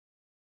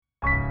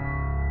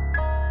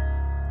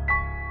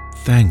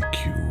Thank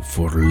you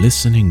for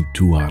listening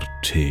to our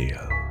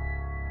tale.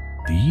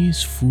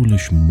 These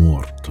foolish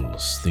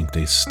mortals think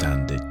they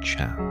stand a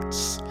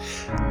chance.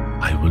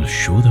 I will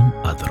show them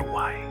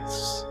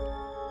otherwise.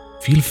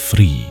 Feel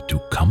free to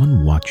come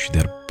and watch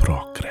their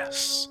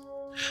progress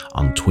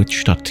on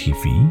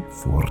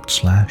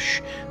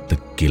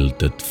twitch.tv/The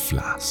Gilded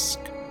Flask,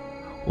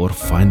 or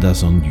find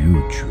us on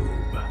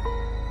YouTube,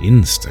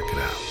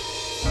 Instagram,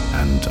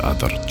 and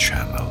other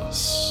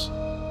channels.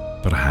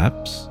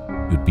 Perhaps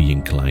you'd be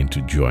inclined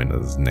to join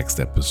us next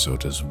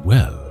episode as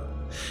well,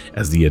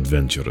 as the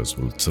adventurers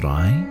will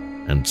try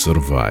and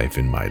survive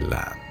in my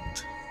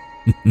land.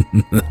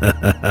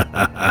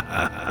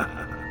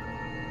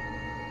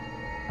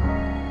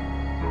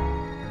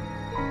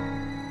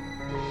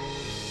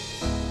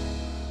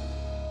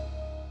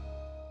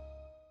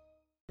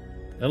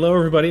 Hello,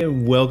 everybody,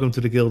 and welcome to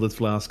the Gilded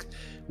Flask,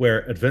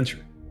 where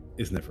adventure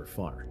is never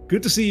far.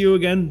 Good to see you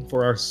again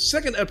for our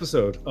second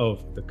episode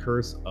of The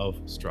Curse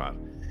of Strahd.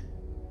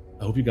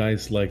 I hope you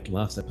guys liked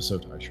last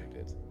episode. I sure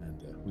did,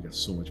 and we got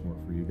so much more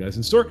for you guys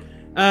in store.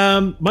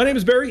 My name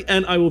is Barry,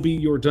 and I will be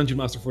your dungeon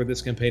master for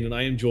this campaign, and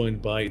I am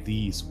joined by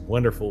these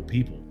wonderful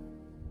people.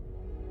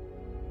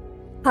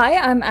 Hi,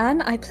 I'm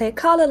Anne. I play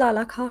Kala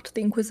Lalakot, the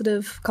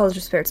Inquisitive College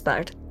of Spirits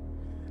Bard.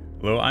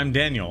 Hello, I'm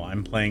Daniel.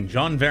 I'm playing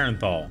John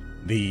Varenthal,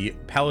 the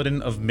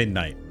Paladin of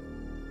Midnight.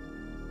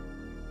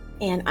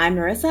 And I'm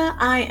Marissa.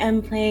 I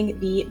am playing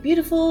the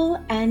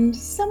beautiful and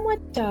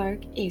somewhat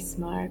dark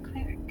Aesmar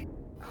cleric.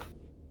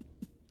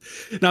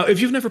 Now,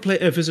 if you've never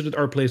visited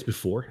our place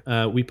before,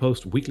 we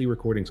post weekly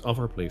recordings of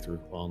our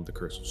playthrough on The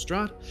Curse of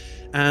Strahd,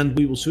 and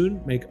we will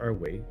soon make our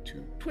way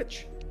to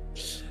Twitch.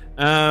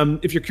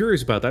 If you're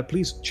curious about that,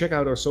 please check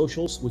out our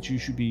socials, which you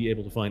should be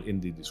able to find in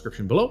the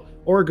description below,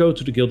 or go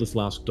to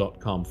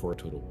thegildedflask.com for a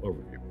total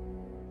overview.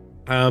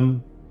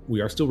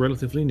 We are still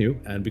relatively new,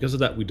 and because of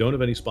that, we don't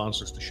have any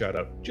sponsors to shout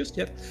out just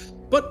yet.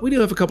 But we do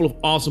have a couple of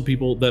awesome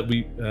people that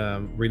we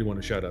really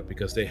want to shout out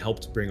because they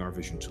helped bring our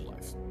vision to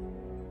life.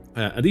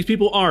 And these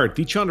people are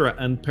Chandra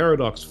and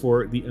Paradox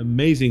for the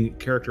amazing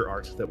character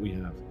art that we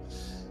have.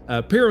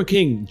 Pyro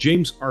King,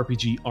 James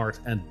RPG Art,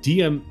 and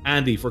DM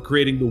Andy for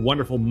creating the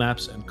wonderful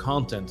maps and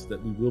content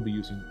that we will be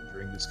using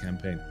during this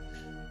campaign.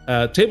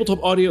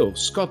 Tabletop Audio,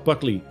 Scott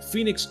Buckley,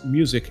 Phoenix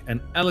Music,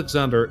 and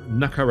Alexander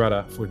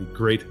Nakarada for the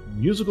great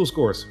musical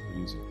scores we're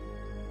using.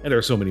 And there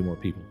are so many more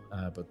people,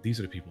 but these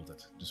are the people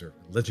that deserve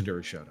a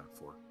legendary shout out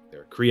for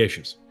their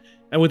creations.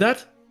 And with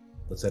that,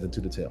 let's head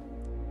into the tale.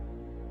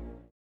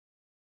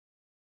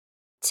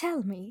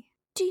 Tell me,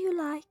 do you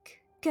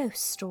like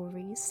ghost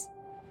stories?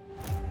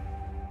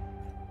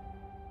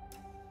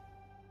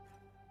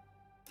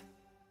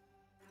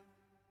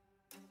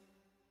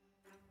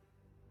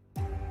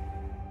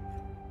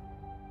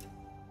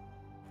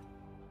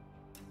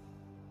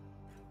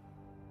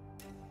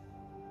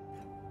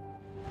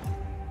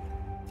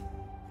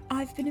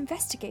 I've been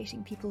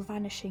investigating people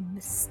vanishing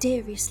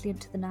mysteriously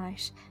into the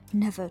night,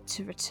 never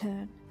to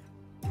return.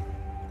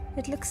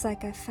 It looks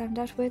like I've found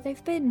out where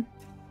they've been.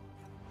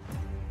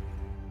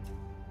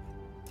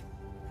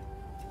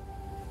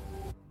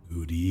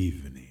 Good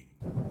evening.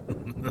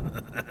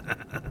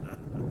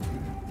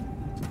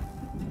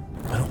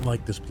 I don't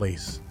like this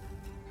place.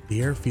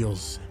 The air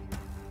feels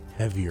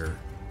heavier.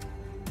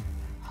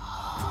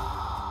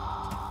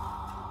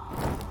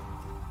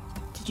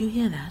 Did you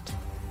hear that?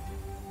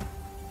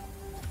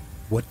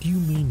 What do you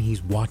mean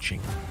he's watching?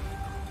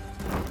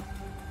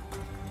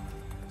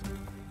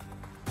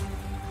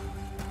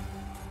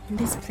 In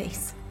this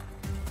place,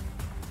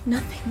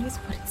 nothing is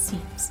what it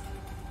seems.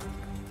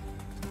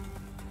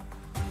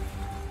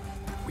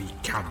 We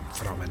come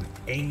from an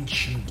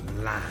ancient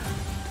land.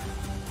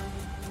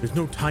 There's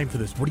no time for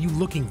this. What are you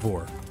looking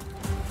for?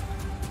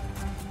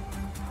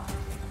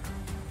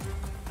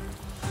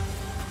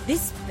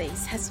 This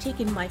place has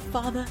taken my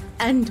father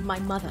and my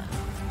mother.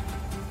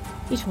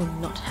 It will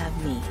not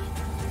have me.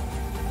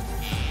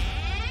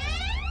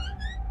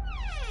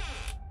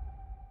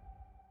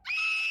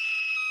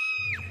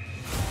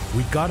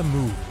 We gotta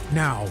move,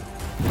 now.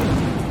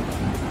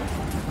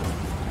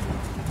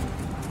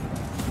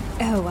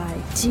 Oh,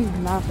 I do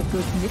love a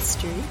good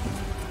mystery.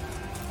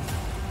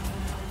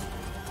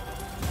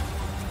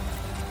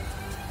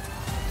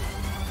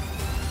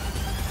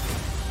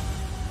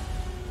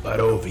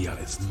 Barovia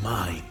is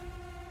mine,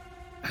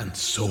 and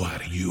so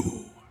are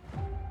you.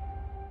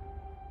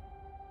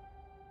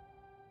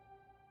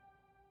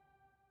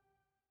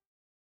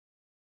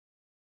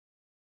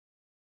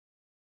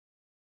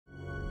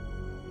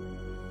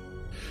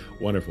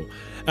 Wonderful.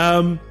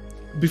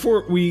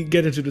 Before we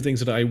get into the things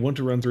that I want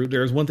to run through,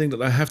 there's one thing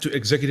that I have to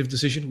executive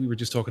decision. We were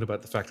just talking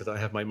about the fact that I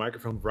have my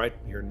microphone right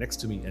here next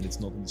to me and it's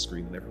not on the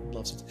screen and everyone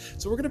loves it.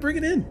 So we're going to bring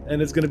it in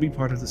and it's going to be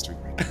part of the stream.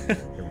 Here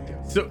we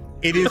go. So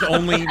it is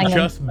only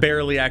just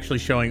barely actually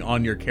showing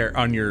on your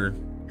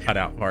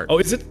cutout part. Oh,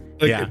 is it?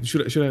 Like, Yeah.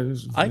 Should I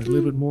a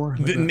little bit more?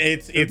 Like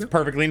It's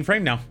perfectly in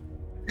frame now.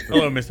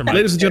 Hello, Mr. Mike.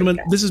 Ladies and gentlemen,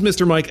 this is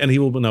Mr. Mike and he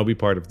will now be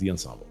part of the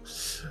ensemble.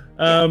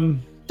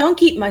 Don't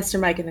keep Meister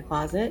Mike in the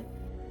closet.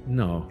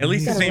 No. At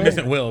least his Gotta name live.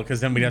 isn't Will, because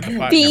then we'd have to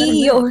fight.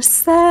 Be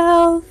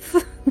yourself.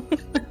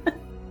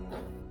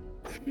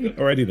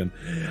 Alrighty then.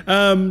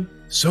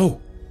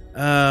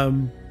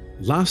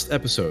 Last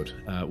episode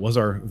was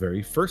our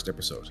very first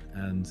episode,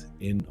 and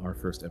in our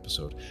first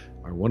episode,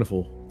 our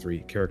wonderful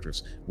 3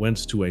 characters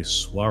went to a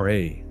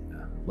soiree,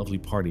 a lovely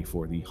party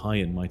for the high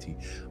and mighty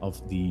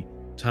of the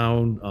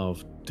town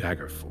of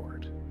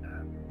Daggerford.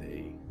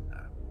 They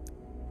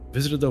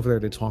visited over there.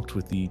 They talked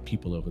with the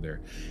people over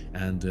there,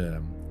 and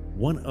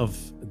one of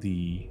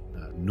the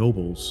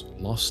nobles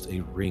lost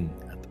a ring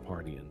at the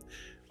party, and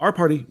our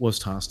party was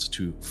tasked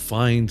to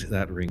find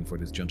that ring for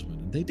this gentleman,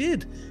 and they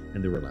did,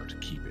 and they were allowed to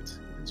keep it.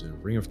 It's a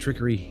ring of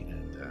trickery,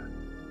 and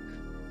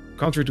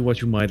contrary to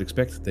what you might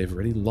expect, they've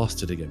already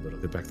lost it again, but I'll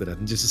get back to that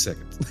in just a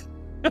second.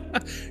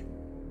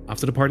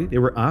 After the party, they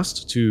were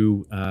asked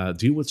to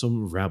deal with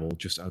some rabble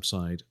just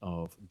outside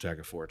of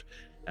Daggerford,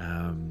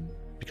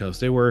 because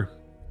they were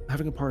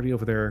having a party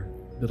over there,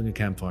 building a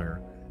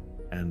campfire,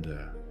 and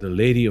the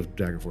lady of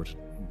Daggerford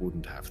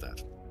wouldn't have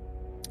that.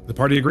 The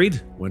party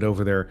agreed, went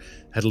over there,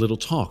 had a little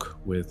talk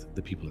with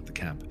the people at the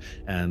camp,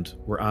 and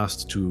were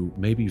asked to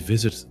maybe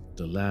visit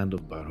the land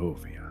of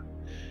Barovia,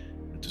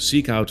 and to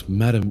seek out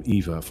Madame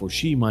Eva, for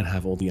she might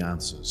have all the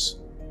answers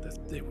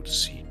that they would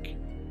seek.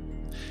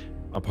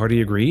 Our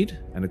party agreed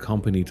and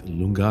accompanied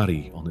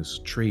Lungari on his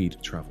trade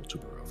travel to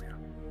Barovia.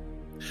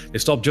 They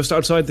stopped just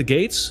outside the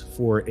gates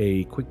for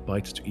a quick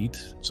bite to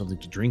eat, something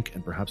to drink,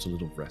 and perhaps a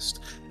little rest.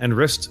 And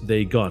rest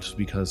they got,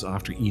 because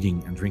after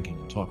eating and drinking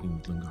and talking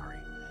with Lungari,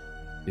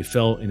 they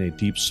fell in a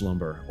deep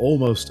slumber,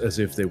 almost as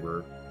if they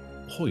were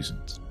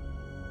poisoned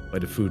by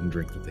the food and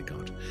drink that they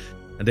got.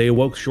 And they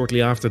awoke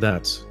shortly after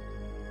that,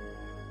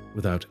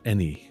 without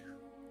any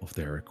of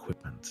their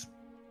equipment.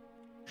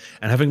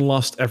 And having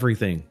lost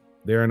everything,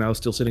 they are now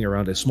still sitting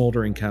around a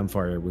smoldering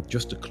campfire with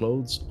just the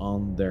clothes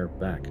on their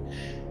back.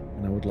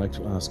 And I would like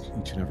to ask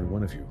each and every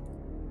one of you,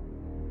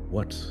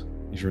 what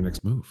is your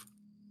next move?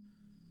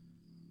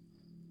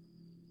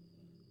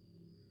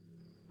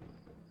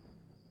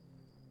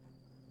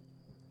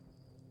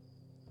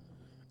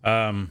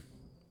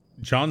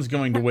 John's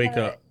going to wake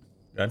up.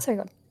 Sorry,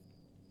 go on.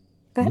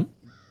 Go ahead.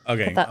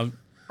 Okay. Got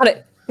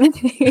it.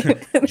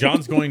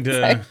 John's going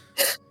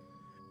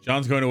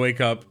to wake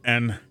up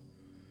and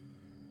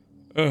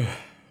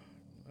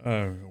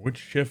which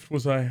shift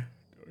was I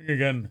doing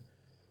again?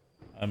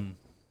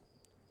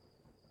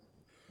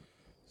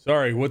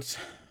 Sorry,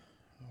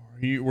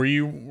 were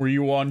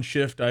you on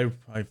shift? I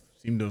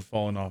seem to have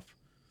fallen off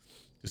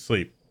to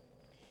sleep.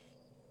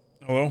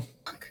 Hello?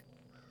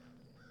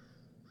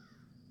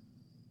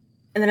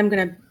 And then I'm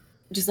gonna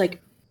just like,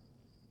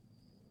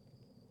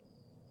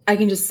 I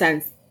can just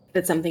sense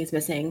that something's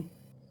missing.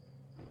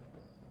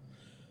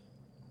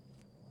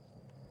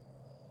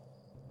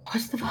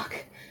 What the fuck?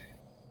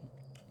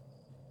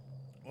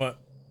 What?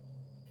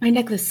 My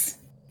necklace.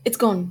 It's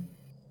gone.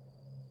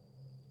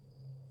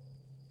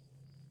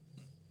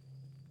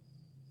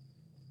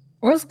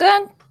 What's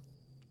gone?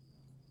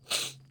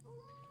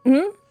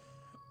 I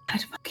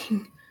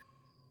fucking...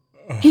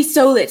 He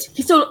stole it.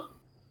 He stole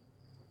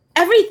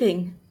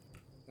everything.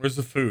 Where's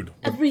the food?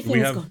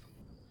 Everything's gone.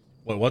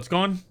 What's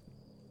gone?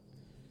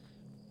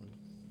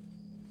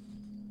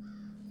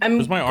 I'm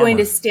Where's my going armor?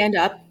 to stand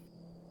up,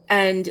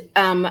 and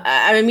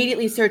I'm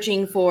immediately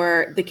searching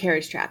for the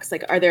carriage tracks.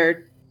 Like, are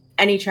there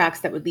any tracks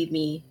that would lead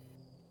me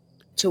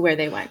to where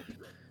they went?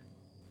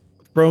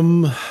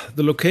 From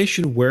the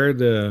location where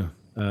the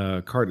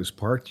cart is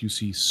parked, you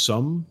see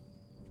some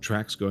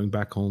tracks going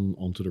back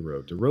onto the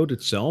road. The road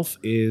itself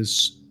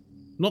is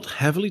not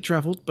heavily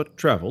traveled, but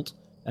traveled,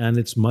 and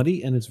it's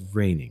muddy and it's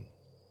raining.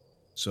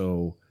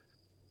 So,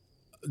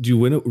 do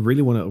you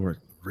really want to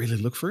really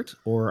look for it,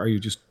 or are you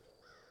just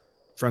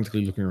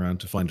frantically looking around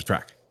to find a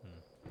track?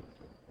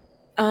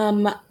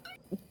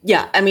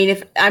 Yeah, I mean,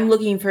 if I'm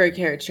looking for a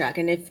carriage track,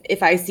 and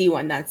if I see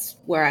one, that's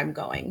where I'm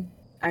going.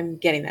 I'm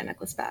getting that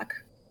necklace back.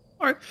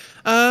 All right.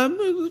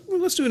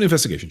 Let's do an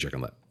investigation check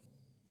on that.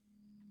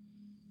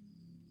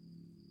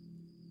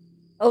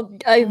 Oh,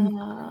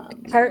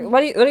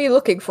 what are you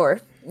looking for?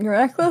 Your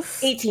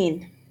necklace?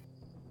 18.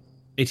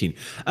 18.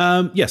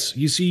 Yes,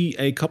 you see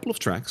a couple of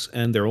tracks,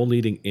 and they're all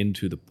leading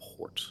into the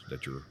port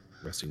that you're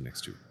resting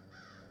next to.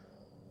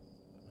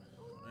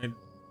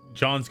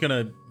 John's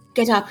gonna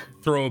Get up.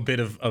 throw a bit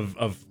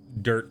of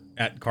dirt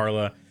at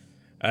Carla.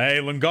 Hey,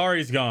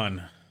 Lungari's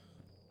gone.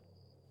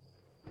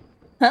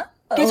 Huh?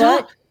 Get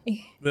What? up.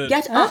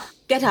 Get up.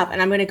 Get up.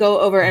 And I'm going to go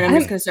over and I'm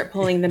just going to start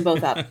pulling them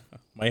both up.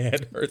 My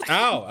head hurts.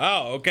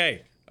 Ow,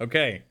 okay.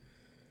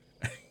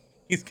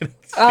 He's gonna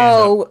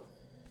stand up.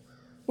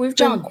 We've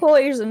John. been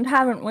poisoned,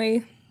 haven't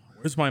we?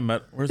 Where's my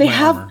They my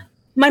have armor?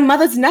 my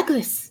mother's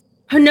necklace,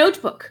 her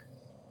notebook,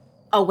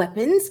 our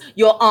weapons,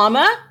 your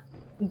armor.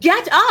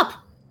 Get up.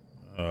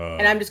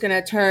 And I'm just going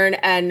to turn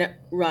and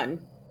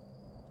run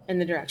in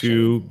the direction.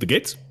 To the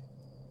gates?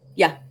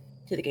 Yeah,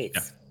 to the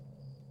gates.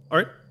 All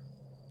right.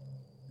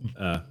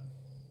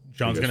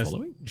 John's you guys gonna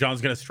following?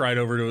 John's gonna stride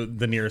over to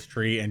the nearest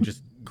tree and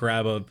just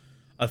grab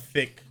a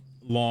thick,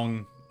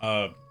 long,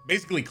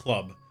 basically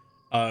club,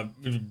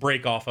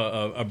 break off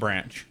a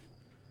branch.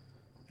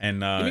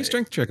 And Give me a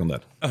strength check on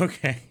that.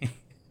 Okay.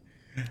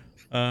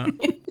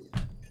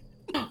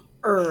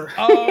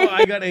 Oh,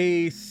 I got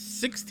a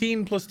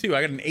 16 plus 2.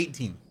 I got an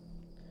 18.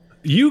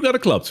 You got a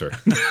club, sir.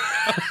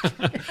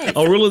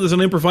 I'll roll it as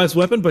an improvised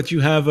weapon, but you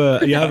have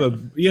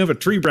a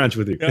tree branch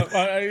with you.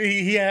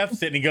 He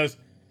halves it and he goes,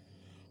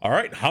 "All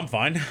right, I'm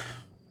fine.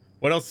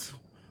 What else?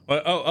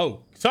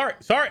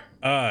 Sorry.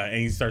 And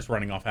he starts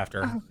running off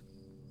after her.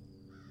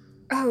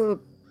 Oh,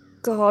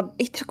 God,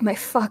 he took my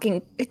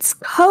fucking... It's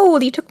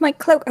cold, he took my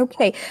cloak.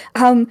 Okay.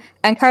 And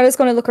Carla's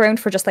going to look around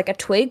for just like a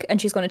twig,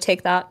 and she's going to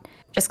take that,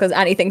 just because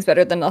anything's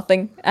better than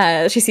nothing.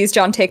 She sees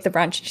John take the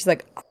branch, and she's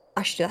like,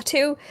 I should do that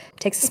too.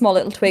 Takes a small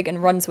little twig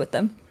and runs with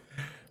them.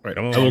 Right.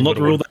 I will not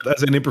rule that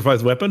as an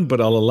improvised weapon,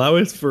 but I'll allow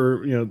it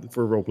for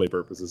roleplay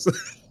purposes.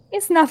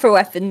 It's not for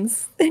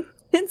weapons.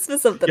 It's for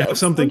something else.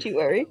 Something. Don't you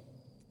worry.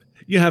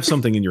 You have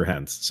something in your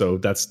hands, so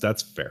that's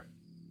fair.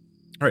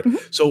 All right.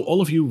 So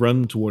all of you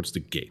run towards the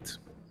gate,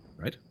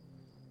 right?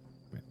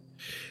 You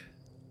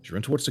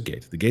run towards the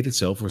gate. The gate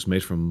itself was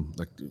made from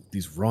like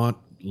these wrought,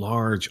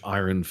 large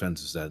iron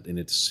fences that, in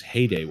its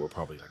heyday, were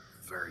probably like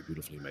very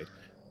beautifully made.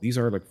 These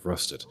are like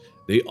rusted.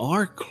 They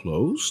are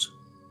closed,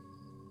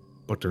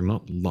 but they're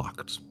not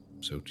locked.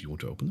 So do you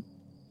want to open them?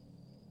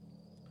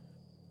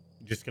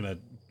 Just gonna.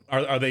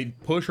 Are they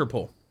push or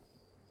pull?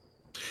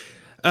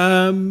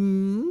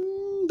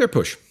 They're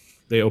push.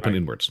 They open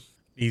inwards.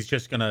 He's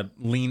just gonna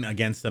lean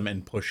against them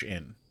and push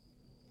in.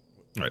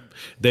 Right.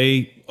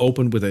 They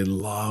open with a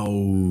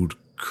loud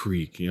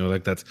creak.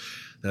 Like that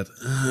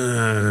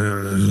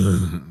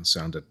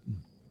sound that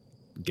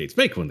gates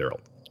make when they're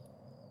open.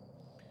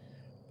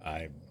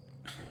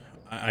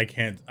 I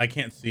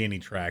can't see any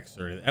tracks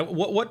or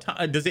what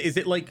time does it? Is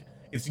it like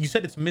you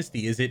said it's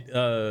misty? Is it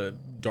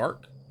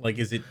dark? Like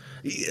is it?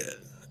 Yeah,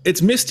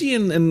 it's misty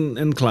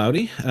and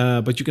cloudy,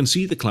 but you can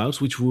see the clouds,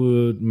 which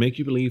would make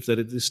you believe that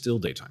it is still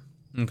daytime.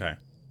 Okay,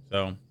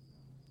 so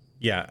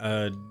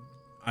yeah,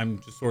 I'm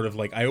just sort of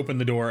like I open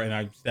the door and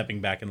I'm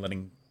stepping back and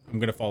I'm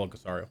gonna follow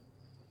Casario.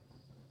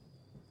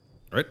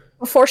 Right.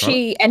 Before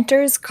she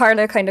enters,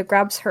 Carla kind of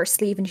grabs her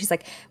sleeve and she's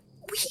like,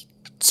 "We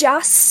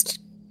just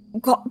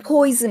got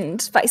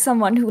poisoned by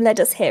someone who led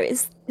us here.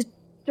 Is the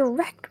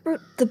direct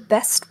route the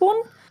best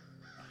one?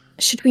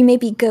 Should we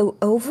maybe go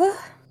over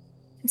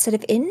instead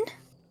of in?"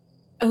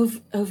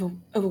 Over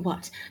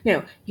what?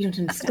 No, you don't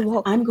understand. The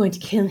wall. I'm going to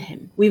kill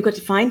him. We've got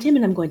to find him,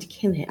 and I'm going to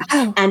kill him.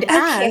 Oh, and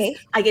okay. as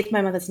I get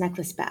my mother's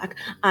necklace back,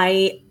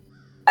 sorry,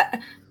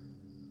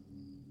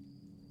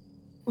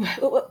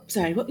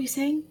 what were you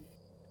saying?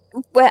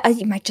 Well,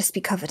 you might just be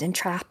covered in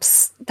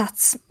traps.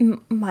 That's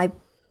my,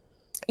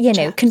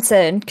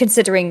 concern,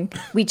 considering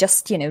we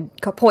just,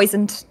 got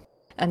poisoned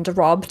and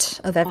robbed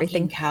of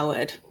everything. Fucking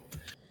coward.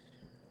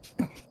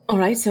 All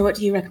right, so what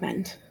do you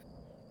recommend?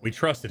 We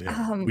trusted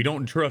him. We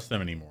don't trust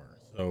them anymore,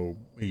 so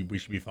we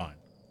should be fine.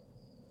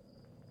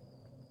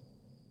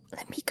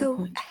 Let me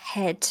go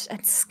ahead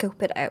and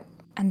scope it out,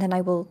 and then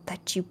I will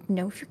let you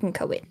know if you can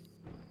go in.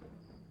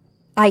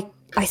 I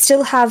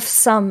still have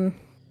some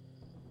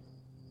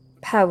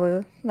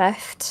power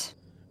left.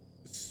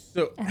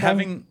 So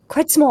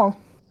quite small.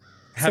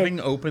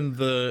 Having opened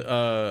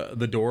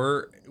the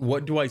door,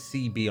 what do I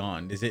see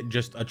beyond? Is it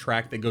just a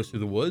track that goes through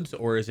the woods,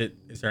 or is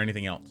there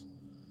anything else?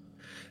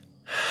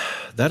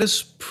 That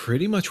is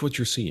pretty much what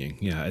you're seeing.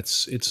 Yeah,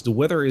 it's the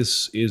weather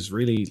is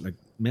really like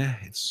meh.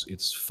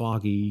 It's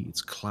foggy.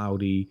 It's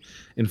cloudy.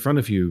 In front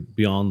of you,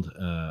 beyond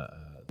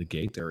the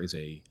gate, there is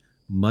a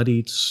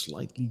muddied,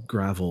 slightly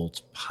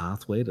graveled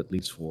pathway that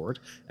leads forward,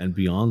 and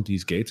beyond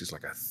these gates is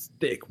like a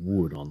thick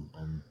wood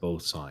on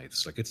both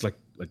sides. It's like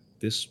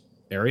this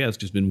area has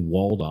just been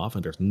walled off,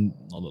 and there's not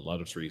a lot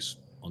of trees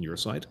on your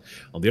side.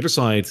 On the other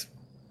side,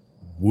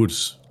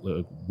 woods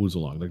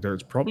along. Like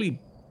there's probably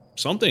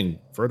something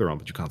further on,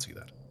 but you can't see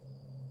that.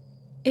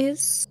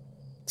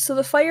 So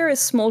the fire is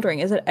smoldering.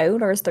 Is it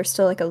out, or is there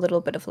still like a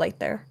little bit of light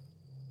there?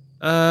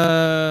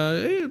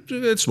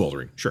 It's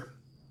smoldering. Sure.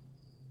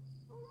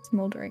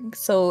 Smoldering.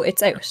 So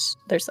it's out.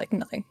 There's like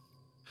nothing.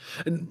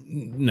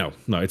 No,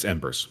 it's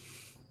embers.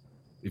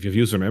 If you've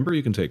used an ember,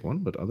 you can take one,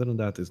 but other than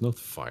that, there's no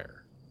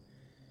fire.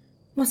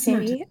 What's the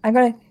matter? I'm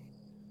gonna.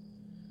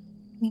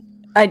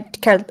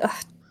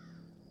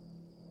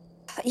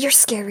 You're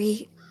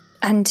scary,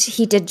 and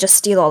he did just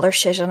steal all their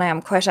shit, and I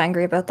am quite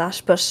angry about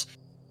that. But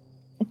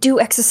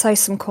do exercise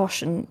some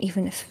caution,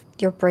 even if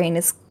your brain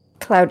is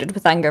clouded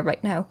with anger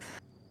right now.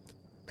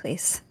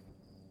 Please,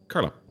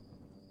 Carla.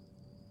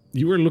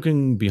 You were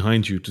looking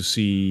behind you to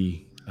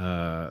see,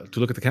 to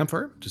look at the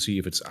campfire to see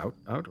if it's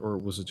out, or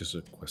was it just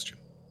a question?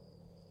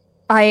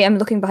 I am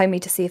looking behind me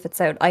to see if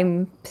it's out.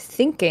 I'm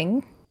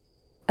thinking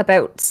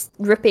about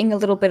ripping a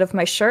little bit of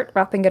my shirt,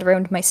 wrapping it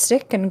around my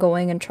stick, and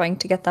going and trying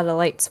to get that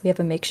alight so we have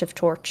a makeshift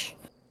torch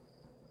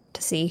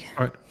to see.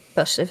 All right.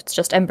 But if it's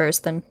just embers,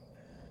 then...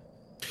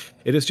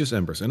 It is just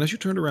embers. And as you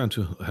turn around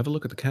to have a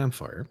look at the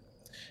campfire,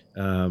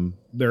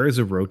 there is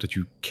a road that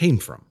you came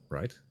from,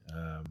 right?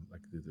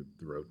 Like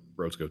the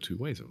roads go two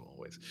ways,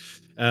 always.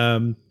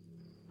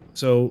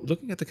 So,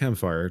 looking at the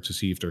campfire to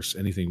see if there's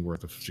anything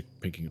worth of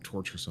picking a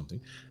torch or something,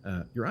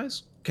 your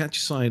eyes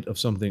catch sight of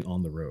something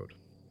on the road.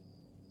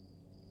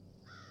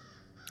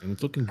 And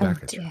it's looking Oh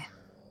back at you. dear.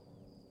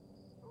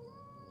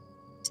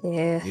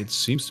 Dear. It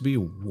seems to be a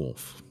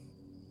wolf.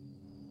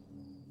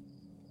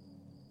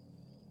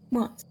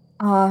 What?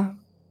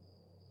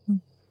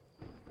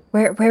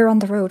 Where on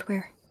the road?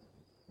 Where?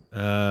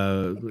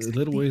 A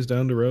little ways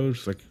down the road.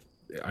 Like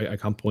I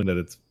can't point at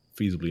it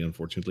feasibly,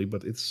 unfortunately,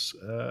 but it's.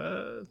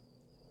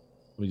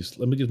 Let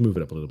me just move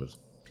it up a little bit.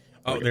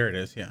 Oh, there it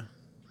is. Yeah.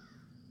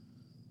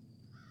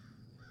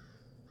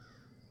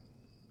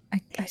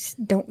 I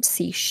don't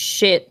see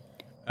shit.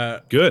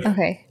 Good.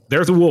 Okay.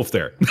 There's a wolf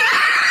there.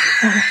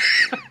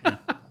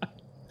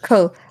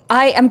 Cool.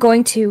 I am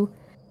going to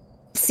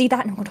see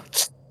that and I'm going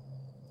to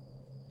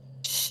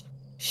shh,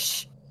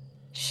 shh,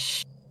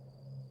 shh,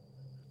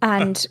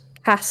 and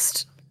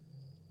cast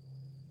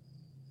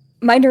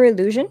minor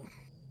illusion.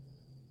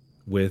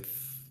 With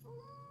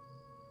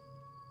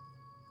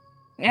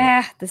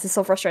This is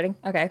so frustrating.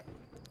 Okay.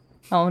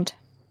 Owned.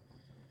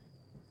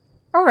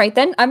 All right,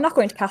 then. I'm not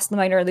going to cast the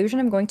minor illusion.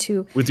 I'm going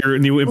to your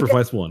new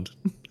improvised wand.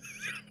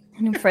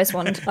 impress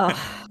one.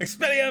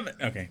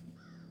 Expellium. Okay.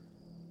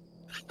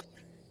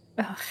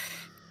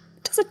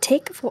 Does it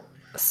take a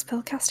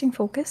spellcasting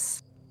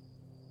focus?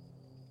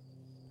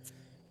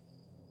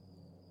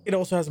 It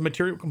also has a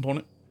material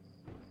component.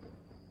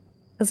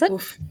 Does it?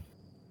 Oof.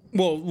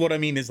 Well, what I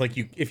mean is, like,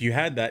 if you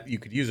had that, you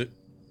could use it.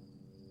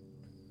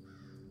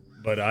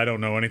 But I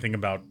don't know anything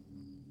about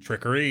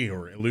trickery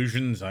or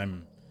illusions.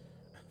 I'm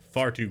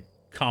far too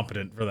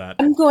competent for that.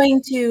 I'm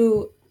going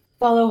to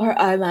follow her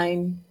eye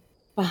line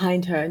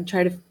behind her and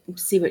try to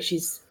see what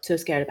she's so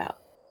scared about.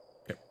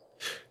 Okay.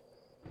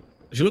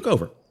 As you look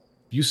over,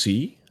 you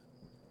see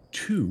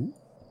 2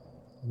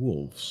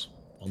 wolves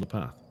on the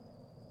path,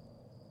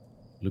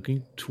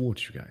 looking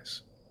towards you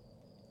guys.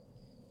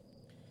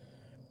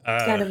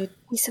 Scared of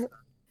So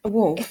a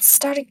wolf. it's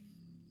starting.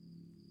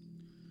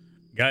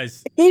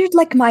 Guys, They're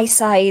like my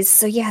size,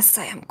 so yes,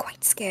 I am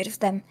quite scared of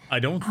them. I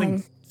don't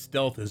think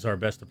stealth is our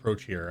best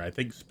approach here. I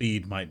think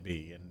speed might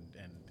be, and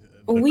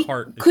the We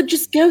cart could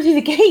just go through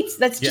the gates.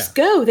 Let's just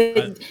go.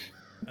 I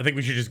think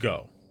we should just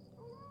go.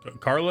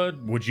 Carla,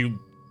 do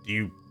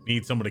you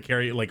need someone to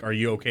carry it? Like, are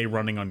you okay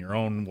running on your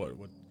own?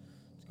 What's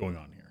going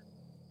on here?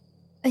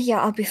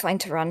 Yeah, I'll be fine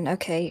to run.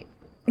 Okay,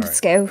 All let's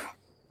go.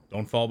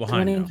 Don't fall behind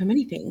running now. from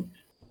anything.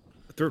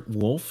 The third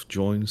wolf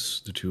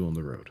joins the 2 on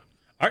the road.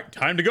 All right,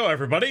 time to go,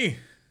 everybody.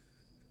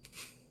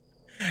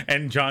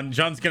 And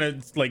John's gonna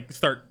like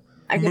start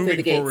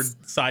moving forward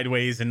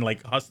sideways and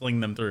like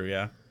hustling them through.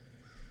 Yeah.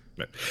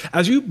 Right.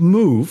 As you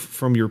move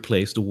from your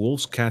place, the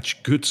wolves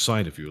catch good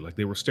sight of you. Like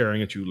they were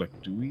staring at you. Like,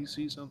 do we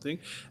see something?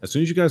 As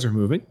soon as you guys are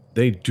moving,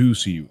 they do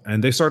see you,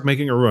 and they start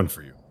making a run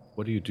for you.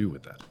 What do you do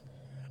with that?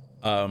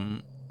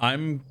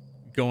 I'm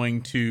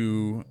going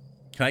to.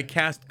 Can I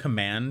cast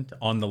command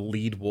on the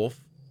lead wolf,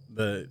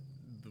 the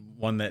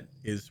one that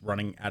is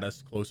running at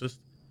us closest?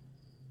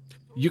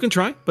 You can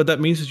try, but that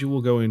means that you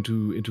will go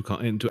into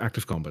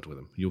active combat with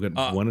him. You'll get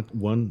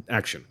one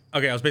action.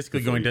 Okay, I was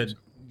basically going to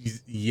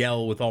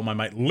yell with all my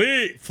might,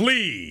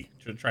 flee,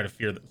 to try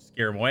to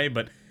scare him away.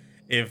 But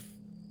if,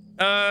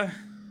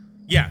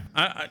 yeah,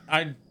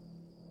 I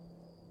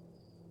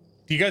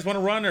do you guys want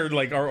to run, or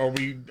like, are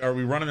we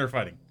running or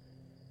fighting?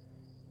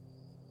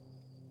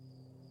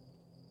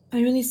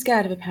 I'm really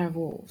scared of a pair of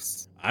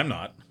wolves. I'm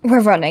not. We're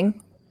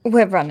running.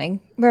 We're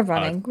going.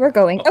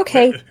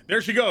 Okay.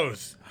 There she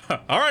goes.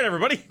 All right,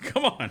 everybody,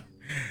 come on.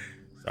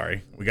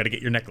 Sorry, we got to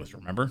get your necklace.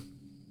 Remember?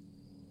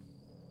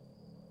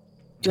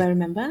 Do I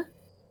remember?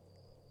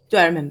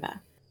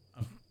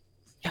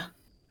 Yeah.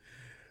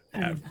 I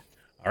remember.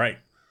 All right.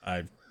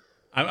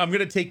 I'm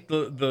gonna take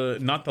the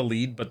not the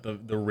lead, but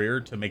the rear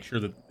to make sure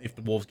that if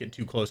the wolves get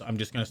too close, I'm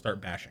just gonna start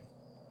bashing.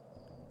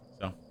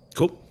 So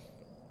Cool.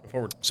 go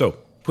forward. So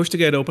push the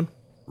gate open,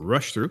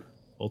 rush through,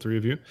 all 3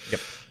 of you.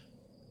 Yep.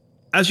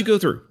 As you go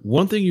through,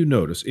 one thing you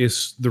notice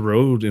is the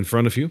road in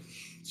front of you.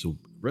 It's a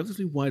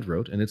relatively wide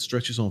road, and it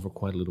stretches on for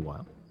quite a little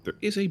while. There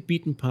is a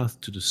beaten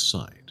path to the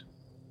side.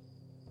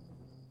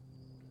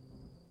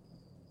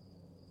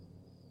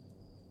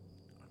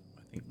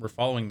 I think we're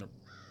following the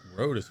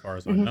road as far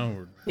as I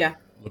know. Yeah.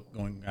 We're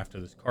going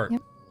after this cart.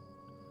 Yep.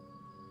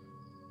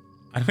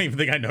 I don't even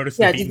think I noticed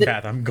the beaten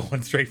path. I'm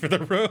going straight for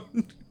the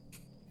road.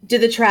 Do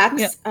the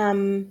tracks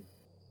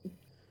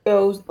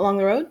go along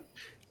the road?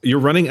 You're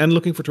running and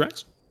looking for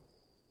tracks?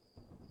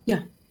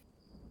 Yeah.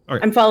 All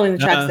right. I'm following the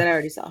tracks that I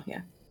already saw.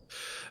 Yeah.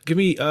 Give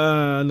me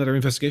another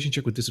investigation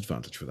check with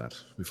disadvantage for that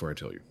before I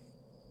tell you.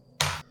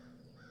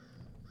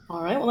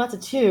 All right. Well, that's a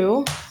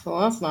 2, so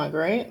that's not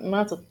great. And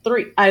that's a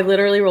 3. I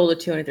literally rolled a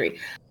 2 and a 3.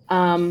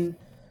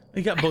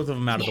 You got both of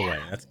them out of the way.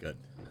 That's good.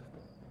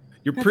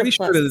 You're That's pretty a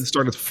sure plus. that it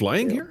started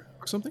flying here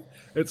or something?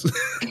 It's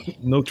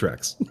no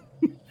tracks.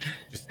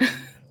 Just,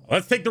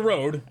 let's take the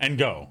road and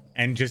go.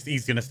 And just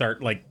he's gonna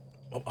start like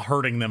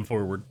herding them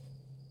forward.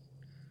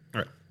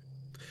 All right.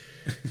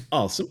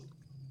 Awesome.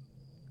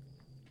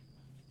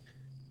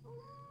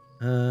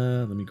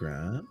 Let me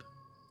grab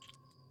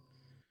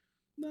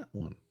that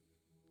one.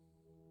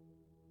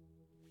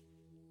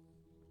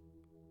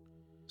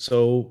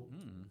 So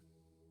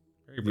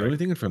Very the bright. only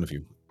thing in front of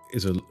you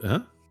is a huh?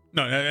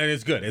 No,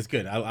 it's good. It's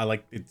good. I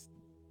like it's.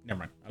 Never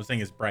mind. I was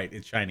saying it's bright.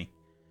 It's shiny.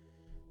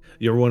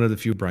 You're one of the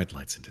few bright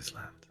lights in this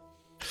land.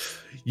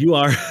 You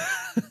are.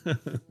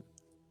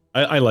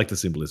 I like the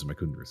symbolism. I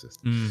couldn't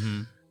resist.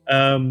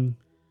 Mm-hmm.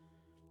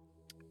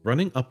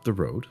 Running up the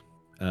road.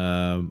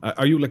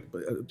 Are you like?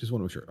 Just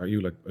want to make sure. Are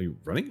you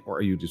running or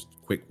are you just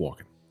quick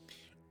walking?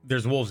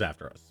 There's wolves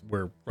after us.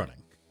 We're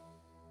running.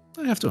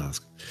 I have to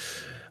ask.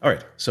 All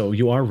right. So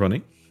you are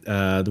running.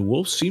 The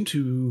wolves seem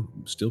to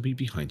still be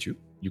behind you.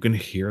 You can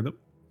hear them,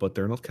 but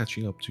they're not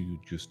catching up to you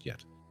just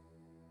yet.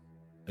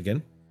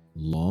 Again,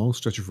 long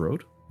stretch of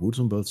road, woods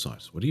on both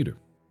sides. What do you do?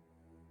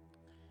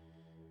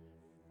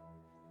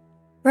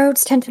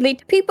 Roads tend to lead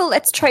to people.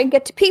 Let's try and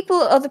get to people.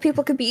 Other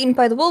people could be eaten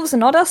by the wolves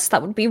and not us.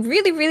 That would be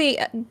really, really,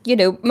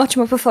 much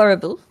more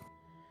preferable.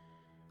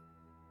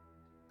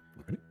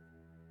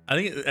 I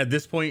think at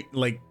this point,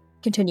 like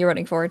Continue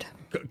running forward.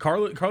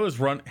 Carla's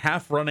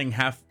half running,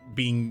 half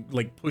being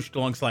like pushed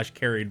along /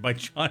 carried by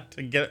John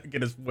to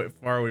get as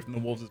far away from the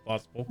wolves as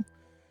possible.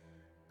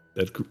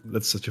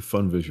 That's such a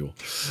fun visual.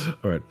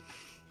 All right.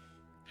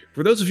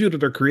 For those of you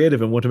that are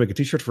creative and want to make a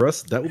t-shirt for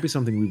us, that would be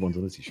something we want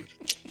on a t-shirt.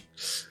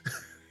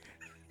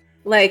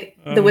 Like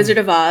the Wizard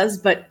of Oz,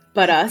 but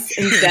us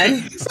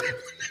instead.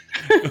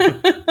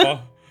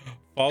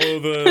 Follow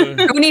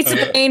the. Who needs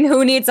a brain?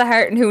 Who needs a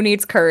heart? And who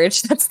needs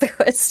courage? That's the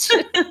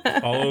question.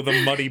 Follow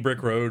the muddy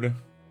brick road.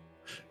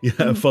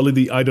 Yeah, follow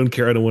the I don't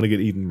care, I don't want to get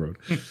eaten road.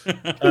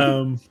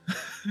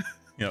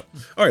 Yep.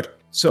 All right.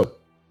 So,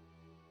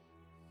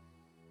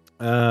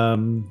 By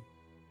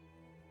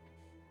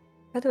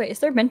the way, is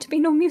there meant to be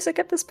no music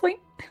at this point?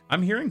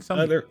 I'm hearing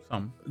some.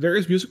 there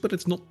is music, but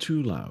it's not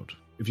too loud.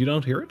 If you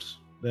don't hear it,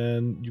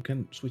 then you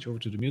can switch over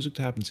to the music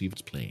tab and see if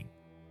it's playing.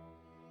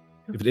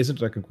 If it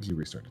isn't, I can quickly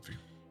restart it for you.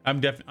 I'm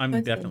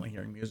definitely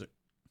hearing music.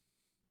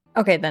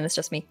 Okay, then it's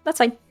just me. That's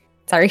fine.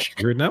 Sorry. You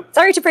hear it now?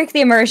 Sorry to break the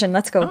immersion.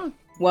 Let's go. Oh.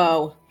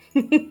 Whoa.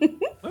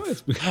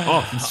 It's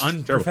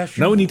Unprofessional. terrible.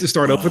 Now we need to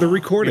start over the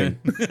recording.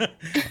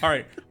 All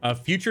right.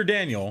 Future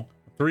Daniel.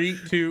 3,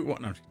 2,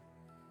 1. No, I'm just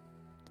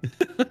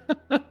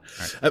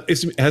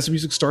kidding. Has the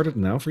music started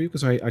now for you?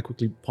 Because I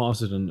quickly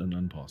paused it and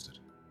unpaused it.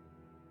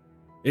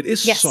 It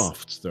is Yes.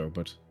 soft though,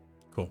 but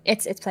Cool.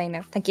 It's playing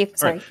now. Thank you. all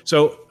Sorry. right.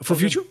 So for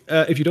future,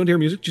 if you don't hear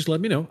music, just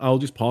let me know. I'll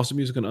just pause the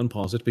music and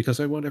unpause it because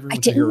I want everyone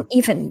I to hear. didn't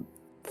even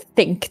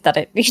think that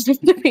it needed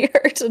to be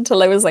heard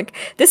until I was like,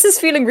 this is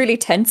feeling really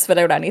tense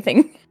without anything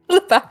in the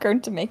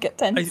background to make it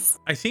tense.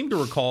 I seem to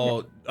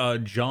recall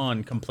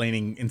John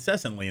complaining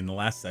incessantly in the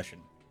last session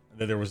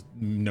that there was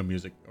no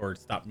music or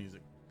stop music.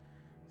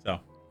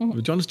 So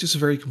But John is just a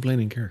very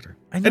complaining character.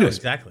 I know Anyways,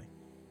 exactly.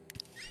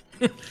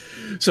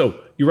 So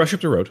you rush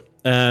up the road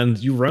and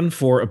you run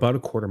for about a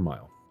quarter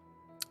mile.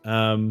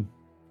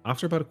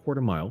 After about a quarter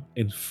mile,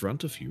 in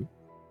front of you,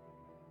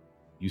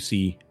 you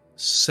see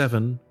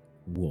 7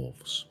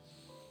 wolves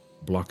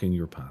blocking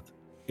your path.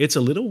 It's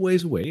a little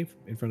ways away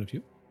in front of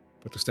you,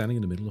 but they're standing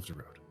in the middle of the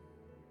road.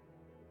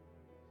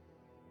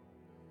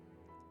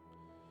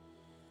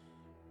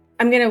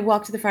 I'm going to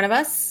walk to the front of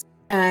us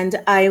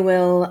and I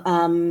will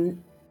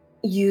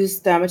use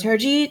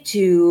thaumaturgy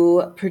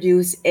to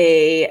produce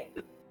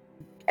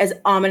as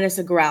ominous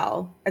a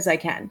growl as I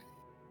can.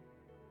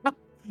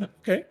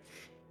 Okay.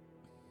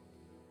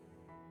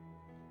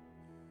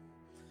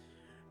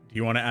 Do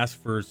you want to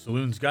ask for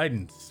Saloon's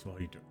guidance while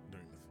you're doing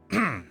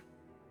this?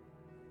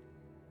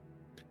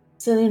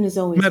 Saloon is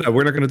always. Meta,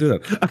 we're not going to do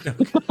that.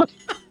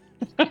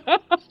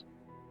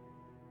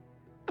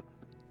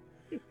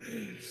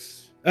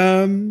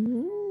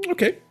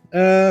 Okay.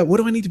 What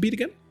do I need to beat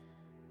again?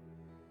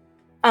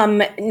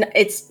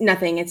 It's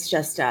nothing. It's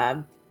just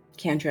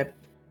cantrip.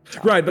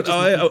 Right, but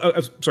sorry.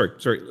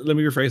 Let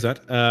me rephrase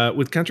that.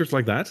 With cantrips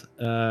like that,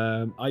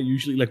 I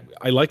usually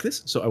I like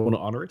this, so I want to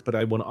honor it, but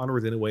I want to honor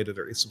it in a way that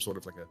there is some sort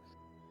of like a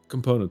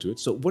component to it.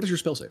 So, what is your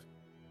spell save?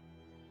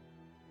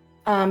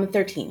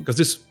 13. Because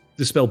this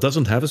spell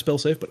doesn't have a spell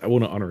save, but I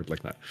want to honor it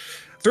like that.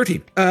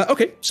 13.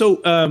 Okay, so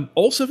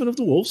all 7 of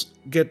the wolves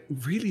get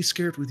really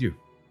scared with you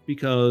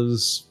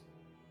because,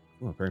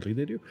 well, apparently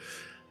they do.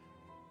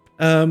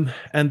 And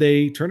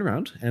they turn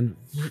around and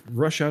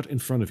rush out in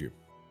front of you,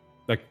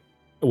 like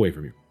away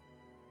from you.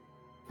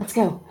 Let's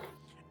go.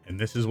 And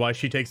this is why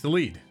she takes the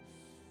lead.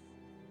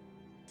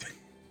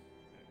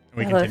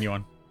 We Hello. continue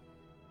on.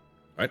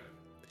 Right.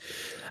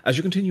 As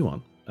you continue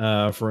on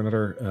for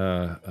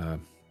another,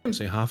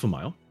 say, half a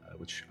mile,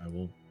 which I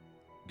will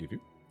give you.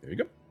 There you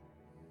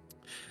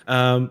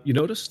go. You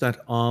notice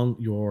that on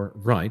your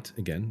right,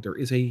 again, there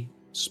is a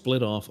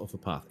split off of a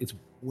path. It's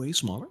way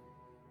smaller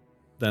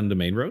than the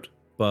main road,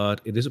 but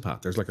it is a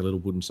path. There's like a little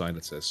wooden sign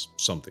that says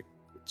something.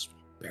 It's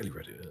barely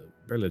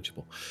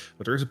legible.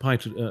 But there is a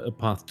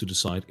path to the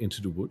side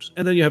into the woods.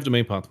 And then you have the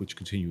main path, which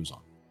continues on.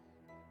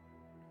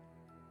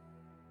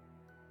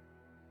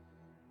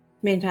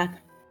 Main path.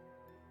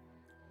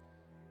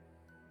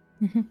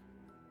 Mm-hmm.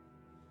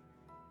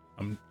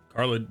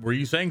 Carla, were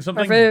you saying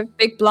something? Wherever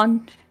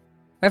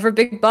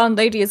big blonde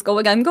lady is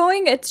going, I'm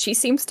going. She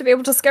seems to be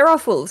able to scare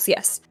off wolves.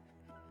 Yes.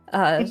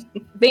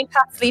 Main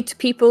paths lead to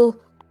people.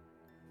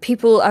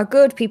 People are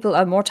good. People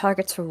are more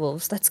targets for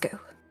wolves. Let's go.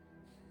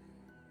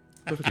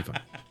 Perfectly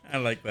fine. I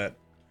like that.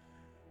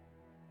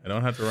 I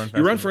don't have to run fast.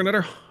 You run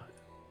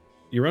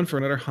for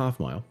another half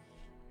mile,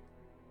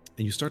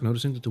 and you start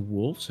noticing that the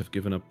wolves have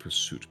given up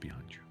pursuit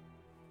behind you.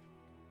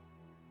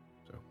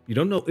 So you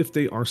don't know if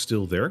they are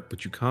still there,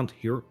 but you can't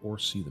hear or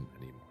see them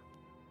anymore.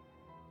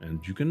 And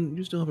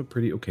you still have a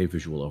pretty okay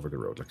visual over the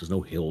road. Like there's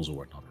no hills or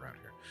whatnot around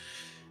here.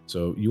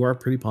 So you are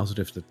pretty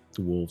positive that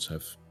the wolves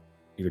have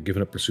either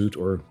given up pursuit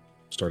or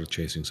started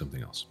chasing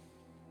something else.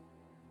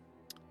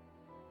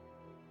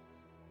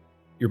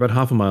 You're about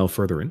half a mile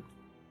further in,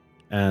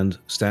 and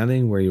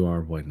standing where you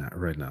are right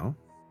now,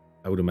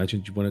 I would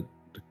imagine you want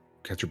to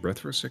catch your breath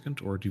for a second,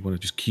 or do you want to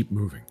just keep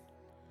moving?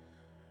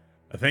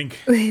 I think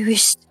We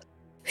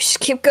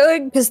should keep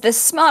going because they're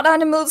smart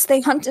animals.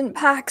 They hunt in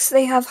packs.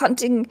 They have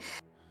hunting.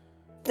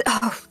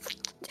 Oh,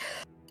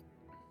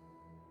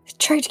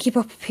 trying to keep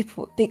up with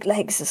people with big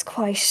legs is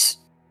quite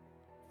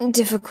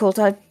difficult.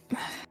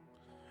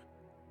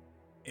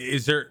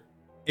 Is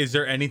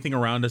there anything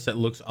around us that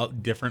looks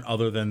different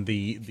other than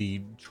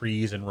the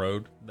trees and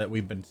road that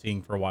we've been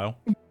seeing for a while?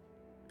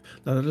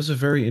 Now, that is a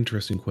very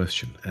interesting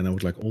question, and I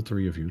would like all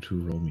three of you to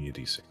roll me a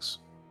d6.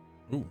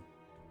 Ooh.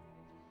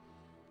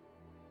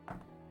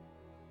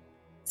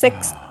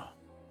 6.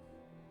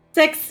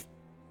 6.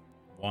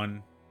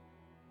 1.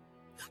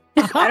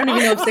 I don't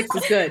even know if 6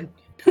 is good.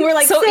 We're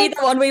like, So 6.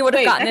 either one we would have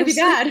Wait, gotten that could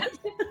be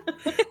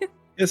it. bad.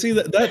 Yeah, see,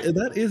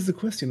 that is the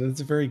question, and it's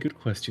a very good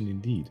question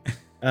indeed.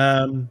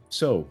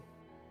 So,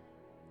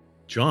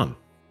 John.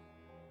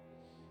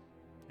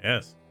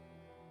 Yes.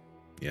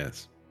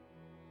 Yes.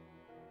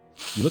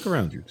 You look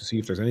around you to see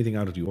if there's anything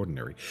out of the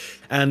ordinary.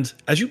 And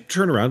as you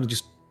turn around and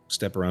just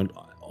step around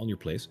on your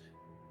place,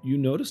 you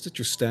notice that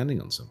you're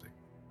standing on something.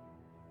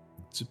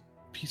 It's a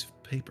piece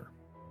of paper.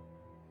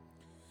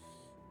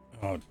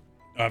 Oh,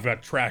 I've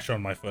got trash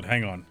on my foot.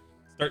 Hang on.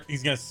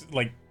 He's gonna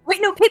like. Wait,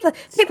 no,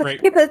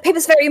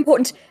 paper's very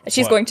important. And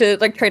she's What? going to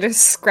like try to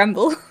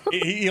scramble.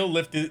 He'll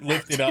lift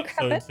it up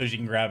so she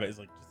can grab it. It's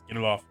like, just get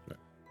it off.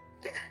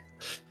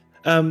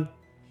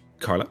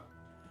 Carla,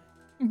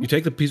 you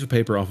take the piece of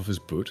paper off of his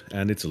boot,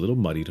 and it's a little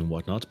muddied and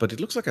whatnot, but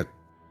it looks like a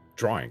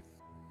drawing.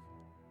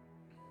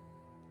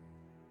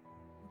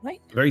 What?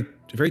 Very,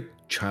 very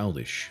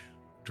childish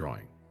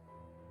drawing.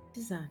 What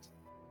is that?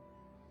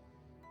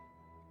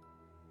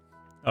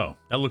 Oh,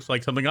 that looks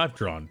like something I've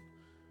drawn.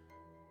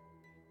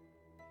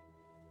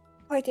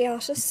 Quite the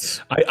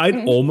artist.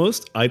 I'd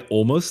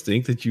almost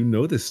think that you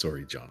know this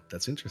story, John.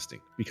 That's interesting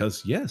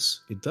because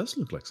yes, it does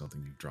look like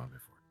something you've drawn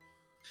before.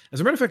 As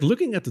a matter of fact,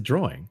 looking at the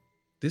drawing,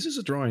 this is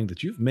a drawing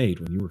that you've made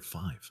when you were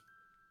 5.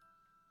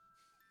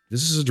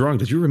 This is a drawing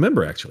that you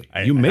remember. Actually,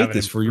 you made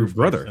this for your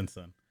brother. Since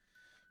then.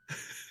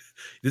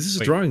 This is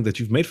a drawing that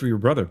you've made for your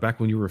brother back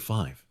when you were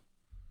 5.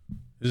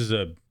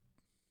 It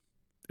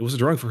was a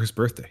drawing for his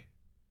birthday.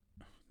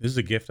 This is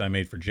a gift I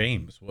made for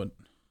James. What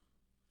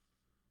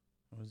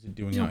is it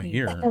doing out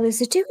here? What the hell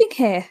is it doing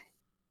here?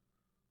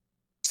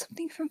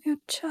 Something from your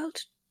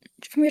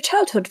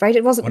childhood, right?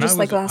 It wasn't just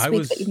like last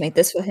week that you made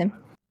this for him.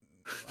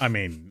 I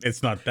mean,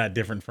 it's not that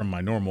different from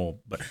my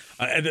normal, but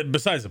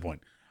besides the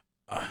point,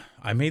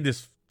 I made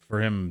this for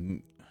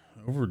him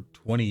over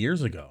 20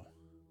 years ago.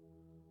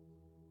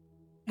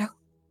 No.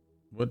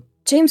 What?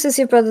 James is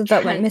your brother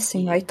that went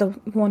missing, right? The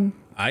one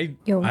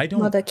your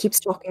mother keeps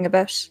talking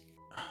about.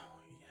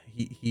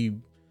 He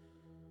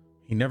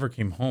never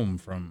came home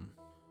from.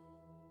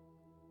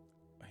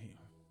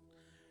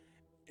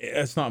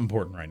 It's not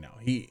important right now.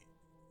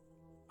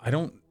 I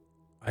don't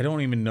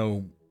even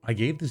know. I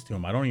gave this to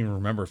him. I don't even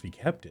remember if he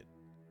kept it.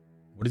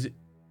 What is it?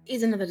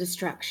 Is another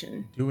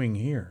distraction. Doing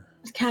here?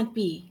 It can't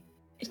be.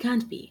 It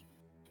can't be.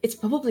 It's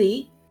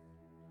probably,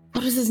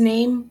 what was his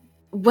name?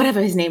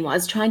 Whatever his name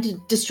was, trying to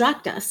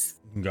distract us.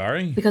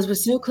 Ngari? Because we're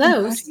so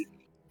close. Ngari?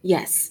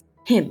 Yes,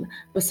 him.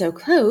 We're so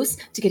close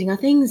to getting our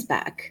things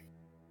back.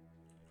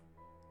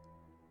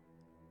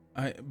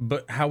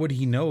 But how would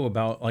he know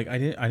about, like, I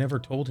never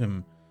told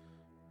him.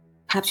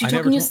 Perhaps you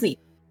talk in your sleep.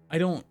 I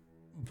don't,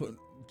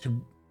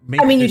 to make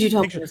I mean, you this do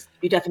talk. picture.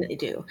 You definitely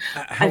do.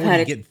 How I've would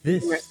had he it get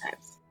this? numerous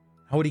times.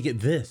 How would he get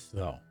this,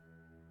 though?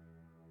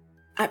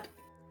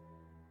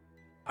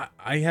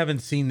 I haven't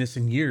seen this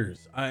in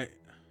years.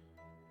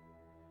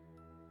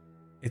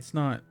 It's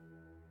not.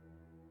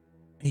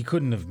 He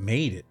couldn't have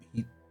made it.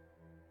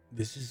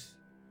 This is.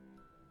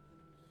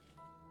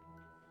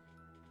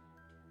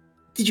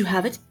 Did you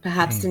have it,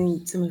 perhaps,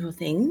 in some of your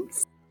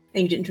things,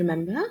 and you didn't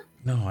remember?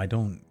 No, I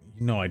don't.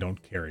 You know, I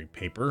don't carry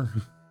paper.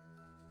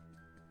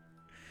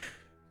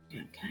 You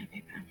don't carry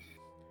paper.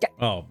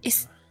 Oh,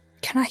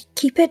 Can I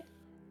keep it?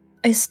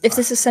 If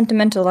this is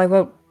sentimental, I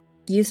won't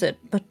use it.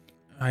 But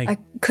I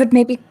could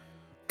maybe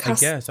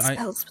cast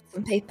spells with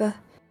some paper.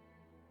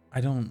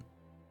 I don't.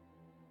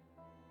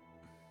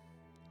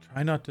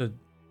 Try not to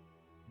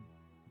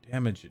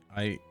damage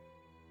it.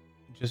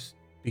 Just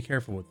be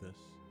careful with this.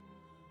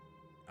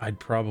 I'd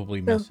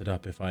probably mess it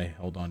up if I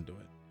held on to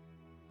it.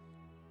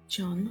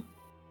 John,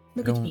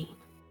 look Don't- at me.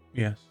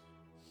 Yes.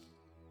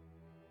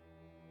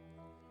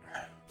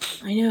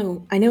 I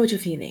know what you're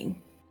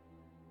feeling.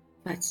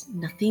 But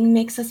nothing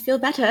makes us feel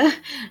better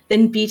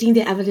than beating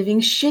the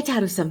ever-living shit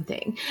out of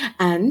something.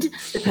 And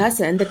the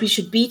person that we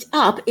should beat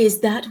up is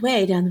that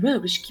way down the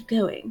road. We should keep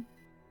going.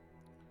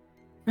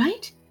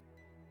 Right?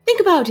 Think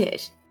about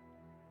it.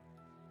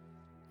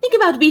 Think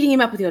about beating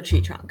him up with your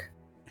tree trunk.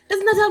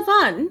 Doesn't that sound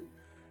fun?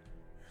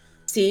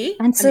 See?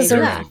 Answers I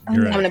made are- you laugh. You're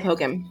I'm right. gonna poke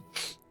him.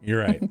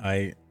 You're right.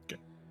 I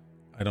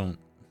don't.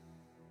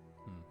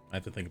 I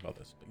have to think about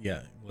this. But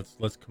yeah,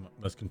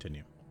 let's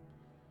continue.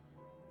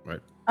 Right.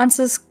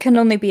 Answers can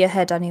only be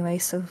ahead anyway,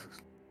 so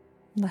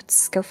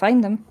let's go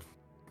find them.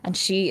 And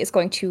she is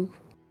going to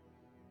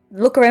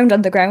look around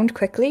on the ground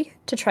quickly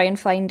to try and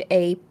find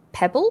a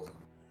pebble.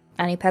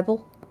 Any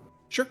pebble.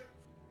 Sure.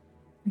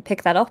 And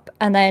pick that up.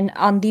 And then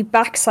on the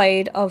back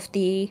side of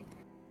the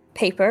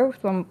paper,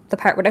 from the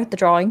part without the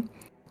drawing,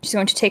 she's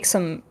going to take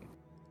some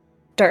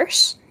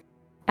dirt,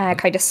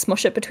 kind of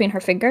smush it between her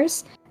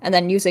fingers, and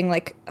then using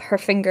like her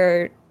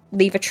finger,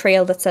 leave a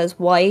trail that says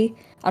Y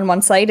on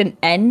one side and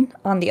N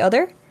on the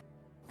other.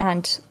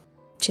 And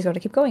she's going to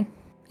keep going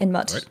in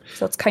mud. Right.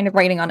 So it's kind of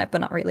writing on it, but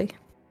not really.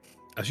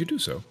 As you do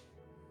so,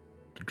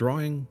 the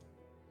drawing,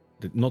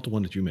 not the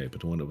one that you made,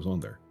 but the one that was on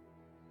there,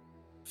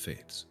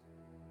 fades.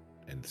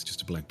 And it's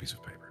just a blank piece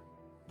of paper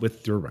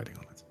with your writing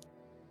on it.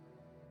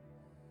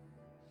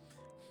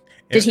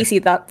 Did he see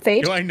that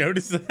fade? Do I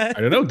notice that?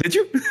 I don't know. Did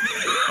you?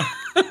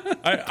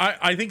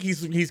 I think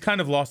he's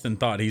kind of lost in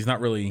thought. He's not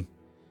really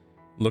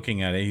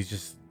looking at it. He's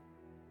just,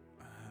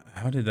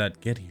 how did that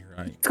get here?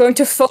 Going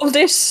to fold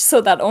it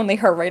so that only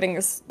her writing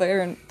is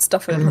there and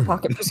stuff it in her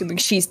pocket, presuming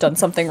she's done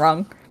something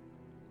wrong.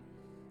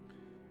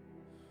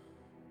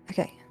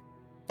 Okay,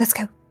 let's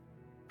go.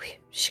 We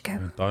should I go.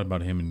 haven't thought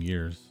about him in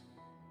years.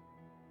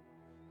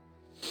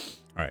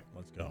 All right,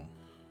 let's go.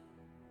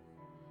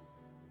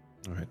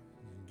 All right.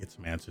 Get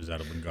some answers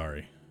out of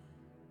Bungari.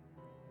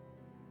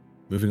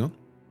 Moving on.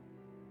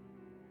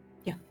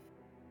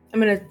 I'm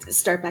gonna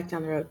start back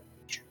down the road.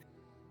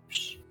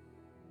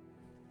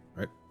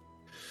 Right.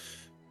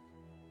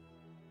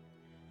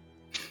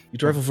 You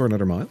travel for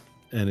another mile,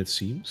 and it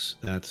seems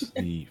that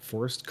the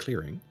forest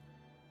clearing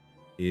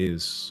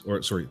is,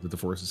 or sorry, that the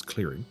forest is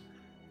clearing.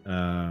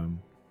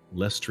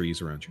 Less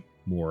trees around you,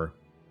 more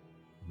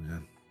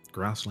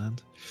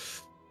grassland.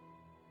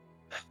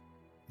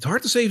 It's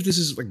hard to say if this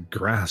is like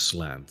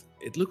grassland.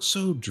 It looks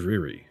so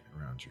dreary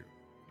around you.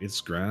 It's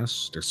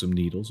grass. There's some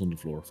needles on the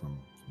floor from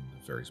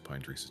the various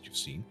pine trees that you've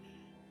seen,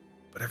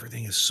 but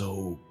everything is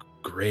so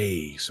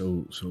gray,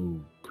 so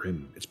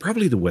grim. It's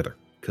probably the weather,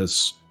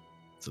 because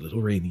it's a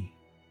little rainy,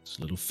 it's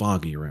a little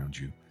foggy around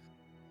you.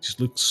 It just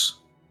looks,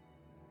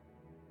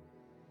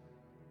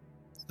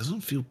 it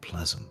doesn't feel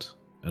pleasant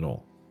at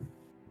all.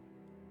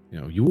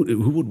 You know,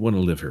 who would want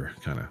to live here?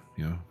 Kind of,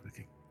 you know,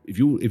 if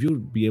you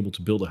would be able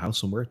to build a house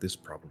somewhere, this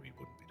probably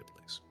wouldn't be the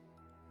place.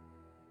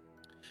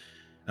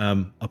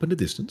 Up in the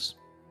distance,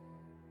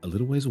 a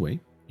little ways away,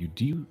 you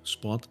do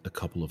spot a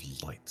couple of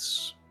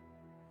lights.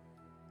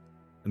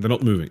 And they're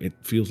not moving. It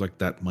feels like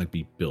that might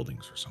be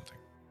buildings or something.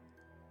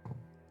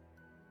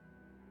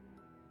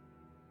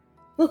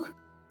 Look,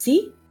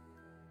 see?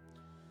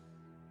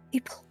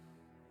 People.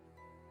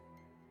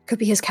 Could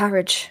be his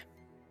carriage.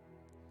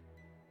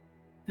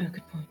 Oh,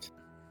 good point.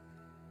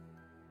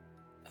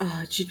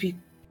 Should we?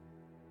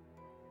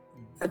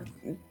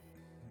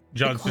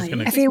 John's just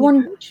gonna.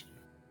 Everyone-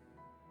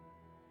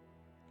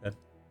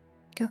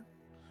 Go. I was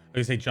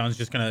gonna say John's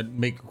just gonna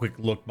make a quick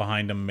look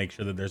behind him, make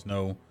sure that there's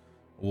no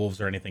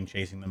wolves or anything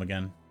chasing them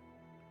again.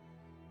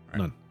 All right.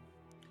 None.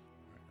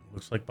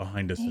 Looks like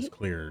behind us is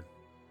clear.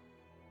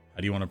 How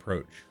do you want to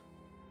approach?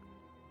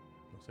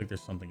 Looks like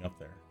there's something up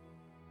there.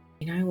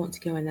 And I want to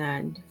go in there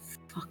and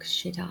fuck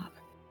shit up.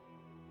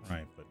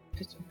 Right, but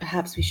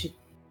Perhaps we should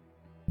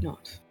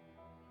not.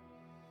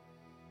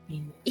 I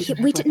mean,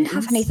 We didn't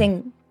have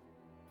anything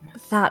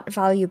that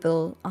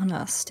valuable on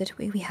us, did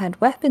we? We had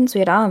weapons, we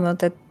had armor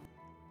that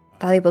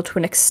valuable to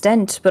an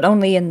extent, but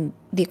only in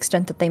the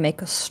extent that they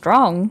make us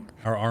strong.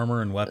 our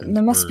armor and weapons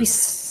There must were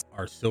be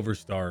our Silver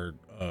Star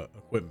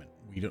equipment.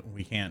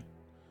 We can't.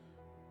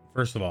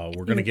 First of all,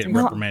 we're going to get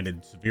No.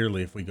 reprimanded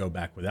severely if we go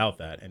back without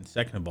that, and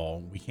second of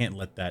all, we can't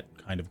let that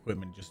kind of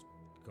equipment just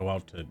go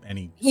out to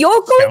any. You're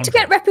going to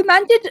get scoundrel.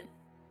 reprimanded.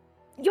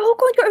 You're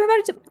going to get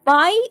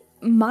reprimanded.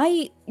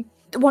 My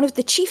one of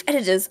the chief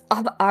editors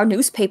of our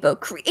newspaper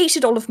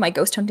created all of my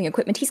ghost hunting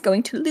equipment. He's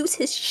going to lose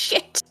his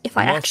shit if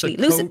I Lost a actually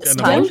lose it coat this and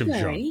a time. bunch Don't of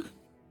worry. junk.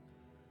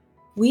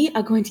 We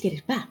are going to get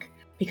it back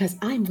because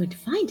I'm going to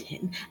find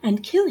him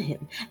and kill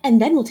him,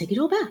 and then we'll take it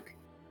all back.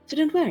 So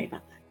don't worry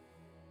about that.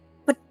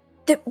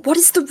 What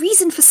is the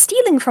reason for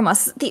stealing from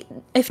us,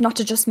 if not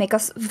to just make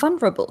us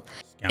vulnerable?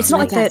 It's not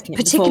like Scoundrel. that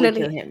Let's ask him before we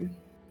particularly.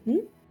 kill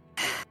him.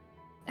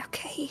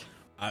 Okay.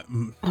 All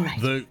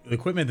right. The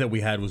equipment that we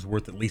had was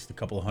worth at least a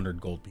couple of hundred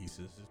gold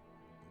pieces.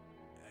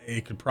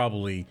 It could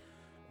probably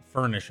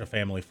furnish a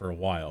family for a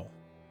while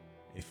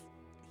if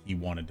he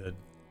wanted to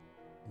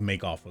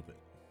make off with it.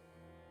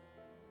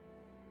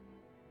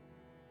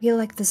 I feel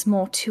like there's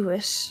more to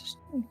it,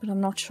 but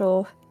I'm not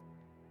sure.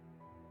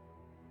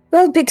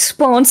 Well, big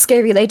spawn,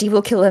 scary lady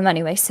will kill him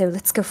anyway, so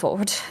let's go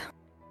forward.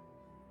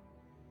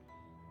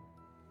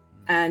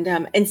 And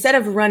instead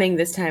of running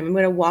this time, I'm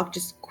going to walk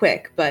just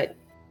quick, but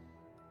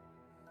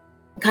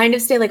kind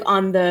of stay like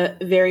on the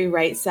very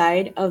right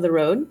side of the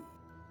road.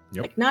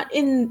 Yep. Like not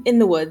in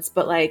the woods,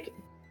 but like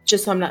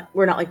just so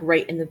we're not like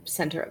right in the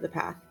center of the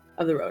path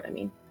of the road. I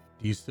mean,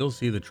 Do you still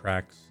see the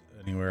tracks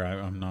anywhere? I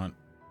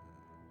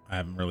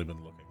haven't really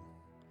been looking.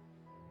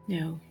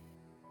 no,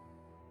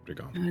 They're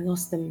gone. I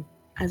lost them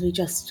as we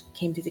just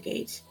came through the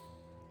gate.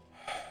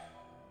 I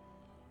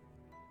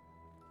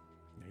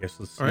guess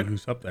let's see All right.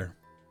 who's up there.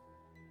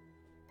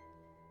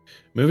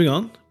 Moving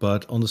on,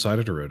 but on the side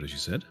of the road, as you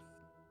said.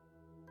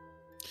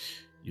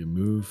 You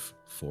move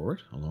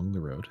forward along the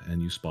road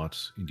and you spot,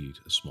 indeed,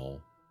 a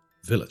small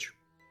village.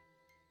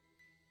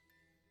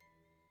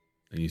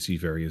 And you see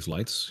various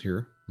lights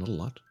here. Not a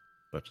lot,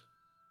 but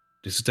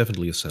this is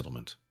definitely a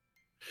settlement.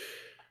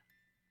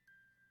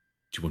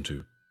 Do you want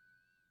to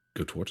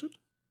go towards it?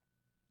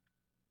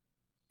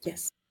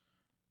 Yes.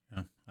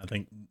 Yeah, I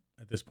think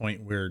at this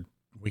point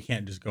we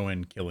can't just go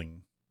in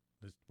killing.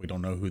 We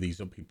don't know who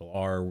these people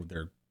are.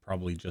 They're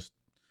probably just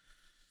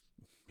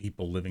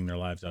people living their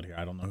lives out here.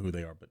 I don't know who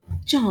they are, but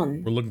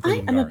John, we're looking for I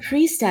am a Lungari.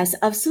 priestess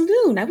of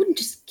Saloon. I wouldn't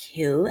just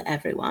kill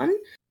everyone.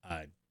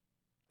 I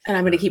And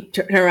I'm going to keep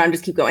turn around,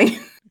 just keep going.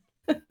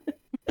 For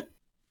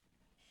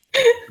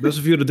those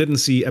of you that didn't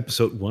see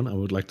episode 1, I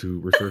would like to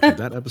refer to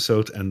that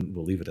episode, and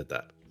we'll leave it at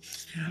that.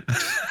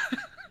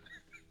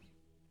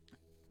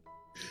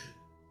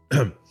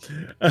 I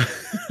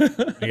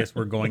guess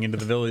we're going into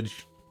the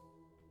village.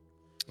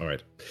 All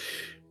right.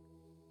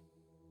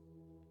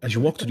 As you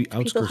walk to the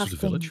People outskirts have of the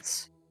village,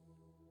 things.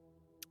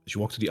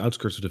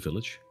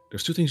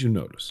 there's two things you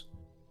notice.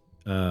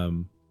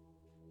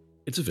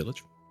 It's a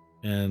village,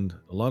 and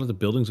a lot of the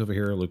buildings over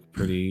here look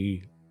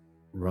pretty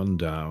run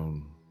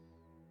down,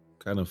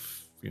 kind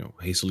of,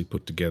 hastily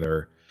put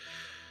together.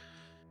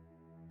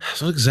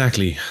 It's not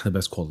exactly the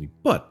best quality,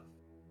 but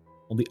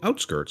on the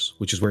outskirts,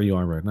 which is where you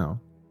are right now,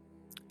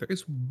 there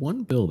is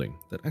one building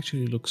that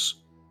actually looks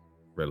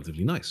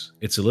relatively nice.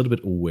 It's a little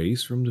bit away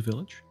from the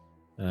village.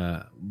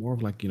 More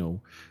of like,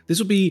 this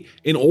would be,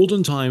 in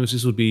olden times,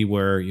 this would be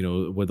where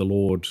the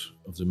Lord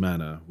of the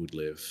Manor would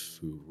live,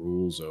 who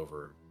rules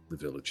over the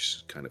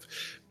village, kind of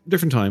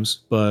different times,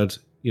 but,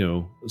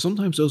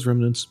 sometimes those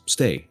remnants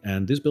stay,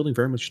 and this building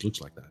very much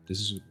looks like that. This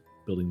is a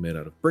building made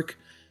out of brick.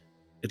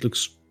 It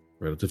looks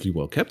relatively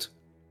well kept,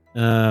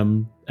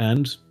 and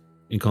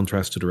in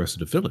contrast to the rest of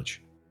the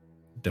village,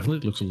 it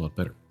definitely looks a lot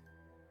better.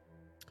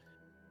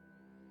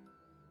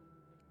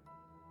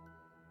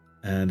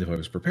 And if I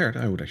was prepared,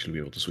 I would actually be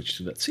able to switch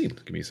to that scene.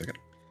 Give me a second.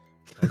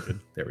 Okay,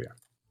 there we are.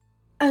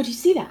 Oh, do you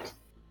see that?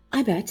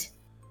 I bet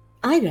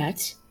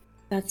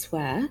that's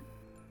where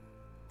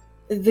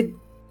the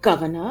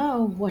governor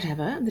or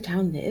whatever of the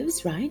town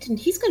lives, right? And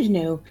he's going to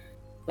know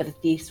where the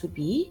thieves would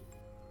be.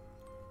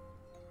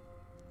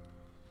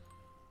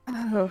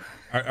 Oh,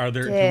 Are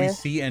there? Do Yeah. we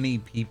see any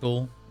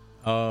people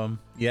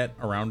yet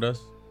around us?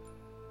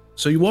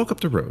 So you walk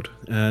up the road,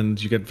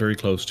 and you get very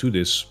close to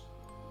this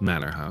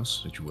manor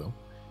house, if you will.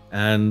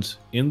 And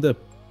in the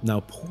now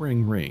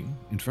pouring rain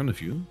in front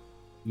of you,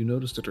 you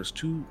notice that there's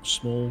two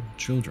small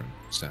children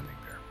standing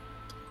there.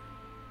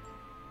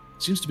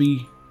 It seems to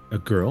be a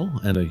girl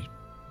and a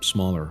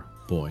smaller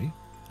boy.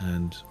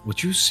 And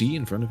what you see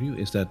in front of you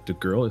is that the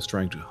girl is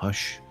trying to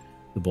hush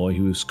the boy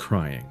who is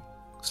crying,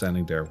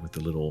 standing there with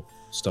the little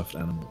stuffed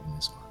animal in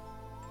his arm.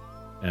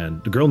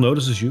 And the girl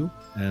notices you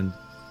and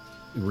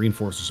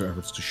reinforces her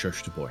efforts to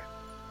shush the boy.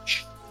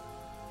 Shh.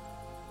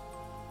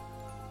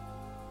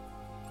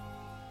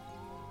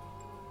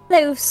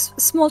 hello,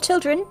 small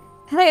children.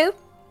 Hello.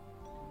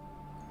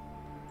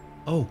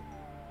 Oh.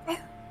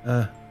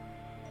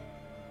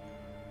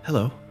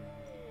 Hello.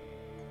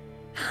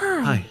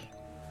 Hi. Hi.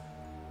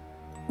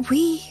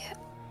 We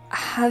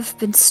have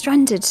been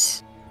stranded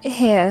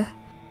here,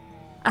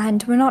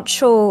 and we're not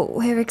sure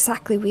where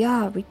exactly we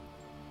are.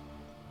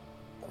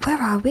 Where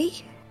are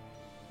we?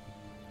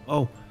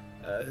 Oh,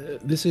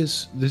 this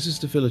is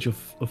the village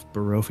of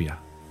Barovia.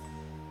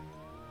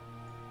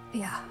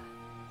 Yeah.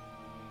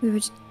 We were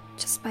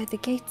just by the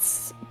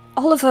gates.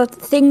 All of our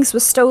things were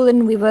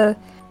stolen. We were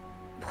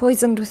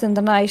poisoned within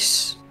the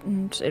night,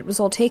 and it was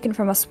all taken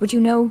from us. Would you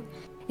know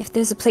if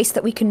there's a place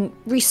that we can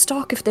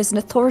restock, if there's an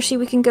authority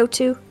we can go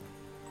to?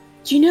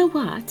 Do you know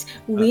what?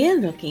 We're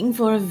looking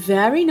for a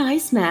very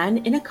nice man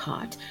in a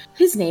cart.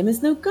 His name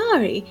is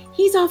Lungari.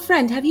 He's our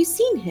friend. Have you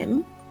seen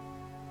him?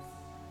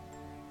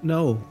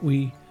 No,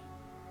 we.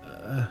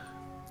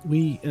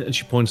 And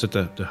she points at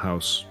the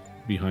house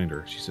behind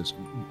her. She says,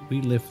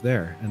 "We live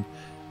there, and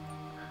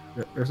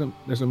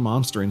there's a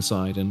monster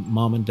inside, and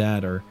Mom and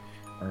Dad are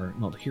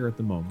not here at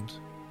the moment,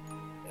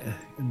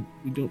 and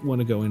we don't want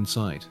to go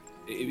inside.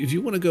 If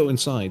you want to go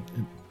inside,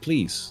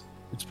 please,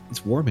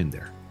 it's warm in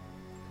there."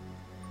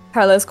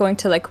 Carla's going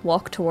to like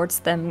walk towards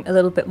them a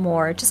little bit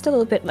more, just a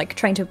little bit like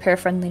trying to appear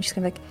friendly. She's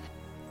gonna be like,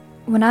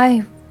 when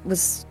I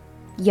was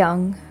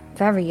young,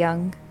 very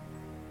young,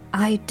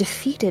 I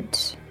defeated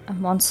a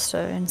monster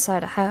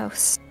inside a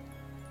house.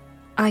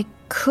 I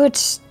could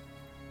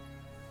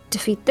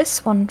defeat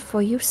this one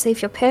for you,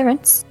 save your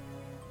parents.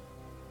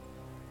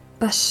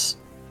 But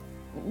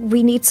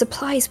we need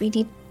supplies, we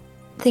need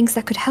things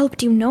that could help.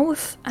 Do you know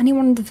if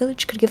anyone in the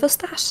village could give us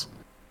that?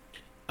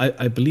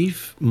 I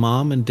believe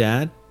Mom and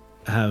Dad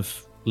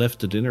have left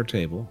the dinner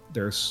table.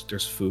 There's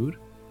food.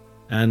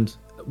 And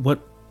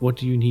what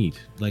do you need?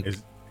 Like,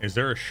 is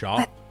there a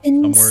shop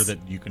weapons? somewhere that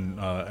you can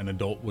an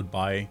adult would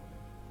buy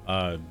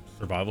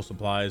survival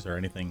supplies or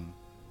anything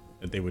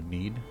that they would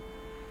need?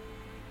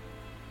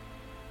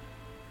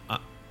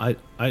 I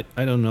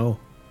don't know.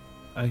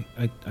 I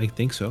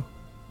think so.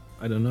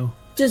 I don't know.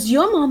 Does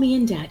your mommy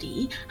and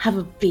daddy have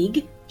a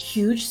big,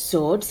 huge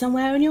sword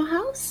somewhere in your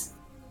house?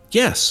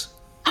 Yes.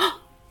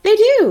 They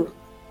do.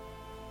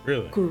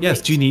 Really? Great.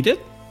 Yes. Do you need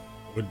it?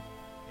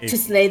 To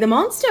slay the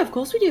monster, of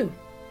course we do.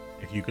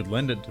 If you could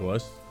lend it to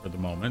us for the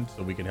moment,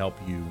 so we could help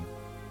you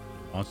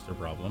with the monster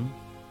problem.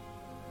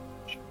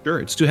 Sure.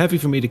 It's too heavy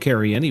for me to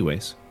carry,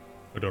 anyways.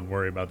 But don't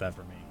worry about that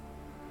for me.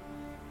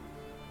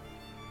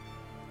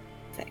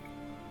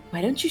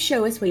 Why don't you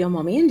show us where your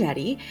mommy and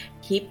daddy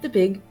keep the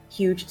big,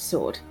 huge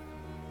sword?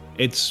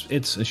 It's.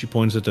 And she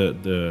points at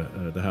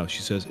the house.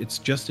 She says it's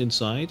just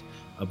inside,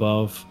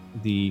 above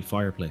the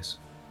fireplace.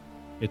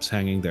 It's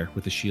hanging there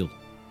with the shield.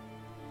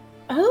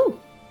 Oh,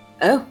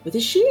 with a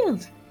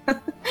shield.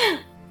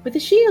 With a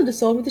shield, a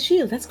sword with a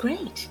shield. That's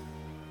great. So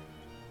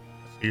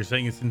you're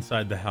saying it's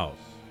inside the house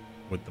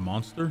with the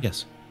monster?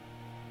 Yes.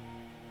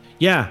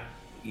 Yeah.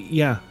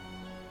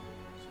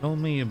 Tell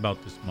me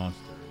about this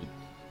monster.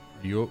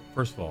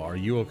 First of all, are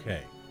you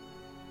okay?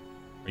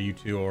 Are you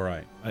two all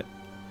right?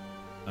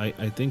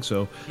 I think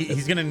so.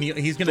 He's gonna kneel.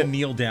 He's gonna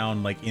kneel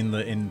down, like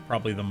in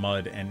probably the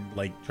mud, and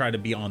like try to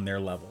be on their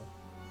level.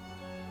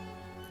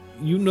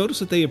 You notice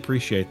that they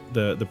appreciate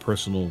the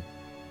personal,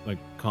 like,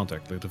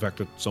 contact, like the fact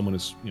that someone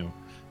is,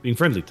 being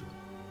friendly to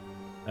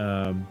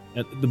them.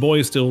 And the boy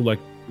is still like,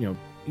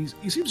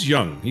 he seems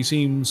young. He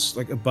seems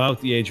like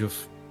about the age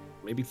of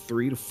maybe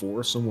 3 to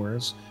 4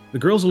 somewheres. The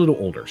girl's a little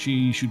older.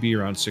 She should be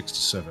around 6 to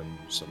 7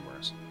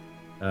 somewheres.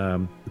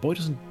 The boy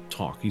doesn't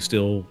talk. He's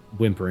still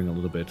whimpering a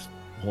little bit,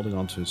 holding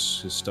on to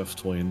his stuffed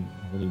toy and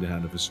holding the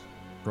hand of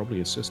probably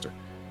his sister.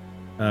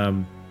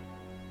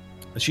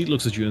 She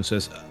looks at you and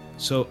says,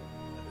 so,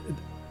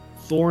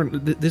 Thorn,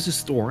 this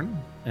is Thorn,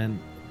 and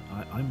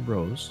I'm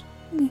Rose.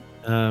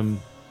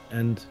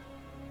 And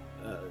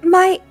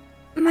My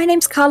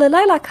name's Carla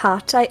Lilac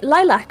Heart.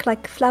 Lilac,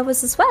 like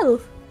flowers as well.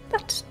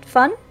 That's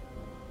fun.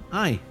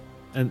 hi.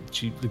 And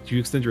do you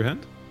extend your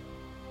hand?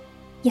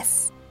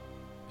 Yes.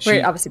 She,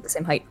 We're obviously the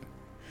same height.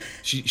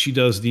 she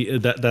does the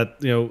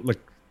that like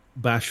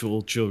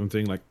bashful children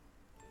thing, like,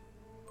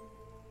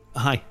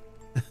 hi.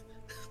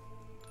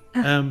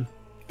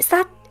 Is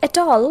that a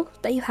doll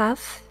that you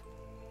have?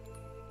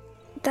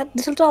 That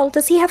little doll,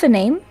 does he have a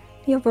name?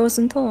 Your Rose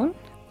and Thorn?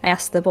 I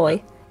asked the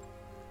boy.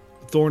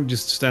 Thorn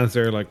just stands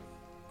there like,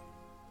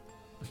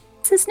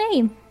 What's his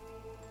name?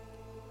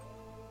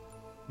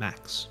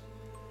 Max.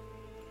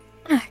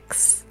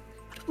 Max.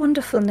 What a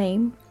wonderful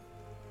name.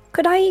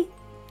 Could I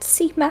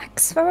see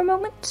Max for a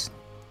moment?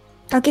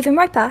 I'll give him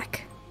right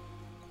back.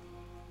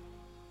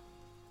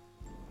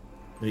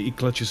 He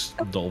clutches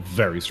the doll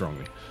very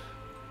strongly.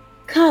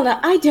 Carla,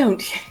 I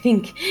don't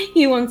think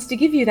he wants to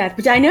give you that,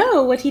 but I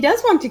know what he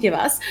does want to give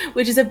us,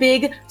 which is a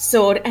big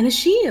sword and a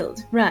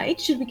shield, right?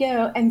 Should we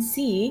go and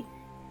see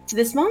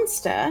this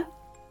monster?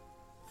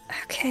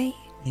 Okay.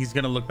 He's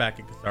gonna look back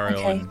at Casario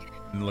Okay.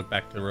 and look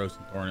back to Rose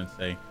and Thorn and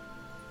say,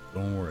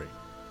 "Don't worry,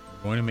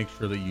 we're going to make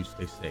sure that you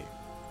stay safe.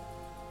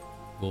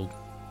 We'll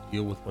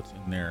deal with what's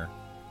in there."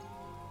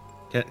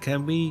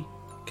 Can we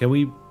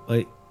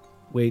like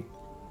wait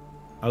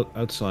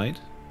outside?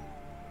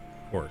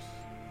 Of course,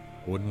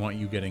 I wouldn't want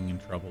you getting in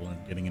trouble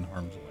and getting in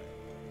harm's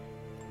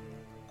way.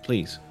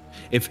 Please.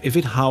 If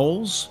it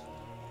howls,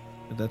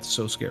 that's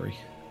so scary.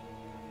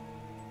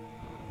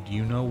 Do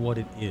you know what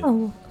it is?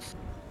 Oh,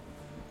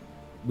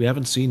 We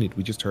haven't seen it,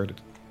 we just heard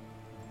it.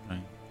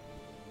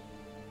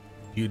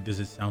 Okay. Does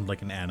it sound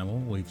like an animal?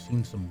 We've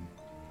seen some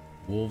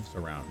wolves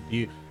around.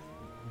 Do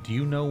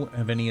you know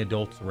of any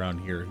adults around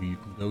here who you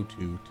can go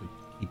to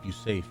keep you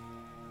safe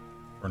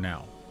for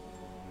now?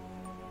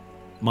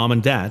 Mom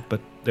and Dad,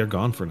 but they're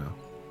gone for now.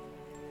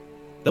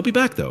 They'll be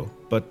back though,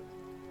 but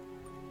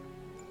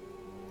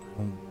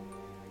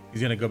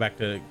He's gonna go back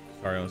to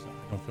Casario. I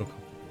don't feel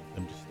comfortable with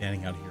them just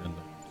standing out here in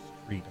the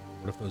street.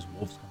 What if those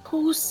wolves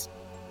come?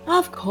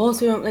 Of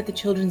course we won't let the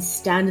children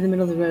stand in the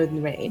middle of the road in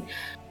the rain.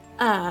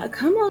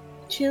 Come on,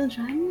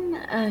 children.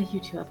 You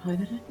two are probably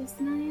better at this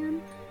than I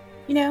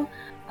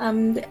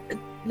am.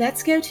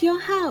 Let's go to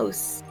your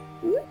house.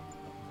 There's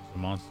a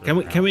monster.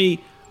 can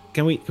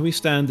we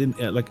stand in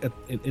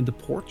in the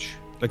porch?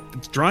 Like,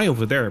 it's dry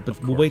over there,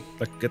 but we'll wait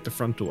at the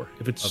front door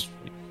if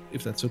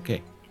that's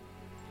okay.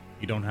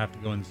 You don't have to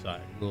go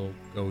inside. We'll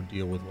go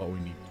deal with what we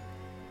need to.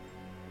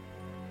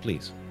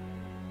 please.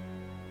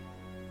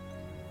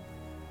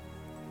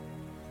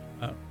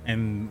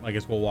 And I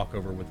guess we'll walk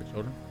over with the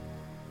children.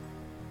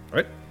 All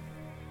right.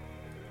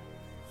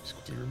 Just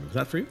quickly remove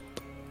that for you.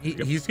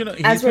 He's gonna.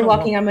 As we're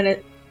walking, I'm gonna.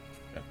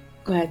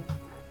 Go ahead.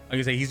 Like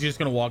I say, he's just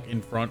gonna walk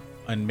in front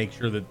and make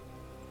sure that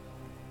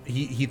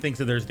he thinks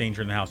that there's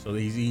danger in the house, so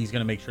he's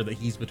gonna make sure that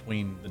he's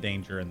between the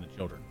danger and the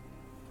children.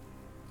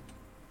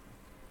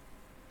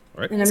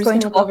 All right. And I'm He's just going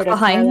gonna to go over walk to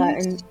behind. Carla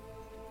and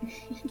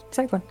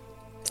Sorry, go on.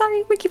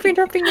 Sorry, we keep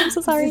interrupting you. I'm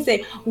so sorry.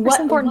 say, That's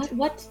important.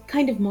 what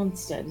kind of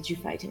monster did you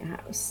fight in a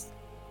house?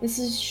 This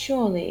is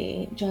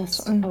surely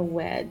just a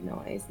weird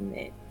noise, isn't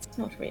it? It's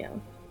not real.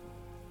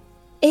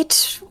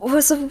 It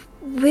was a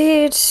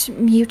weird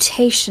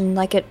mutation,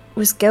 like it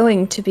was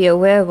going to be a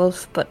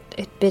werewolf, but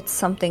it bit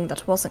something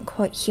that wasn't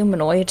quite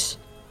humanoid,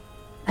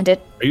 and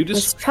it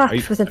was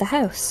trapped within the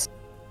house.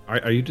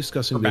 Are you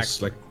discussing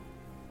this like?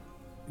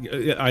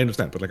 Yeah, I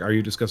understand, but like, are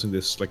you discussing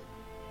this like?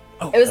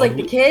 It was like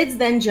the kids,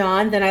 then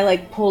John, then I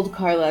like pulled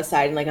Carla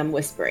aside and like I'm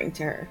whispering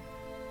to her,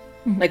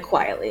 like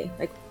quietly,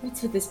 like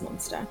what's with this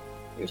monster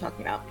you're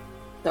talking about?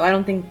 So I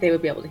don't think they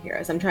would be able to hear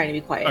us. I'm trying to be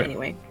quiet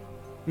anyway.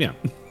 Yeah.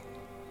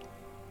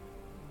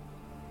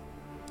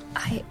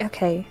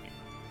 Okay.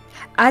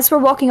 As we're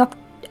walking up,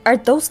 are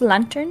those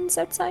lanterns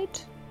outside?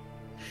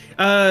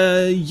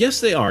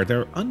 Yes, they are.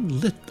 They're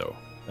unlit though,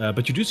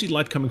 but you do see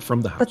light coming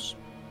from the house.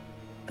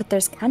 But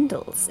there's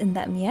candles in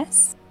them,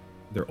 yes?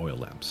 They're oil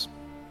lamps.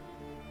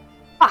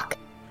 Fuck.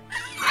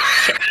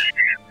 Shit.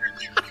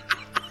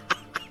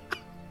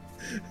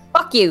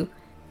 Fuck you.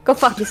 Go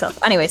fuck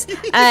yourself. Anyways,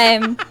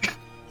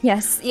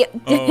 yes, yeah.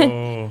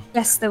 Oh.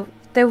 Yes,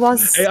 there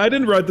was. Hey, I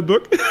didn't write the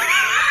book.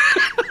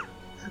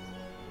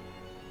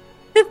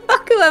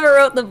 Fuck whoever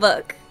wrote the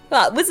book.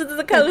 What, Wizards of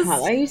the Coast?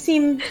 Carla, you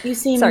seem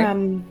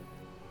Sorry.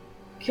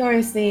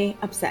 curiously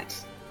upset.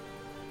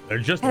 They're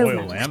just Oh,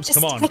 oil lamps. just-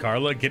 Come on,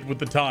 Carla, get with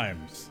the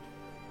times.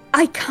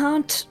 I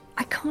can't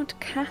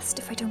cast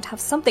if I don't have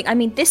something. I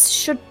mean, this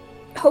should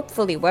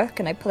hopefully work.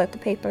 And I pull out the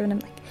paper and I'm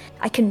like,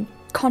 I can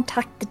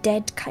contact the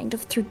dead kind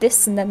of through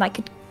this, and then I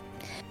could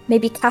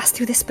maybe cast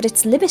through this, but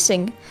it's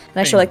limiting. And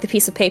I show like the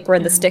piece of paper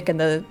and the stick and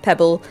the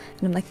pebble,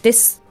 and I'm like,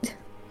 this.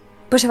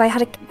 But if I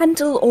had a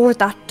candle or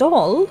that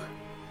doll,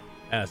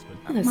 Yes,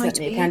 but There's might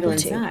certainly be a candle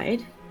able to.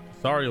 inside.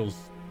 Sariel's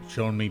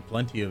shown me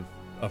plenty of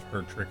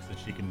her tricks that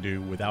she can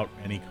do without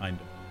any kind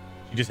of.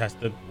 She just has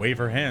to wave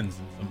her hands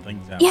and some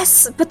things happen.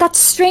 yes, but that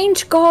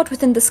strange god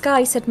within the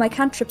sky said my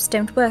cantrips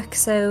don't work,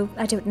 so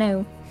I don't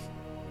know.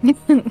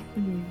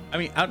 I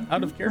mean,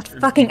 out of character.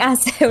 Fucking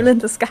asshole in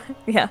the sky.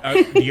 Yeah.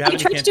 Do you have I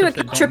any tried to do a cantrips that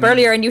don't cantrip need-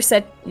 earlier and you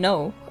said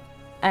no.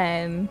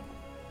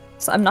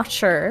 So I'm not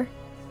sure.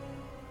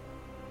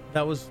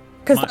 That was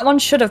Because that one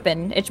should have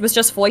been. It was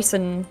just voice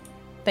and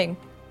thing.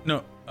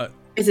 no.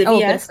 Is it Oh,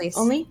 VS bit of fleece.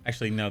 only?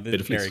 Actually, no. This Bit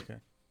is of fleece. very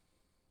good.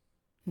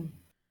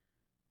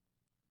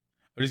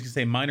 I'm just gonna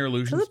say, minor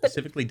illusion Little bit-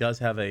 specifically does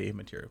have a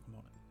material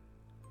component,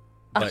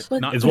 but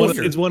But not It's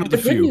major. one of the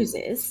The good few. news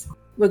is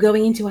we're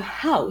going into a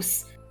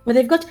house where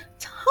they've got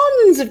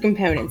tons of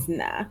components in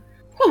there.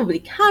 Probably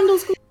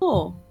candles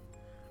galore.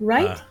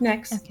 Right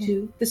next Okay.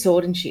 to the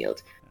sword and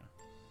shield.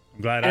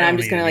 I'm glad And I I'm don't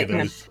just need gonna any like of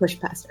kind of those. push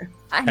past her.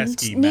 And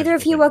Pesky neither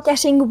of magical you are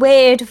things. getting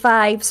weird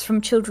vibes from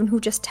children who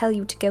just tell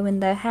you to go in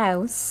their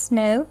house,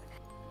 no?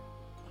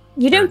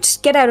 You Sure. don't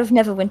get out of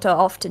Neverwinter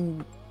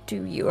often,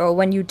 do you? Or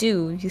when you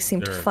do, you seem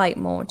to Sure. fight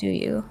more, do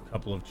you?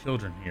 Couple of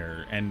children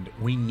here, and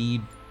we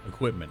need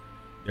equipment.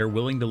 They're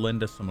willing to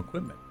lend us some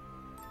equipment.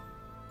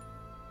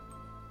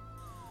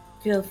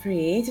 Feel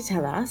free to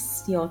tell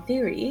us your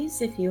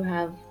theories if you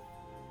have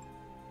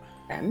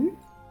them.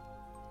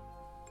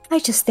 I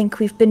just think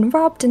we've been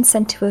robbed and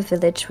sent to a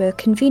village where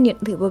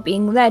conveniently we're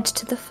being led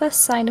to the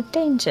first sign of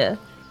danger.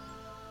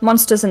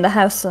 Monsters in the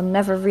house are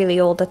never really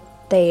all that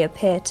they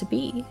appear to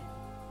be.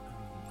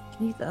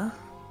 Either.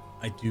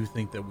 I do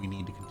think that we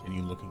need to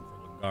continue looking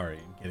for Lungari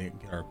and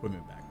get our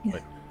equipment back, Yeah.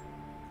 but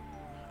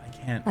I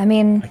can't. I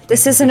mean, I can't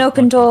this do is an this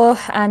open much. door,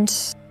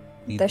 and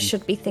Need there these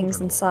should be things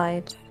children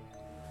inside.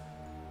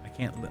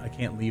 I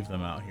can't leave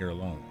them out here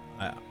alone.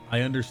 I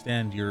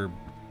understand your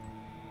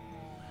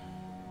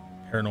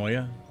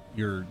paranoia,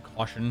 your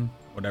caution,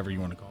 whatever you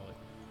want to call it.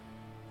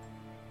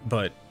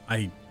 But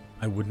I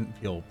wouldn't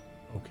feel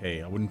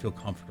okay. I wouldn't feel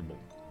comfortable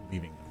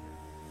leaving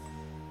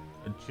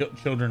them here.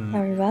 Children.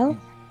 Very well.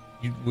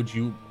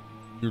 You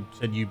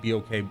said you'd be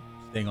okay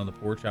staying on the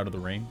porch out of the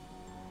rain?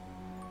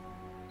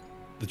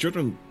 The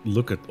children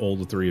look at all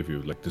the three of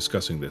you, like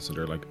discussing this, and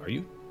they're like, "Are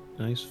you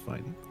guys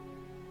fighting?"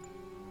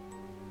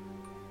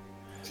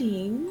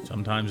 Team.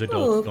 Sometimes Oh,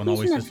 adults don't who's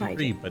always not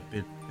disagree, fighting? but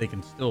they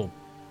can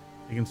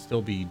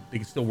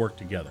still work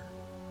together.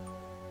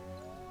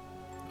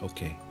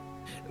 Okay,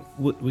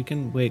 we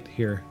can wait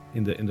here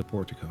in the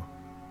portico.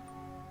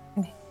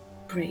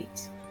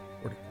 Great.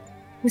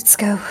 Let's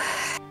go.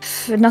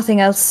 For nothing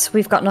else,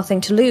 we've got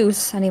nothing to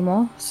lose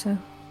anymore, so.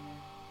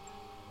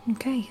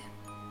 Okay.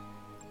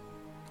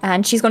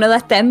 And she's going to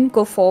let them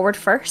go forward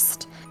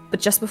first,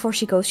 but just before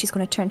she goes, she's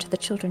going to turn to the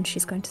children.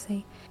 She's going to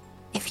say,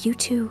 if you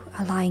two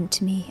are lying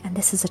to me and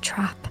this is a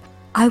trap,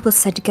 I will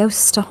send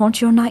ghosts to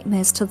haunt your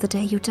nightmares till the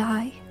day you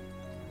die.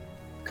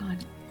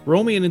 God.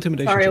 Roll me an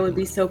intimidation. Sorry, I check. would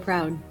be so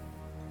proud.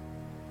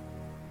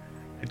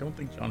 I don't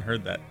think John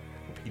heard that.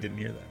 He didn't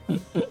hear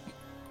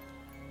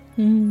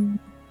that.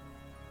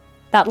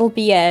 That'll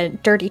be a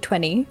dirty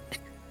 20.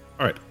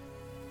 All right.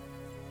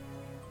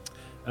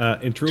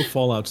 In true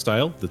Fallout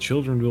style, the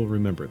children will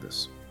remember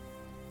this.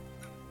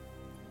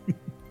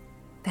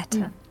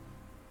 Better.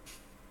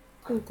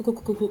 Cool.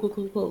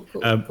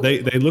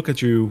 They look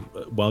at you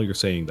while you're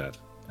saying that,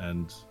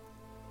 and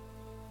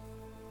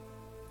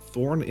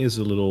Thorn is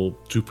a little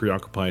too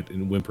preoccupied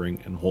in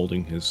whimpering and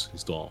holding his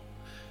doll.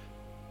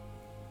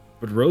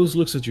 But Rose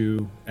looks at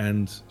you,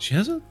 and she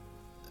has a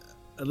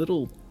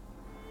little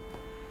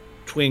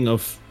twinge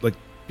of like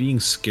being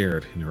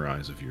scared in her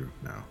eyes of you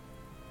now.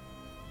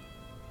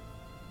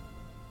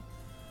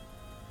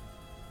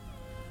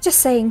 Just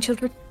saying,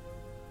 children.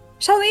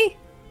 Shall we?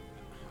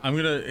 I'm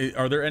gonna.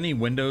 Are there any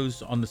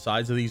windows on the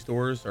sides of these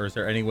doors, or is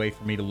there any way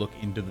for me to look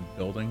into the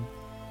building?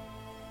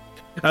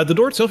 The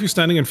door itself you're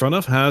standing in front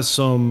of has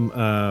some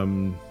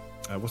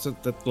what's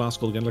that glass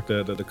called again? Like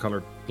the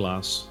colored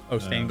glass. Oh,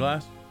 stained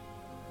glass.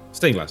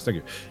 Stained glass, thank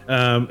you.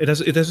 It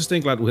has a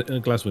stained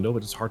glass window,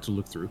 but it's hard to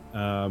look through.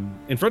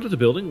 In front of the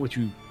building, which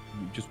you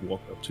just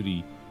walk up to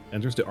the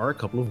entrance, there are a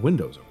couple of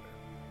windows over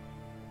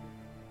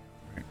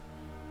there.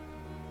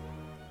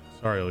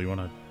 Sorry, you want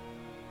to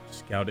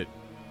scout it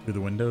through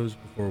the windows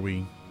before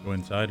we go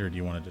inside, or do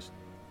you want to just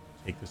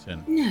take this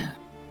in? No.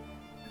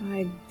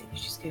 I think we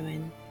should just go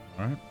in.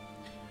 All right.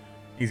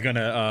 He's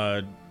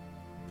gonna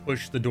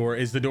push the door.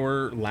 Is the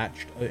door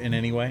latched in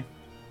any way?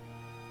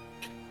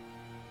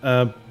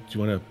 Do you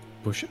want to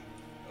push it?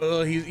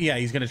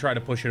 He's gonna try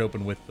to push it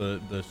open with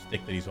the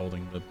stick that he's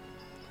holding, the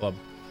club.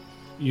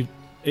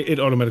 It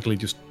automatically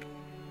just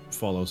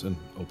follows and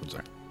opens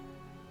out.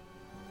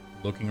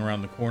 Looking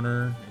around the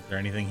corner, is there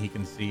anything he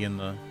can see in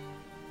the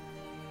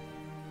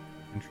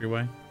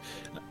entryway?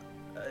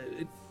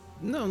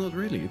 No, not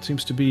really. It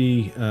seems to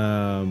be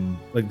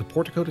like the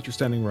portico that you're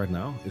standing right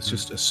now. It's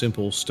just a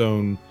simple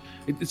stone.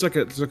 It's like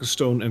a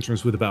stone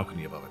entrance with a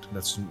balcony above it.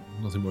 That's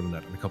nothing more than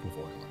that, and a couple of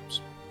oil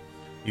lamps.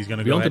 He's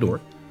gonna Beyond go the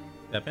ahead door.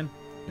 and step in.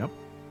 Yep.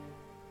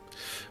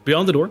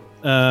 Beyond the door,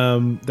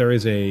 there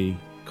is a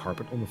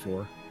carpet on the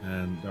floor,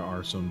 and there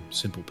are some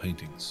simple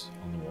paintings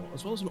on the wall,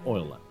 as well as an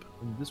oil lamp.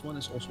 And this one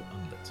is also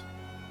unlit.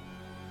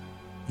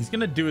 He's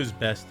gonna do his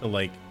best to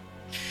like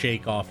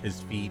shake off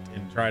his feet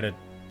and try to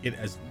get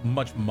as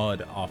much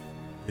mud off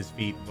his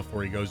feet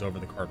before he goes over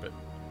the carpet.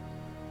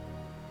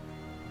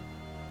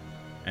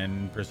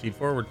 And proceed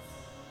forward.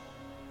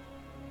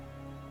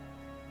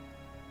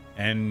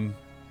 And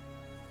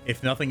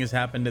if nothing has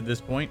happened at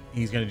this point,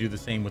 he's going to do the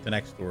same with the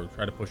next door.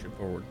 Try to push it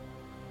forward.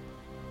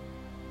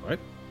 All right.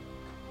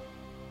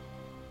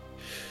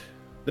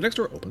 The next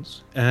door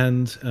opens,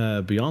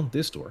 and beyond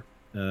this door,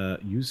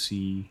 you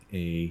see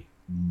a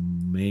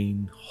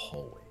main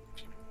hallway.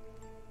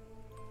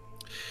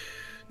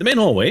 The main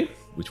hallway,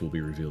 which will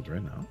be revealed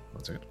right now.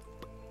 1 second.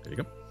 There you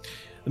go.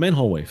 The main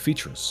hallway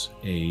features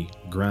a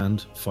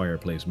grand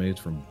fireplace made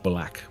from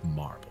black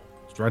marble.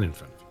 It's right in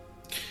front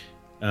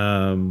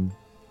of you.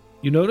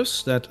 You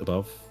notice that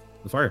above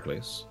the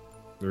fireplace,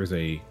 there is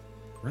a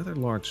rather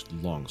large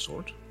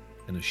longsword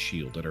and a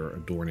shield that are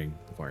adorning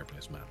the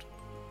fireplace mat.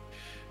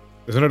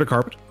 There's another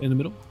carpet in the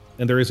middle,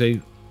 and there is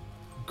a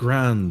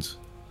grand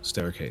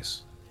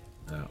staircase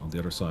on the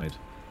other side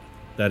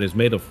that is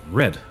made of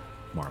red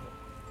marble.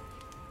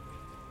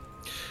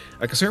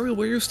 Casario,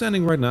 where you're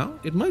standing right now,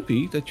 it might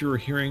be that you're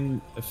hearing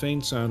a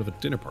faint sound of a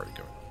dinner party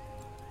going on.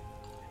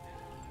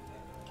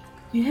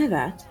 You hear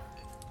that?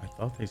 I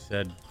thought they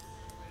said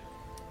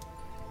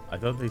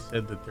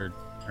that their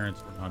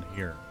parents were not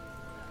here.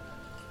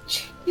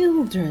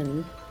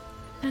 Children.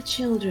 They're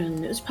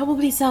children. It was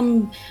probably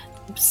some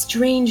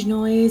strange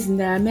noise and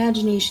their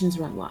imaginations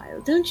run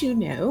wild. Don't you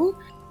know?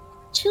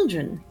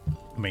 Children.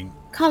 I mean,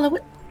 Carla,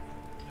 what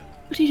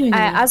are you doing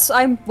there? As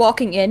I'm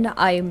walking in,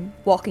 I'm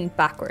walking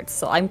backwards,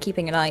 so I'm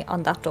keeping an eye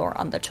on that door,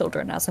 on the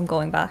children, as I'm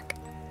going back.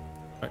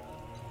 Right.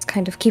 It's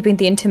kind of keeping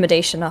the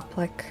intimidation up,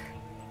 like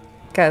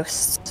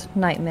ghosts,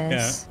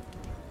 nightmares.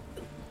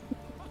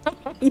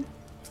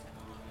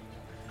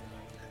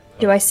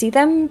 Do I see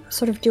them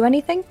sort of do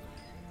anything?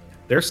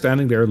 They're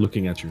standing there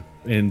looking at you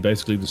in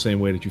basically the same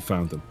way that you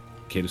found them.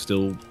 Kid is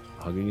still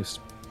hugging his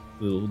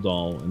little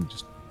doll and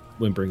just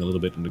whimpering a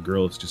little bit, and the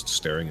girl is just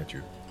staring at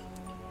you.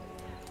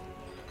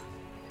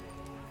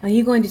 Are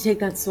you going to take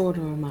that sword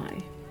or am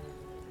I?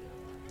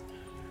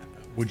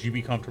 would you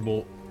be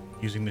comfortable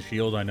using the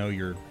shield? I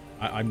know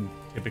I'm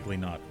typically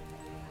not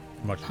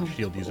much of a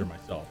shield user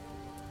myself.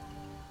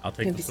 I'll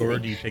take the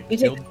sword. Do you take the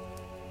shield?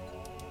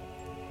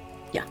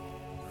 Yeah.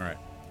 All right.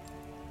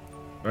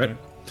 All right.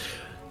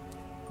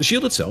 The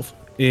shield itself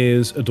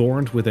is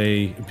adorned with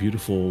a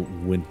beautiful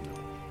windmill.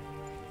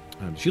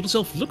 The shield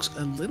itself looks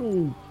a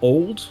little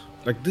old.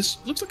 Like, this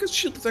looks like a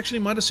shield that actually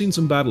might have seen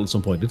some battle at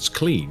some point. It's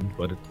clean,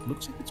 but it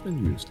looks like it's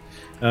been used.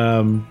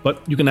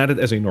 But you can add it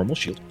as a normal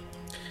shield.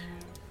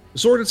 The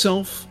sword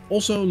itself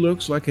also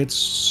looks like it's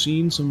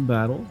seen some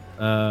battle.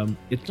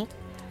 It's not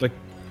like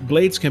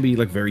blades can be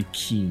like very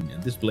keen,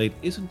 and this blade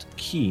isn't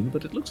keen,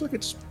 but it looks like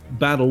it's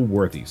battle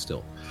worthy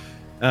still.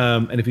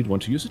 And if you'd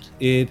want to use it,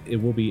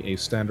 it will be a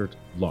standard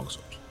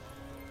longsword.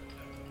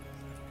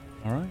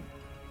 All right.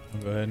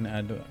 I'll go ahead and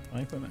add to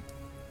my equipment.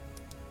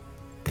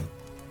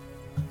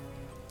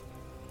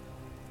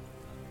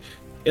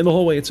 In the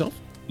hallway itself,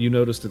 you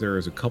notice that there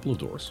is a couple of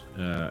doors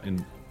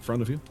in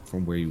front of you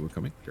from where you were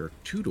coming. There are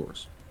 2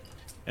 doors.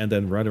 And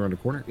then right around the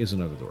corner is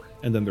another door.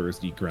 And then there is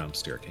the ground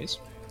staircase.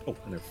 Oh,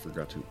 and I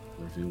forgot to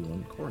reveal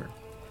one corner.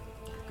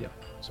 Yeah,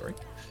 sorry.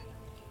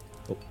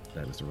 Oh,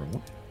 that is the wrong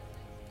one.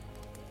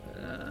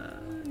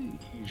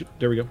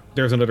 There we go.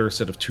 There's another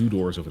set of 2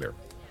 doors over there.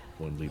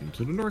 One leading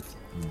to the north,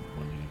 and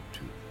one leading to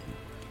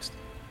the east.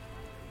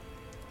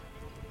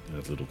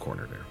 That little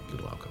corner there,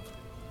 little alcove.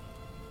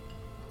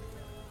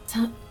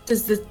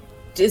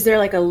 Is there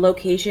like a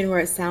location where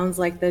it sounds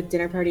like the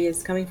dinner party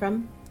is coming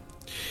from?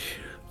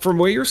 From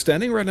where you're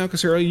standing right now,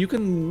 Cassera, you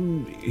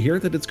can hear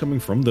that it's coming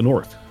from the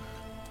north.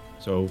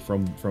 So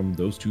from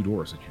those 2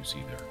 doors that you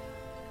see there.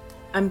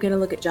 I'm gonna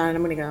look at John and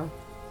I'm gonna go.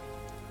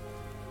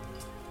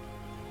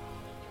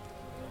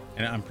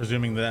 And I'm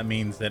presuming that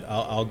means that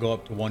I'll go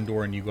up to one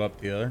door and you go up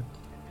to the other.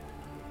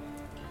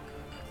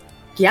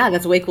 Yeah,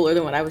 that's way cooler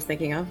than what I was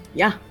thinking of.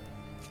 Yeah.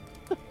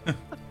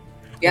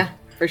 Yeah,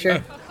 for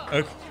sure.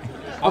 Okay.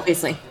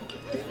 Obviously.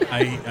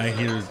 I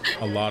hear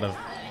a lot of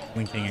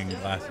blinking and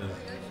glasses.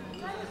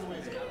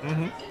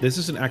 Mm-hmm. This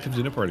is an active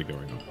dinner party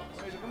going on.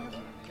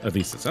 At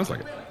least it sounds like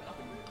it.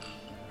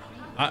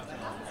 I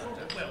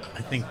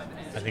think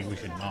we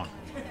should knock.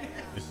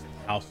 This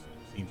house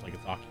seems like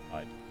it's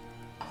occupied.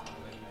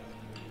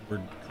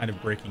 We're kind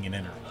of breaking and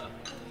entering.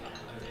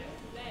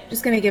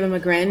 Just gonna give him a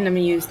grin. I'm gonna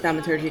use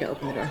thaumaturgy to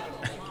open the door.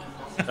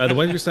 The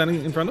one you're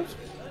standing in front of?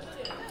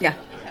 Yeah.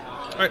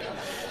 All right.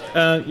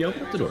 You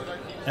open up the door,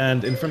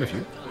 and in front of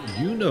you,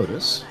 you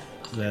notice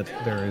that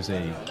there is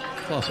a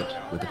closet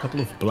with a couple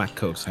of black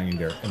coats hanging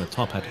there and a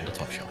top hat on the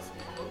top shelf.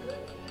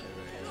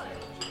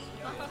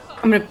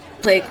 I'm gonna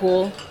play it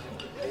cool.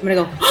 I'm gonna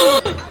go.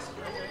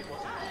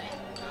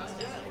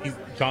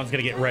 John's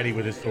gonna get ready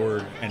with his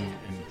sword and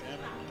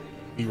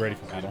be ready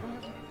for battle.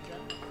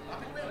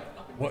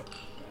 What?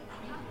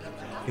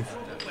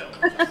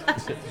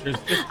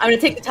 I'm gonna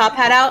take the top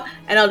hat out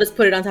and I'll just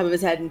put it on top of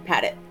his head and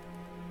pat it.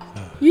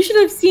 You should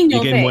have seen your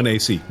You face. gain 1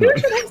 AC. You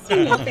should have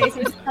seen your face.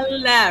 It was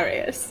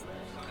hilarious.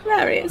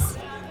 Hilarious.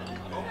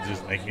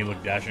 Just make me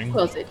look dashing.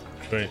 Close it.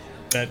 Wait,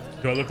 do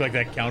I look like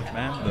that count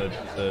man,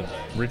 the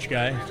rich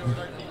guy?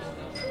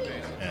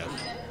 Yeah.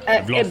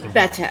 I've lost him.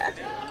 Better.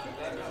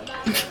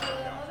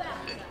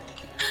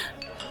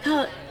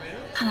 What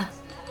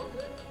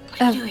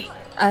are you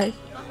doing?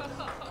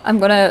 I'm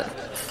gonna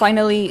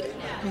finally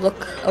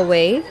look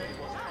away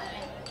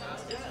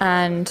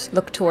and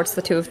look towards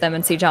the 2 of them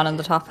and see John in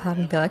the top hat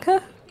and be like, huh?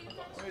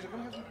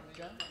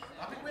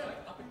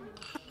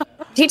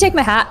 Did he take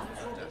my hat?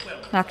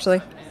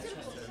 Actually.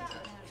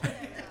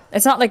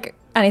 It's not like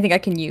anything I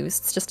can use,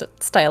 it's just a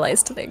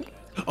stylized thing.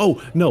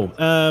 Oh, no.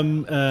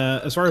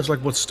 As far as like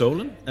what's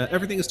stolen,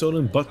 everything is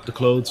stolen but the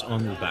clothes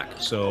on your back.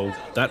 So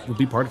that would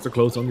be part of the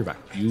clothes on your back.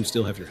 You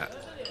still have your hat.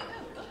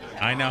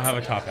 I now have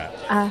a top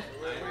hat.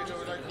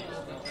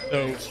 So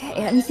Okay,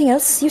 anything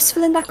else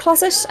useful in that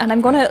closet? And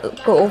I'm gonna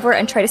go over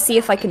and try to see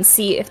if I can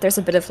see if there's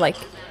a bit of like,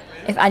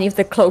 if any of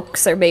the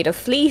cloaks are made of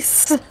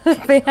fleece,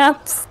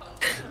 perhaps.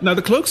 Now,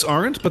 the cloaks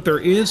aren't, but there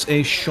is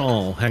a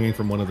shawl hanging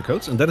from one of the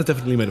coats, and that is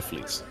definitely made of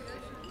fleece.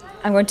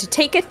 I'm going to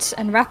take it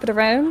and wrap it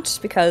around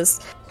because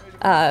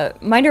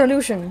minor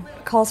illusion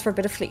calls for a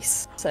bit of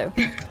fleece. So,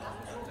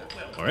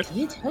 All right.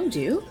 He told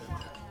you.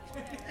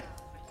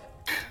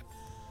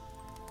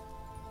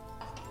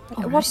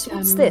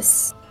 what's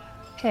this?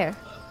 Here,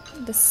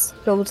 this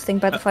gold thing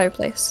by the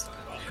fireplace.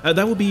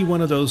 That would be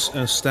one of those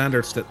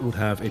standards that would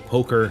have a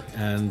poker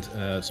and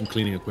some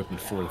cleaning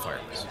equipment for the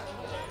fireplace.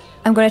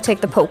 I'm going to take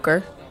the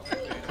poker.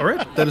 All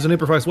right. That is an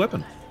improvised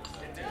weapon.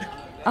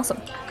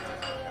 Awesome.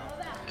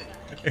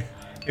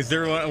 is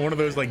there one of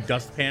those like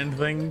dustpan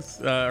things,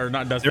 or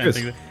not There dustpan is.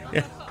 things?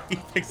 Yeah, he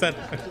picks that,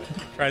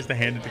 tries to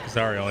hand it to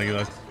Casario. Like he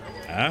goes,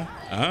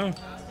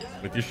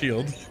 with your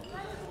shield.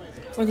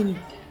 What do you mean?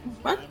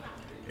 What?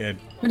 Yeah.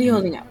 What are you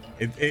holding up?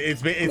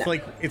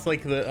 It's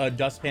like the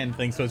dustpan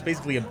thing. So it's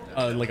basically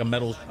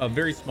a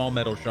very small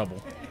metal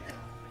shovel.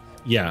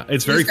 Yeah,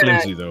 it's very Just gonna-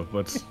 flimsy though,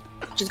 but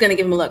Just gonna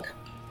give him a look.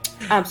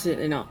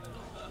 Absolutely not.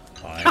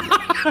 Fine.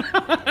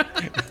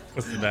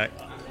 What's in that?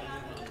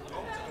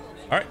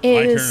 All right,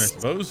 my turn, I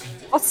suppose.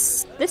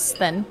 What's this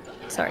then?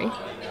 Sorry.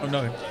 Oh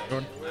no, go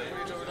on.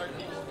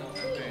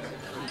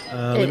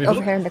 let me Over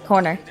look. here in the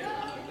corner.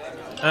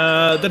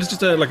 That is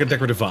just like a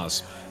decorative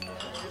vase.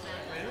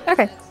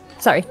 Okay.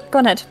 Sorry. Go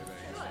on ahead.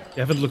 You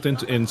haven't looked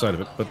inside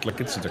of it, but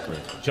like it's a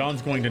decorative.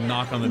 John's going to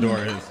knock on the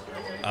door.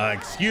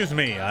 Excuse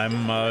me,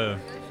 I'm a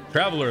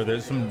traveler.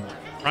 There's some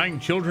crying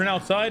children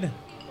outside.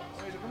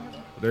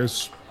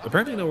 There's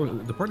apparently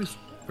the party's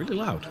really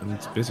loud and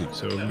it's busy,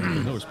 so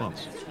there's no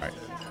response. All right,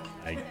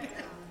 I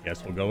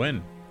guess we'll go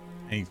in.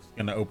 And he's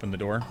gonna open the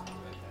door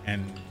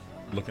and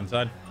look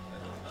inside.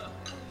 All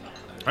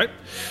right.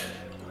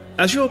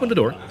 As you open the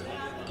door,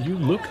 you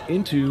look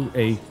into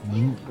a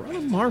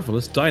rather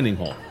marvelous dining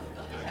hall.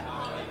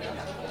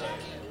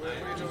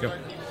 There you go.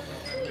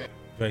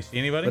 Do I see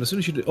anybody? But as soon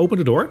as you open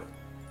the door,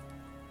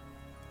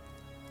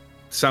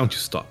 sound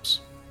just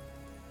stops.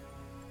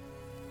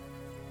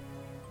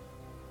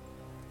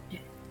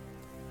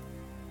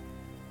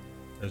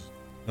 There's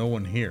no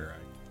one here.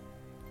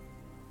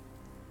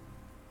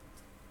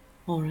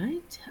 All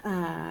right,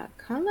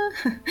 Carla.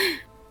 I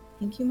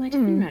think you might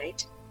have been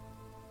right.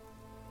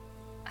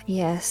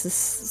 Yes,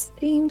 this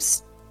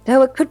seems.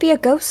 Oh, it could be a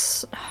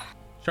ghost.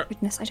 Sure.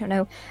 Goodness, I don't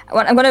know.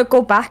 I'm going to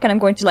go back and I'm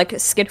going to like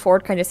skid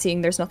forward, kind of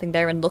seeing there's nothing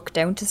there, and look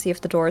down to see if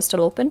the door is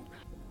still open.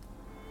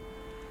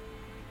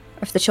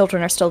 Or if the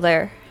children are still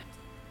there.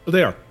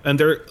 They are, and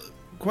they're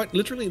quite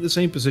literally in the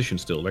same position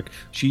still. Like,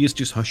 she is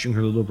just hushing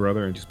her little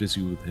brother and just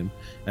busy with him.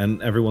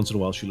 And every once in a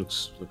while, she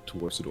looks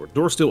towards the door. The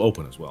door's still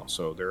open as well,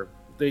 so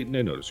they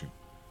notice you.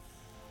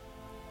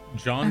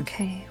 John.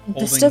 Okay,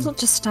 they're still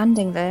just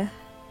standing there.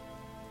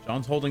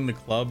 John's holding the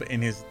club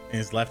in his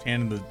left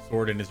hand and the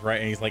sword in his right,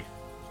 and he's like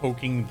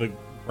poking the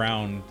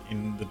ground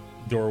in the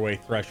doorway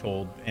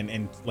threshold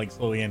and like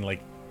slowly in,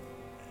 like,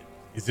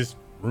 is this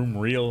room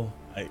real?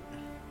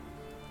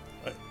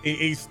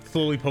 He's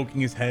slowly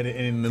poking his head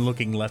and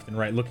looking left and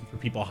right, looking for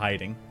people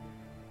hiding.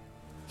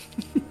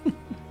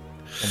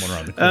 Someone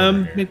around the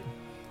corner here.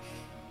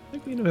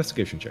 Make me an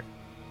investigation check.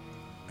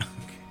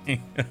 Okay.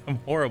 I'm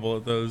horrible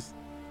at those.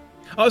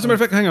 Oh, as a matter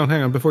of fact, hang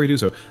on. Before you do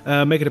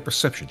so, make it a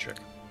perception check.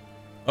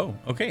 Oh,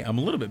 okay. I'm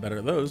a little bit better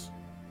at those.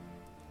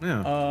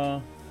 Yeah.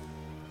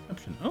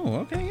 Perception. Oh,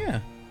 okay, yeah.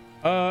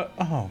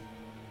 Oh.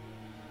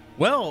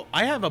 Well,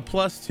 I have a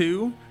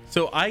 +2,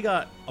 so I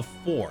got a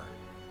 4.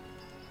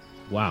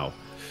 Wow.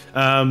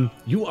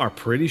 You are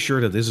pretty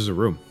sure that this is a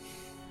room.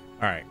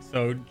 All right,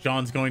 so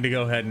John's going to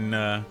go ahead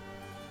and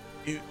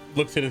he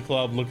looks at his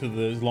club, looks at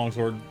his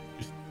longsword,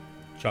 just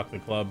chuck the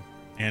club,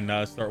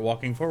 and start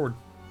walking forward.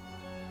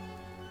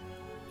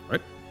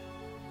 Right.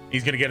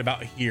 He's gonna get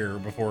about here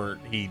before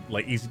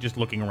he's just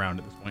looking around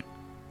at this point.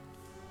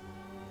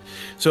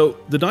 So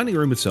the dining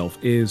room itself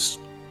is,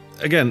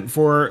 again,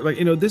 for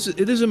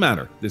it is a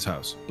manor, this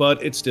house,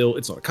 but it's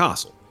not a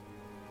castle.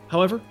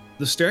 However,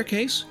 the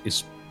staircase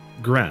is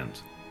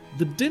grand.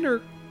 The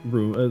dinner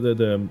room,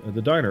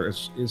 the diner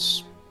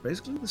is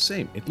basically the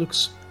same. It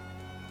looks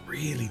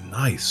really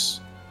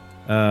nice.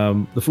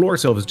 The floor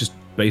itself is just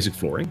basic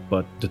flooring,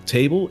 but the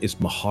table is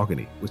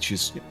mahogany, which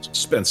is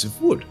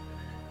expensive wood.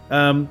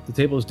 The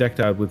table is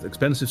decked out with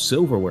expensive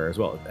silverware as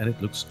well, and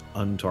it looks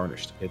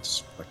untarnished.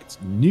 It's like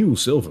it's new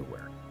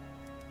silverware.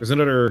 There's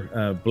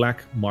another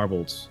black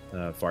marbled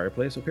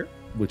fireplace up here,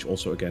 which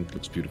also, again,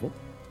 looks beautiful.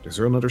 There's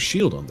another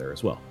shield on there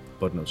as well,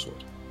 but no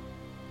sword.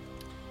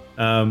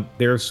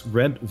 There's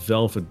red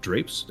velvet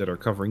drapes that are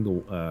covering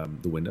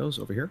the windows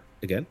over here.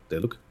 Again, they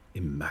look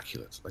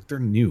immaculate, like they're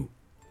new.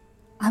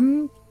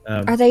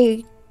 Are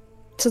they?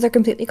 So they're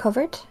completely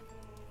covered?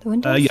 The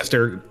windows?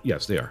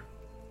 Yes, they are.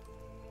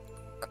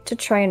 To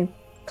try and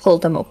pull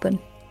them open.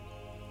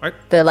 Right.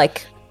 The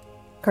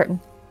curtain.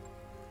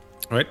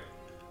 All right.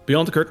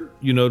 Beyond the curtain,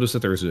 you notice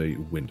that there's a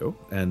window,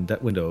 and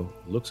that window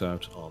looks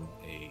out on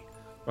a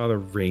rather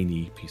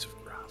rainy piece of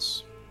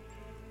grass.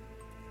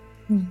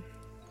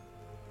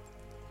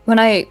 When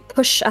I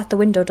push at the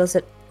window, does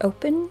it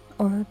open,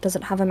 or does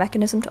it have a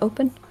mechanism to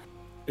open?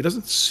 It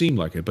doesn't seem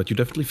like it, but you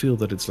definitely feel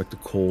that it's like the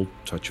cold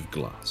touch of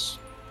glass.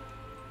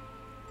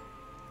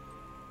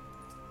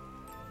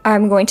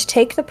 I'm going to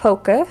take the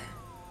poker.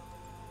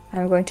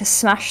 I'm going to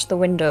smash the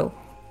window.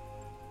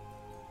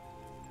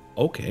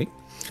 Okay.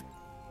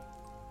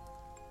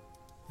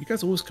 You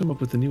guys always come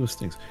up with the newest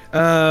things.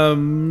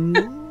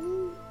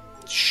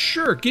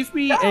 Sure. Give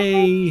me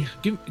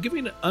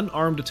an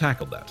unarmed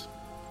attack on that.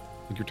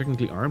 Like, you're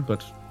technically armed,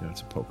 but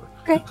it's a poker.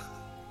 Okay.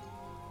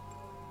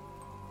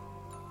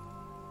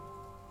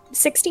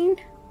 16?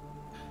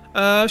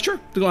 Sure.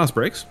 The glass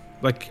breaks,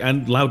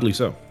 and loudly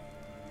so.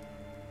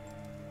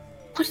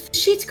 What's the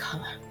sheets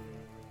color?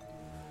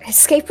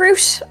 Escape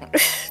route.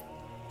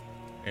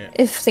 Yeah.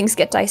 If things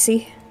get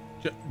dicey.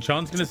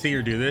 John's gonna see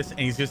her do this, and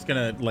he's just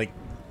gonna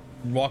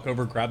walk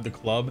over, grab the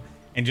club,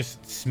 and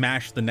just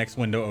smash the next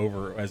window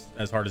over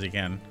as hard as he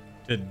can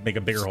to make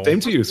a bigger hole. Same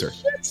to you, sir.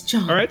 Sheets,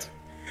 John. All right.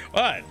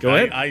 But Go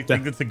ahead. I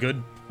think that's a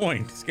good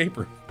point. Escape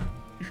room.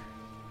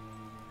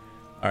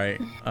 All right.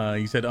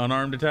 You said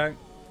unarmed attack.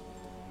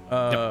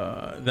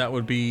 Yep. That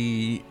would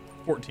be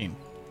 14.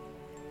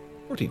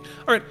 14.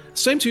 All right.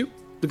 Same to you.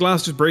 The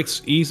glass just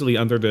breaks easily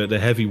under the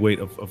heavy weight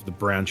of the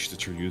branch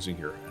that you're using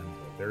here, and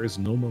there is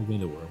no more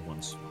window where it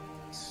once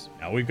was.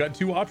 Now we've got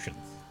 2 options.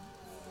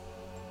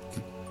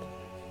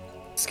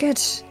 It's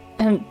good.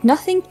 And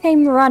nothing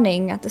came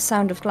running at the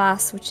sound of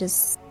glass, which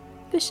is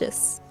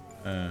suspicious,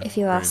 if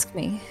you ask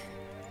me.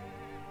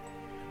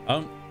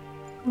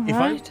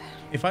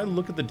 If I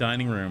look at the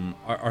dining room,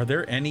 are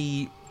there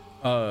any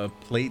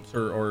plates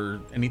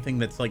or anything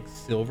that's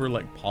silver,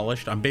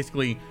 polished? I'm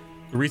basically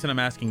The reason I'm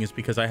asking is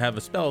because I have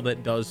a spell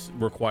that does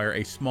require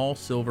a small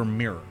silver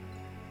mirror.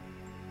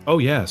 Oh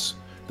yes,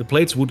 the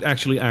plates would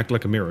actually act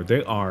like a mirror.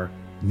 They are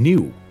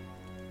new.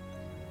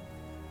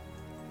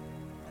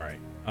 All right.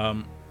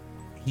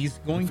 He's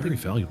going Very to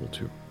valuable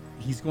too.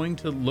 he's going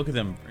to look at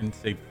them and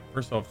say,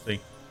 first off,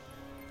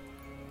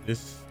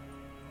 this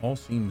all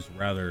seems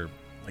rather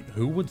like,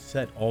 who would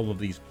set all of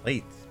these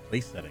place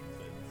settings?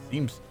 It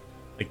seems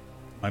like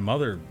my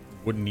mother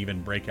wouldn't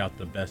even break out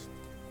the best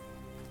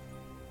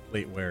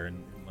plateware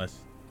unless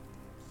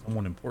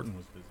someone important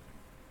was visiting.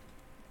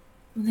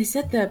 Well, they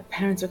said the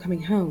parents are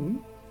coming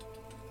home.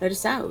 Let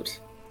us out.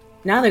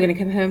 Now they're going to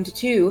come home to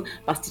 2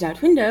 busted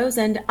out windows,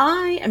 and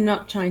I am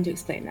not trying to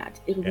explain that.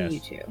 It'll be you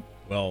 2.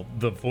 Well,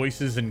 the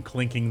voices and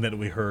clinking that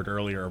we heard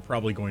earlier are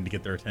probably going to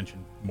get their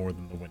attention more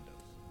than the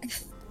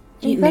windows.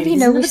 Maybe this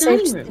no, is we in the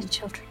saved dining room. the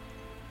children.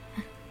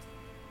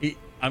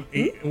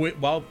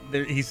 While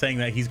he's saying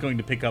that, he's going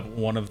to pick up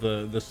one of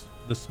the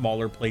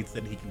smaller plates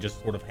that he can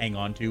just sort of hang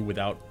on to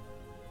without,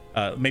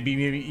 maybe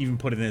even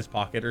put it in his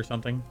pocket or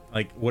something,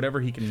 like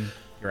whatever he can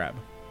grab.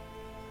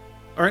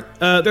 All right.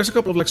 There's a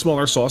couple of like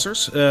smaller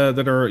saucers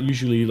that are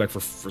usually like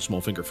for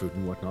small finger food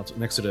and whatnot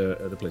next to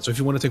the plate. So if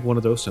you want to take one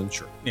of those, then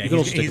sure. Yeah, You can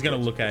also he's take going to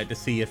the look at it to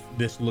see if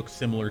this looks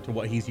similar to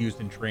what he's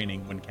used in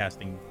training when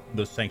casting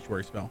the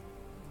sanctuary spell.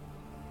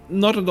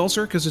 Not at all,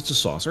 sir, because it's a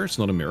saucer. It's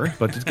not a mirror,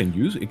 but it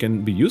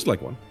can be used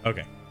like one.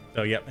 Okay,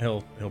 so yep,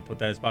 he'll put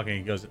that in his pocket. And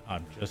he goes,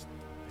 "I'm just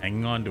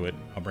hanging on to it.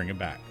 I'll bring it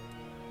back,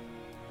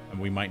 and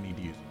we might need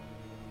to use it."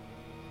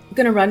 I'm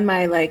going to run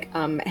my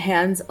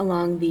hands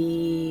along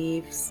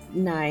the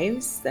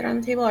knives that are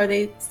on the table. Are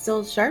they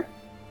still sharp?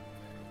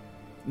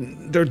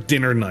 They're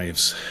dinner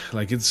knives.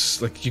 Like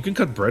it's like you can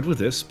cut bread with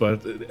this,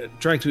 but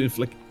trying to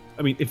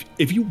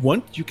if you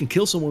want, you can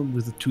kill someone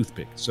with a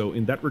toothpick. So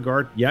in that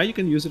regard, yeah, you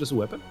can use it as a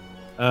weapon,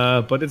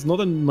 but it's not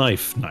a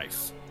knife.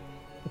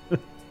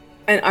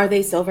 And are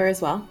they silver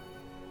as well?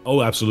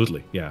 Oh,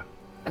 absolutely, yeah.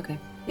 Okay.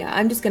 Yeah,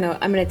 I'm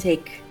gonna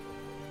take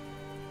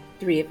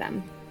 3 of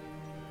them.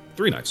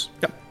 3 knives.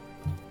 Yep.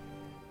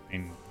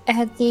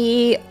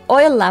 The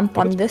oil lamp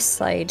on this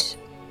side,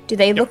 do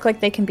they look like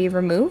they can be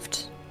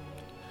removed?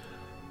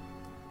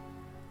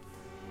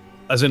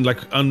 As in, like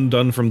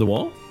undone from the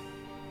wall?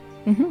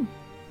 Mm-hmm.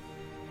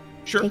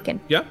 Sure. Taken.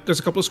 Yeah, there's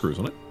a couple of screws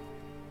on it.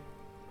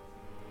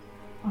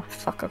 Oh,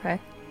 fuck, okay.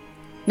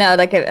 No,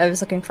 like, I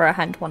was looking for a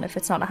hand one. If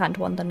it's not a hand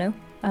one, then no.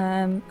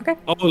 Okay.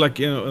 Oh, like,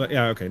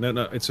 yeah, okay.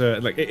 No, it's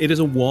like, it is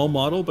a wall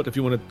model, but if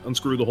you want to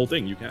unscrew the whole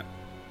thing, you can.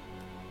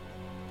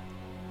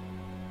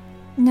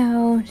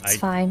 No, it's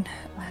fine.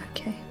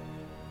 Okay.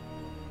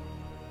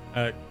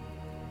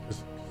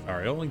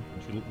 Sorry,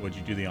 would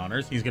you do the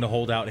honors? He's going to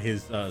hold out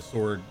his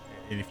sword,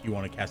 and if you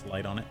want to cast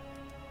light on it.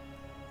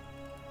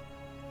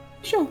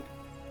 Sure.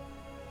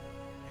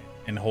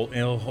 And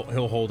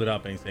he'll hold it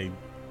up and say, "Do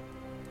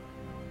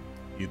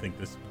you think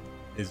this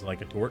is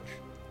like a torch?"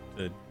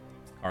 To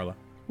Carla.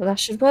 Well, that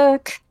should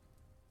work.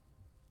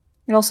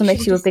 It also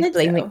makes you a big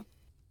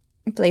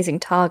blazing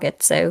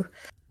target, so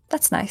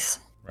that's nice.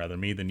 Rather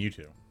me than you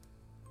two.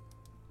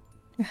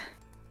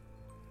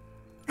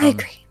 I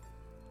agree.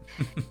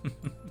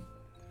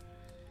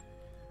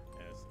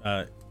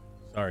 Yes.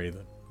 Sorry.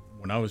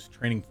 When I was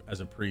training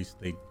as a priest,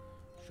 they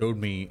showed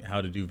me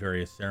how to do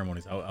various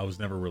ceremonies. I was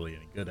never really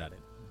any good at it,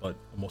 but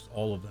almost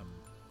all of them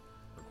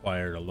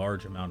required a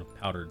large amount of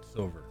powdered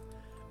silver.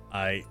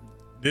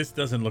 This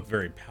doesn't look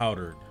very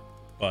powdered,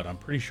 but I'm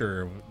pretty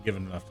sure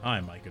given enough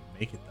time, I could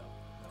make it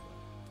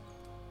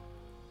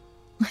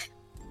though.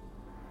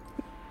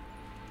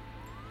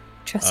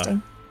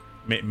 Interesting.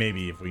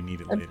 Maybe if we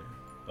need it later,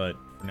 but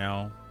for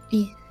now,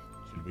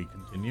 should we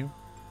continue?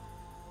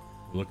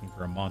 We're looking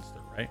for a monster,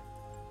 right?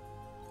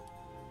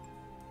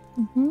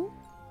 Mm-hmm.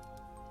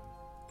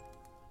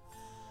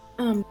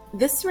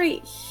 This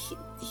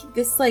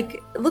this it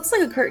looks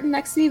like a curtain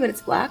next to me, but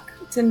it's black.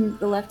 It's in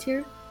the left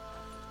here.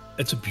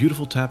 It's a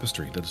beautiful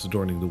tapestry that is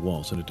adorning the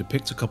walls, and it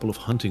depicts a couple of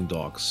hunting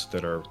dogs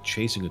that are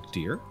chasing a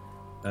deer.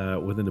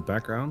 Within the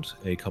background,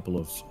 a couple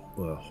of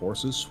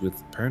horses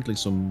with apparently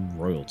some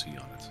royalty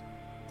on it.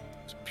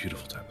 It's a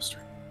beautiful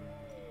tapestry.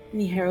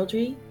 Any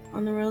heraldry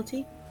on the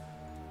royalty?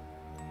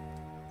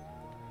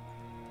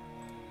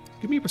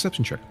 Give me a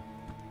perception check.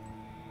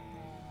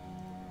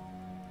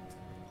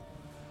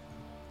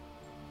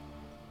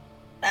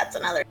 That's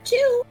another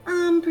 2.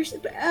 We're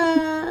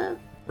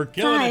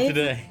killing 5. it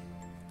today.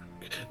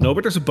 No,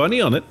 but there's a bunny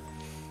on it.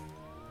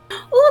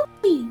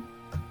 Oopsie.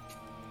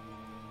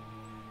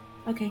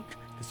 Okay.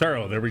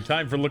 Sorry, there'll be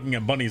time for looking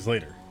at bunnies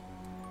later.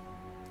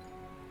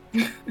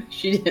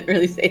 She didn't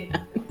really say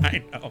that.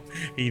 I know.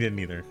 He didn't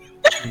either.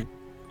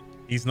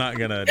 He's not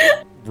gonna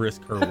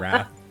risk her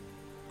wrath.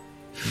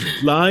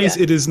 Lies,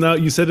 Yeah. it is now,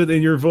 you said it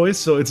in your voice,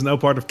 so it's now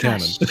part of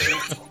canon.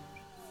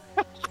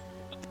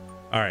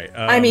 All right.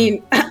 I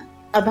mean,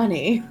 a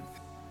bunny.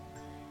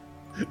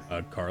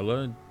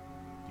 Carla,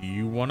 do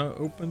you want to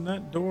open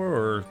that door,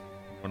 or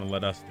want to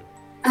let us do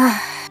it?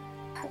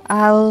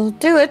 I'll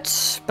do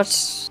it,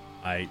 but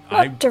I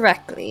not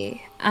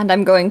directly. And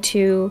I'm going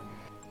to...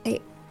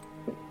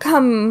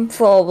 come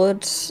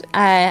forward,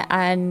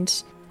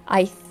 and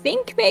I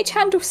think Mage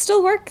Hand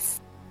still works.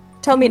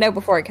 Tell me now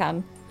before I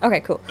can. Okay,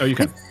 cool. Oh, you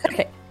can.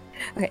 Okay,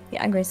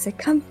 yeah, I'm going to say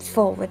come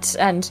forward,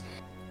 and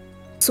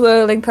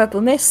swirling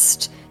purple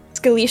mist,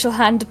 skeletal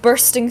hand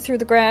bursting through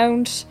the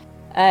ground,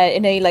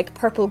 in a like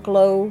purple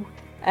glow,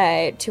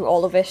 to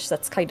all of it.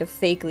 That's kind of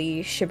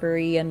vaguely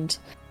shimmery and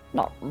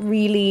not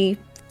really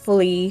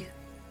fully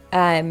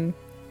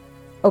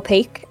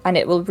opaque, and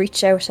it will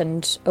reach out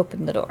and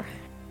open the door.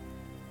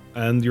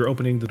 And you're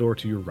opening the door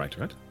to your right?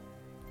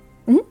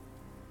 Mm-hmm.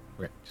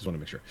 Okay, just want to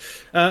make sure.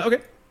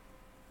 Okay.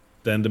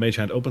 Then the mage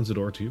hand opens the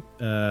door to you,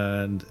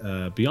 and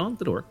beyond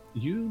the door,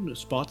 you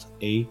spot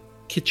a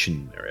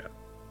kitchen area.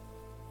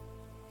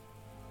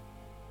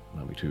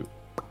 Allow me to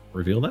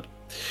reveal that.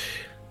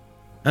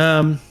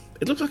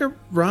 It looks like a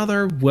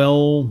rather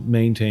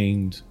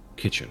well-maintained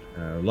kitchen.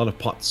 A lot of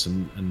pots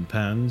and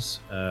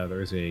pans.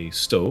 There is a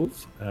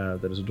stove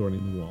that is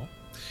adorning the wall.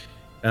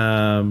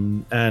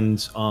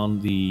 And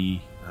on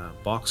the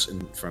box in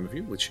front of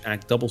you, which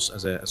doubles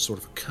as a sort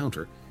of a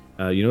counter,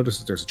 you notice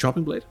that there's a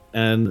chopping blade,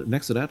 and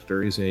next to that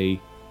there is a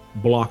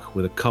block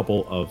with a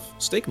couple of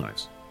steak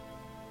knives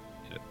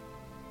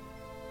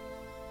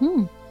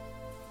in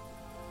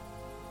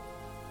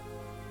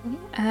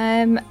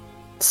it.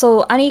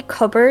 So any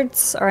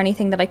cupboards or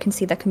anything that I can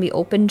see that can be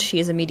opened, she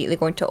is immediately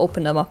going to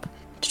open them up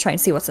to try and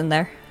see what's in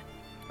there.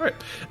 All right,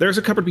 there's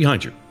a cupboard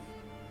behind you.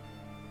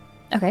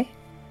 Okay.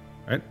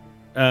 All right,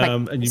 Like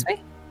and this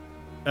way?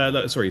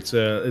 no, sorry, it's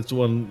the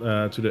one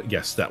to the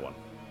that one.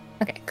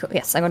 Okay, cool.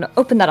 Yes, I'm going to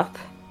open that up.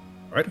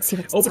 All right, And see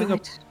what's opening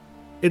inside. up.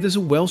 It is a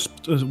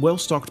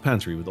well-stocked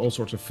pantry with all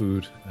sorts of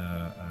food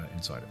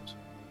inside of it.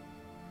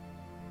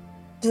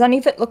 Does any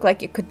of it look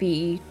like it could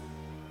be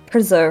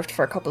preserved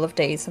for a couple of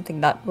days?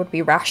 Something that would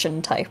be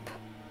ration type?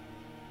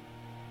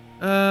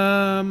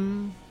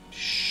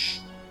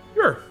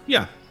 Sure.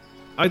 Yeah,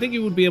 I think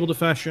you would be able to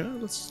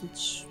fashion.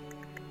 Let's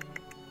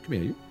come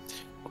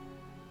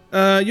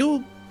here.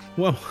 You'll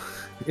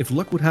if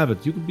luck would have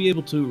it, you could be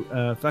able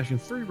to fashion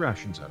 3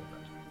 rations out of that.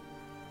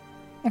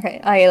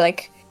 Okay, I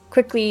like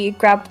quickly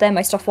grab them.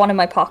 I stuff one in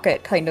my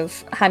pocket, kind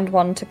of hand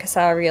one to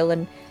Cassariel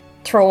and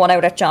throw one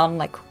out at John.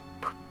 Like,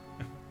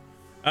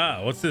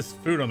 What's this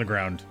food on the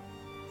ground?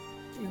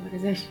 What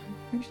is it?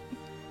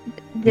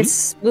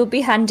 this will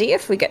be handy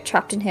if we get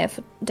trapped in here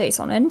for days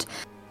on end.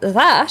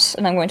 That,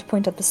 and I'm going to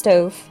point at the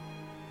stove,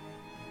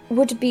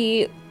 would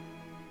be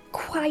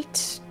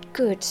quite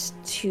good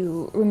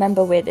to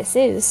remember where this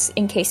is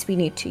in case we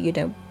need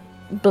to,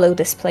 blow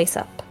this place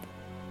up.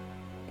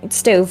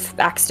 Stove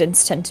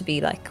accidents tend to be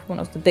like one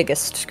of the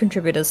biggest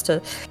contributors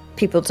to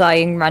people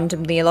dying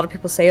randomly. A lot of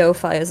people say, oh,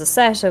 fire's a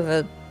set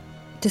over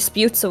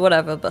disputes or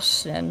whatever,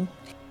 but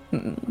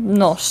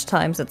not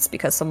times it's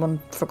because someone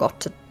forgot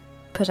to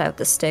put out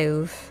the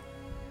stove.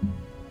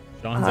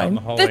 John's out in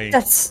the hallway.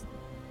 That's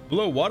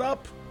Blow what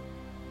up?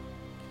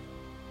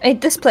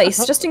 this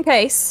place, just in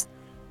case.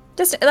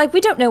 Just like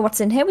we don't know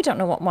what's in here, we don't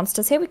know what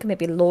monsters here. We can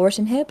maybe lure it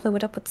in here, blow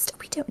it up with stuff.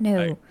 We don't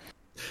know.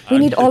 We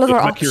need all of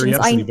our My options.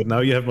 curiosity, but now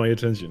you have my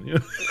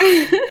attention.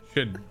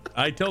 Should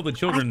I tell the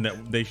children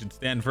that they should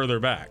stand further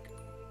back?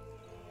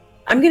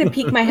 I'm gonna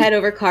peek my head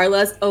over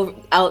Carla's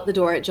out the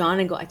door at John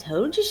and go, I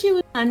told you she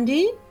was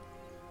handy.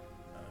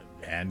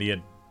 Handy at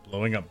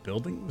blowing up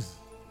buildings?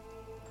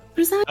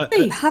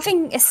 Precisely.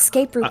 Having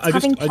escape routes,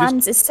 having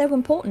plans is so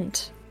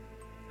important.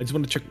 I just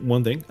want to check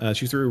one thing.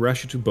 She threw a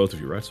ration to both of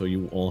you, right? So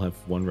you all have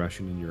 1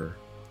 ration in your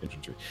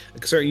infantry.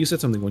 Sarah, you said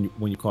something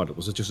when you caught it.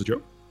 Was it just a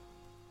joke?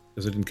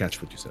 Because I didn't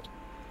catch what you said.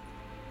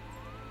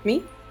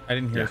 Me? I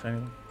didn't hear Yeah.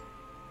 anything.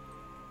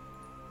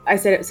 I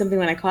said it was something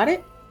when I caught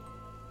it.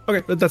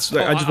 Okay, but that's.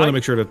 I just want to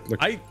make sure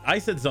that. Like, I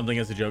said something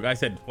as a joke. I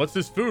said, "What's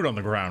this food on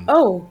the ground?"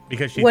 Oh,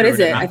 because she what threw is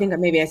it it? in. I think that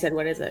maybe I said,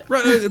 what is it?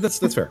 right, that's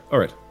fair. All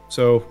right.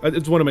 So I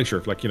just want to make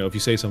sure, like, if you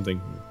say something,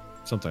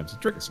 sometimes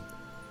it triggers something.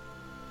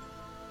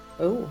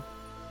 Oh,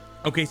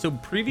 Okay, so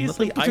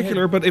previously Nothing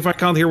particular, but if I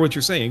can't hear what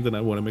you're saying, then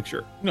I want to make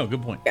sure. No,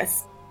 good point.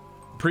 yes.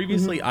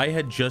 Previously, I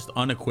had just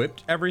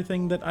unequipped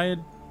everything that I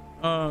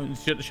had.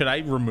 Should I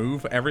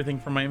remove everything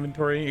from my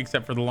inventory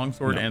except for the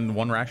longsword No. and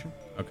 1 ration?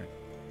 Okay,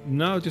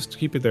 No, just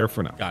keep it there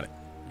for now. got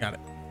it.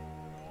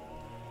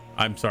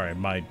 I'm sorry,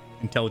 my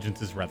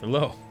intelligence is rather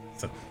low.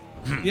 So,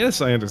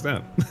 Yes, I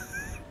understand.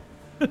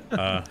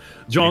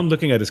 John,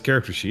 looking at his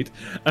character sheet.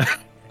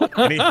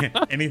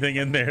 anything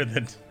in there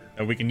that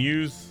we can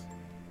use?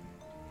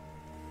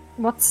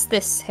 What's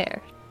this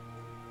here?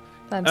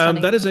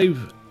 That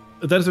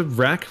is a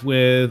rack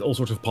with all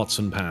sorts of pots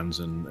and pans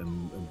and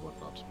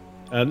whatnot.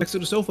 Next to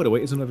the stove, by the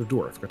way, is another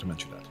door. I forgot to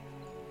mention that.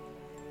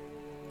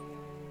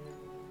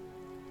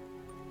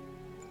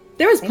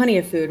 There was plenty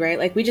of food, right?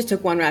 Like we just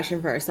took 1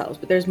 ration for ourselves,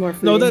 but there's more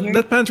food No, in here.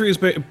 that pantry is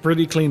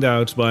pretty cleaned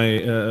out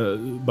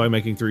by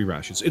making 3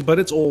 rations. But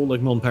it's all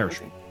like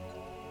non-perishable.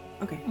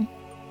 Okay.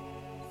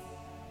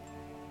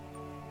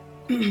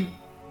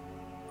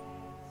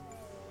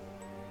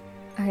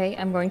 Okay,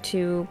 I'm going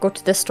to go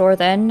to this door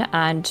then,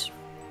 and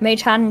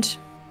Mage Hand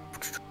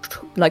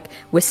like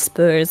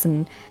whispers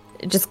and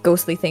just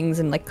ghostly things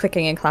and like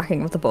clicking and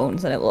clacking with the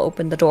bones, and it will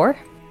open the door.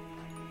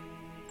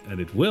 And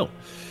it will.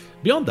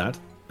 Beyond that,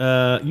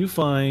 you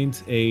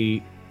find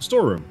a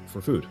storeroom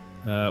for food,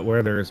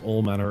 where there is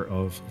all manner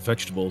of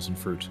vegetables and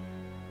fruit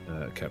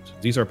kept.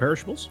 These are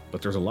perishables,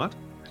 but there's a lot.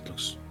 It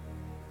looks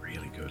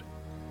really good,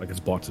 like it's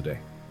bought today.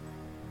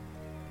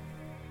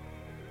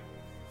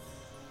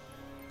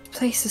 This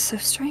place is so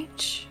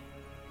strange.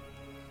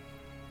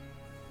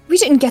 We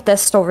didn't get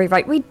this story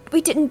right. We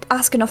didn't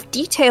ask enough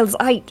details.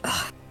 What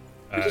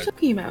are you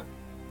talking about?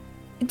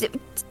 The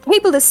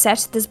table is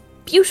set. There's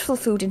beautiful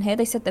food in here.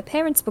 They said their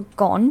parents were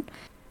gone.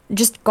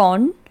 Just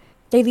gone.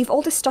 They leave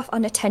all this stuff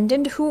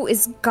unattended. Who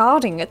is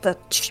guarding at the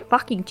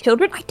fucking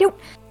children? I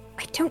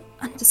don't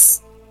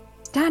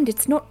understand.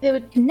 It's not They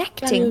would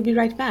connecting. be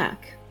right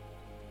back.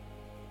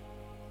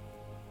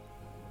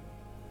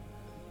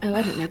 Oh,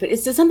 I don't know, but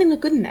does something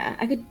look good in there?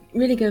 I could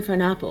really go for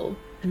an apple.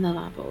 I love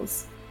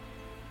apples.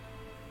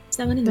 Is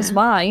that one in There's there?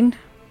 wine.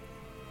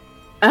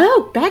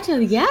 Oh,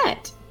 better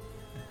yet.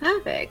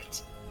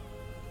 Perfect.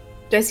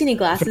 Do I see any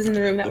glasses in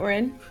the room that we're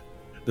in?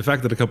 The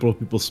fact that a couple of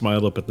people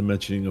smiled up at the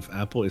mentioning of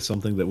apple is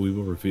something that we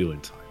will reveal in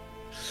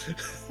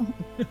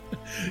time.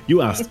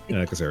 You asked,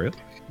 Casaria.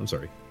 I'm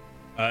sorry.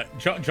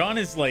 John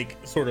is like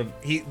sort of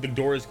the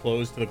door is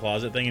closed to the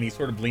closet thing, and he's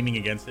sort of leaning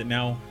against it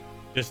now,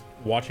 just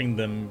watching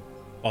them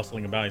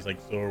bustling about. He's like,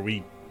 "So are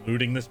we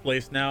looting this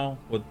place now?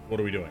 What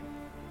are we doing?"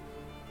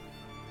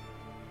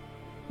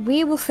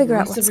 We will figure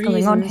out Voice what's of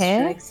going on reason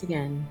here. strikes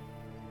again.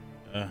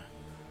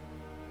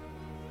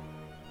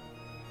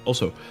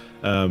 Also,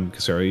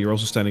 Casaria, you're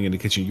also standing in the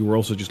kitchen. You were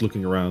also just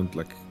looking around,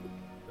 like,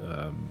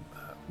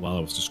 while I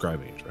was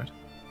describing it, right?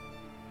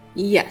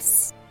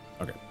 Yes.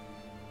 Okay.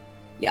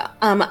 Yeah.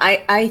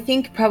 I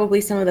think probably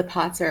some of the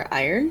pots are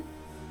iron.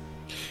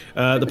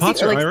 The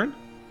pots are like- iron.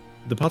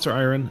 The pots are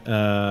iron,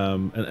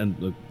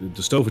 and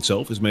the stove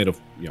itself is made of,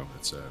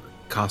 it's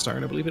cast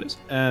iron, I believe it is.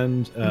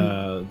 And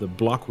the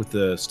block with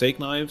the steak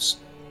knives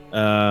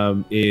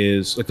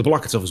is, like, the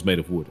block itself is made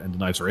of wood, and the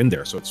knives are in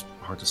there, so it's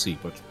hard to see,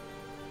 but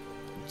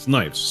it's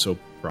knives, so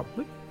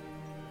probably.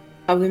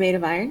 Probably made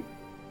of iron.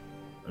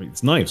 I mean,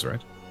 it's knives,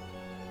 right?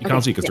 You can't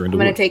Okay, see because they're in the I'm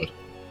gonna wood. take.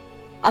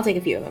 I'll take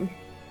a few of them,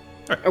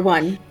 Alright. or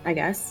one, I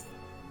guess.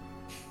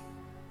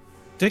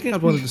 Taking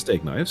out one of the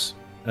steak knives,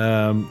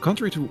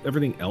 contrary to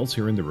everything else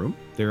here in the room,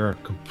 they are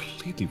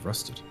completely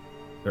rusted.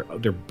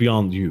 They're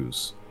beyond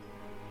use.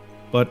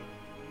 But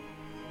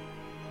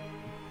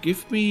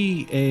give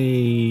me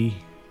a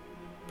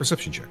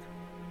perception check.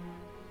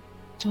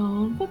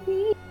 Don't fuck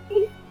me.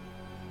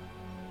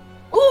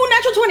 Ooh,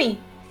 natural 20.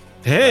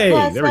 Hey,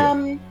 Plus, there we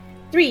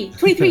go.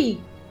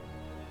 23.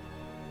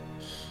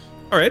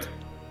 All right.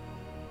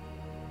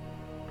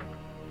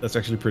 That's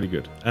actually pretty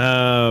good.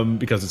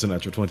 Because it's a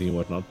natural 20 and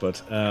whatnot,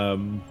 but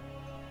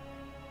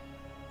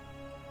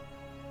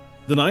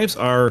the knives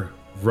are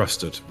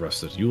rusted.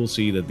 You will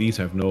see that these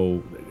have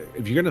no...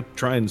 If you're going to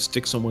try and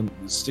stick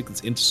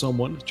this into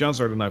someone,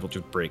 chances are the knife will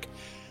just break.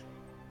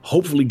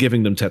 Hopefully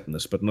giving them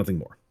tetanus, but nothing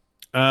more.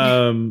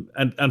 And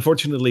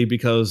unfortunately,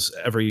 because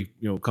every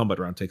combat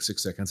round takes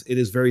 6 seconds, it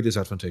is very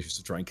disadvantageous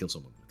to try and kill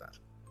someone with that.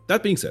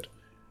 That being said,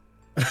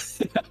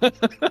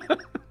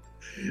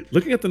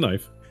 looking at the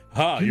knife,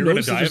 You're gonna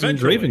notice that die there's an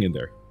eventually. engraving in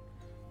there.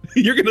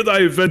 You're gonna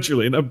die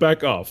eventually, and now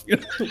back off.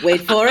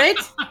 Wait for it.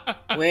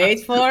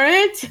 Wait for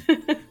it.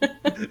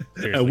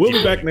 Seriously, And we'll be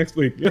keep back going. next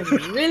week.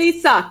 Really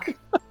suck.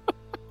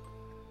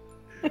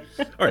 All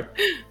right.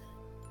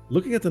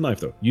 Looking at the knife,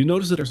 though, you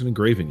notice that there's an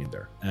engraving in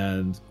there,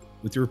 and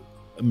with your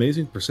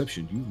amazing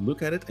perception, you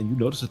look at it and you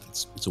notice that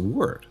it's a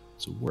word.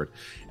 It's a word,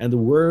 and the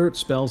word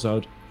spells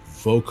out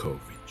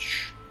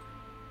Vokovich.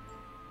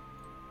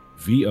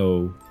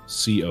 Vokovich.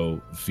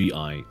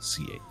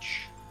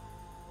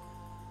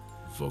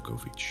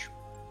 Vokovich.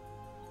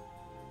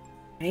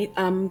 Right.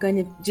 I'm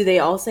gonna. Do they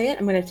all say it?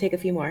 I'm gonna take a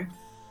few more.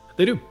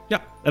 They do,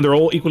 yeah, and they're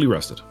all equally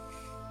rusted.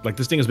 Like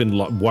this thing has been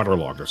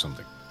waterlogged or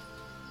something.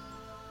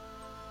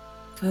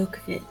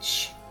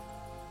 Volkovich.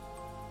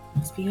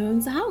 Must be who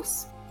owns the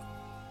house.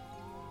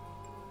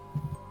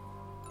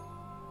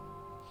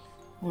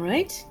 All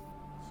right.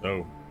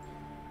 So,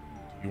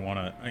 do you want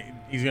to?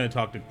 He's going to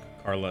talk to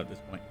Carla at this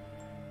point.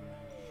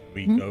 Should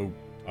we go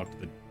talk to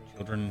the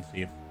children and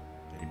see if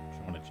they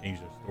want to change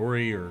their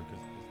story, or because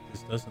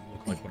this doesn't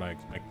look like what I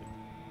expected.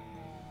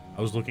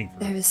 I was looking for.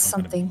 There is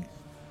some kind of- something.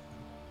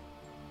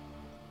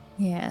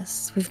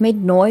 Yes, we've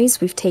made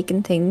noise, we've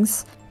taken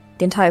things.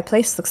 The entire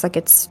place looks like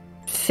it's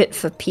fit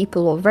for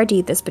people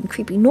already. There's been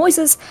creepy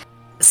noises.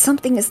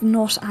 Something is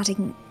not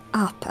adding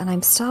up, and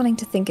I'm starting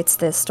to think it's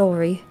their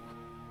story.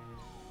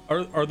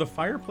 Are the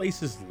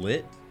fireplaces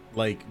lit,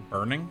 like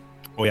burning?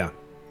 Oh yeah,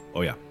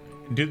 oh yeah.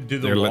 Do the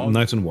They're logs,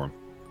 nice and warm.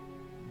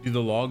 do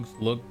the logs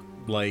look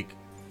like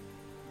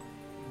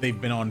they've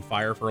been on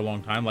fire for a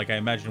long time? Like I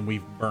imagine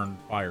we've burned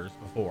fires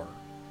before.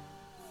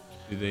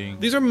 Do they?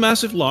 These are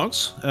massive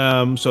logs,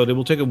 so they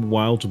will take a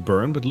while to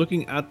burn. But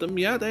looking at them,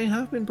 yeah, they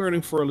have been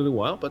burning for a little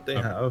while, but they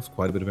Okay. have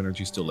quite a bit of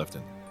energy still left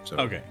in them. So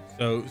Okay,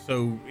 so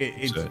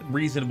it's So-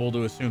 reasonable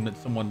to assume that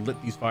someone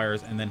lit these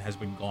fires and then has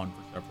been gone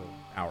for several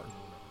hours.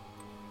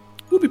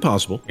 would be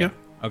possible. Yeah.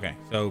 Okay,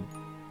 so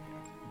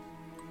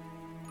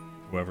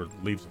whoever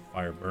leaves a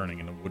fire burning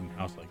in a wooden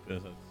house like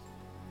this is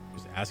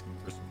just asking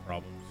for some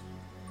problems.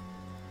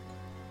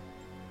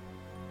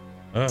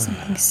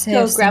 Something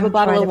So safe, grab a some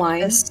bottle kind of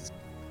wine. this.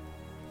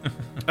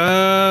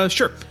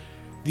 Sure.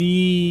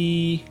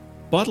 The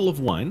bottle of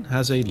wine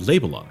has a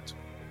label on it.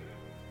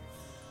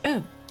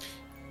 Oh,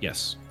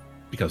 Yes,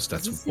 because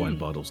that's Does it what wine say?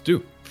 bottles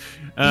do.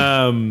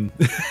 I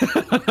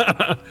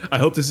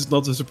hope this is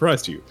not a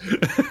surprise to you.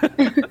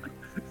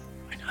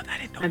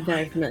 I'm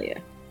very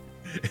familiar.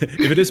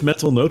 If it is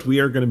mental note, we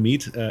are going to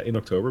meet in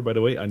October. By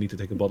the way, I need to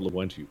take a bottle of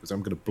wine to you because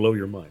I'm going to blow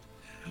your mind.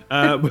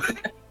 I'm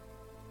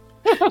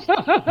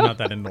not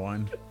that into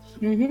wine.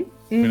 I'm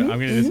going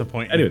to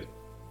disappoint you. Anyway,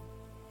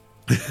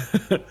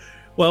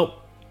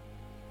 well,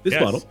 this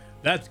Yes, bottle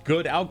that's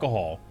good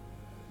alcohol.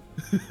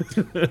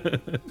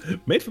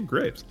 made from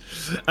grapes.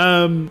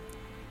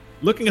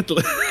 Looking at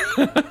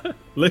the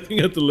looking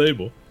at the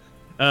label,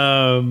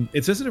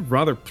 it says in a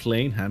rather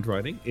plain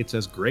handwriting. It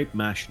says grape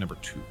mash number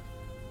 2.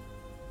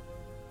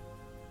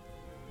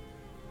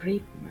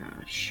 Grape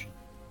mash. I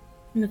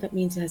don't know if that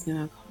means it has no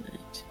alcohol in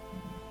it.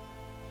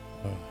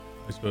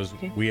 I suppose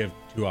Okay. we have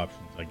two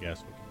options, I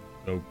guess.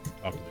 We can go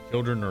talk to the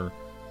children or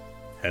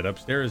head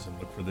upstairs and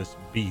look for this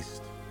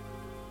beast.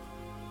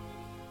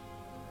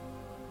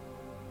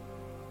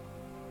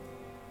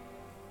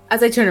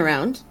 As I turn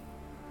around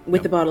with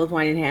Yep. the bottle of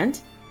wine in hand,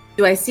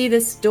 do I see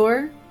this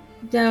door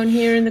down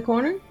here in the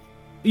corner?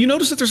 You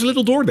notice that there's a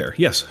little door there.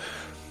 Yes.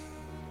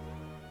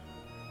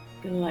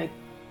 Gonna like,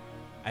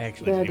 I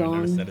actually They're didn't even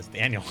notice gone. that it's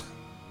Daniel.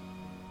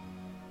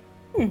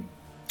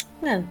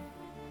 well,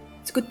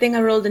 it's a good thing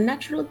I rolled a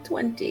natural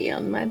 20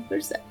 on my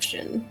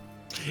perception.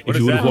 If What does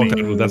you would have that walked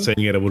mean? out without saying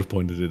it, I would have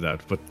pointed it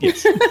out. But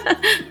yes.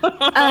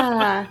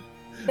 Ah,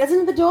 there's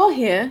another door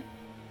here.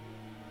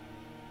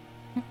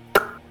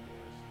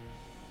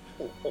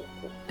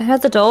 I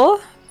had the door.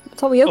 I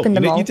thought we opened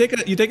them all. You take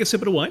a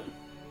sip of the wine.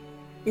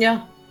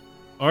 Yeah.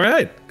 All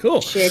right.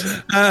 Cool. Shit.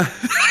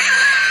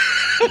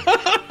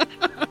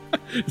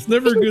 It's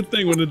never a good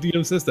thing when the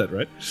DM says that,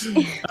 right?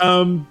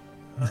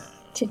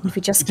 Didn't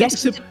we just You take get a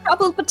sip- into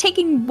trouble for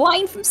taking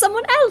wine from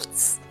someone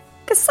else?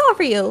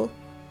 Casariel.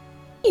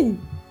 It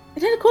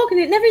had a cork in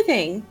it and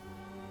everything.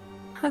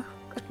 Oh,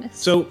 goodness.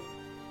 So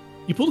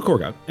you pull the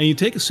cork out and you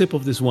take a sip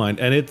of this wine,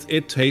 and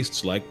it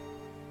tastes like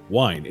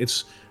wine.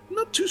 It's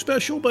not too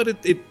special, but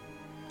it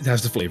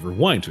has the flavor of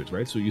wine to it,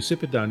 right? So you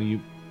sip it down and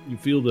you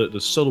feel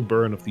the subtle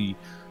burn of the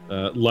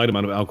light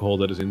amount of alcohol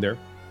that is in there.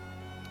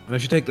 And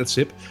as you take that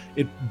sip,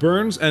 it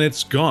burns and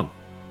it's gone.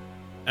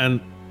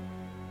 And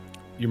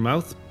your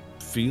mouth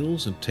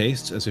feels and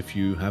tastes as if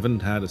you haven't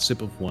had a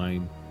sip of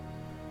wine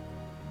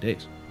in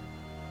days.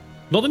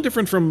 Not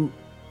indifferent from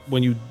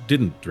when you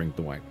didn't drink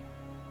the wine.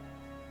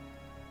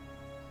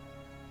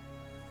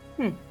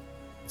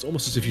 It's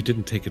almost as if you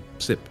didn't take a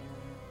sip.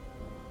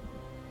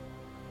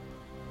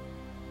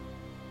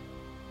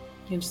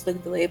 You can just look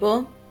at the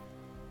label.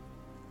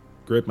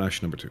 Grape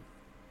mash number 2.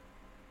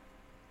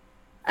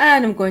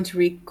 And I'm going to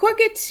recork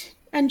it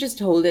and just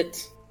hold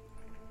it.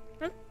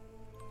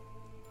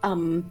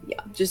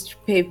 Yeah, just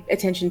pay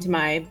attention to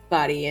my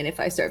body, and if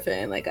I start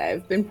feeling like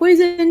I've been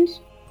poisoned,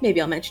 maybe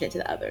I'll mention it to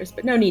the others,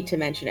 but no need to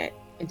mention it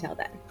until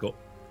then. Cool.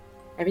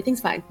 Everything's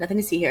fine. Nothing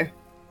to see here.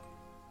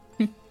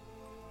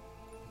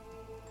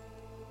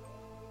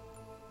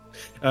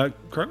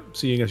 Carmen,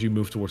 seeing as you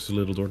move towards the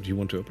little door, do you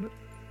want to open it?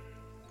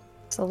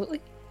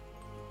 Absolutely.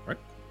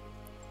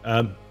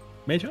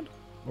 Mage hand?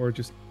 Or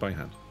just by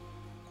hand?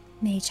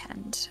 Mage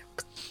hand.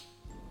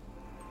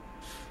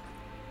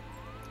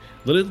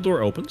 The little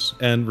door opens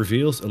and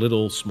reveals a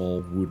little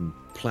small wooden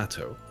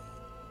plateau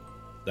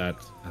that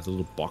has a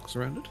little box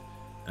around it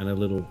and a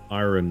little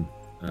iron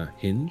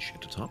hinge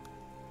at the top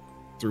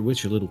through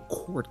which a little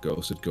cord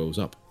goes that goes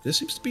up. This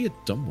seems to be a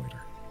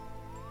dumbwaiter.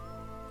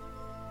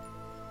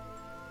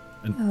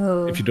 And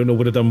Oh. if you don't know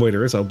what a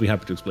dumbwaiter is, I'll be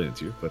happy to explain it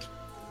to you. But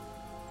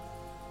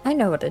I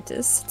know what it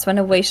is. It's when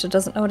a waiter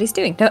doesn't know what he's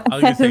doing. No. I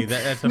was gonna say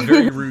that's a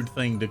very rude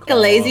thing to call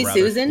lazy rather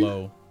Susan?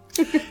 slow.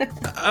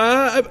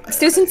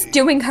 Susan's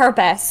doing her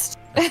best.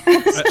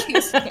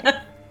 Excuse me.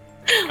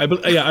 I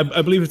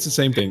believe it's the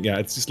same thing. Yeah,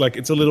 it's just like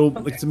it's a little,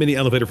 like it's a mini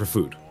elevator for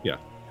food. Yeah.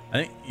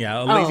 I think a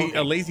Oh, lazy okay.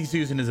 a lazy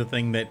Susan is a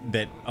thing that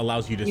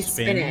allows you to You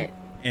spin it.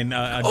 and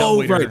a Oh,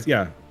 dumbwaiter right.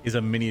 Yeah. is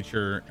a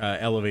miniature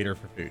elevator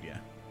for food. Yeah.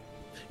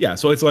 Yeah,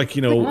 so it's like,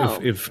 you know, Oh.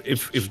 if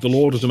the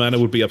Lord of the Manor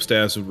would be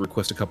upstairs and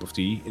request a cup of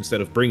tea,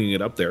 instead of bringing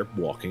it up there,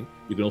 walking,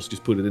 you can also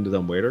just put it in the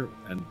dumbwaiter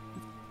and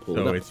pull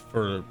So it up. it's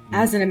for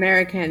As an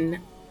American,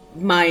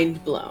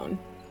 mind blown.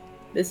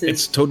 This is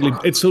It's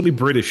totally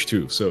British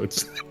too, so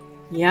it's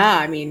yeah.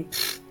 I mean,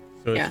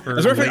 so yeah. it's for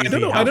as a matter of fact, lazy I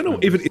don't know house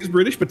if members. it is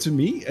British, but to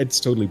me it's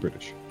totally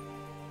British.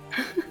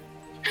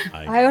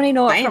 I only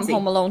know it from Fancy.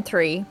 Home Alone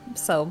 3,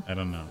 so I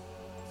don't know.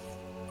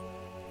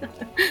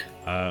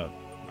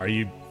 Are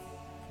you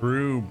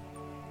through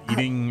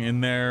eating in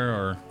there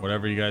or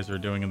whatever you guys are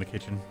doing in the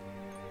kitchen?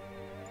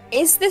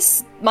 Is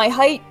this my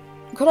height?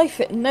 Could I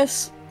fit in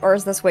this? Or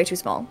is this way too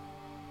small?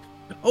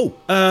 Oh,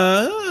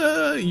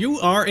 you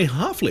are a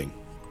halfling.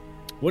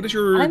 What is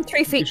your... I'm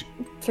 3 feet.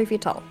 3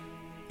 feet tall.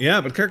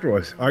 Yeah, but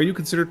character-wise, are you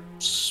considered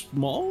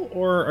small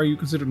or are you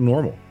considered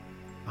normal?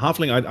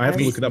 Halfling, I have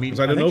to look it up because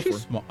I don't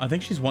know. I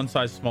think she's one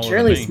size smaller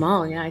Surely than me.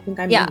 small, yeah. I think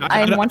I'm. Yeah,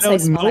 I'm one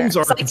size smaller. Gnomes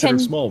are So I considered can-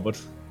 small, but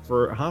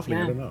for a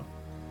halfling, I don't know.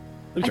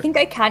 I think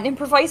I can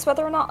improvise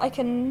whether or not I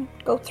can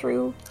go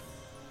through,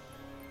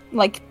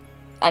 like,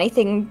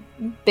 anything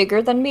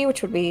bigger than me,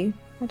 which would be,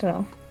 I don't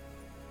know.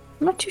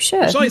 I'm not too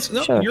sure.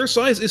 Your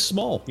size is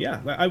small. Yeah,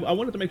 I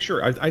wanted to make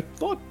sure. I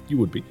thought you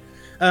would be.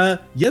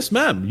 Yes,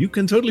 ma'am. You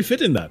can totally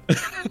fit in that.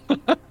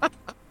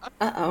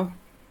 Uh-oh.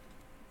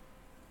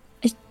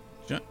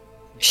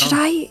 Should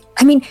I?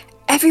 I mean,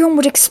 everyone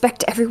would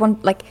expect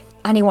anyone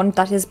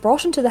that is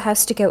brought into the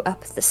house to go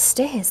up the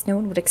stairs. No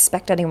one would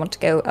expect anyone to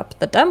go up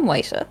the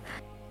dumbwaiter.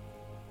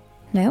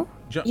 No?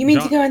 You mean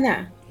to go in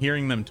there?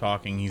 Hearing them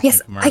talking, he's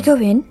Yes, like, I go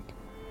in.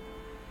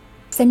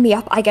 Send me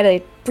up. I get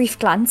a brief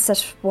glance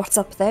at what's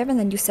up there, and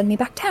then you send me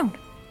back down.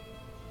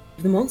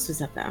 The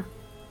monster's up there.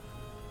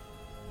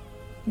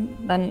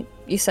 Then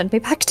you send me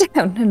back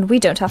down, and we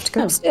don't have to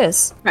go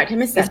upstairs. Right, I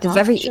missed We have that. to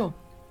very- Sure.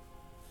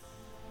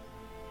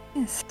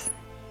 Yes.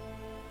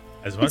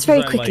 as much It's very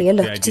as I quickly like a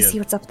the look to idea see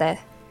what's up there.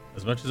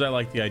 As much as I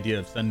like the idea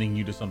of sending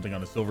you to something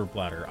on a silver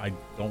platter, I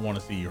don't want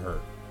to see you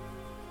hurt.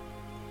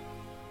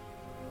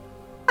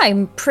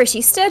 I'm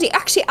pretty sturdy.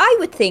 Actually, I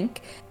would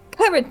think,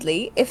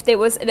 currently, if there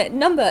was a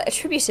number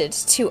attributed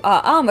to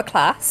our armor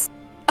class,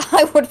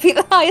 I would be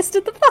the highest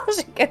in the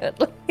party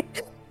currently.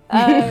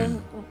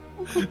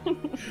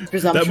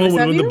 That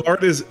moment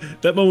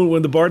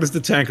when the bard is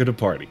the tank of the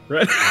party,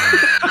 right?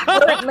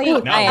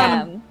 Currently, I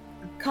am.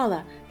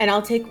 Kala, and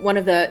I'll take one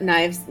of the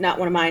knives, not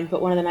one of mine,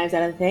 but one of the knives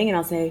out of the thing, and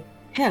I'll say,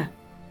 "Here,"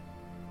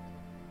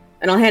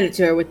 and I'll hand it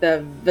to her with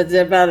the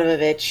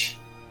Vladimirovich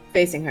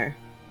facing her.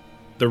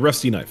 The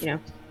rusty knife. You know,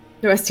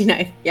 the rusty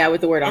knife. Yeah,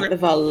 with the word on it. The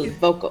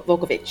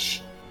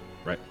Volkovich.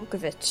 Right.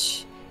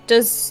 Volkovich.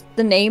 Does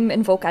the name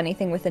invoke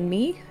anything within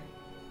me?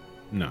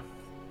 No.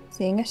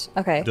 Seeing it?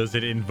 Okay. Does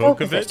it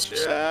invoke a Volkovich.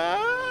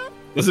 bitch?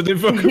 Does it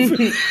invoke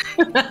a...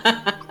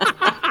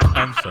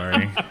 I'm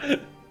sorry.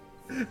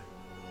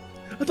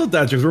 I thought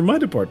that jokes were my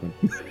department.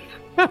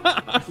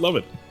 I love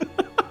it.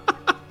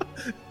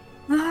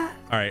 All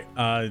right.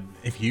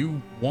 If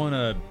you want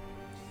to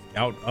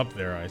scout up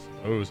there, I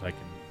suppose I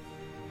can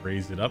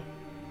raise it up.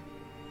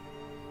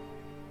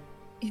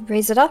 You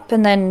raise it up,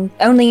 and then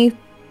only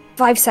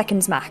 5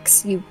 seconds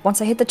max.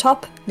 Once I hit the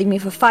top, leave me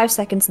for 5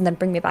 seconds, and then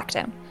bring me back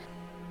down.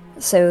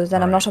 So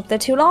then I'm not up there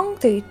too long.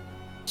 They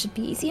should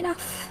be easy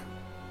enough.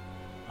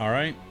 All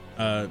right.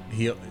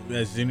 He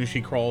as soon as she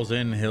crawls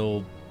in,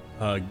 he'll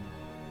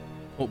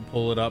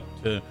pull it up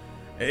to.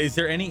 Is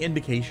there any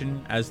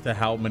indication as to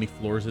how many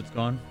floors it's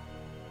gone?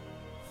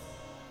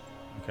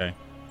 Okay,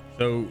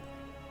 so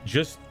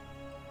just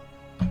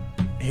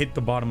hit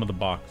the bottom of the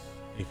box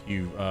if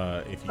you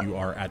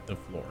are at the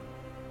floor.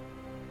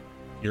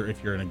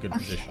 If you're in a good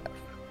position.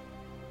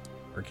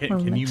 Or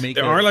can you make?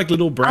 There are like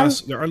little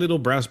brass. There are little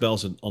brass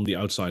bells on the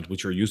outside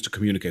which are used to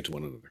communicate to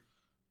one another.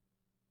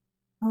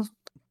 I'll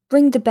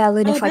ring the bell,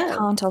 and if I bell.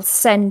 can't, I'll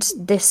send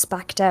this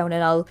back down,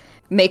 and I'll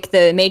make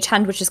the mage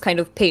hand, which is kind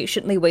of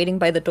patiently waiting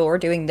by the door,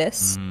 doing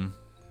this.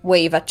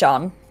 Wave at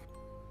John.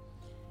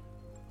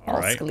 All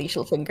All right.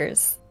 skeletal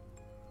fingers.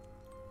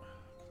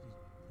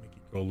 Make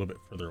it go a little bit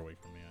further away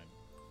from me.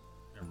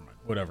 Never mind.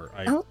 Whatever.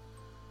 Oh.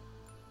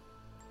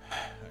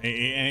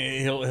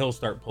 He'll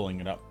start pulling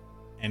it up,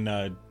 and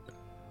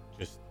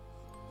just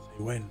say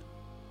when.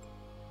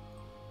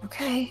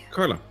 Okay.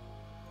 Carla,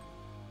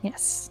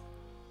 Yes.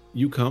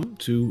 you come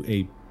to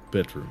a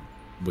bedroom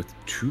with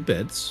 2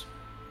 beds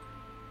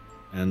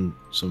and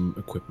some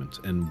equipment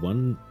and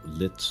 1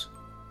 lit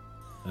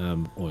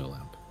oil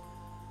lamp.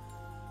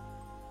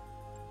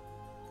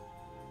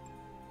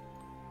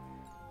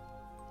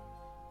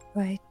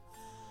 Right.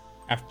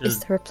 After Is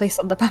there a place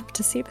on the map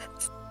to see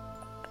this?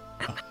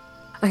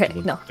 Okay,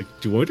 no.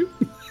 Do you want to?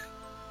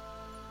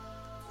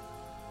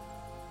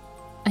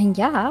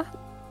 Yeah.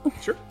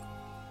 Sure.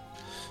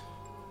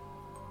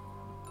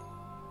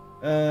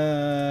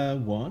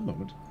 One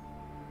moment.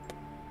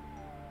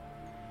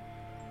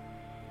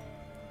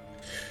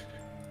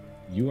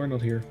 You are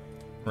not here.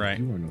 right.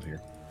 You are not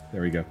here.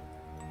 There we go.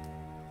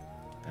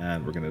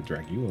 And we're gonna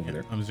drag you over Yeah,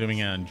 there. I'm zooming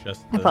in on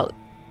just I the apologize.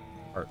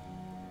 part.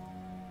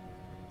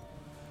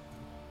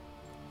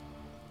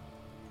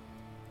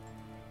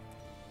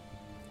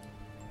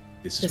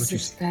 This The is what you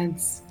see.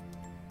 suspense.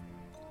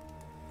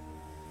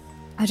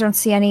 I don't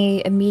see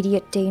any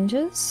immediate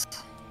dangers.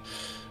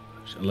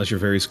 Unless you're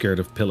very scared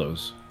of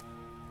pillows.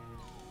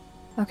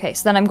 Okay,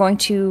 so then I'm going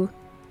to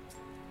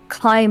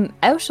climb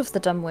out of the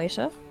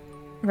dumbwaiter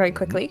very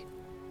quickly.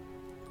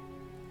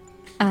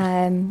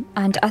 And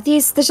are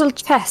these little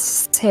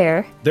chests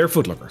here? They're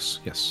footlockers,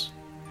 yes.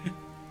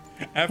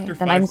 After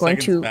then 5 I'm going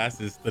seconds to-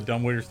 passes, the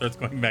dumbwaiter starts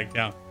going back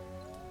down.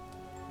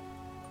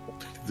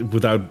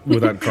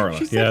 without Carla.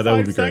 She said Yeah, that 5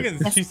 would be great.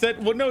 seconds. She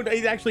said, well, no,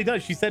 it actually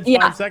does. She said 5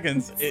 Yeah.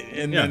 seconds,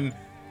 and Yeah. then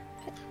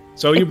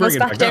So you It bring goes it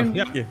back back down.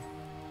 down. Yeah.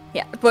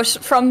 Yeah, but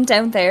from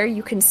down there,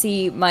 you can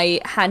see my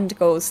hand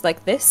goes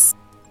like this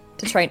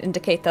to try and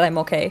indicate that I'm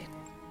okay.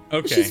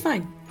 okay, She's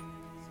fine.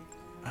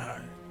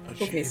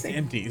 It's facing.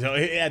 empty. So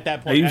at that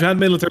Now, point, you've had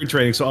military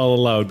training, so I'll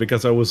allow it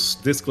because I was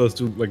this close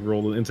to like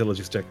roll an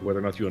intelligence check whether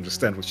or not you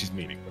understand what she's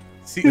meaning. But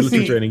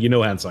military training, you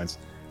know hand signs.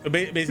 So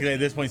basically, at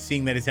this point,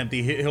 seeing that it's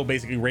empty, he'll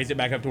basically raise it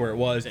back up to where it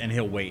was, and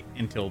he'll wait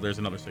until there's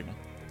another signal.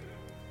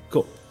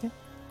 Cool.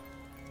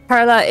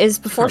 Carla is,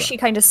 before Carla. she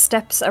kind of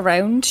steps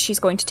around, she's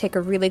going to take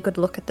a really good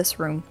look at this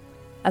room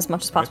as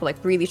much as possible.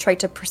 Like, really try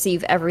to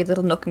perceive every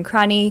little nook and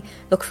cranny,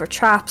 look for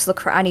traps,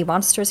 look for any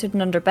monsters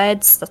hidden under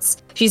beds.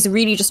 She's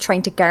really just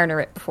trying to garner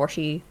it before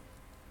she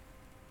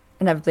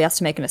inevitably has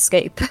to make an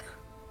escape.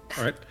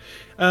 All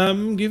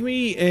right. Give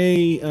me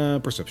a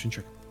perception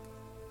check.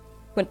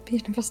 Wouldn't be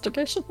an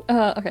investigation.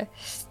 Okay.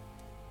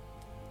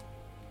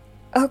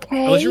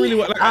 Okay. Unless you really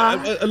want,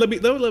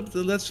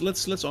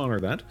 let's honor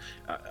that.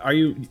 Are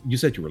you? You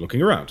said you were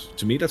looking around.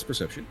 To me, that's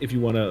perception. If you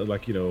want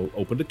to,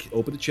 open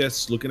the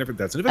chests, look in everything,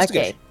 that's an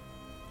investigation.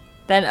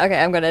 Okay.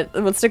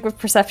 Then we'll stick with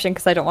perception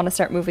because I don't want to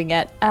start moving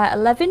yet.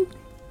 11.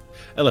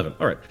 11.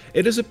 All right.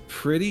 It is a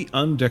pretty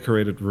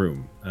undecorated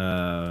room.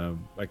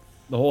 Like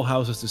the whole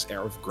house has this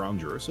air of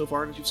grandeur so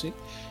far that you've seen.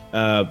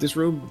 This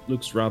room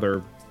looks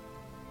rather.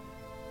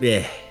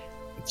 Yeah,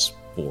 it's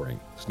boring.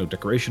 There's no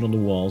decoration on the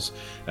walls.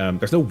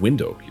 There's no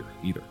window here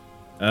either.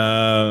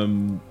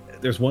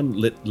 There's one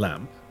lit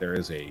lamp. There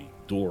is a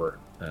door.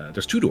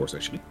 There's two doors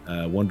actually.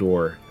 One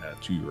door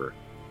to your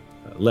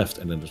left,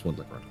 and then there's one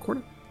like around the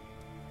corner.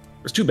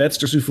 There's two beds.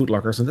 There's two food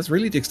lockers, and that's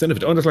really the extent of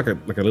it. Oh, there's like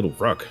a little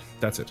rug.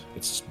 That's it.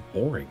 It's just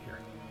boring here.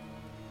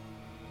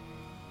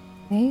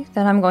 Okay,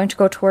 then I'm going to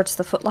go towards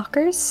the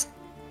footlockers.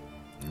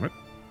 All right.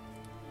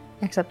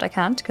 Except I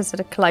can't because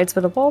it collides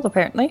with a wall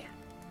apparently.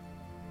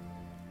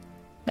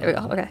 There we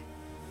go. Okay.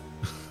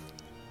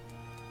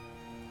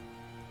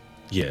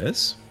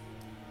 Yes.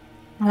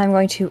 And I'm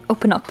going to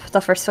open up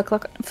the first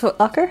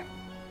footlocker.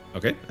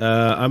 Okay.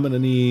 I'm gonna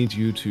need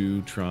you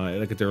to try.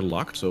 Like they're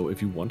locked, so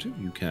if you want to,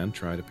 you can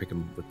try to pick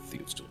them with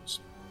thieves' tools.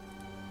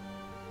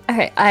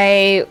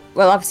 Okay,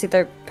 well, obviously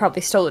they're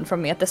probably stolen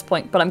from me at this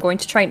point, but I'm going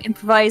to try and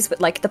improvise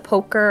with like the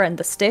poker and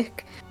the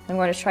stick. I'm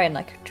going to try and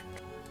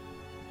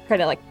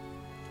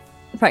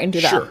try and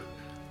do that. Sure.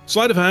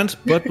 Sleight of hand,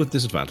 but with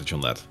disadvantage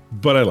on that.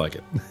 But I like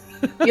it.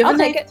 You have I'll a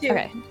take knife it. too.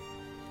 Okay.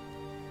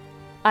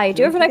 I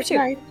do have a knife too.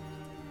 Knife.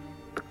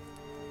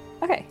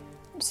 Okay,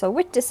 so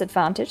with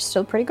disadvantage,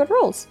 still pretty good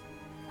rolls.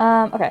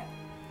 Okay.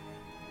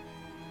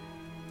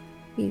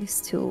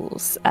 These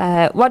tools.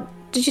 What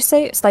did you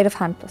say? Sleight of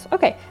hand plus.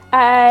 Okay.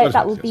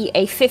 That will be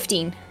a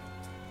 15.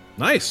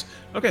 Nice.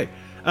 Okay.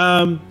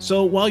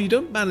 So while you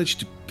don't manage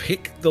to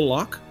pick the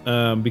lock,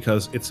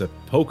 because it's a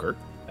poker,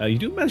 you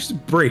do manage to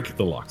break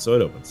the lock, so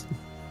it opens.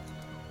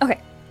 Okay.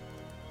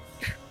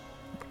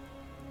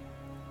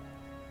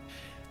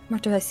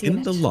 What do I see In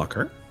in the it?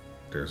 locker,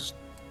 there's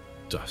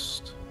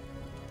dust.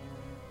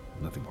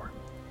 Nothing more.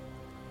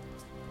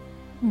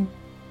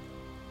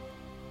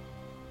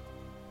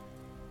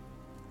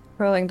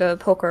 Rolling the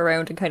poker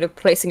around and kind of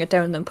placing it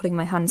down and then putting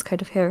my hands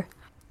kind of here.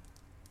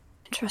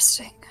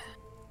 Interesting.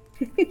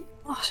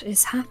 What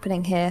is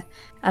happening here?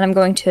 And I'm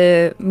going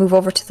to move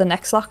over to the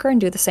next locker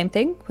and do the same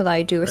thing. Will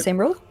I do a same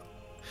roll?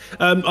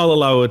 I'll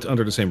allow it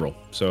under the same roll.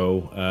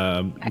 So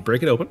you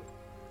break it open.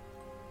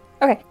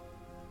 Okay.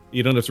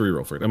 You don't have to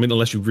reroll for it. I mean,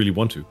 unless you really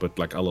want to, but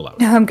like I'll allow it.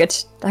 No, I'm good.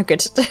 I'm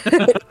good.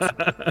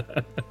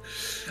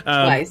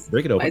 Wise.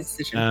 Break it open. Wise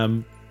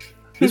decision.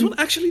 This one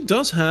actually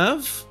does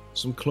have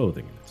some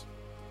clothing in it.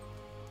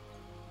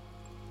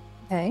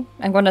 Okay.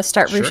 I'm going to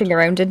start Shirt. rooting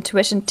around into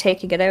it and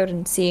taking it out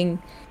and seeing,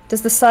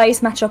 does the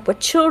size match up with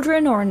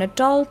children or an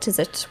adult? Is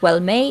it well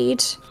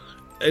made?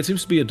 It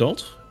seems to be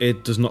adult.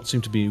 It does not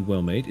seem to be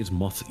well made. It's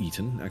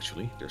moth-eaten,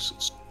 actually. There's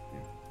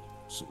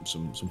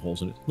some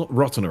holes in it. Not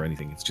rotten or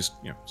anything. It's just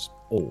it's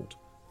old.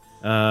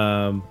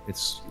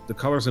 It's the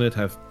colors in it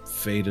have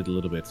faded a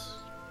little bit.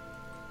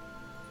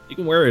 You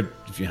can wear it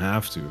if you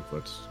have to,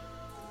 but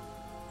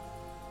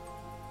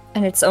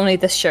And it's only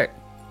this shirt.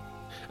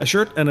 a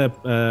shirt and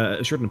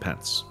a shirt and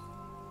pants.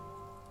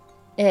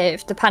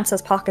 If the pants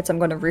has pockets, I'm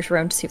going to root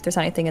around to see if there's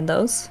anything in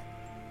those.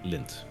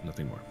 Lint,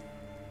 nothing more.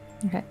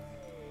 Okay.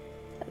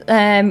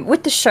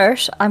 With the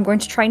shirt, I'm going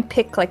to try and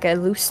pick like a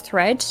loose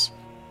thread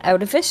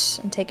out of it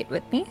and take it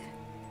with me.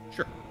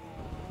 Sure.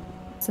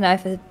 So now I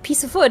have a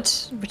piece of wood,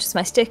 which is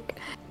my stick,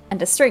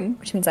 and a string,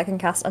 which means I can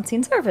cast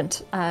Unseen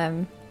Servant.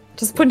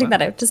 Just pointing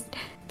that out, just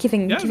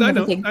giving, Yeah, giving I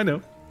know. everything. I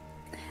know.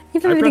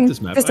 Give I prepped everything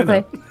this map, crystal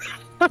I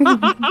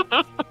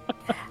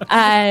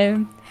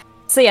clear.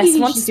 So yes,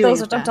 think once she's doing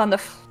those it are dumped bad. on the...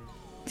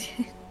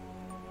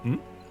 What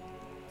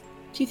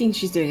do you think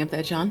she's doing up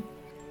there, John?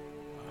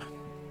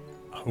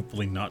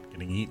 Hopefully not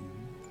getting eaten.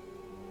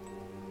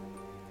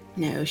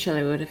 No,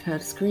 Shelley would have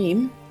heard a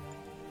scream.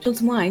 Told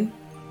some wine.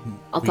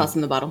 I'll toss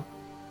him the bottle.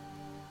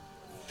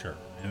 Sure.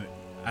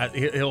 And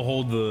he'll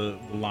hold the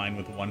line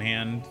with one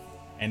hand,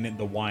 and then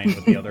the wine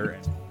with the other.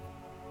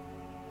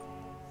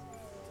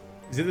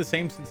 Is it the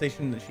same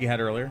sensation that she had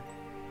earlier?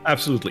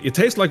 Absolutely. It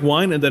tastes like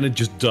wine, and then it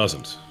just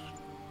doesn't.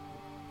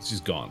 She's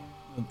gone.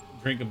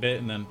 Drink a bit,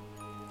 and then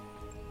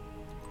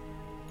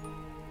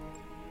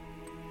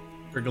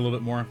drink a little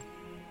bit more.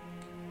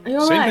 Are you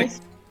Same alright?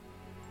 thing.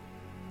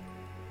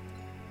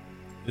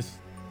 This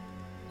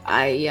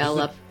I yell is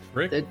it up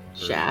Frick the or-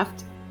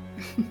 shaft.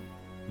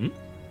 Hmm?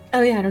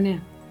 Oh yeah, I don't know.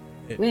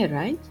 It- Weird,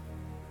 right?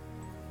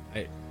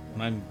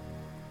 When I'm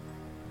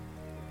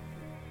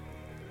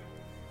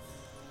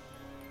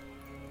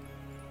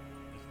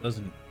it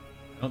doesn't.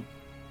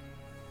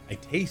 I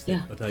taste it,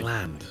 Yeah. but I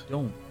Bland.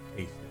 don't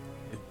taste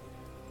it.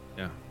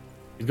 Yeah.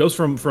 It goes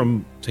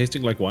from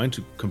tasting like wine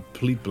to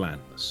complete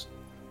blandness.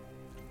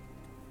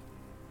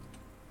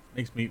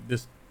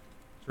 This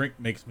drink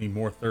makes me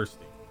more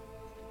thirsty.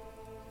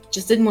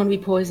 Just didn't want to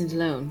be poisoned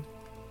alone.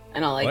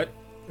 And I'll What?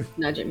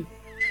 nudge him.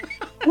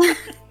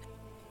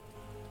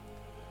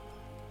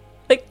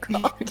 My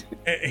God.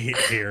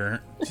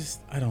 Here,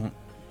 just I don't.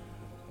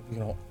 You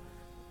know,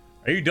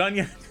 are you done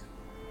yet?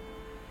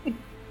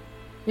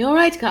 You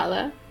alright,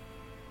 Carla?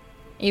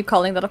 Are you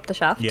calling that up the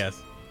shaft?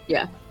 Yes.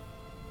 Yeah.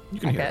 You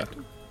can hear Okay. that.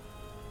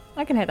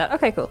 I can hear that.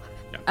 Okay, cool.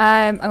 Yeah.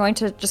 I'm going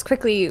to just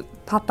quickly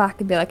pop back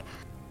and be like,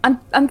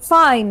 I'm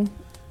fine.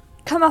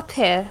 Come up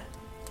here.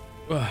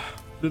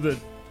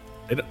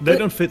 They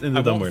don't fit in the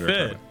I won't dumbwaiter.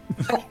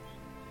 fit. Carla.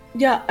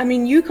 Yeah, I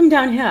mean, you come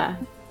down here.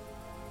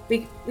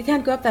 We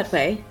can't go up that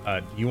way.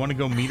 Do you want to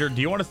go meet her?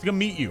 Do you want us to go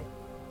meet you?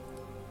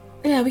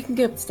 Yeah, we can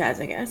go up the stairs,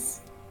 I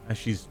guess.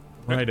 She's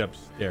right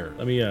upstairs.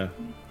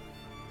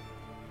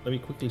 Let me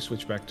quickly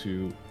switch back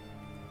to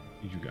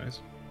you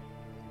guys.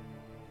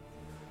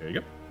 There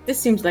you go. This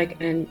seems like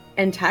an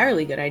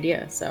entirely good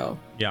idea, so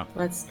Yeah.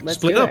 let's Split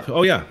do up. it.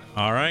 Oh yeah.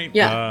 All right.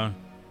 Yeah.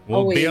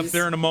 We'll be up Always.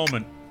 there in a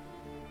moment.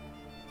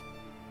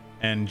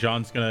 And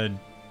John's gonna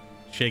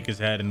shake his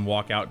head and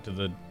walk out to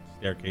the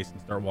staircase and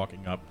start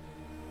walking up.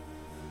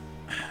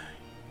 He's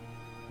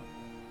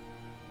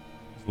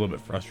a little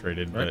bit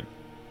frustrated, Right. but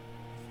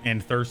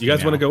and thirsty. You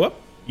guys want to now. go up?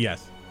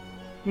 Yes.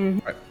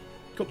 Mhm. Right.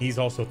 Cool. He's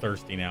also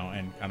thirsty now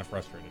and kind of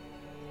frustrated.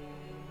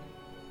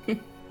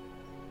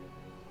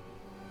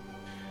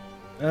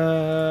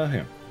 Hang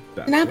on.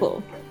 An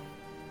apple.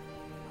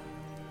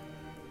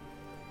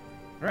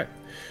 All right.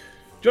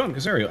 John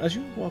Casario, as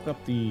you walk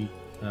up the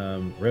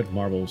red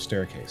marble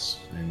staircase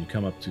and you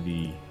come up to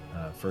the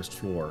first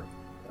floor,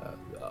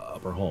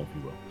 upper hall, if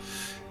you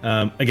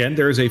will. Again,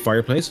 there is a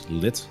fireplace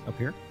lit up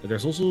here.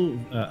 There's also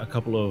a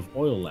couple of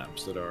oil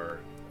lamps that are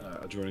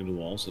adjoining the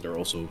walls that are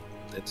also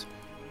lit.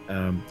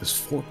 There's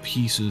four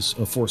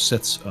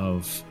sets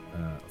of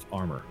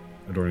armor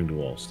adorning the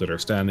walls that are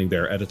standing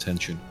there at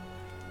attention,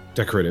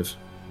 decorative,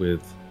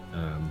 with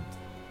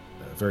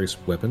various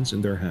weapons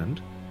in their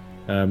hand.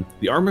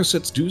 The armor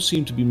sets do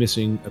seem to be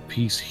missing a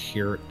piece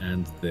here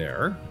and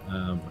there,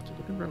 but they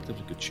look in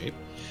relatively good shape.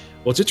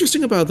 What's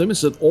interesting about them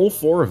is that all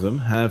four of them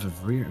have a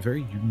very,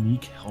 very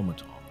unique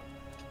helmet on them.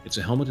 It's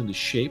a helmet in the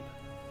shape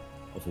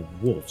of a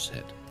wolf's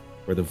head,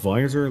 where the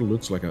visor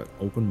looks like an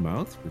open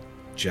mouth with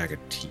jagged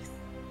teeth.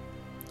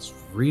 It's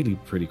really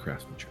pretty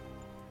craftsmanship.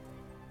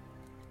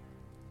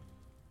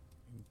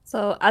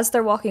 So as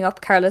they're walking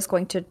up, Carla's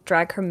going to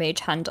drag her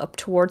mage hand up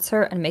towards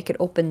her and make it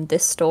open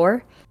this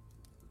door.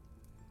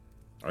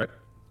 All right.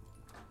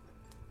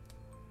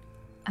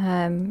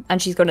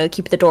 And she's going to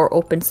keep the door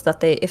open so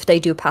that if they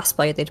do pass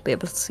by, they'd be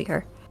able to see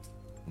her.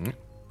 Mm.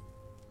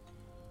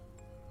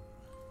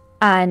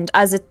 And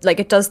as it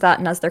does that,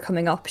 and as they're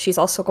coming up, she's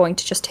also going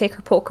to just take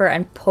her poker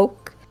and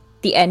poke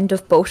the end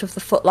of both of the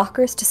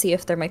footlockers to see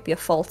if there might be a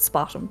false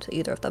bottom to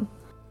either of them.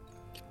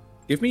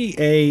 Give me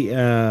a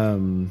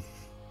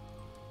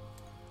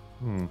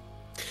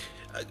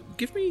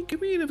give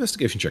me an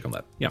investigation check on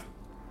that. Yeah.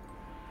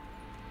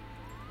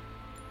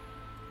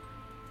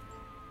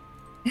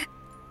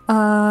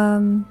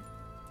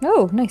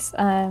 Oh, nice.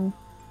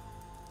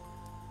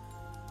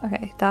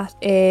 Okay, that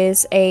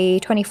is a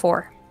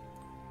 24.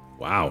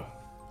 Wow.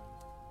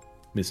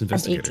 Miss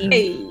Investigator. 18.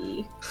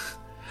 Hey.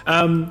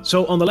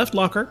 So on the left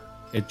locker,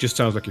 it just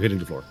sounds like you're hitting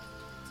the floor.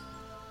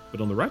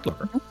 But on the right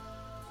locker,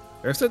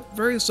 there's that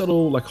very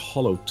subtle, like,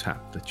 hollow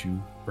tap that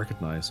you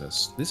recognize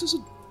as this is a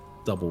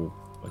double,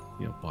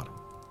 bottom.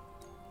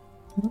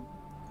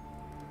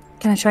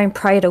 Can I try and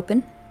pry it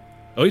open?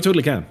 Oh, you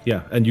totally can.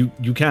 Yeah, and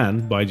you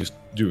can by just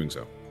doing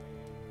so.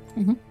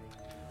 Mhm.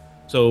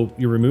 So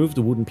you remove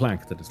the wooden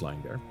plank that is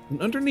lying there,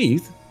 and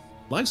underneath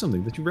lies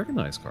something that you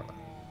recognize, Carla.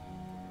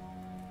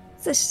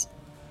 What's this?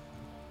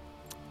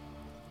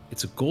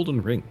 It's a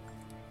golden ring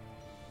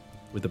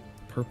with a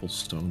purple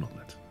stone on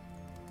it.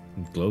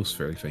 It glows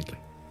very faintly.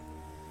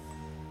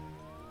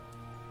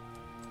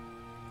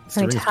 It's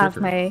I'm the going to ring of have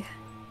trickery.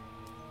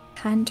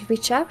 my hand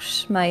reach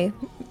out, my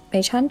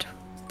mage hand,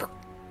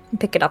 and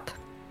pick it up.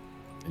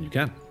 And you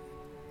can.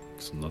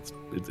 It's not.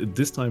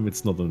 This time,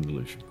 it's not an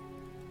illusion.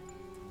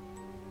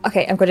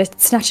 Okay, I'm going to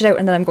snatch it out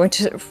and then I'm going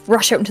to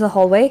rush out into the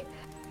hallway.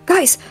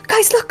 Guys,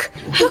 look!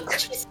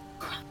 Jesus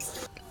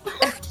Christ.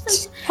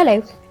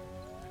 Hello.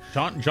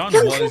 John Look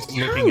was at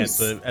the looking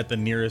house. at the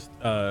nearest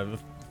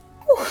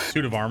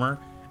suit of armor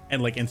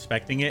and like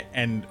inspecting it,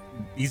 and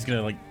he's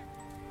gonna like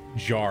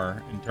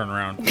jar and turn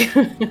around.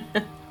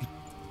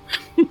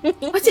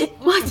 What's it?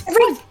 What? The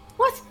ring.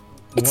 What?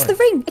 It's What? the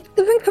ring. It's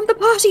the ring from the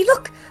party.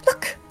 Look.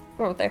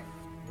 We're over there.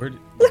 Where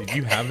did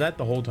you have that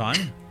the whole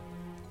time?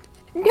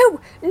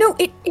 No,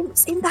 it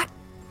was in that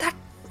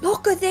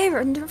locker there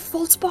under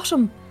false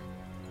bottom.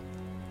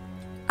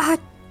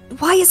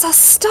 Why is our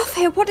stuff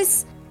here? What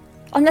is...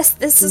 Unless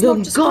this is not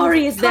just...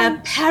 Lungori is their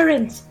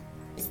parent.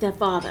 It's their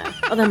father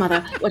or their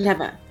mother,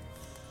 whatever.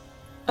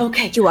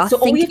 Okay, You are so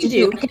all we have to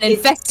thinking do like an is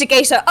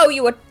investigator. Oh,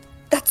 you are...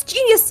 That's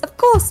genius, of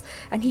course.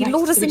 And he right,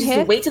 lured us so we in just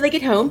here. wait till they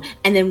get home,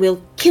 and then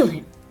we'll kill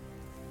him.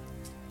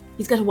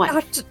 He's got a wife.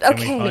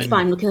 Okay. find- It's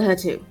fine. We'll kill her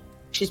too.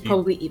 She's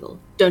probably evil.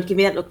 Don't give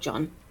me that look,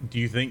 John. Do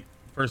you think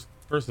first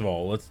of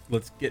all,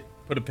 let's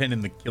put a pin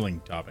in the killing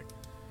topic.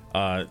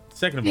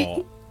 Second of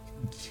all,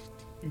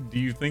 do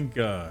you think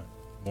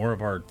more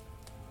of our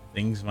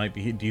things might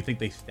be? Do you think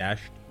they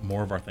stashed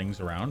more of our things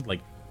around?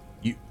 Like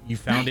you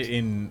found it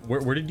in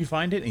where did you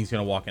find it? And he's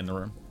gonna walk in the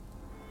room.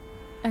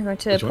 I'm going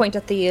to Which one? point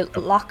at the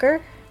locker.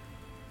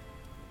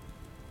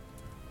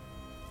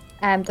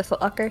 The foot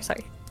locker.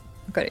 Sorry.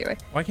 I'll go anyway.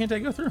 Why can't I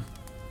go through?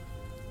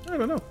 I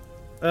don't know.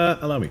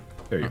 Allow me.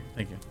 There you Oh, go.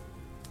 thank you.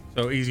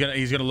 So he's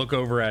gonna look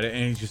over at it,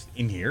 and he's just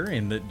in here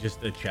in the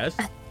chest.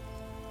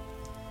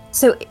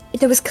 So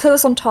there was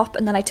clothes on top,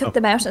 and then I took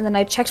them out, and then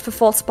I checked for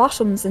false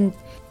bottoms, and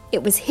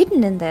it was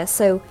hidden in there.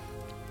 So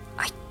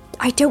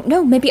I don't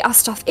know. Maybe our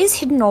stuff is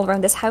hidden all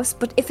around this house,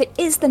 but if it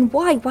is, then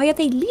why? Why are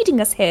they leading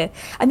us here?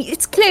 I mean,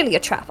 it's clearly a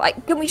trap.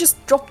 Can we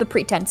just drop the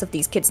pretense of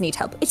these kids need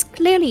help? It's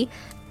clearly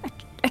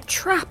a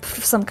trap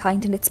of some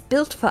kind, and it's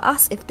built for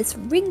us if this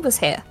ring was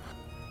here.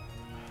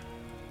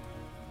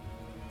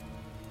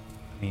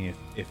 I mean,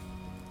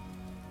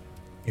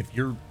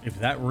 if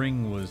that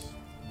ring was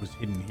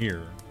hidden here,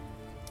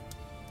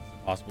 is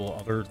it possible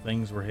other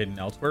things were hidden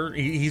elsewhere?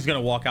 He's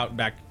gonna walk out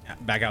back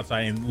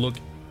outside and look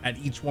at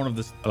each one of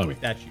the Allow me.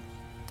 statues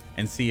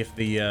and see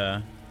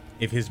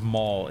if his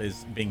maul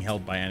is being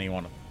held by any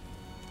one of them.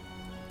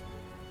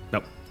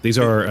 No, these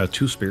are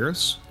 2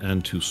 spears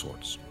and 2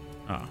 swords.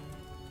 Oh.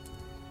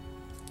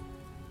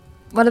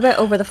 What about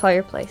over the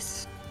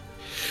fireplace?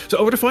 So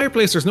over the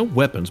fireplace, there's no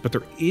weapons, but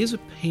there is a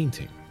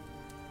painting.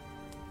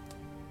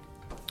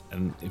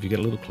 And if you get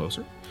a little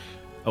closer,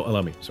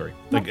 allow me. Sorry,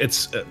 like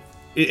it's the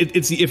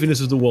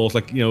iffiness of the walls,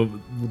 like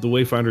the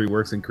way Foundry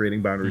works in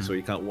creating boundaries, so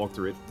you can't walk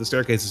through it. The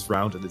staircase is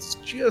round, and it's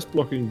just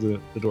blocking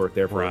the door.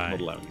 Therefore, it's Right.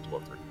 not allowing you to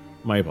walk through.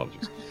 My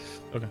apologies.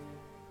 Okay.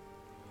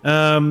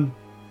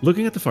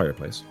 Looking at the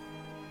fireplace,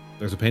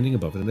 there's a painting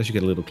above it, and as you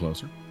get a little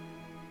closer,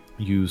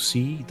 you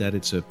see that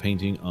it's a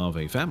painting of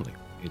a family.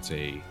 It's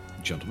a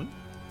gentleman,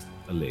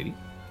 a lady,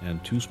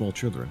 and 2 small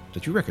children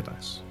that you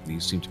recognize.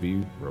 These seem to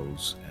be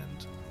Rose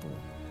and Thorn.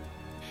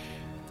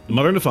 The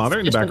mother and the father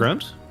in the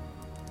background.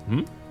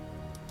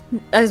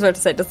 I was about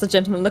to say, does the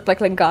gentleman look like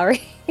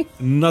Lingari?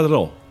 Not at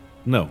all.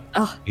 No.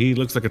 Oh. He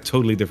looks like a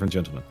totally different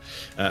gentleman.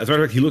 As a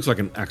matter of fact, he looks like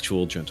an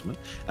actual gentleman.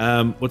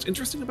 What's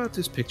interesting about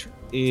this picture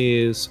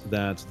is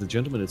that the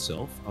gentleman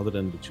itself, other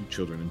than the 2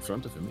 children in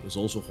front of him, is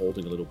also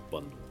holding a little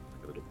bundle,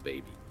 like a little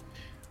baby.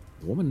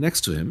 The woman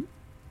next to him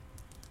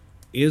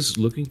is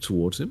looking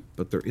towards him,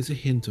 but there is a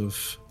hint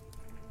of...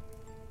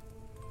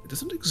 It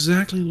doesn't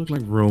exactly look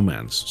like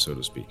romance, so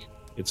to speak.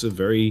 It's a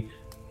very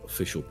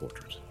official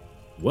portrait.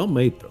 Well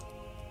made, though.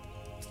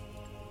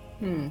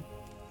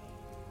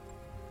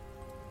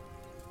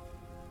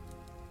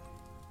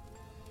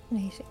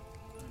 Amazing.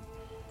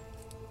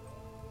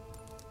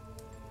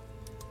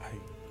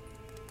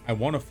 I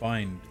want to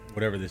find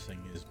whatever this thing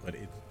is, but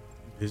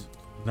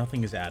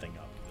nothing is adding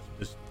up.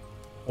 This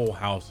whole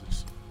house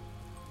is.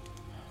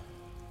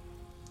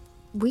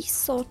 We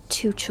saw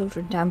 2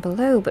 children down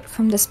below, but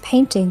from this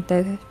painting,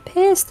 there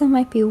appears there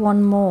might be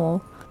one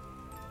more.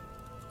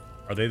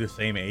 Are they the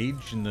same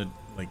age? And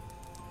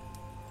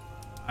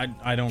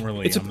I don't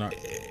really.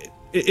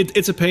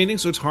 It's a painting,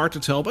 so it's hard to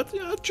tell, but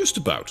yeah, just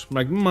about.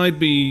 Like,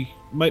 maybe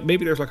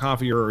there's like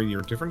half a year or a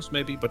year difference,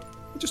 maybe, but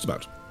just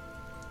about.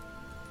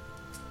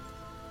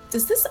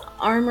 Does this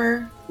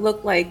armor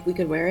look like we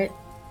could wear it?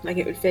 Like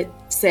it would fit,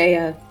 say,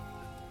 a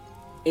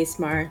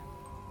Asmar?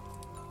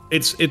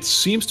 It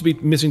seems to be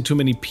missing too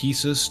many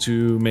pieces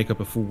to make up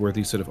a full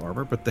worthy set of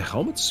armor, but the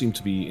helmets seem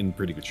to be in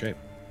pretty good shape.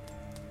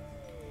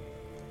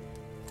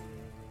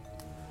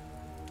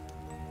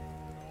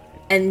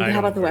 And I how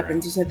about the don't care.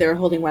 weapons? You said they were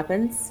holding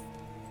weapons.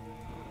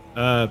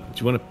 Do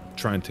you want to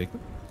try and take them?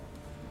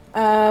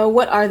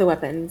 What are the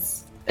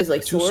weapons? Is it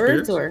like 2 swords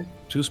spears, or?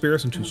 2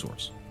 spears and 2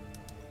 swords.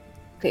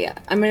 Okay, yeah.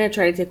 I'm gonna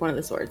try to take one of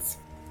the swords.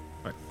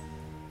 Right.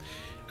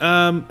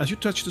 As you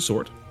touch the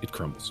sword, it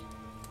crumbles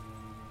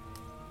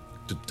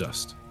to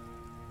dust.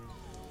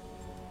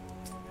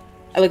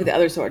 I look at the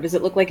other sword. Does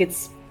it look like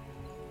it's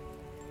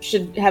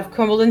should have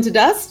crumbled into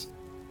dust?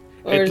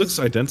 Or It looks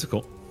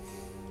identical.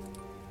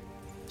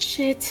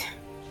 shit.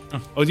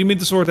 Oh, do you mean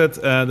the sword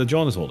that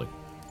John is holding?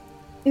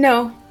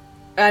 No,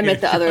 I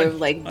meant the other, John-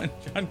 like...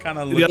 John kind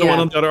of The looks. other one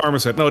Yeah. on the other armor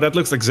set. No, that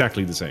looks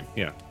exactly the same.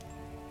 Yeah.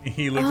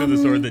 He looks at the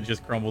sword that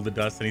just crumbled to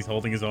dust, and he's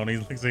holding his own. He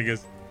looks like he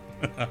goes,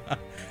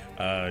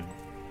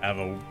 have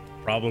a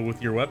problem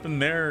with your weapon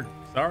there,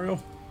 Sario?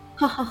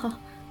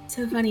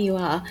 So funny you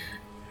are.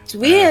 It's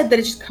weird that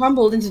it just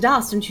crumbled into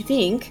dust, don't you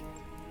think?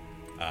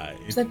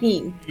 What does that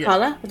mean? yeah.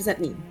 Carla, what does that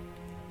mean?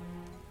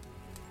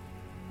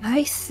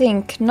 I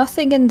think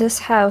nothing in this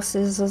house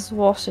is as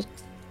what it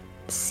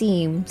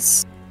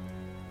seems.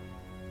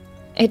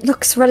 It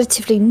looks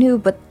relatively new,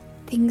 but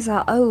things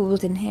are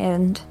old in here,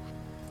 and...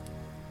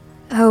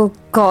 Oh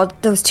god,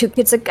 those two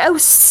kids are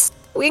ghosts!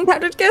 We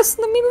encountered ghosts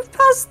and then we moved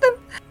past them!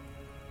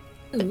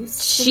 Ooh,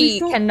 so She we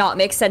thought- cannot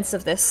make sense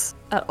of this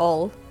at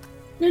all.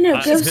 No,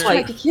 ghosts there-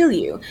 try to kill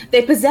you.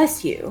 They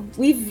possess you.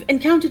 We've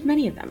encountered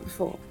many of them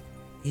before.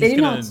 They He's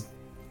do gonna, not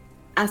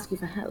ask you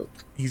for help.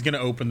 he's gonna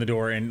open the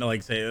door and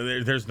like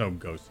say, "There's no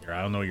ghost here.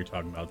 I don't know what you're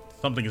talking about.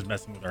 Something is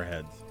messing with our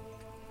heads."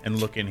 And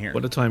look in here.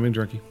 What a timing,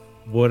 Drunky.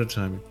 What a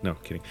timing. No,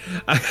 kidding.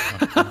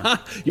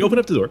 You open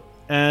up the door,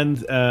 and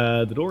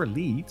the door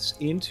leads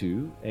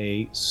into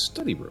a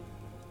study room.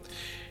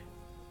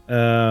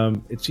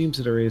 It seems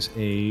that there is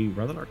a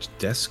rather large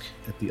desk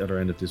at the other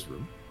end of this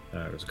room.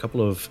 There's a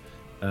couple of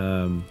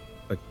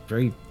like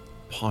very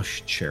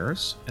posh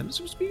chairs, and there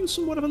seems to be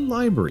somewhat of a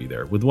library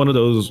there with one of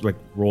those like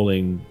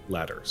rolling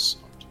ladders.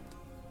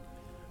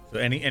 So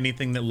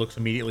anything that looks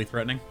immediately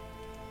threatening.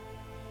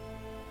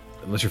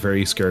 Unless you're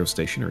very scared of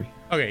stationery.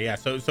 Okay, yeah.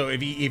 So if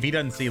he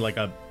doesn't see like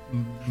a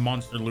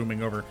monster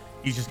looming over,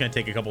 he's just gonna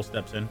take a couple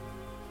steps in.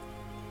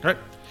 All right.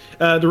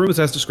 The room is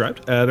as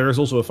described. There is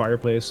also a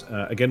fireplace,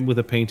 again with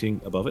a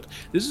painting above it.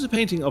 This is a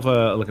painting of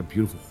a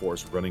beautiful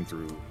horse running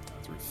through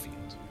a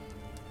field.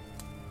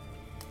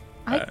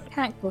 I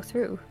can't go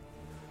through.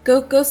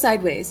 Go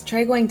sideways.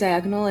 Try going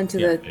diagonal into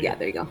Yeah, the... yeah. Yeah,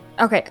 there you go.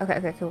 Okay,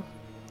 cool.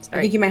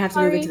 I think you might have to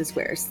move Sorry. into the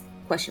squares.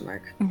 Question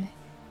mark.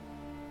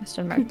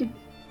 Question mark.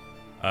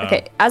 Uh,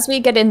 Okay, as we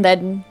get in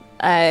then,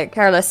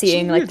 Carla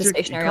seeing like the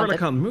stationary Carla on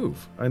can't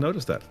move. I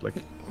noticed that. Like,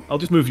 I'll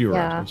just move you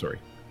around. Yeah. I'm sorry.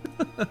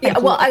 Yeah,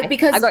 well, Okay.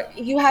 because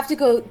you have to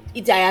go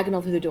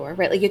diagonal through the door,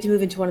 right? Like you have to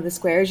move into one of the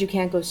squares. You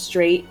can't go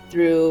straight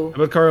through.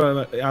 But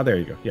Carla, there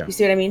you go. Yeah. You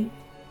see what I mean?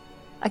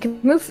 I can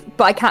move,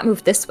 but I can't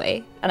move this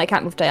way, and I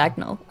can't move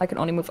diagonal. I can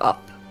only move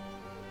up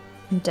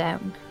and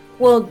down.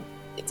 Well,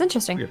 It's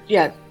interesting. Weird.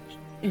 yeah.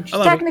 I love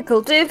it.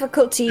 Technical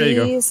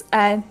difficulties.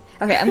 Okay,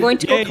 I'm going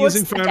to go Yeah, towards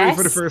using the Foundry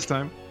for the desk first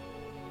time.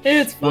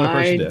 It's You want to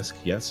approach the fine. desk?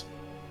 Yes.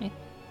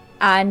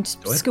 and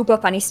Go ahead. scoop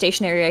up any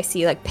stationery I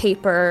see, like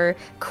paper,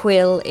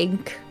 quill,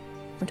 ink.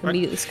 I'm going to Right.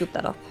 immediately scoop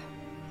that up.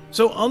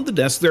 So on the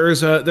desk,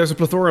 there's a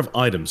plethora of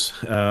items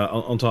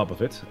on top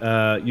of it.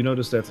 You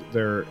notice that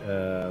there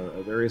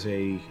is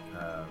a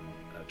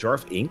jar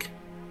of ink.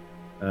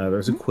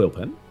 There's a quill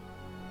pen.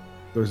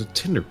 There's a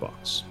tinder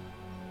box,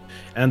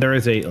 and there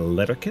is a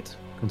letter kit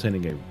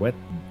containing a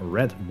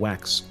red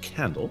wax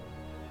candle,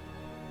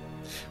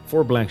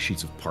 4 blank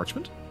sheets of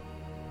parchment,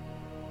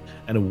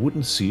 and a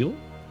wooden seal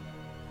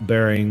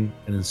bearing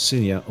an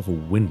insignia of a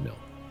windmill.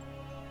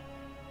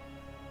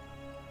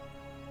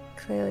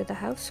 Clearly the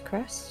house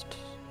crest.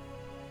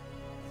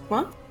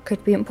 What?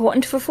 Could be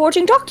important for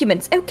forging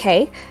documents.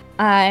 Okay.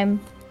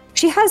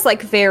 She has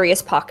like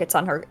various pockets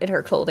in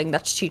her clothing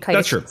that she kind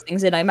That's of true. puts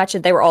things in. I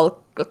imagine they were all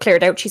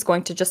cleared out. She's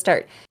going to just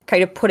start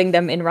kind of putting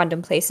them in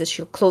random places.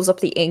 She'll close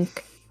up the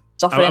ink.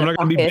 Stuff it I'm in a not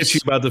going to be pocket.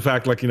 bitchy about the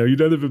fact, like, you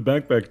don't have a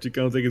backpack, you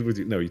can't take it with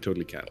you. No, you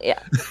totally can. Yeah.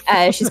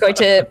 She's going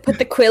to put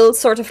the quill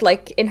sort of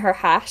like in her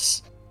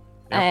hat.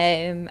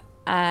 Yeah.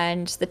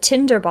 And the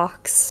tinder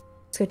box.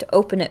 She's going to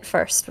open it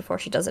first before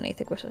she does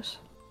anything with it.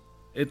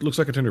 It looks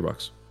like a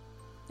tinderbox.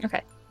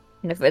 Okay.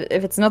 And if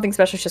it's nothing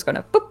special, she's just going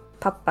to boop,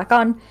 pop it back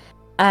on.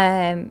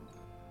 And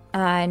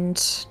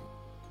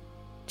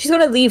she's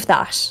going to leave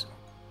that,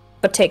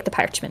 but take the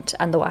parchment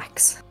and the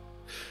wax.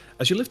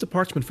 As you lift the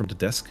parchment from the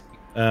desk,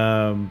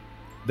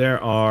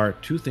 there are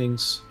 2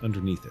 things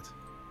underneath it.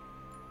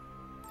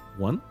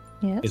 One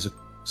Yes. is a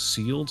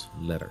sealed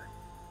letter.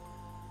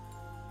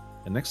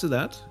 And next to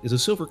that is a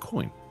silver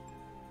coin.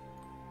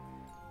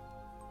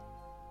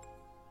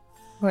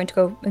 I'm going to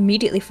go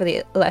immediately for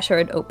the letter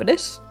and open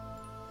it.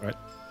 Right.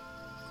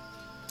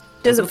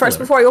 Does Open it the first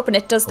letter. before I open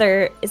it? Is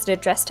it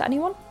addressed to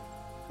anyone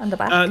on the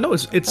back? No,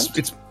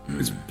 it's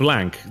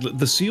blank.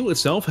 The seal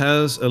itself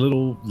has a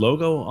little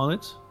logo on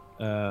it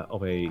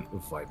of a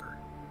viper.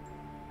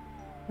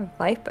 A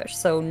viper,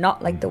 so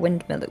not like the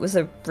windmill. It was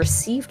a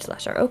received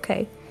letter.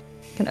 Okay,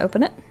 can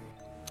open it.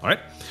 All right.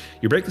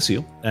 You break the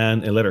seal,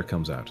 and a letter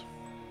comes out.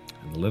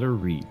 And the letter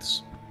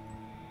reads: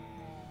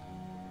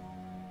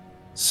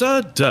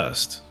 Sir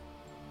Durst,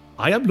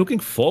 I am looking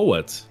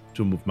forward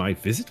to my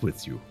visit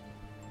with you.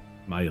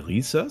 My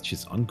research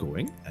is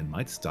ongoing and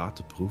might start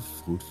to prove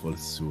fruitful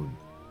soon.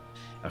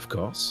 Of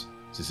course,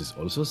 this is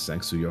also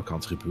thanks to your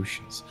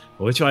contributions,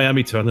 for which I am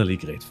eternally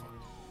grateful.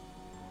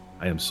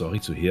 I am sorry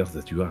to hear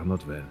that you are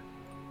not well.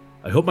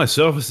 I hope my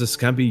services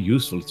can be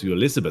useful to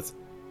Elizabeth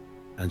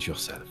and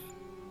yourself.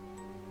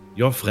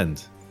 Your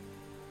friend,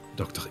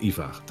 Dr.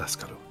 Ivar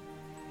Daskalo.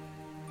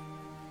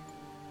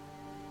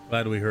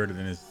 Glad we heard it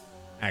in his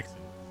accent.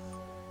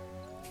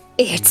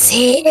 It's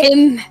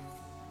him!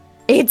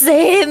 It's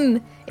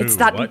him! It's Who,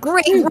 that what?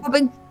 grave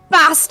robbing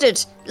bastard!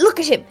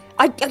 Look at him!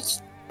 I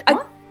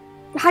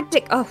had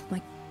to. Oh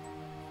my.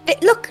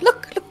 Look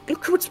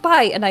who it's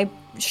by! And I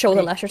show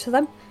the letter to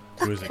them.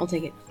 Who is it? I'll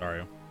take it.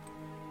 Sorry.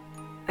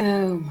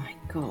 Oh my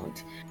god.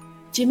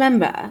 Do you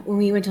remember when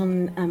we went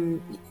on,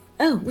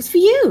 oh, it was for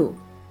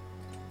you!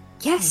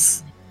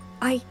 Yes.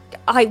 I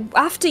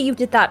after you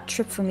did that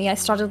trip for me, I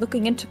started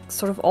looking into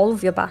sort of all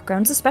of your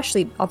backgrounds,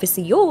 especially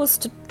obviously yours,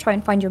 to try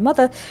and find your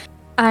mother.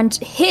 And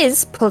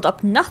his pulled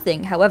up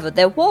nothing. However,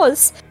 there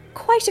was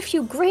quite a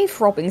few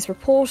grave robbings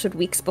reported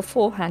weeks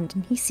beforehand,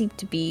 and he seemed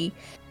to be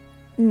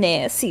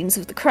near scenes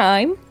of the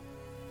crime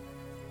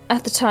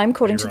at the time,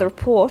 according to the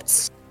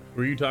reports.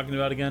 Who are you talking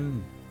about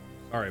again?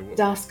 Sorry. What,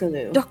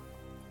 Daskaloo.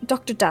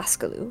 Dr.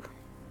 Daskaloo. do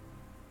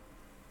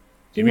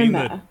you mean the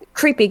Remember?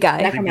 Creepy guy.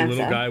 creepy little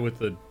Necromancer. guy with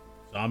the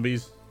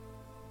zombies?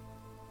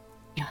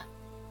 Yeah.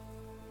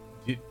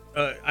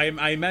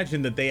 I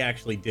imagine that they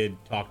actually did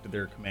talk to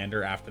their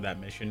commander after that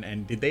mission,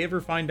 and did they ever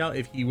find out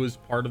if he was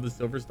part of the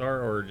Silver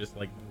Star or just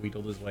like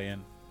wheedled his way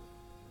in?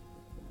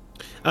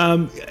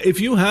 If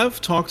you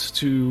have talked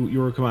to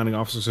your commanding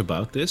officers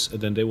about this,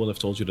 then they will have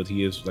told you that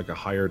he is like a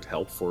hired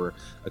help for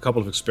a couple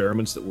of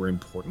experiments that were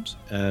important,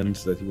 and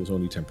that he was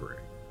only temporary.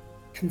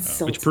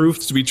 Consultant. Which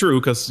proved to be true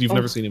because you've Oh.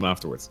 never seen him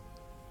afterwards.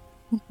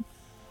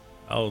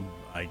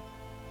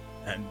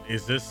 And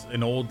is this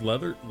an old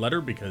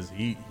letter? Because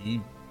he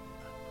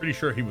pretty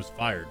sure he was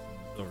fired from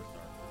the Silver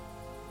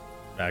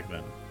Star back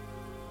then.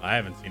 I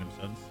haven't seen him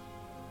since.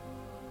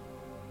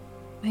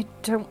 I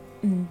don't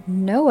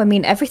know. I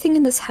mean, everything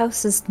in this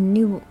house is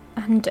new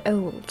and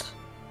old.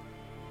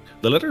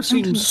 The letter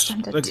seems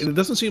understand it. like it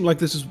doesn't seem like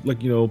this is like,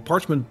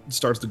 parchment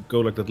starts to go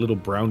like that little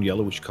brown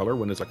yellowish color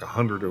when it's like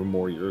 100 or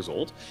more years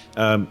old.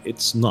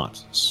 It's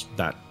not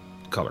that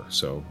color,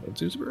 so it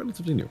seems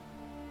relatively new.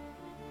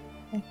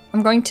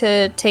 I'm going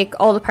to take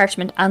all the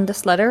parchment and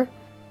this letter,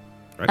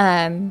 Right.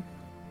 and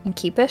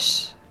keep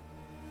it.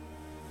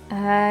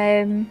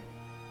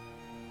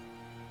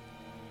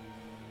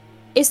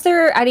 Is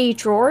there any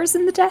drawers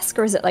in the desk,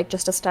 or is it like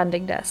just a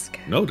standing desk?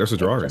 No, there's a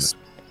drawer in it. Just-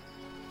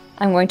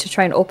 I'm going to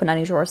try and open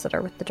any drawers that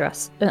are with the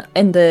dress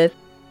in the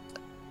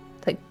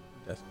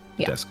Desk.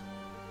 Yeah. Desk.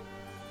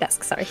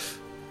 desk. Sorry,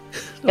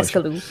 No,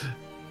 Escaloo.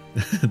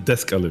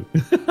 Deskaloo.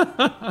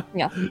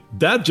 Yeah.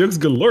 Dad jokes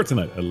galore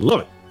tonight. I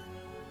love it.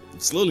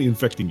 It's slowly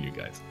infecting you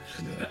guys.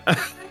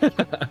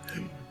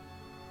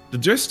 The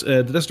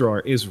desk drawer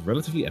is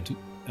relatively empty.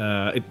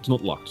 It's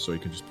not locked, so you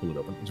can just pull it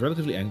open. It's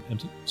relatively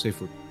empty, save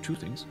for two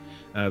things.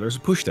 There's a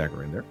push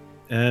dagger in there,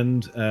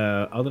 and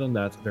other than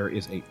that, there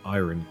is a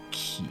iron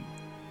key.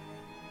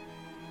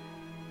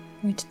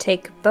 I'm going to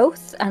take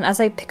both, and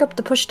as I pick up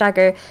the push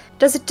dagger,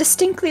 does it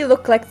distinctly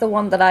look like the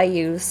one that I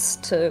use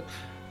to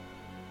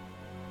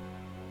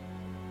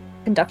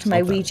conduct my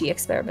not that Ouija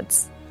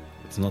experiments?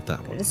 It's not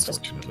that one, It's just-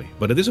 unfortunately,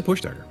 but it is a push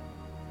dagger.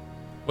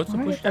 What's the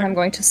Alright, push then I'm dagger?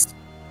 going to.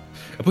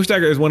 A push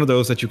dagger is one of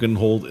those that you can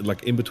hold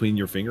like in between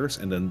your fingers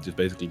and then just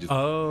basically just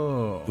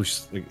Oh. push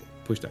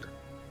dagger.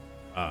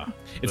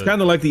 It's the-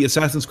 kind of like the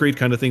Assassin's Creed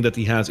kind of thing that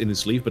he has in his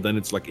sleeve, but then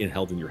it's like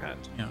held in your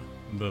hand. Yeah.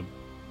 The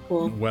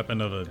Cool. weapon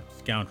of a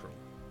scoundrel.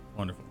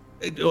 Wonderful.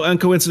 And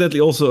coincidentally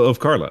also of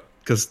Carla,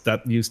 because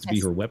that used to be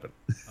Yes. her weapon.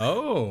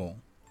 Oh.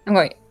 I'm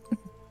going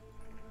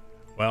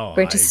Well,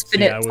 to I spin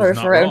see I it was sort of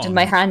not around wrong. in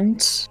my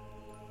hand,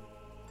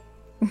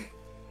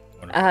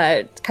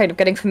 Wonderful. kind of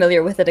getting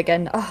familiar with it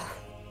again. Oh,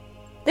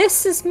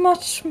 this is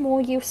much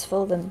more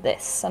useful than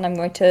this. And I'm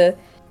going to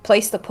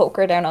place the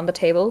poker down on the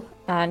table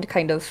and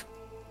kind of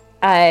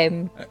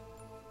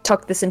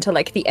tuck this into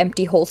like the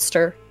empty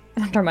holster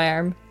under my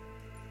arm.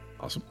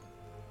 Awesome.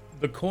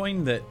 The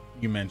coin that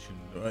you mentioned,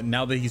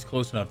 now that he's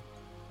close enough,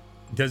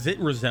 does it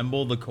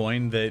resemble the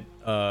coin that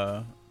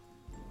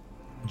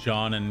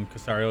John and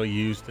Casario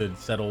used to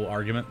settle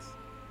arguments?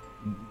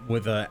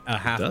 With a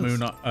half does.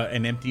 moon,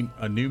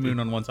 a new moon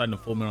on one side and a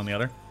full moon on the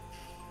other?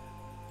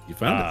 You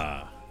found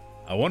it.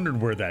 I wondered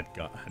where that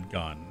had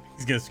gone.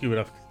 He's gonna scoop it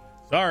up.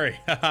 Sorry.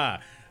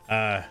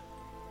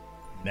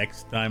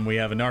 Next time we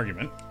have an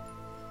argument.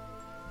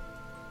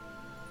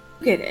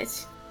 You get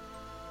it.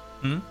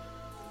 Hmm?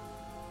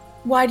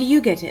 Why do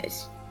you get it?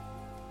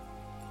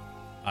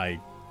 I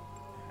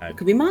had It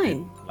could be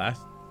mine.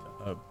 last.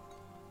 If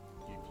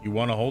you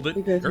want to hold it,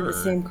 We both have the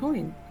sure. same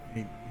coin.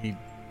 He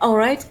All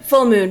right,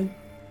 full moon.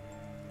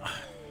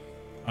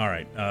 All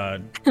right.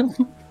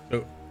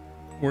 So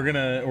we're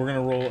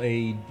gonna roll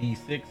a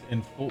d6,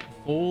 and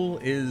full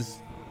is,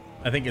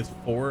 I think it's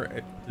 4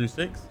 through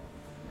 6,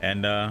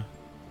 and all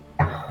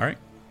right.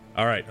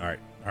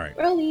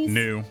 Rollies.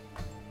 New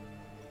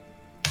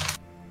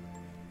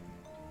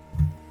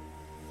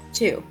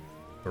 2.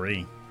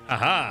 3.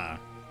 Haha.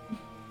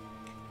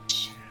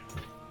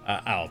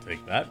 I'll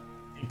take that.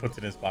 He puts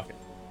it in his pocket.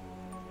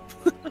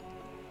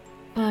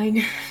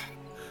 Fine.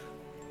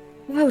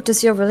 How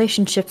does your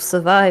relationship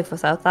survive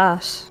without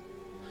that?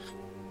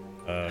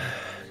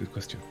 Good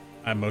question.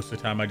 Most of the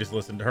time I just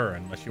listen to her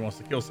unless she wants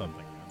to kill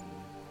something.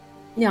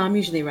 Yeah, I'm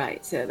usually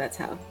right, so that's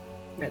how.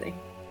 Really.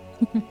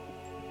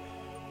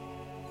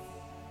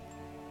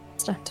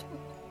 Start.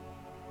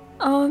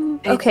 Anything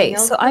Okay,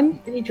 else? so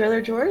I'm Any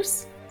driller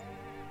drawers?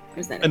 Or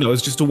is that it? No,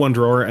 it's just a one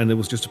drawer, and it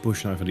was just a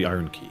push knife and the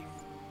iron key.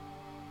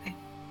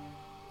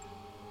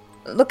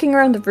 looking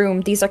around the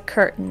room. These are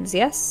curtains,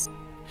 yes?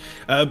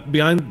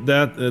 Behind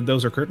that,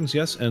 those are curtains,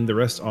 yes, and the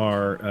rest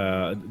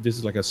are. This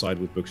is like a side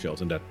with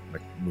bookshelves and that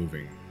like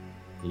moving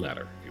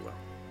ladder, if you will.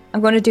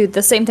 I'm going to do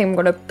the same thing. I'm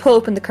going to pull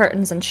open the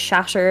curtains and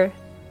shatter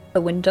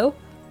the window.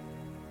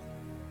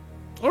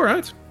 All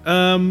right.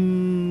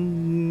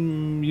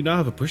 You now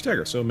have a push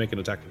dagger, so make an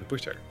attack with a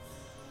push dagger.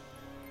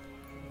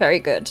 Very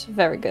good,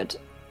 very good.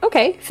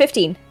 Okay,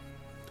 15.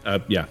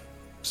 Yeah.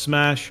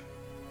 Smash.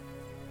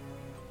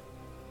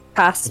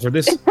 Pass. For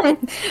this,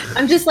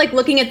 I'm just like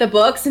looking at the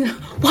books and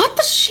what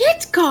the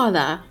shit,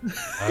 Carla?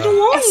 Get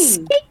along.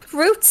 Escape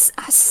routes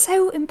are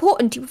so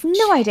important. You have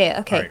no idea.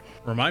 Okay. All right.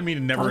 Remind me to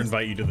never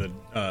invite you to the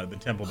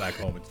temple back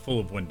home. It's full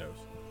of windows.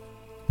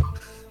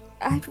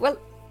 I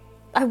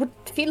would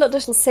feel a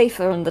little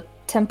safer in the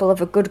temple of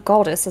a good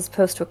goddess as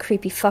opposed to a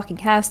creepy fucking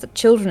house that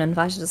children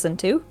invited us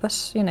into.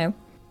 But, you know,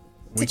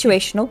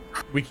 situational.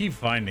 We keep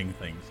finding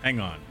things. Hang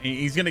on.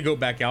 He's going to go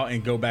back out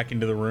and go back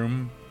into the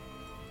room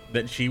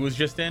that she was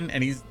just in,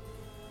 and he's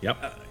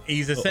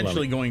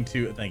essentially going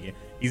to thank you.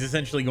 He's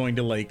essentially going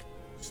to like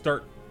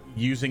start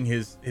using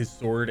his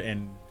sword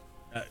and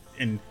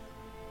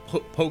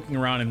poking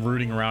around and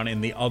rooting around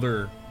in the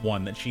other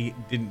one that she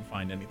didn't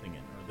find anything in,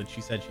 or that she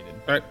said she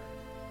didn't. all right.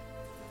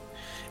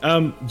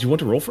 Do you want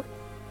to roll for it?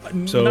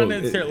 Not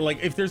necessarily. Like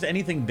if there's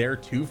anything there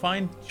to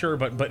find, sure,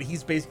 but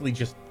he's basically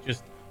just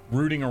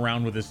rooting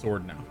around with his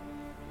sword now.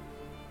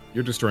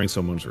 You're destroying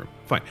someone's room.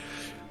 Fine.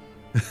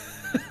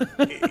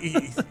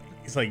 He's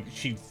like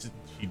she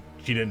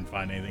didn't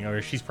find anything,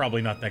 or she's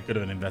probably not that good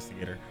of an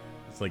investigator.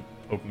 It's like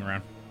poking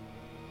around.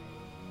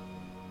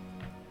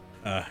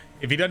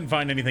 If he doesn't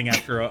find anything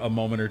after a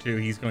moment or two,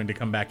 he's going to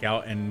come back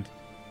out and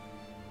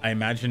I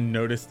imagine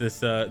notice this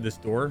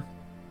door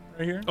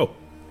right here. Oh,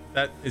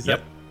 is yep,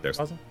 that there's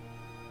awesome?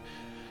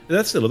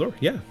 That's still a door.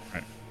 Yeah.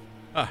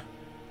 All right.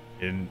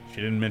 She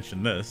didn't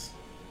mention this.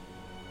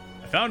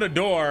 I found a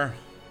door.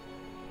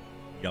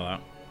 Yell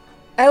out.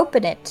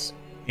 Open it.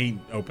 He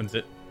opens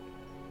it,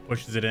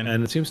 pushes it in,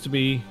 And it seems to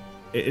be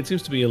a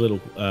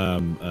little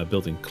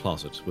built-in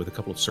closet with a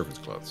couple of servants'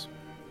 clothes.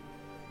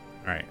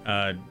 all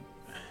right.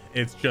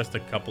 It's just a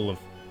couple of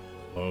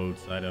clothes.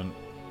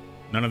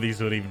 None of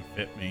these would even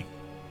fit me.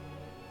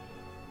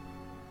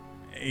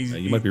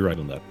 You might be right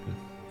on that.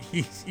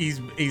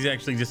 He's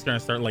actually just gonna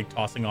start like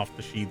tossing off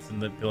the sheets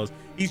and the pillows.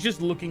 He's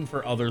just looking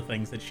for other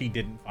things that she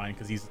didn't find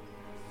because he's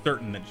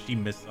certain that she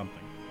missed something.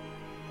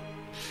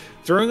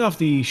 Throwing off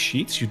the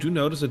sheets, you do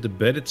notice that the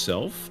bed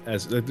itself,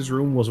 as this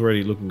room was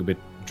already looking a bit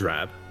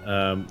drab,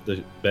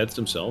 the beds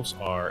themselves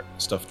are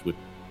stuffed with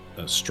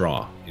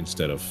straw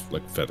instead of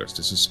like feathers.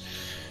 This is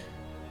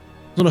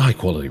not a high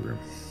quality room.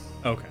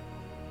 Okay.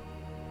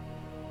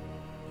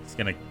 He's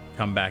gonna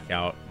come back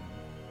out,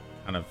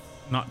 kind of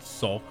not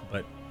sulk,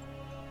 but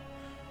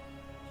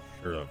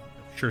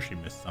sure she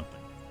missed something.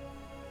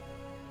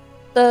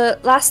 The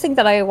last thing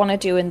that I want to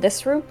do in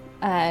this room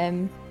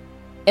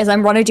is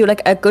I'm going to do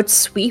like a good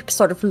sweep,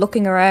 sort of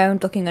looking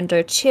around, looking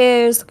under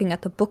chairs, looking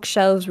at the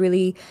bookshelves,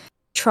 really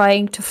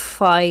trying to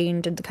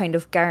find and kind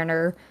of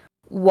garner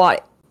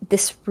what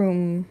this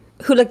room,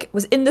 who like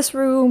was in this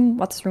room,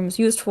 what this room was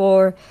used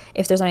for,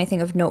 if there's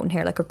anything of note in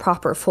here, like a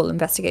proper full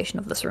investigation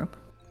of this room.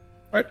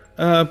 All right,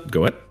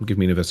 go ahead. Give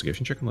me an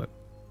investigation check on that.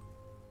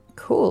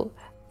 Cool.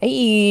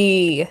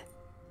 Hey,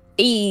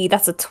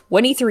 that's a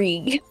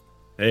 23.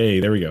 Hey,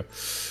 there we go.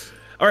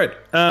 All right,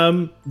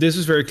 this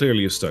is very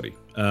clearly a study.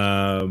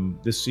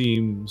 This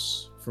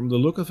seems, from the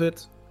look of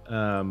it,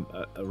 a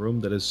room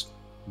that is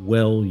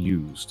well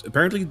used.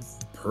 Apparently,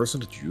 the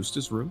person that used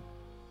this room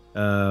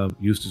a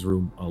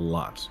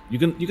lot. You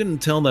can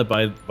tell that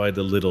by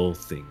the little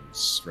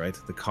things, right?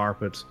 The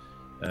carpet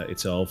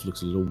itself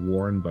looks a little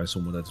worn by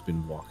someone that's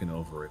been walking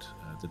over it.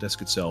 The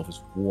desk itself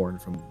is worn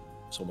from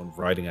someone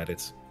writing at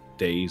it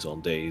days on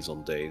days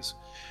on days.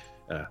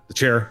 The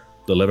chair,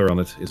 the leather on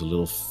it is a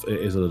little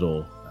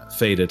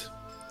faded.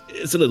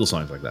 It's a little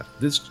signs like that.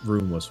 This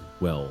room was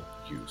well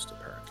used,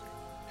 apparently.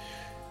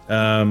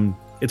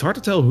 It's hard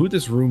to tell who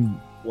this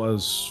room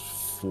was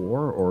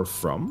for or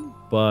from,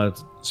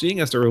 but seeing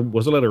as there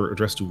was a letter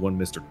addressed to one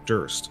Mr.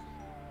 Durst,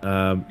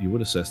 you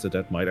would assess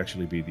that might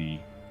actually be the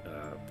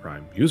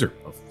prime user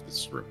of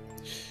this room.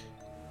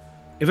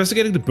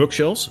 Investigating the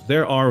bookshelves,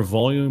 there are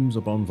volumes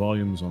upon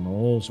volumes on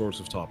all sorts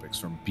of topics,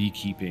 from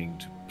beekeeping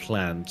to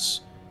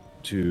plants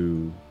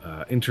to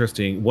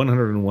interesting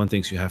 101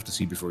 things you have to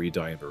see before you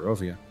die in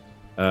Barovia.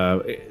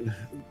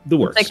 The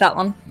worst. Take that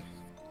one.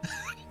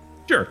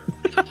 Sure.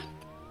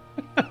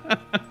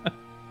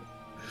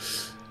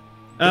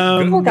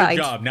 Good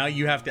job. Now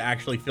you have to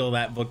actually fill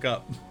that book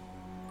up.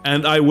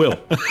 And I will.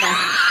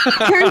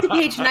 Turn to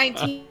page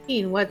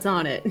 19. What's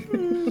on it?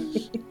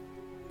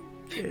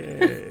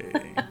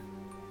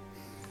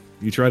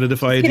 You try to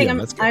defy a Kidding, DM.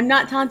 That's good. I'm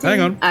not taunting.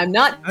 Hang on. I'm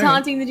not Hang on.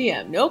 taunting the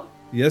DM. Nope.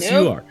 Yes,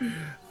 Nope. you are.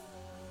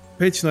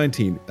 Page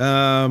 19.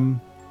 I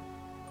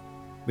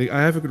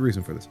have a good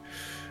reason for this.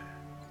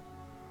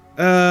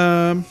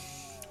 All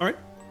right.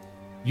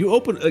 You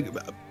open...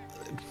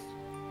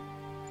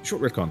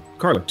 short retcon.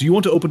 Carla, do you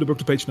want to open the book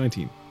to page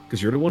 19?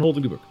 Because you're the one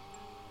holding the book.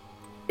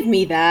 Give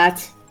me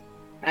that.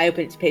 I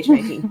open it to page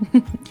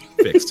 19.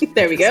 Fixed.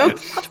 There we go.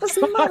 That was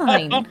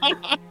mine.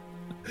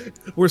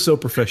 We're so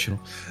professional.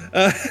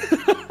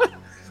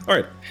 All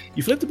right.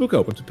 You flip the book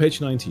open to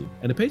page 19.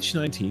 And the page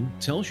 19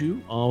 tells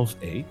you of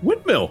a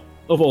windmill,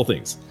 of all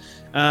things.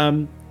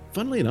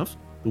 Funnily enough,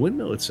 the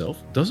windmill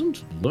itself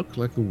doesn't look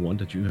like the one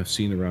that you have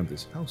seen around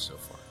this house so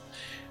far.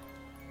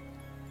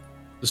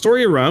 The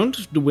story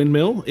around the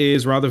windmill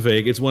is rather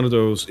vague. It's one of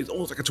those, it's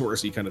almost like a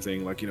touristy kind of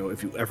thing. Like,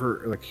 if you're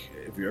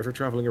ever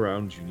traveling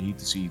around, you need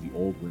to see the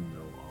old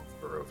windmill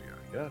of Barovia.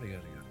 Yada, yada,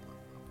 yada,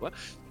 blah, blah, blah.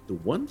 The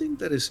one thing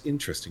that is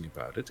interesting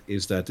about it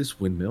is that this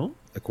windmill,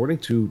 according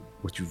to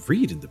what you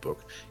read in the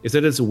book, is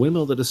that it's a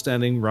windmill that is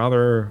standing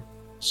rather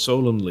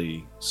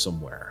solemnly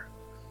somewhere.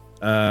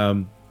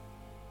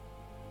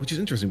 Which is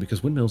interesting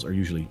because windmills are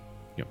usually,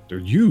 they're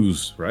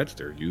used, right?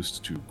 They're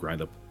used to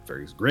grind up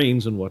various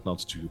grains and whatnot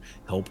to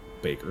help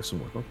bakers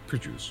and whatnot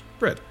produce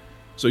bread.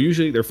 So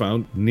usually they're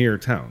found near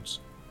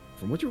towns.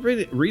 From what you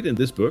read in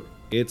this book,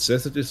 it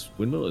says that this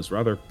windmill is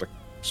rather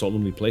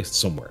solemnly placed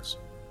somewheres.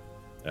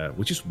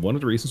 Which is one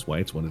of the reasons why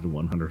it's one of the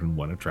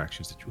 101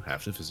 attractions that you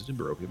have to visit in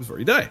Barovia before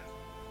you die.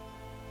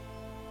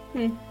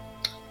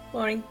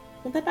 Morning.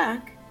 Put that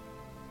back.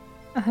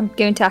 I'm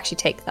going to actually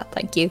take that,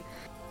 thank you.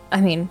 I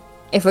mean,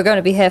 if we're going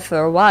to be here for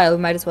a while,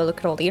 we might as well look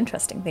at all the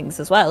interesting things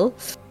as well.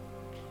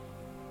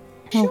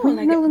 Sure,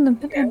 windmill in the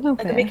middle of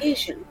like a nowhere.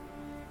 vacation.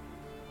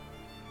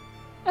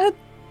 A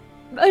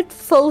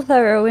full,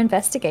 thorough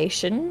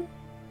investigation.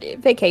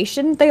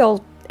 Vacation. They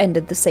all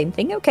ended the same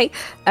thing. Okay.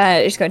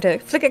 She's going to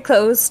flick it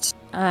closed.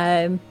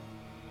 And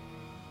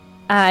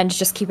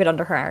just keep it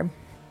under her arm.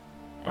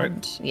 All right.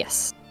 And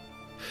yes.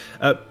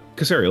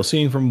 Casariel,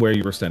 seeing from where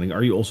you were standing,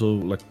 are you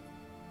also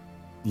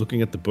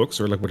looking at the books,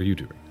 or what are you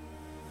doing?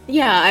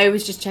 Yeah, I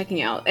was just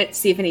checking out to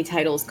see if any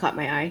titles caught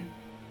my eye.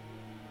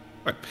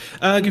 All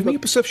right. Give me a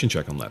perception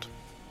check on that.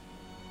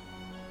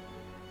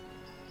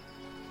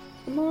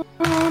 Come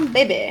on,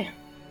 baby.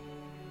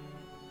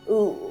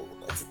 Ooh,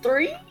 that's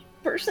 3.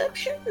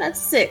 Perception? That's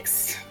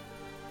 6.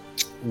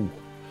 Ooh.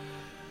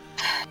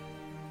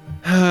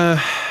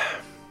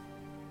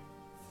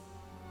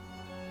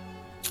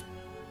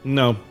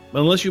 No,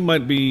 unless you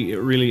might be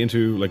really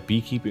into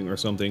beekeeping or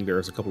something.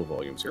 There's a couple of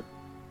volumes here.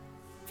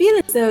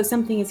 Feel as though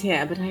something is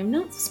here, but I am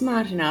not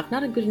smart enough,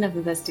 not a good enough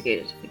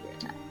investigator to figure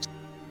it out.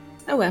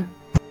 Oh well.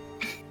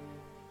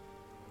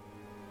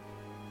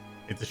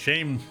 It's a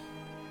shame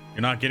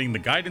you're not getting the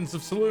guidance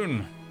of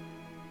Saloon.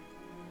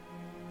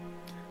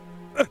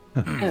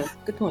 Oh,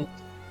 good point.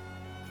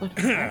 What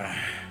was that?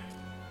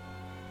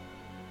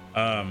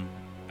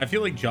 I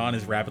feel like John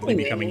is rapidly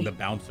becoming the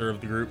bouncer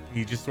of the group.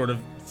 He just sort of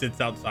sits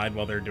outside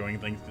while they're doing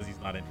things because he's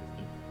not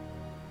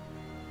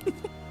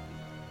interested.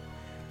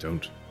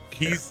 Don't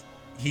care.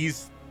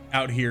 He's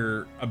out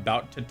here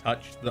about to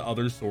touch the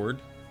other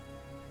sword.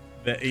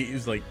 That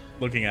he's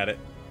looking at it.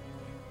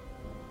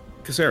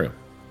 Casariel,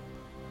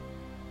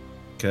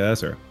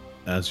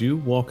 as you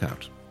walk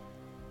out,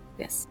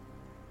 Yes.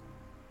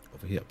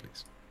 over here,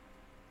 please.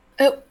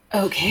 Oh,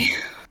 okay.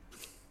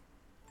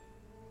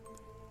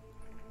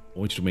 I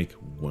want you to make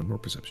one more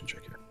perception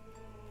check here.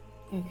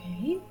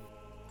 Okay.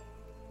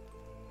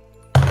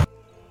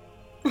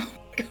 Oh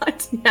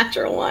God,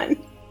 natural 1.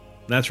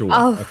 Natural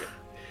one. Oh. Okay.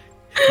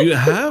 You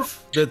have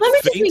that Let me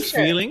just faint make sure.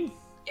 feeling.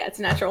 Yeah, it's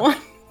a natural 1.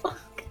 Fuck.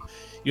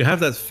 You have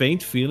that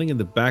faint feeling in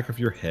the back of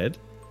your head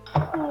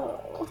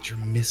Oh. that you're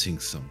missing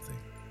something.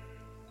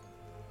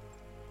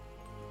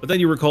 But then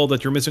you recall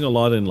that you're missing a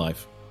lot in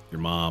life. Your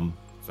mom,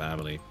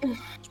 family.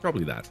 It's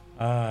probably that.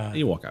 And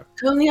you walk out.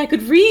 If only I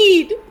could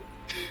read.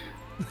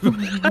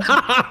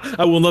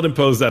 I will not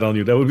impose that on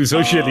you. That would be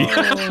so shitty.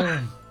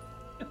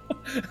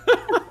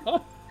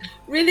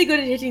 Really good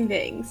at hitting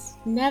things.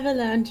 Never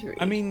learned to read.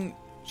 I mean,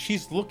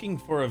 she's looking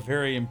for a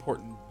very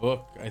important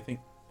book. I think.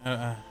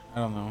 I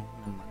don't know.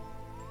 Never mind.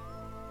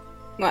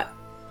 What?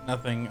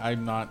 Nothing.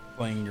 I'm not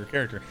playing your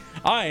character.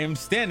 I am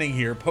standing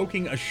here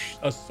poking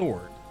a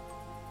sword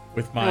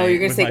with my. Oh, you're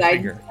gonna with say my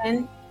guidance finger.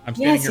 then? I'm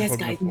standing Yes, here yes,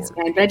 poking a guidance sword.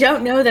 then. But I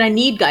don't know that I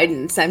need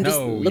guidance. I'm just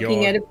No,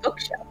 looking you're- at a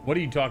bookshelf. What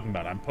are you talking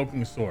about? I'm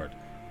poking a sword,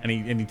 and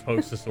he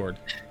pokes the sword.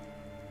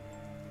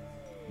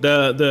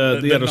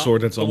 The other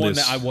sword that's the on one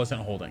this. that I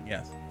wasn't holding.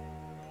 Yes.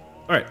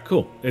 All right,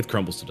 cool. It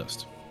crumbles to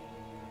dust.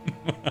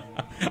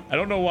 I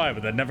don't know why,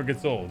 but that never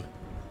gets old.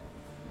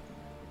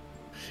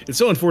 It's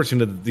so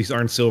unfortunate that these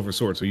aren't silver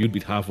swords, so you'd be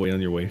halfway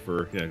on your way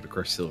for to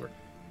crush silver.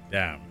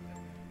 Damn.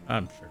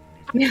 I'm sure.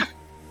 Yeah.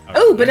 All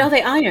Oh, right, but then. are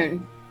they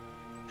iron?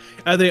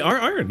 They are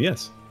iron,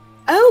 yes.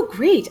 Oh,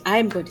 great.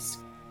 I'm going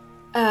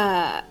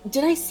to...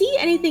 did I see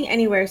anything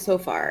anywhere so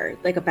far?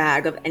 Like a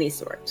bag of any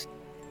sort?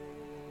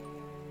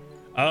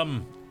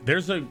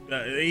 There's a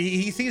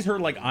he sees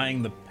her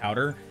eyeing the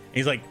powder,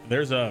 He's like,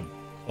 there's a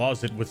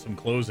closet with some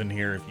clothes in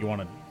here if you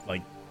want to,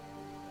 like,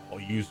 I'll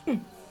use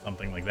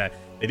something like that.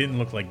 They didn't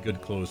look like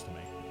good clothes to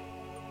me.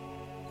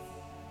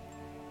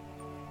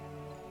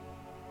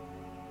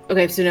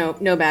 Okay, so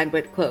no bag,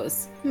 but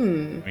clothes. I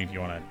mean, if you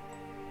want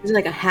Is it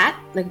like a hat?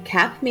 Like a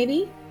cap,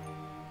 maybe?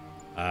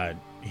 to,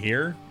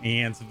 here, he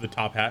hands the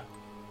top hat.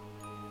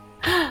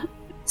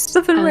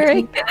 Stuff I'm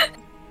wearing.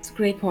 It's a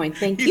great point.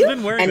 Thank He's you.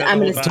 been wearing And that I'm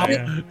the gonna whole stop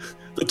time, it. yeah.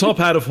 The top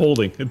hat of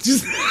holding. It's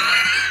just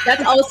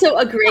That's also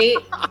a great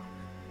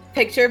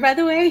picture, by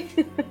the way.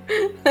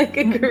 Like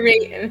a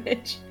great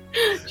image.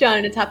 John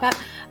in a top hat.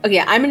 Okay,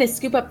 I'm gonna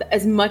scoop up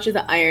as much of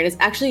the iron as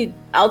actually.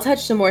 I'll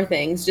touch some more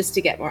things just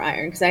to get more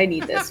iron because I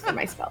need this for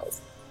my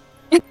spells.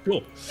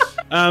 cool.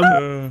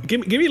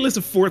 Give me a list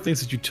of 4 things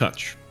that you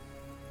touch.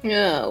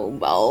 Oh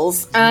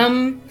balls.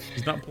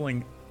 He's not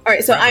pulling. All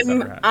right, so Grab his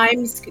other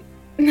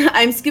hat.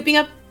 I'm scooping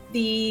up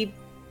the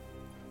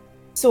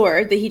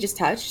sword that he just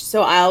touched.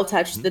 So I'll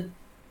touch the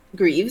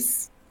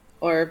greaves,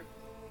 or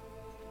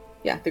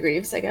the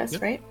greaves, I guess,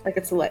 Yep. right? Like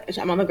it's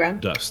I'm on the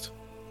ground. Dust.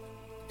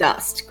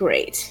 Dust,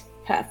 great,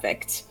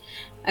 perfect.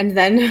 And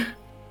then,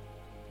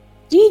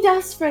 do you need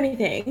dust for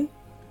anything?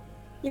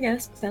 You know,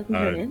 spell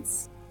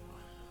components.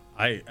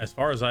 As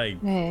far as I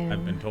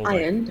have been told,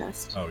 like, Iron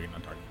dust. oh, you're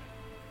not talking.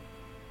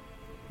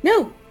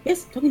 No,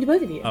 yes, talking to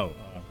both of you. Oh,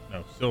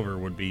 no, silver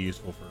would be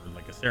useful for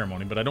like a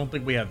ceremony, but I don't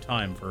think we have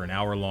time for an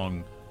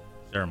hour-long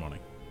ceremony.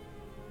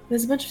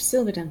 There's a bunch of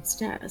silver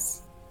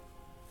downstairs.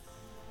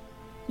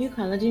 You,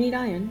 Carla, do you need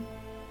iron?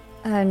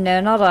 No,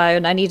 not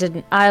iron. I needed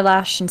an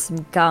eyelash and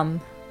some gum.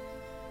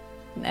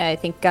 I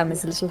think gum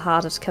is a little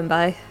harder to come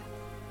by.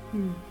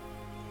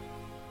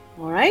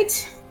 All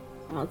right,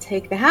 I'll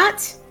take the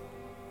hat.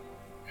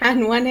 Hat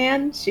in one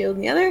hand, shield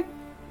in the other.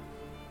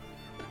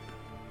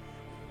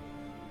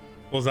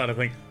 Pulls out a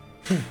thing.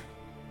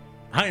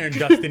 Iron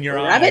dust in your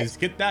Grab it. eyes.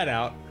 Get that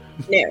out.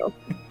 No.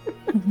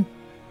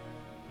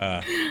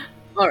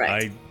 All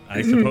right.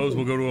 I suppose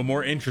we'll go to a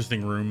more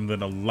interesting room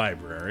than a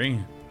library.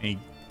 And he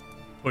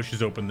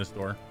pushes open this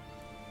door.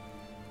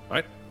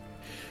 Right.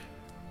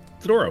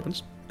 The door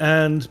opens,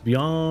 and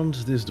beyond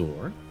this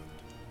door,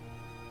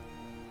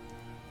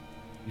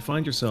 you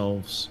find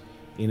yourselves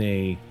in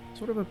a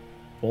sort of a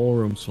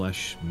ballroom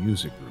 /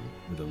 music room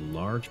with a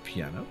large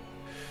piano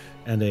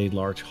and a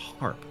large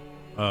harp.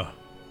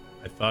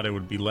 I thought it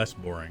would be less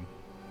boring.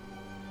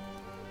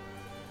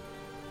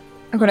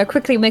 I'm going to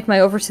quickly make my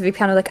over to the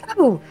piano like,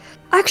 oh,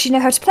 I actually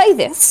know how to play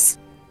this.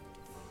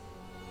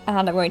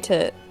 And I'm going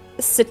to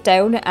sit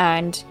down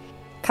and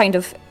kind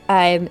of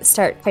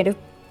start kind of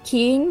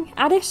keying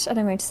at it. And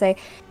I'm going to say,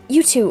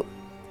 you two,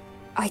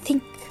 I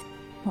think,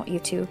 not you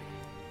two,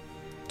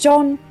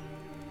 John,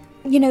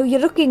 you know, you're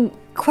looking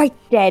quite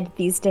dead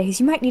these days.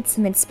 You might need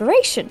some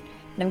inspiration.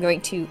 And I'm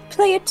going to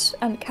play it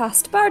and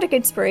cast Bardic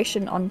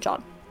Inspiration on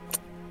John.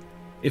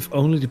 If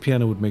only the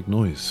piano would make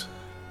noise.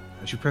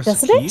 As you press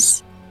Does the it?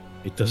 keys,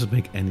 it doesn't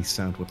make any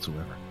sound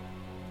whatsoever.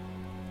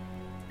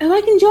 Oh,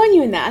 I can join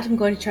you in that. I'm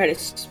going to try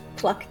to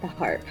pluck the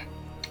harp.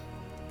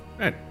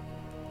 Right.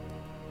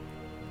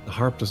 The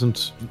harp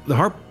doesn't... The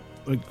harp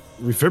like,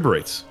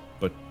 reverberates,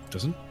 but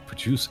doesn't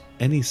produce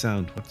any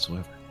sound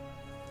whatsoever.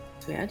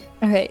 That's weird.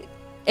 Okay.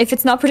 If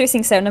it's not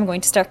producing sound, I'm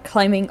going to start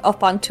climbing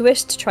up onto it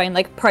to try and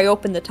like pry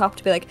open the top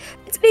to be like,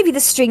 it's maybe the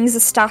strings, a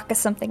stack or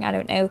something, I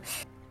don't know.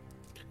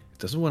 It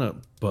doesn't want to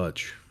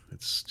budge.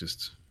 It's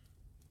just...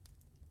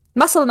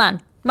 Muscle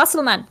man,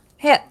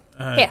 here.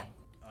 Here.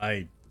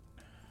 I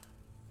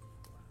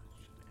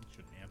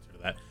should answer to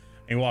that.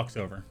 And he walks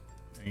over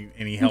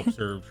and he helps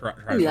her try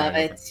to Love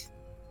pry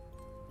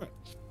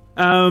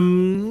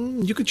open.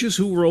 it. You could choose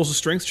who rolls a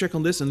strength check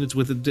on this, and it's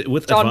with John.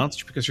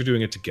 advantage because you're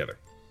doing it together.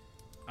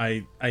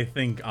 I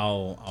think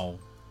I'll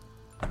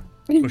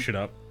push it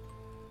up.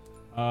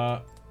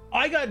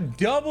 I got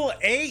double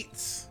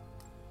 8s.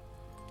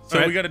 So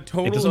Alright. we got a It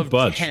total doesn't of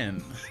budge.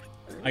 10.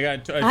 I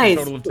got a Nice.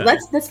 total of 10.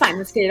 That's fine.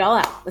 Let's get it all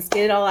out. Let's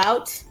get it all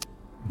out.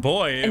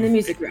 Boy, in the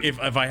music room. if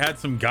I had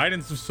some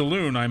guidance of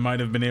Saloon, I might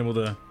have been able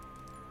to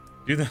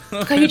do that.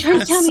 Okay, you're trying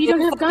to tell me you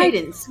don't have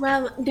guidance.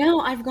 Well,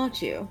 no, I've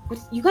got you. But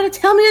you got to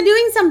tell me you're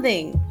doing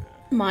something.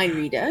 Mind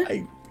reader.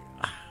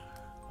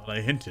 I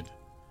hinted.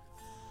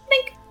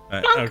 Think.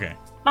 Bonk. Okay.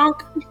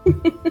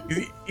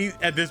 Bonk.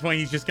 At this point,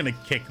 he's just gonna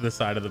kick the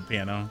side of the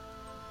piano.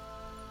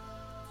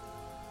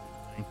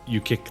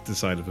 You kick the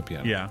side of the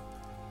piano. Yeah,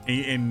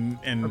 and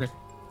Okay.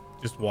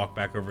 just walk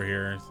back over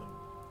here.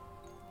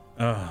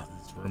 So,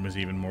 this room is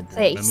even more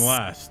boring than the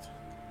last.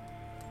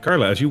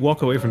 Carla, as you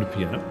walk away from the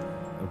piano,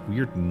 a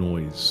weird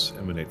noise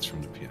emanates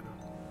from the piano.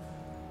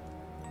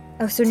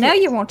 Oh, so now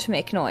you want to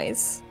make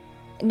noise.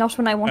 Not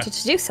when I wanted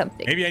to do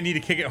something. Maybe I need to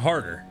kick it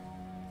harder.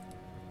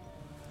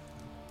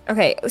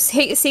 Okay,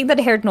 seeing that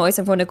I heard noise,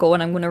 I'm going to go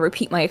and I'm going to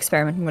repeat my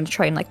experiment. I'm going to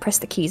try and like press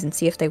the keys and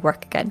see if they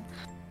work again.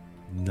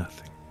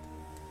 Nothing.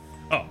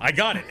 Oh, I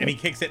got it, and he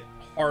kicks it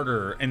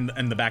harder in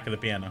the back of the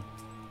piano.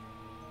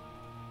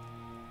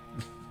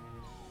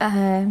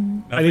 I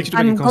need you to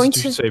I'm make a going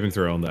constitution to- saving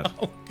throw on that.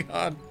 Oh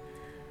God.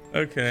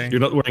 Okay. You're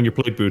not wearing your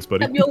plate boots,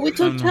 buddy. Have your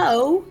little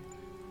toe.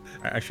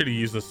 I should have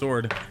used the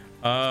sword.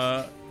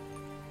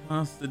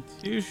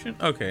 Constitution.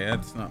 Okay,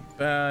 that's not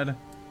bad.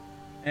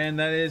 And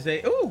that is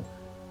a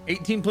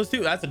 18 plus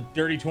 2. That's a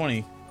dirty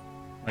 20.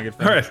 My good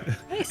friend. All right.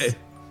 Nice.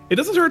 It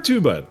doesn't hurt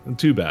too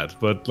bad,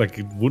 but like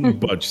it wouldn't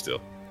budge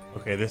still.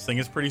 Okay, this thing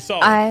is pretty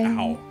solid.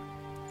 Ow.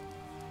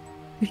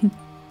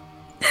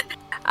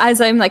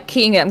 As I'm like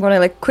keying it, I'm going to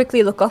like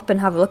quickly look up and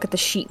have a look at the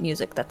sheet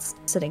music that's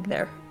sitting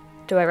there.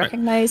 Do I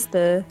recognize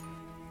the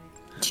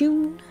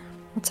tune?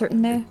 What's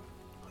written there?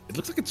 It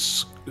looks like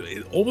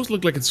it almost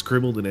looked like it's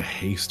scribbled in a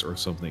haste or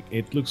something.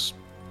 It looks,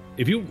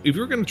 if you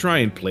were going to try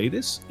and play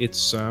this, it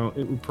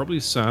would probably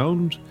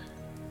sound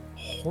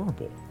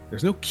horrible.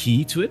 There's no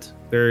key to it.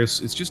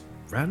 It's just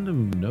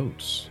random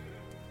notes.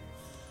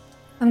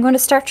 I'm going to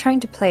start trying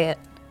to play it.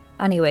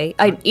 Anyway,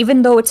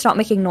 even though it's not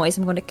making noise,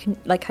 I'm going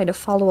to kind of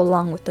follow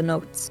along with the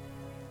notes.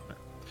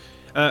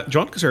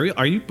 John Kazari,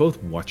 are you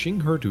both watching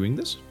her doing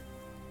this?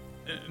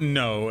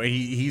 No,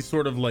 he's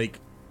sort of like,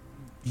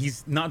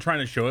 he's not trying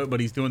to show it, but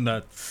he's doing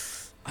the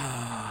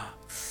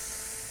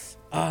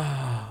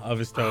of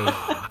his toes.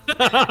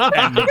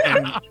 and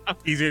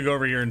he's gonna go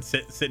over here and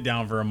sit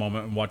down for a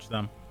moment and watch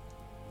them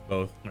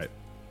both. Right.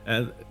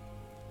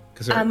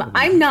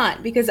 I'm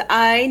not, because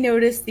I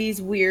noticed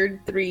these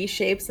weird 3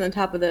 shapes on the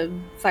top of the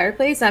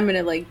fireplace. I'm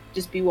gonna like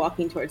just be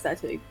walking towards that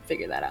to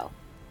figure that out.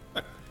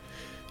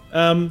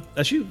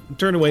 As you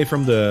turn away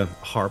from the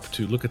harp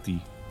to look at the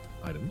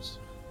items,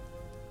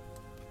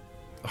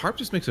 the harp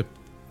just makes a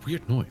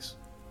weird noise.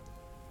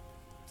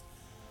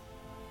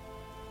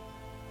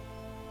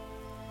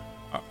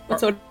 What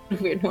sort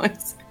of weird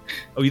noise?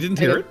 Oh, you didn't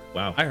hear it?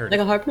 Wow. I heard Like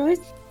it. a harp noise?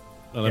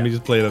 Let me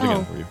just play that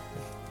again for you.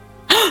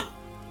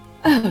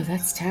 Oh,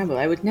 that's terrible.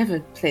 I would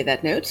never play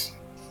that note.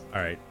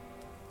 All right.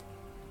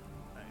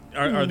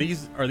 Are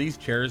these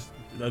chairs?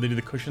 Do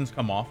the cushions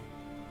come off?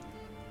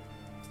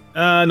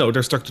 No,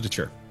 they're stuck to the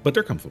chair, but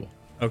they're comfortable.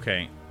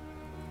 Okay.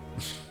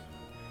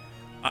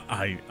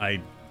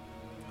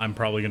 I'm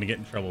probably gonna get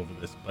in trouble for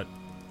this, but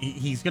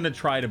he's gonna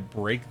try to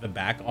break the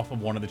back off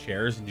of one of the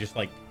chairs and just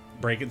like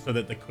break it so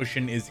that the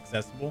cushion is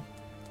accessible,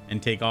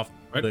 and take off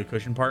the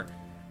cushion part,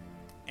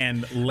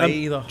 and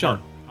lay the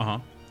John.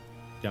 harp.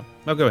 Yeah.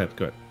 No, go ahead.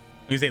 Go ahead.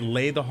 You say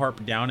lay the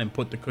harp down and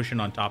put the cushion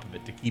on top of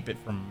it to keep it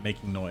from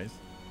making noise.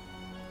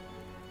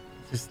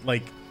 Just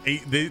like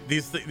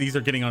these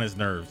are getting on his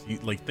nerves.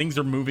 Like things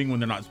are moving when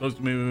they're not supposed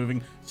to be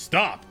moving.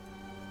 Stop.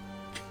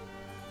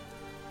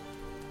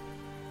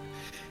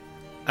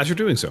 As you're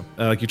doing so,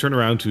 you turn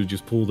around to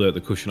just pull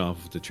the cushion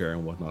off of the chair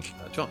and whatnot.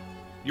 John,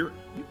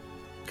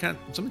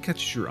 something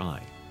catches your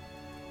eye.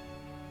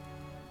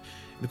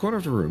 In the corner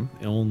of the room,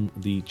 on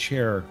the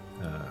chair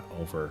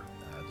over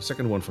the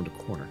second one from the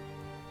corner,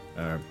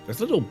 there's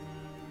a little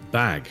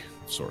bag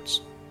of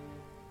sorts.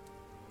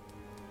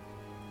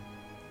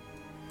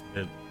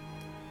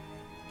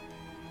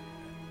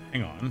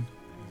 Hang on.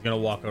 He's gonna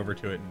walk over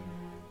to it and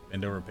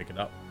bend over and pick it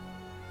up.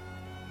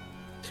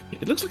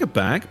 It looks like a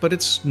bag, but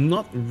it's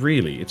not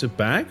really. It's a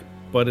bag,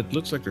 but it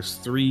looks like there's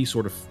 3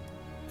 sort of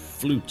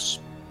flutes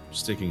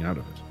sticking out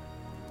of it.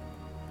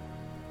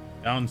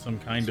 Found some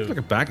kind of like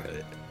a bag.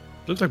 It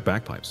looks like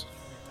bagpipes.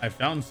 I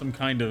found some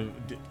kind of.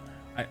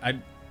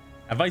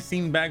 Have I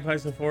seen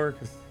bagpipes before?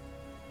 'Cause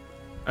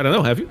I don't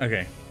know. Have you?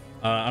 okay,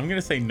 I'm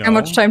gonna say no. How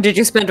much time did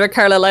you spend with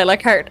Carla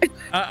Lilac Heart?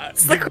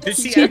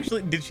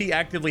 Did she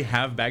actively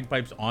have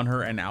bagpipes on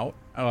her and out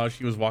while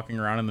she was walking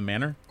around in the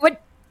manor?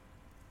 What?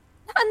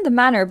 Not in the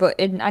manor, but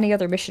in any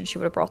other mission, she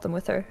would have brought them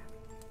with her.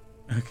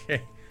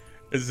 Okay,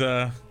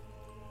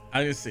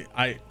 I just see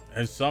I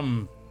have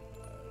some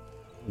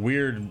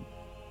weird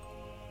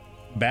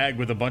bag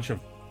with a bunch of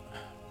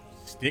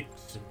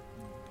sticks,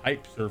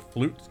 pipes, or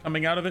flutes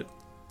coming out of it.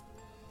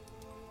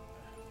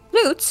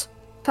 Flutes?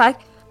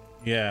 Pack.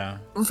 Yeah.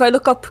 If I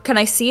look up, can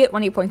I see it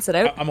when he points it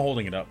out? I'm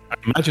holding it up. I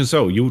imagine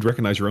so. You would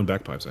recognize your own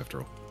bagpipes after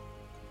all.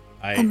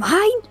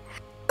 Mine?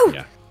 Oh!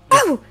 Yeah.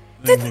 Oh!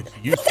 They The look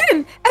useful.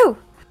 them! Oh!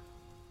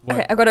 What?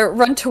 Okay, I'm gonna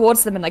run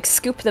towards them and like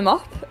scoop them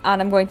up,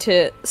 and I'm going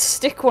to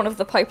stick one of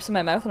the pipes in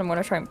my mouth, and I'm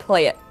gonna try and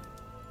play it.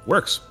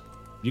 Works.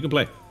 You can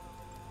play.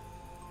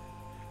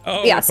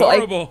 Oh, Yeah, so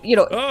horrible.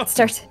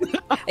 start.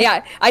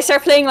 Yeah, I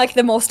start playing like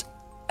the most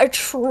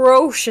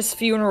atrocious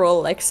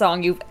funeral like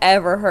song you've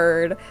ever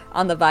heard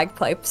on the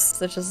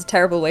bagpipes, which is a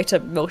terrible way to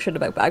motion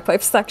about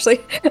bagpipes. Actually,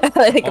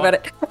 I think about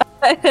it.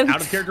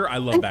 Out of character, I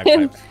love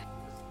bagpipes.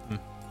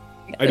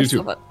 I do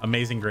too.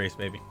 Amazing Grace,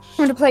 baby.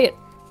 I'm gonna play it.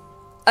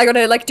 I'm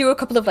gonna like do a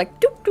couple of like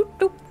doop doop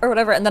doop or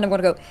whatever, and then I'm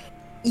gonna go.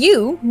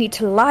 You need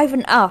to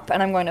liven up,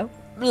 and I'm going to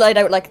light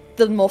out like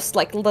the most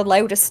like the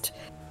loudest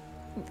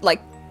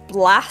like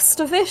blast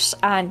of it,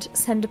 and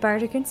send a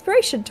bardic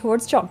inspiration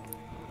towards John.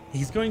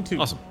 He's going to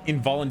Awesome.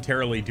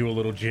 involuntarily do a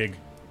little jig.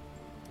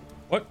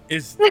 Why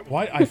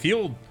I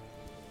feel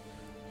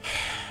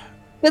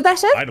Feel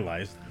better?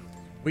 vitalized.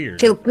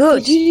 Weird. Feel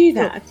good. Did you do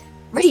that?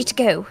 Ready to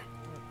go.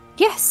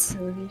 Yes.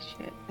 Holy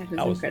shit. That was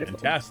That was incredible.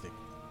 fantastic.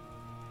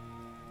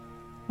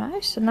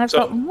 Right, and I've So-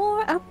 got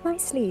more up my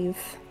sleeve.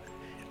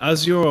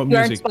 As your You are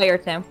music,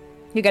 inspired now.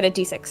 You get a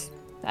d6.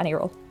 Any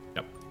roll.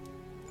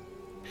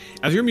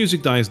 As your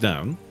music dies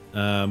down,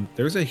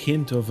 there's a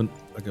hint of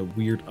like a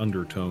weird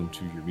undertone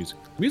to your music.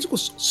 The music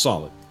was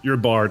solid. You're a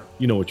bard.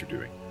 You know what you're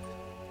doing.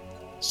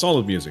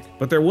 Solid music,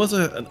 but there was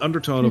an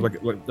undertone of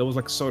like that was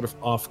like sort of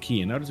off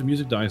key. And now that the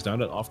music dies down,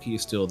 that off key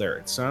is still there.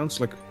 It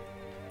sounds like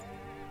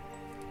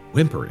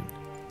whimpering,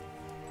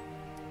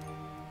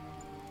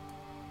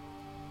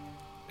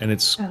 and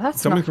it's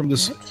coming from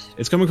this.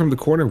 It's coming from the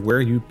corner where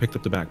you picked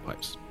up the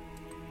bagpipes.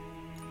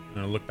 I'm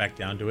gonna look back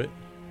down to it.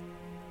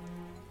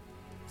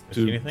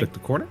 To the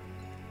corner?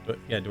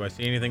 Yeah. Do I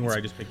see anything where I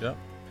just picked it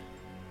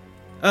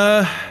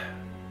up?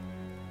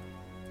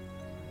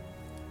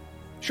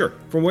 Sure.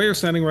 From where you're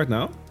standing right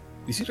now,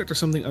 you see that there's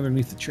something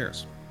underneath the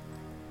chairs.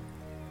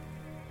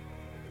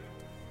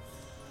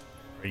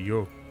 Are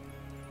you?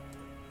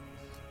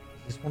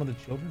 Is this one of the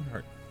children?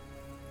 Or...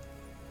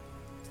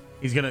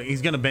 He's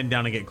gonna bend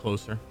down and get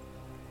closer.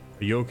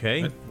 Are you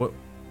okay? What?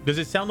 Does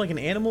it sound like an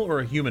animal or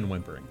a human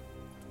whimpering?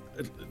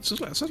 It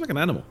sounds like an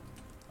animal.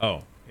 Oh,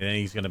 and then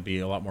he's gonna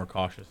be a lot more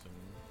cautious and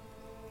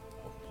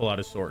pull out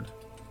his sword.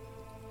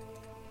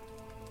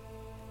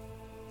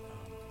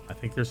 I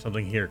think there's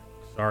something here.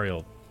 Sorry,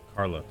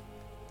 Carla.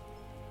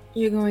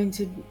 You're going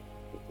to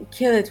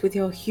kill it with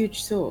your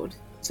huge sword.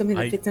 Something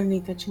that fits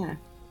underneath the chair.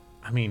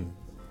 I mean...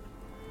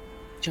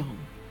 John.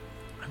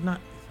 It's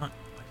not... I just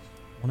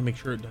want to make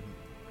sure it doesn't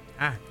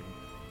attack.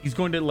 He's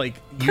going to, like...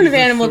 What kind of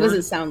animal does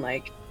it sound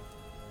like?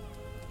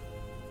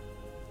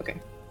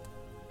 Okay.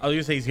 I was going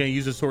to say he's going to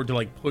use the sword to,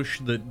 like, push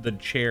the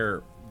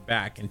chair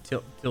back and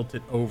tilt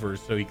it over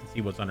so he can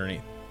see what's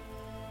underneath.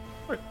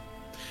 Right.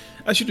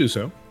 As you do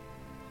so,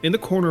 in the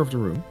corner of the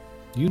room,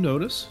 you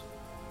notice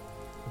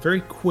a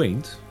very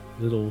quaint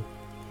little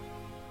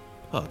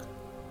pug.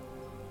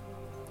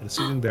 And it's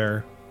sitting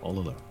there all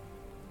alone.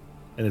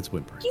 And it's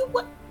whimpering.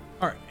 What?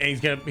 All right, and he's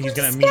gonna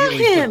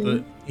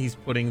immediately he's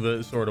putting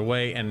the sword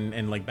away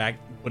and like back,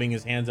 putting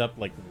his hands up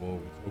like,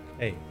 whoa, it's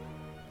okay,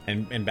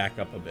 and back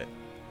up a bit.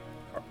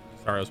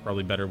 Sario's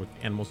probably better with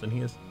animals than he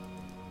is.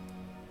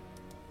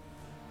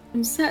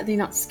 I'm certainly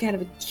not scared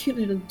of a cute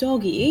little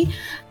doggy.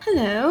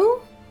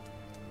 Hello.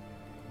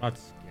 Not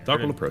scared.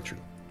 Dog will approach you.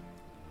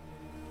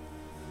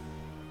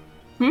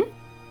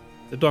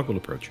 The dog will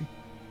approach you.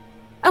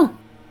 Oh,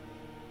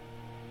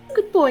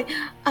 good boy.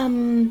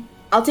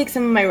 I'll take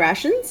some of my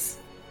rations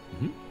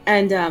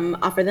and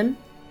offer them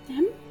to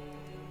him.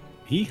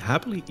 He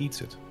happily eats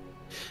it,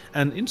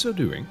 and in so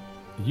doing,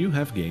 you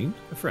have gained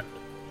a friend.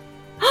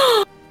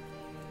 Oh,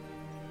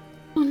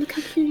 look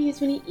how cute he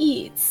is when he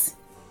eats.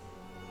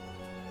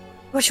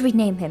 What should we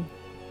name him?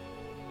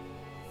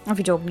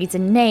 Every dog needs a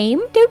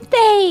name, don't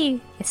they?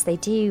 Yes, they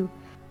do.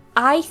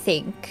 I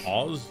think.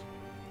 Paws?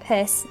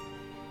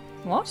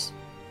 What?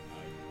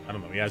 I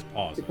don't know. He has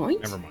paws. Good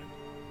point. Never mind.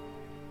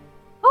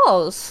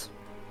 Paws?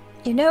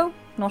 You know,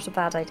 not a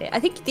bad idea. I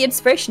think the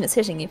inspiration is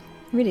hitting you.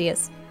 It really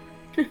is.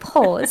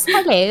 Paws.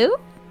 Hello.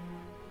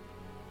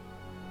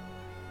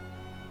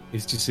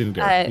 He's just sitting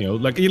there.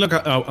 Like you look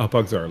how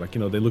pugs are. Like, they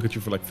look at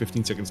you for like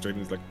 15 seconds straight,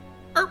 and he's like,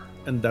 "Arr!"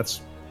 And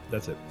that's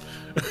it.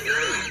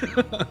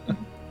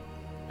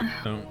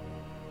 No.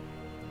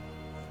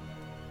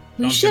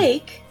 You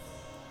shake.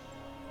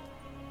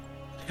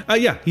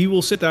 Yeah, he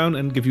will sit down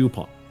and give you a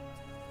paw.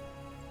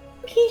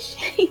 He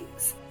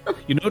shakes.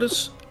 You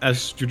notice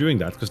as you're doing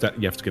that, because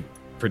you have to get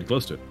pretty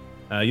close to it.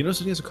 You notice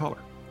that he has a collar.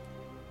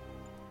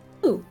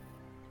 Ooh.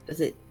 Does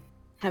it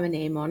have a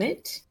name on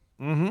it?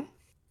 Mm-hmm.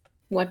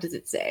 What does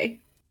it say?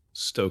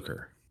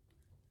 Stoker.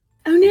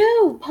 Oh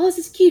no, Paws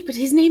is cute, but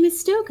his name is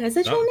Stoker. Is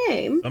that your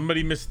name?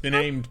 Somebody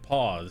misnamed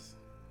Paws.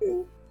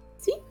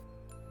 See?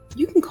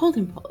 You can call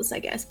him Paws, I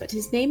guess, but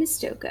his name is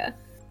Stoker.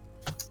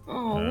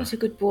 Oh, what a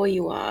good boy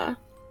you are.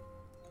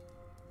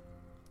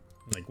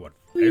 Like what?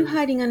 Who are you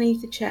hiding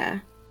underneath the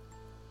chair?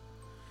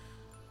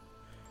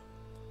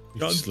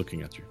 He's just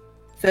looking at you.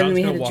 If only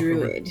we had a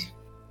druid.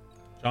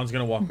 John's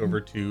gonna walk over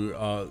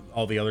to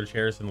all the other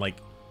chairs and like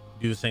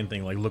do the same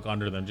thing, like look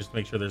under them, just to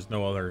make sure there's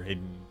no other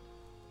hidden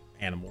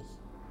animals.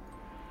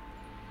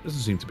 Doesn't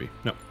seem to be.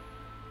 No.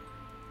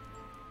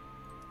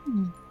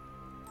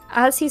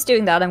 As he's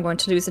doing that, I'm going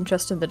to lose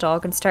interest in the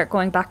dog and start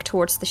going back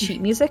towards the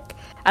sheet music,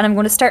 and I'm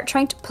going to start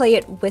trying to play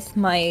it with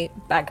my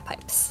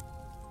bagpipes.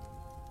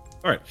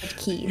 All right.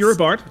 Keys. You're a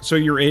bard, so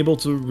you're able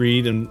to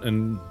read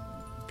and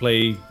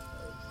play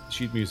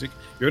sheet music.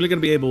 You're only going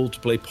to be able to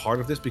play part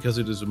of this because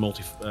it is a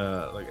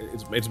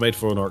it's made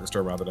for an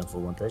orchestra rather than for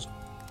one person.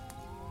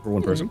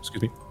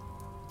 Excuse me.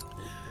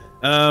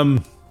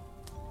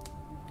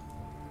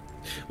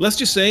 Let's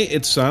just say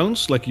it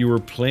sounds like you were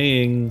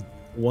playing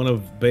one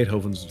of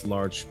Beethoven's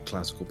large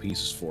classical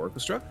pieces for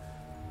orchestra,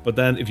 but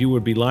then if you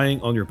would be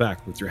lying on your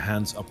back with your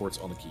hands upwards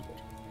on the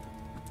keyboard,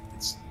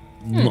 it's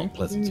not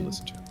pleasant to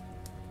listen to.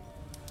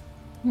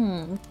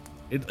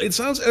 It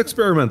sounds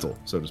experimental,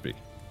 so to speak.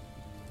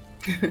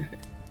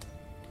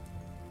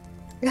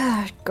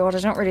 God, I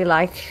don't really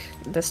like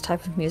this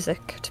type of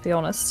music, to be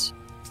honest.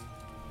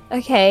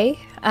 Okay,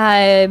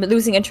 I'm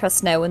losing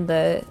interest now in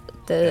the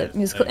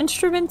musical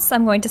instruments.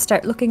 I'm going to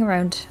start looking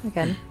around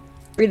again.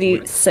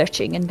 Really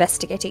searching,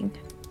 investigating.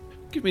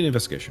 Give me an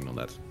investigation on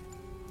that.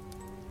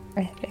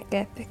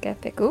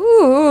 Epic.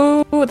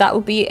 Ooh, that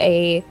would be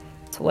a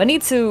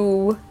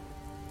 22.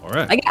 All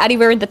right. I get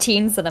anywhere in the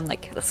teens, and I'm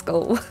like, let's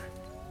go.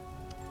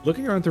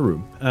 Looking around the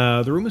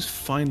room is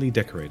finely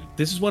decorated.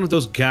 This is one of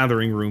those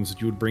gathering rooms that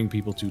you would bring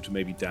people to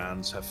maybe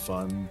dance, have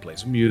fun, play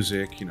some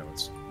music. You know,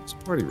 it's a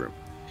party room.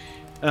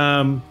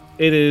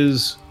 It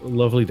is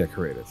lovely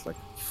decorated, like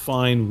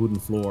fine wooden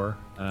floor.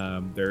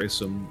 There is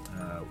some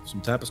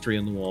tapestry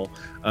on the wall.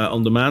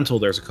 On the mantle,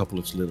 there's a couple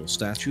of little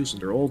statues,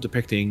 and they're all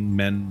depicting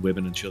men,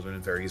 women, and children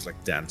in various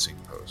like dancing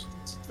poses.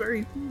 It's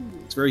very,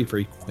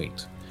 very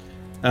quaint.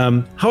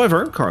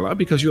 However, Carla,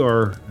 because you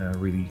are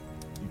really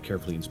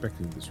carefully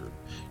inspecting this room,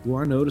 you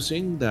are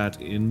noticing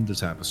that in the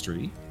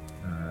tapestry,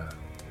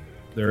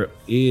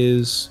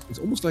 it's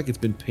almost like it's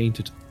been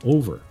painted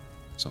over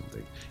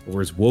something,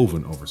 or it's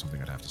woven over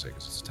something, I'd have to say,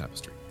 because it's a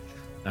tapestry.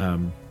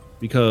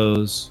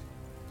 Because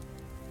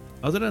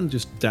other than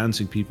just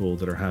dancing people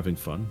that are having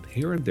fun,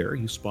 here and there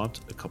you spot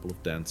a couple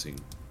of dancing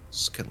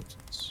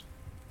skeletons.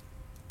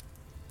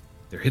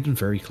 They're hidden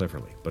very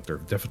cleverly, but they're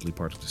definitely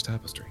part of this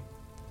tapestry.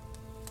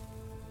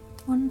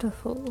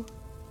 Wonderful.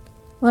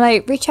 When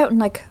I reach out and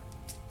like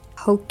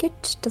poke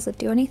it, does it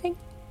do anything?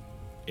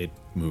 It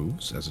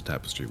moves as a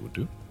tapestry would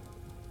do.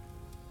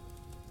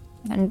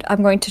 And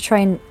I'm going to try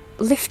and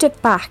lift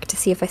it back to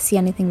see if I see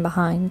anything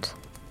behind.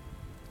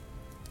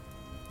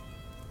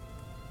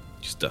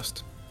 Just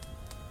dust.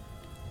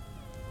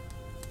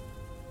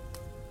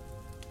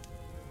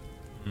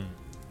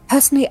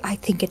 Personally, I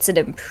think it's an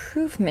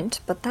improvement,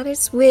 but that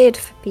is weird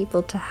for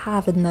people to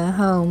have in their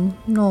home.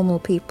 Normal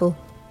people.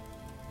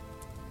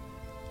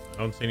 I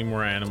don't see any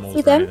more animals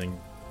See or them? anything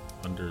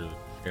under the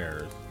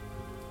chairs.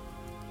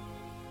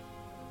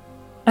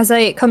 As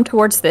I come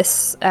towards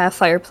this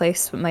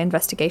fireplace with my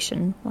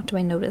investigation, what do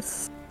I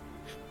notice?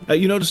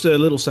 You notice the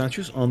little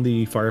statues on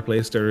the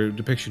fireplace. They're a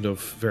depiction of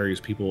various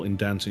people in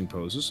dancing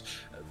poses.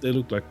 They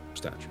look like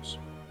statues.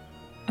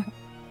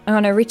 I'm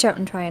gonna reach out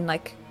and try and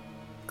like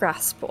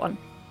grasp one.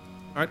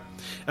 All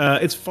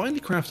right. It's finely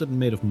crafted and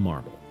made of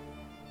marble.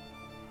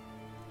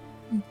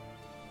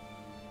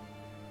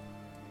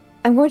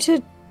 I'm going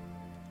to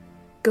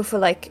go for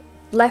like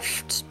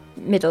left,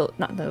 middle,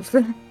 not left,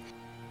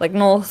 like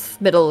north,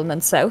 middle, and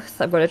then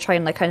south. I'm going to try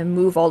and like kind of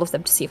move all of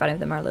them to see if any of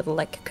them are little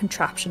like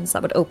contraptions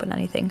that would open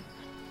anything.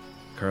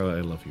 Carla,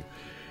 I love you.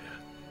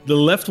 The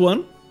left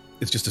one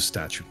is just a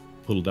statue.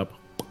 Pull it up.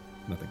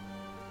 Nothing.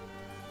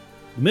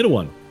 The middle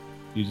one,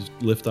 you just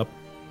lift up.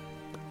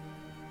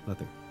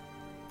 Nothing.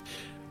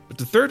 But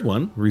the third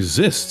one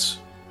resists.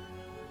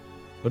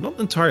 But not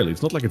entirely.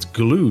 It's not like it's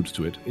glued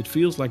to it. It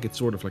feels like it's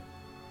sort of like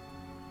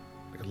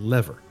a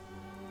lever.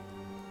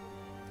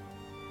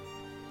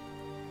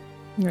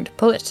 I'm going to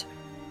pull it.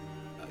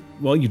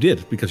 Well, you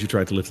did, because you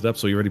tried to lift it up,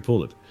 so you already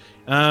pulled it.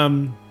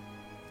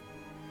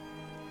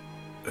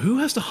 Who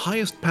has the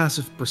highest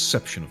passive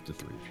perception of the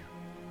three of you?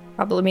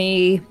 Probably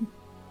me.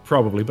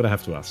 Probably, but I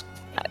have to ask.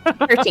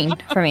 13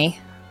 for me.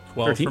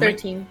 12 13? for me?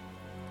 13.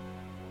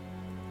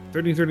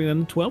 13, 13,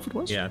 and 12 it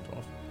was? Yeah,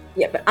 12.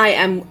 Yeah, but I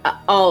am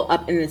all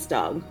up in this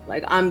dog.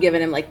 Like, I'm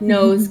giving him, like,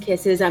 nose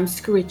kisses. I'm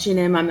scritching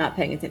him. I'm not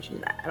paying attention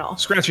to that at all.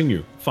 Scratching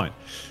you. Fine.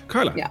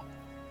 Carla, Yeah.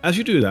 as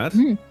you do that,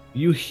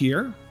 you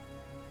hear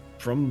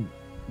from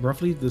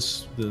roughly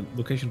the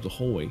location of the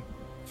hallway,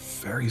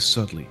 very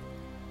subtly,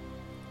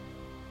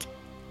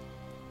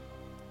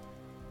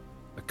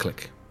 a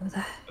click.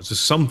 As if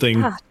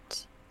something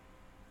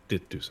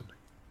did do something.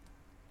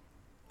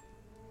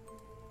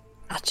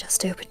 That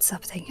just opened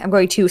something. I'm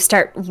going to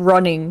start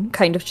running,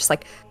 kind of just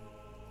like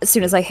as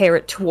soon as I hear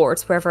it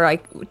towards wherever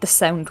the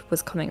sound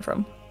was coming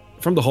from.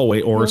 From the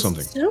hallway or You're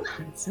something. So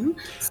handsome.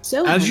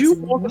 So As you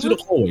handsome. walk into the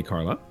hallway,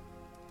 Carla,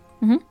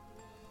 Mhm.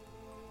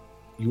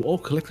 you all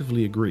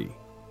collectively agree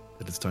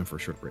that it's time for a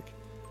short break.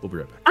 We'll be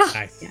right back.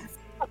 Nice.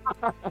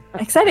 Yes.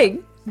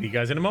 Exciting. See you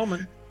guys in a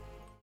moment.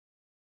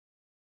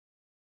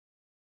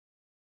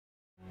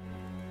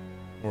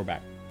 We're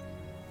back.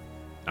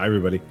 Hi,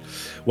 everybody.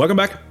 Welcome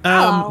back.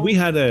 Hello. We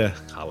had a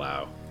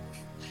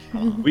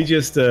we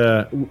just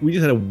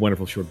had a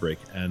wonderful short break,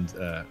 and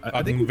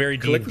I think we Very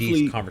collectively-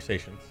 D&D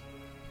conversations.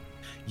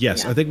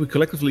 Yes, Yeah. I think we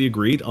collectively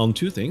agreed on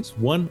two things.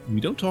 One,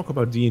 we don't talk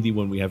about D&D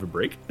when we have a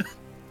break.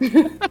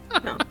 No.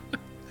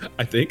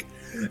 I think.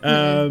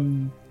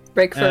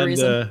 Break for a and,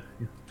 reason.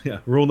 yeah,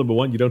 rule number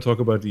one, you don't talk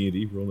about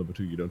D&D. Rule number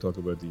two, you don't talk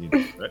about D&D.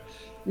 Right?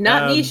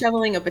 Not me Um,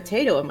 shoveling a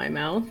potato in my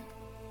mouth.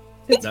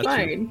 It's That's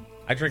fine.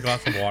 I drink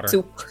lots of water.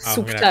 Soup I'm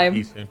gonna have to time.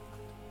 pee soon.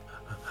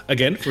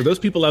 Again, for those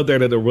people out there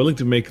that are willing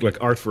to make like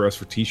art for us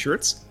for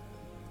T-shirts,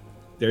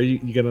 there you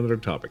get another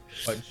topic.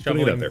 But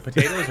Putting it out shoveling there.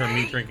 potatoes or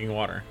me drinking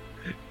water?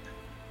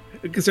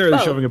 Consider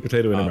Both. shoving a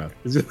potato in her Oh. mouth.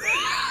 It's just-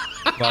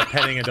 While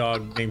petting a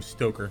dog named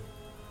Stoker.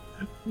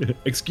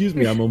 Excuse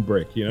me, I'm on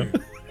break. You know.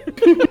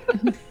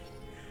 All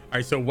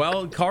right, so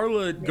while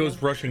Carla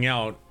goes rushing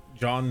out,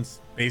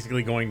 John's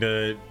basically going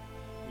to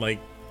like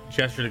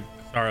gesture to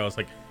Saros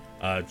like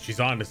she's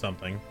on to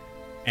something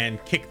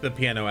and kick the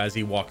piano as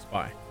he walks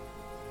by.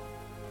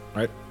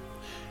 Right.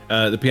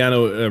 The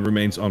piano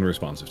remains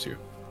unresponsive to you.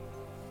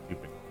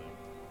 Stupid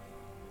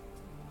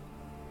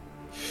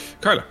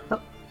Carla.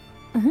 Oh.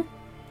 Mhm.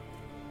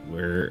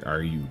 Where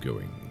are you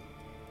going?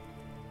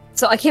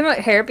 So I came out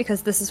here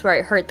because this is where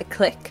I heard the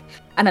click,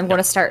 and I'm going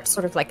to start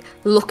sort of like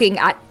looking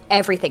at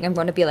everything. I'm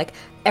going to be like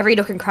every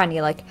nook and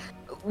cranny, like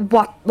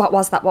what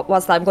was that? What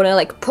was that? I'm going to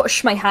like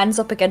push my hands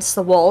up against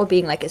the wall,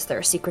 being like, is there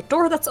a secret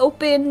door that's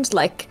opened?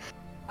 Like,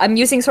 I'm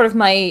using sort of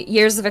my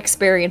years of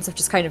experience of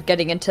just kind of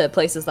getting into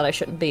places that I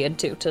shouldn't be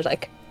into to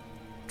like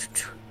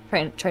try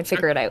and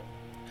figure it out.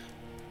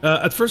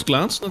 At first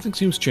glance, nothing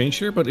seems changed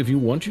here, but if you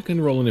want, you can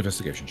roll an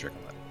investigation check on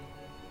that.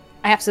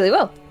 I absolutely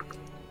will.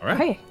 All right.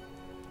 Okay.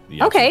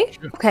 The answer is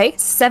sure. Okay.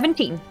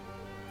 17.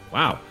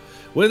 Wow.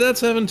 With that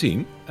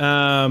 17,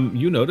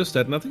 you notice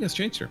that nothing has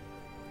changed here.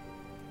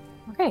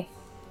 Okay.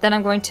 Then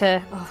I'm going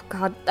to. Oh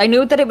God! I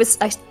knew that it was.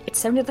 It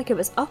sounded like it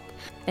was up.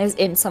 And it was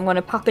in, so I'm going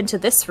to pop into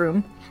this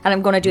room, and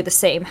I'm going to do the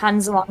same.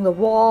 Hands along the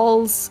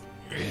walls.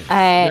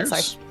 Sorry.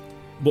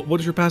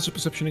 What is your passive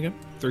perception again?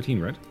 13,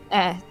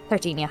 right?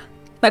 13. Yeah.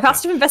 My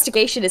passive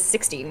investigation is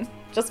 16.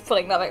 Just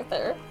putting that out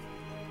there.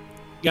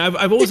 Yeah,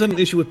 I've always had an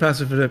issue with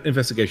passive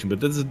investigation, but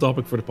this is a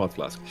topic for the pod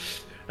flask.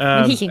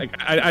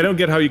 I don't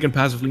get how you can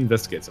passively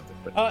investigate something.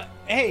 But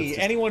hey,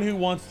 anyone who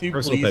wants to,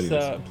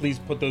 personal please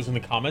put those in the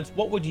comments.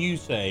 What would you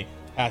say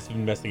passive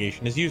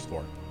investigation is used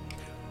for?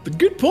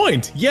 Good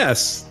point.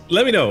 Yes.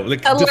 Let me know.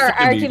 Like,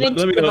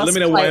 Let me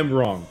know why I'm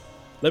wrong.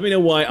 Let me know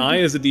why I,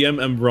 as a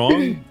DM, am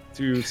wrong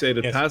to say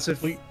that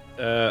passive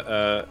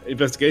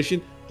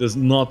investigation is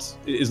not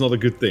a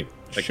good thing.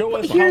 Like, show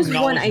us here's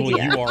how one knowledgeable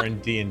idea. you are in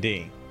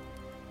D&D.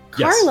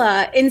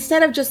 Carla,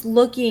 instead of just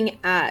looking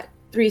at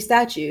 3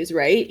 statues,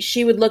 right?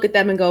 She would look at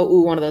them and go,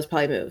 "Ooh, one of those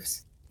probably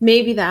moves."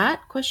 Maybe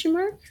that? Question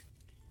mark.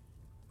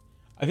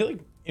 I feel like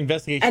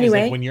investigation is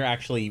like when you're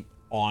actually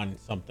on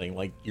something,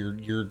 like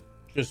you're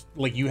just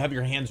like you have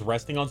your hands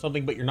resting on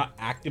something, but you're not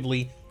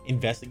actively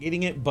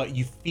investigating it, but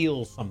you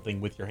feel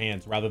something with your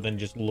hands rather than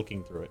just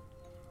looking through it.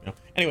 You know.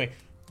 Anyway,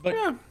 but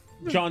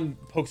John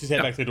pokes his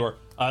head back to the door.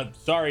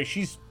 Sorry,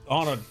 she's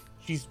on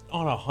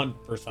a hunt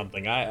for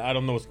something. I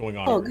don't know what's going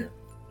on over here.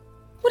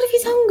 What if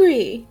he's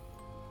hungry?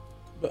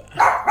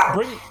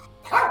 Bring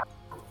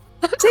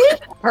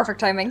Perfect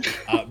timing.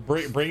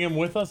 bring him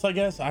with us, I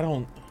guess. I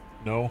don't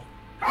know.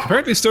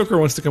 Apparently, Stoker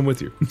wants to come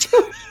with you. Do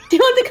you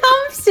want to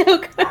come,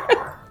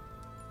 Stoker?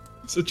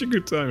 Such a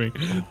good timing.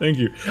 Thank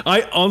you.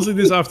 I honestly,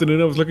 this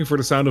afternoon, I was looking for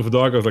the sound of a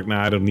dog. I was like,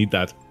 nah, I don't need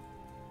that.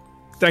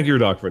 Thank you,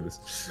 dog, for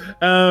this.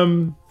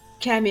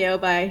 Cameo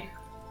by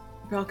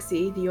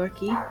Roxy, the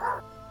Yorkie.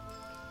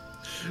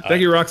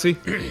 Thank you, Roxy.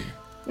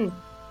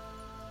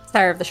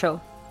 Star of the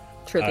show.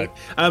 Truly.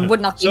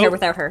 Would not be here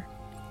without her.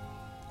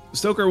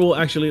 Stoker will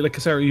actually, like,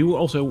 Sarah, you were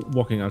also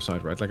walking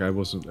outside, right? Like, I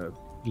wasn't a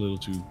little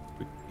too...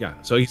 Yeah,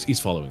 so he's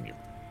following you.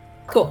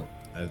 Cool.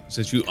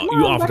 Since you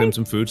offered him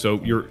some food,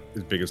 so you're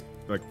his biggest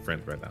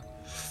friend right now.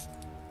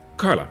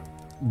 Carla,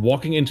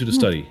 walking into the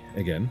study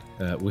again,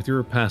 with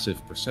your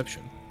passive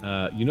perception,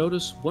 you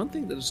notice one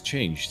thing that has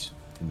changed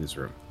in this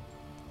room.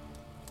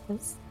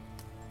 Yes.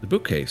 The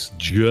bookcase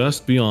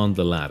just beyond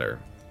the ladder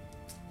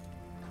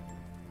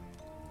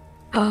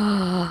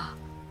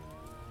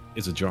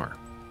is ajar.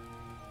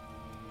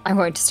 I'm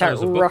going to start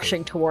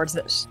rushing towards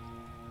it.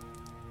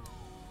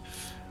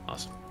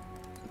 Awesome.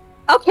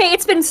 Okay,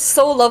 it's been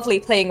so lovely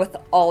playing with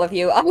all of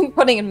you. I'm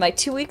putting in my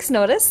 2 weeks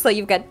notice, so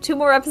you've got 2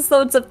 more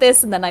episodes of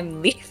this, and then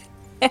I'm leaving.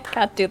 I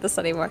can't do this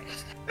anymore.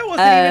 That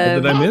wasn't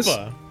even did I miss?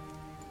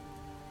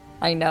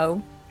 I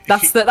know.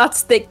 That's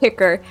the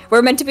kicker.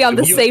 We're meant to be on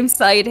the same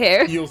side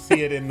here. You'll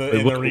see it in the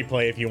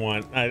replay if you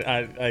want.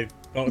 I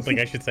don't think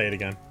I should say it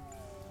again.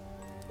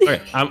 Okay,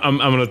 I'm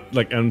gonna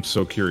I'm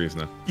so curious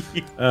now.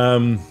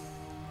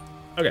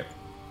 Okay,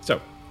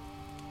 so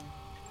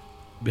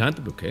behind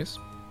the bookcase.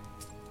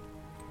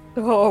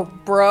 Oh,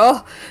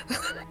 bro.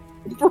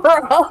 Bro,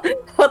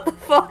 what the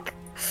fuck?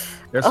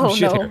 There's some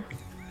shit here.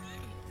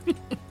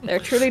 There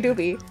truly do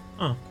be.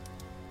 Oh.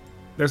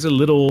 There's a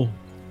little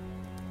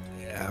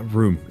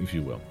room, if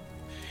you will.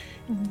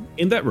 Mm-hmm.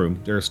 In that room,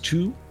 there's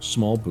 2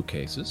 small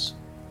bookcases.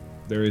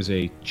 There is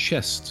a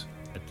chest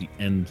at the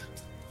end,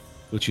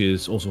 which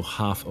is also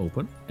half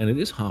open. And it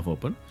is half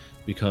open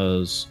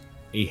because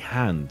a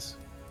hand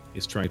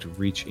is trying to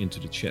reach into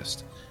the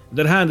chest.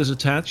 That hand is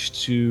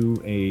attached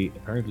to a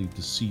apparently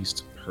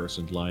deceased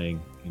person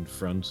lying in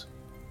front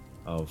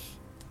of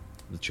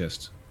the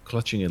chest,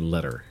 clutching a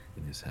letter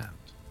in his hand.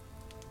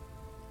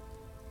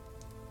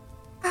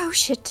 Oh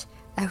shit,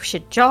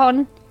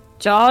 John.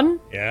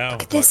 Yeah.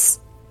 Look at this.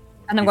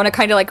 And I'm going to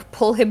kind of like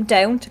pull him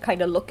down to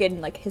kind of look in,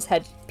 like his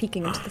head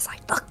peeking into the side.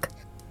 Look.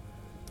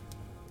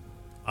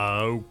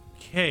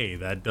 Okay,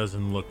 that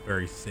doesn't look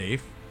very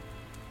safe.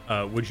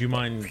 Would you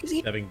mind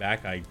stepping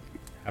back? I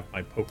have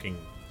my poking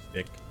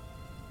stick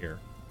here.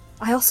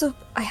 I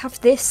have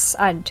this,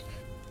 and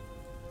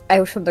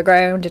out from the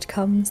ground it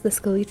comes, the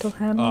skeletal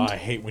hand. Oh, I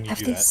hate when you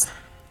do that.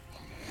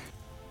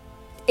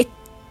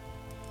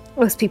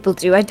 Most people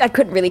do. I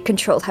couldn't really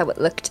control how it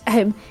looked.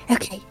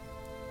 Okay.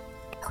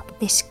 Open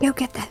this. Go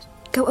get that.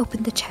 Go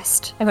open the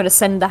chest. I'm going to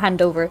send the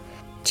hand over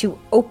to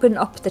open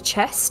up the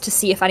chest to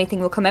see if anything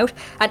will come out.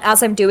 And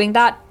as I'm doing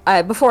that,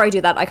 before I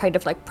do that, I kind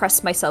of like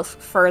press myself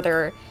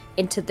further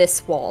into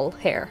this wall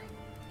here,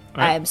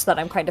 Right. so that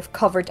I'm kind of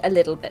covered a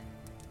little bit.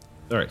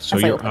 All right, so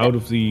As I you're open out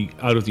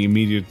it. of the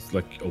immediate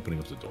like opening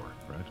of the door,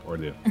 right, or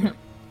the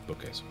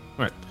bookcase.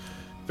 All right,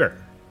 fair.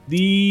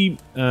 The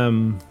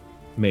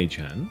mage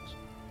hand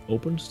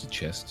opens the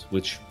chest,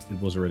 which it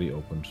was already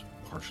opened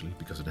partially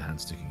because of the hand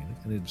sticking in it,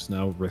 and it's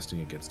now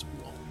resting against the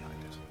wall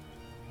behind it.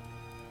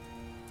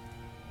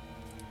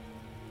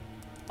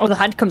 Oh, the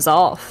hand comes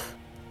off.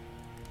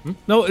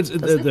 No, it's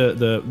Does it?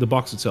 the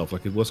box itself.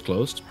 Like it was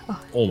closed, Oh.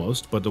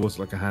 almost, but there was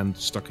like a hand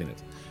stuck in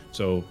it.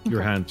 So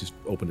your Okay. hand just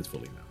opened it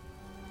fully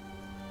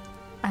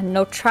now. And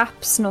no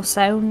traps, no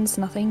sounds,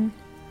 nothing.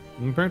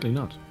 Apparently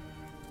not.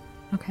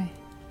 Okay.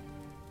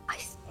 I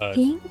Uh,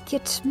 think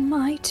it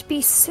might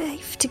be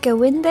safe to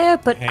go in there,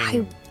 but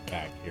Hang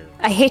back here.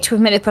 I hate to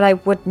admit it, but I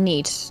would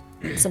need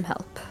some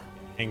help.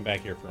 Hang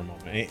back here for a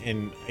moment,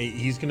 and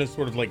he's gonna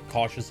sort of like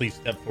cautiously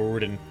step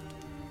forward and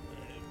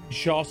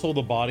jostle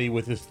the body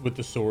with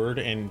the sword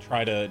and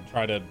try to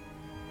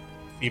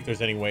see if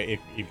there's any way if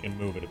you can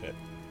move it a bit.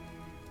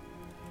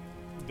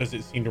 Does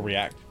it seem to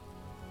react?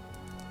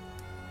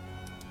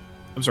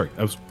 I'm sorry,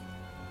 I was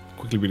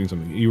quickly reading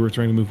something. You were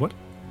trying to move what?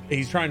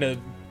 He's trying to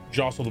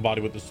jostle the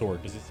body with the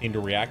sword. Does it seem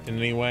to react in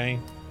any way?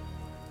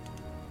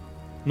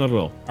 Not at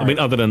all. I mean,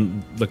 other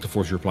than like the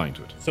force you're applying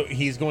to it. So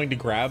he's going to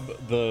grab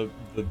the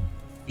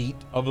feet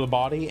of the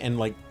body and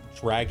like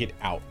drag it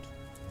out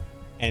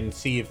and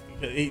see if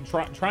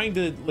trying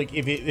to like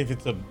if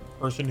it's a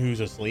person who's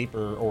asleep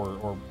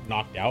or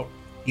knocked out,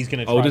 he's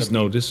gonna try This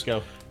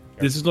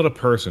is not a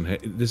person.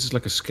 This is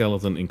like a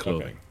skeleton in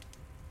clothing. Okay.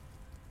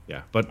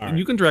 Yeah, but All right.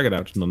 you can drag it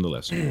out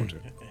nonetheless if you want to.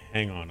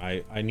 Hang on,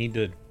 I need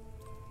to.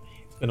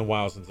 It's been a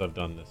while since I've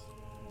done this.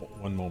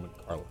 One moment,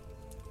 Carla.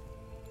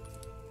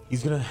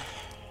 He's gonna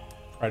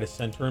try to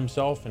center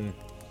himself and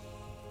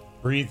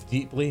breathe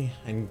deeply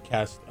and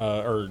cast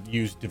or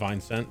use divine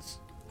sense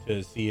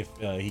to see if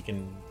he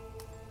can.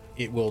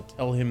 It will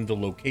tell him the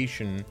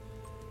location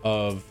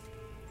of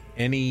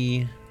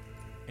any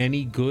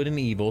good and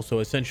evil. So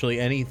essentially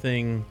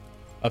anything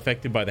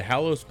affected by the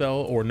Hallow spell,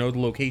 or know the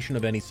location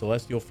of any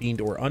celestial fiend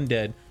or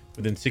undead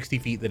within 60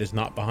 feet that is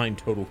not behind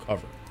total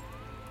cover.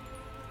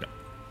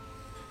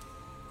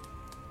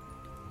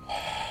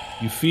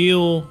 You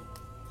feel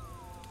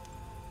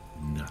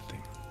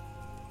nothing.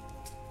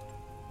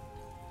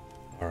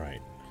 All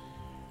right.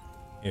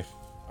 If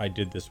I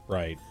did this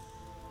right,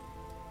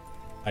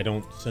 I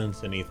don't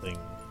sense anything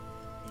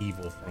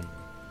evil from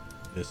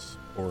this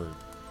poor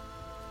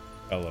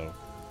fellow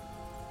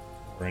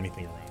or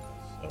anything around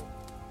us.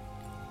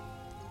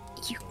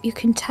 So You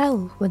can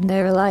tell when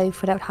they're alive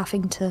without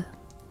having to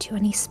do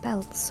any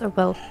spells, or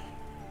well,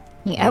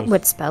 any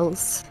outward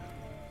spells.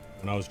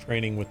 when I was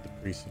training with the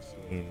priests of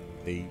Saloon,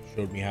 they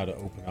showed me how to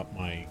open up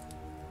my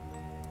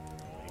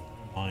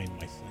mind,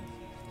 my senses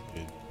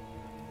to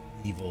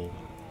evil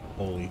and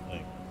holy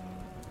things.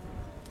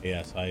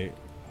 Yes,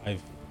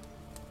 I've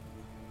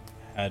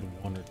had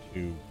one or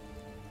two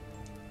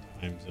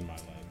times in my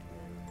life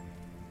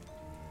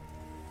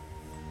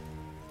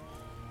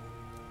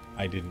where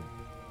I didn't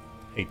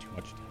pay too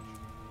much attention,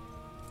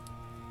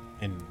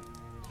 and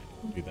I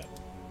don't do that.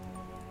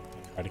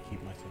 I try to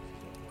keep my senses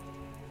open.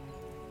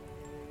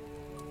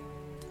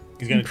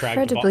 He's gonna drag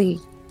the Incredibly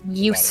body.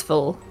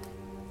 useful.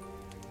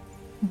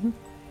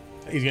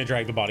 He's gonna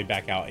drag the body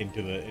back out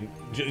into the and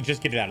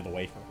just get it out of the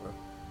way for her.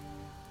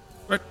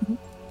 Right.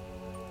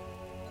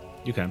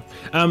 You can.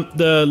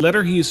 The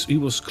letter he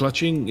was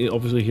clutching,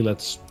 obviously he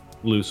lets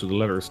loose, so the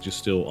letter is just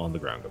still on the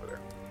ground over there.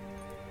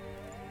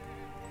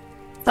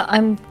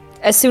 So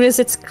as soon as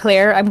it's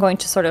clear, I'm going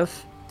to sort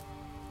of,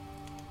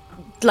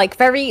 like,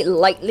 very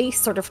lightly,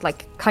 sort of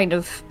like kind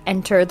of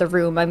enter the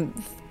room. I'm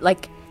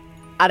like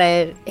at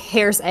a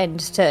hair's end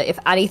to, if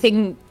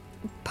anything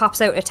pops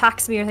out,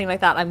 attacks me or anything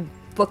like that, I'm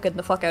booking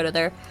the fuck out of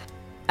there.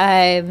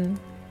 And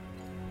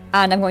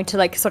I'm going to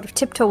like sort of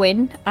tiptoe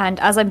in, and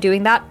as I'm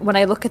doing that, when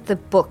I look at the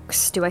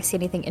books, do I see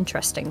anything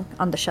interesting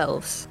on the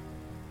shelves?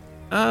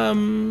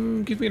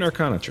 Give me an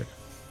Arcana check.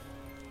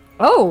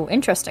 Oh,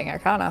 interesting,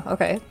 Arcana.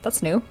 Okay,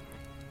 that's new.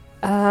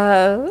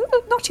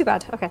 Not too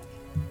bad. Okay.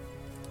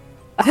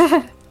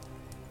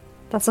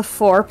 That's a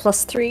 4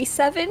 + 3,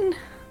 7.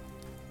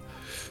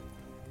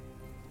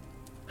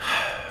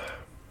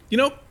 You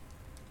know,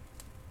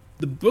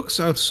 the books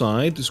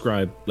outside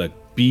describe like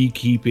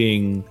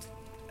beekeeping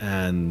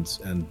and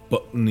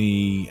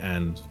botany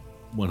and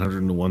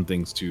 101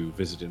 things to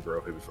visit in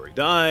Barovia before you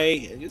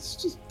die. It's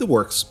just the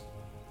works.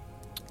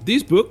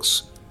 These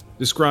books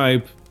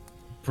describe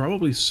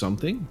probably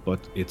something, but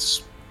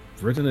it's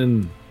written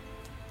in,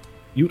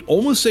 you'd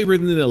almost say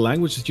written in a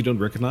language that you don't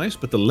recognize,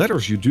 but the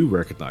letters you do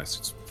recognize.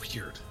 It's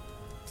weird.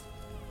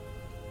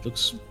 It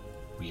looks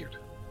weird.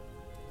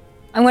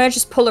 I'm going to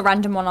just pull a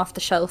random one off the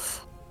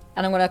shelf,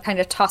 and I'm going to kind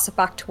of toss it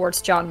back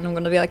towards John, and I'm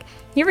going to be like,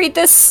 you read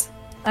this?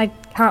 I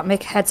can't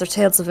make heads or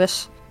tails of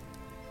it.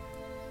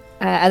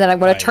 And then I'm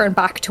going to turn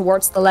back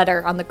towards the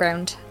letter on the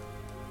ground.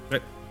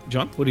 Right.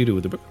 John, what do you do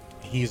with the book?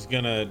 He's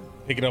gonna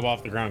pick it up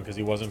off the ground because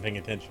he wasn't paying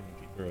attention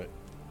when he threw it,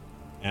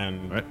 and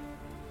All right.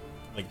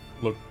 like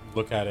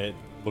look at it,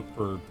 look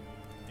for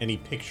any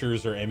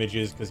pictures or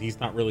images because he's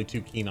not really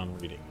too keen on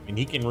reading. I mean,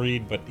 he can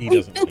read, but he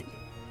doesn't like it.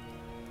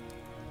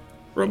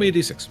 Roll me a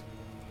d6.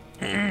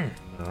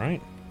 All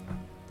right.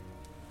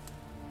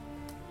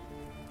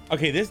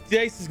 Okay, this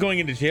dice is going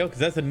into jail because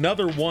that's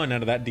another 1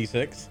 out of that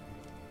d6.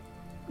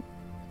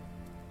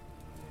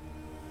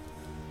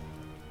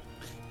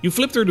 You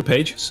flip through the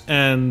pages,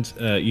 and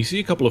you see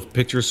a couple of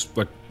pictures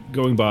like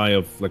going by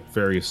of like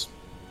various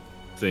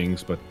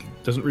things, but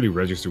it doesn't really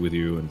register with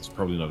you, and it's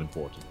probably not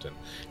important. And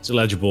it's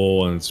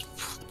illegible, and it's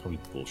probably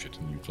bullshit.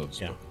 And you close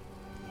the book.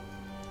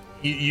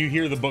 You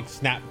hear the book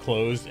snap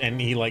closed, and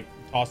he like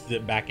tosses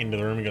it back into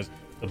the room and goes,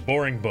 "The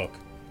boring book."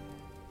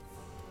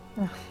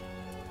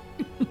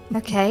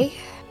 Okay.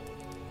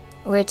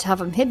 We're to have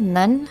him hidden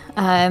then.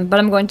 But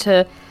I'm going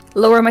to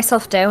lower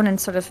myself down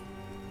and sort of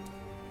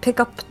pick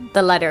up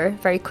the letter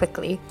very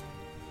quickly.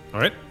 All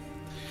right.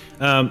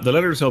 The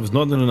letter itself is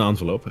not in an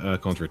envelope,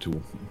 contrary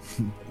to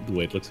the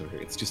way it looks over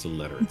here. It's just a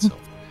letter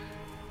itself.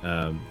 Do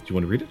you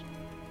want to read it?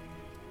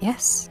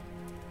 Yes.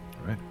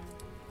 All right.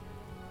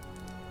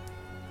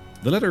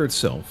 The letter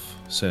itself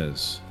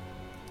says,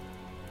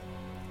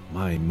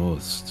 "My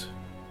most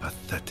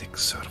pathetic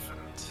servant.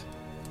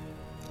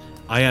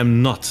 I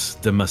am not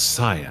the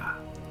Messiah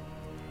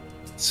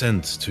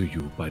sent to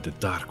you by the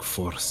dark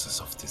forces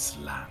of this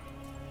land.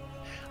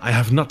 I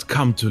have not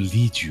come to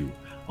lead you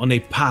on a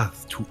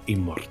path to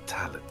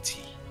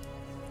immortality.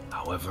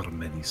 However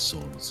many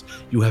souls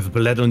you have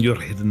bled on your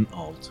hidden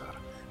altar,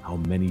 how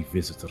many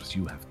visitors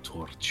you have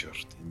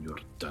tortured in your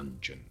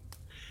dungeon.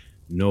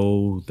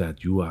 Know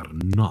that you are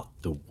not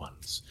the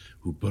ones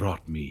who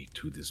brought me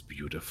to this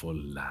beautiful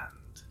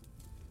land.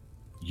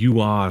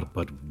 You are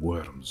but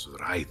worms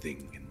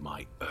writhing in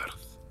my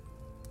earth.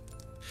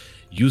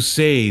 You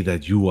say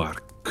that you are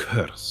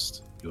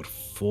cursed, your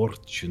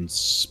fortune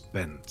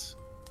spent.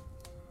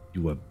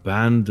 You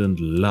abandoned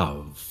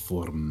love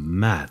for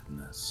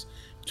madness,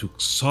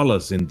 took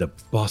solace in the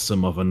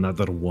bosom of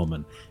another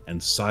woman,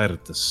 and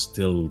sired a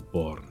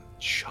stillborn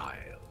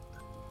child.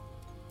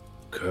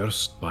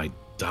 Cursed by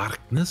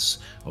darkness,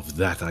 of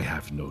that I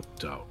have no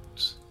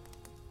doubt.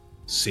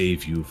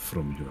 Save you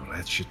from your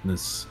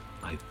wretchedness,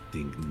 I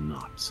think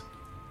not.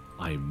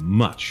 I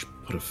much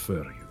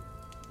prefer you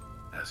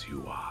as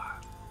you are.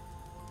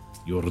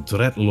 Your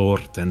dread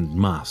lord and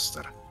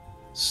master,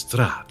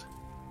 Strad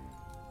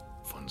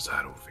von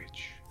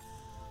Zarovich."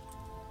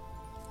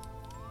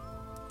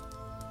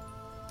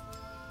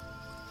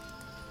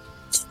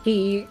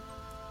 He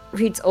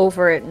reads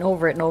over it and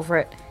over it and over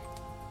it.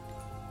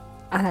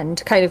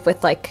 And kind of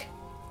with like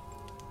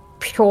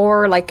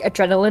pure like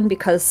adrenaline,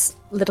 because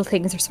little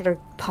things are sort of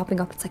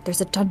popping up. It's like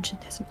there's a dungeon,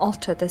 there's an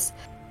altar, there's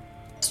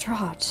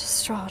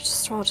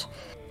Strahd.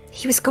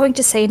 He was going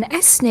to say an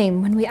S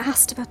name when we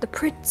asked about the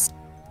prince.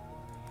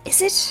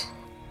 Is it?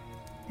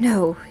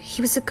 No,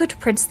 he was a good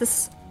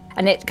prince.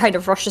 And it kind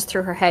of rushes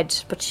through her head,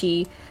 but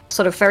she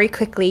sort of very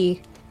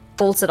quickly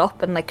folds it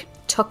up and like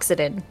tucks it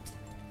in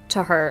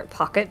to her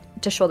pocket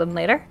to show them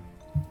later.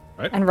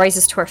 Right. And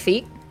rises to her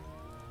feet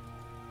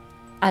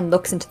and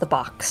looks into the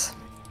box,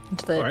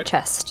 into the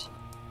chest.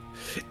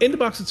 In the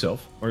box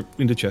itself, or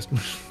in the chest,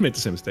 made the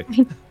same mistake.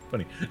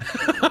 Funny.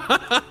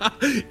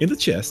 In the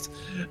chest,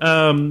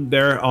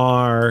 there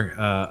are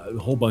a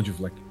whole bunch of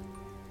like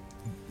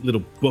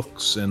little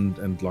books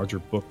and larger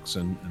books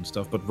and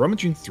stuff. But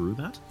rummaging through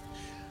that,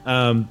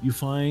 you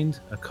find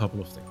a couple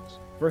of things.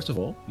 First of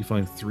all, you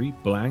find 3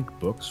 blank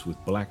books with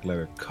black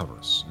leather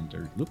covers, and they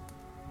look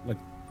like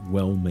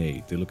well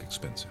made. They look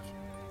expensive.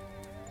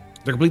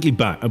 They're completely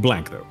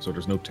blank though, so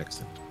there's no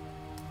text in it.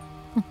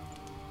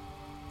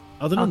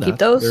 Other than I'll that, keep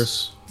those.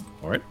 there's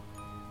all right.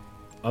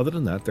 Other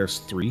than that, there's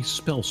 3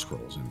 spell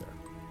scrolls in there.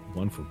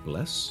 One for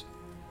bless,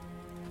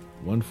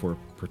 one for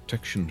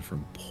protection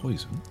from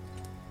poison,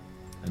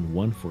 and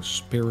one for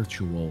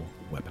spiritual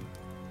weapon.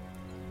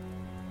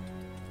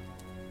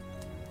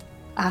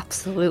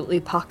 Absolutely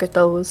pocket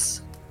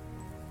those.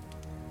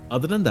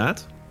 Other than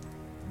that,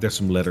 there's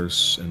some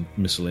letters and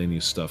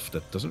miscellaneous stuff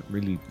that doesn't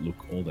really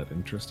look all that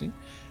interesting,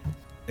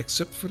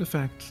 except for the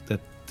fact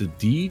that the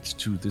deed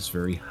to this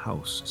very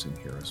house is in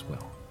here as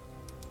well.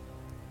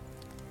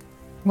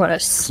 I'm gonna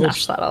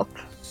snatch that up.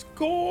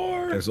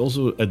 Score! There's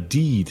also a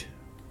deed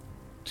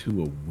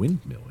to a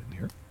windmill in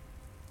here,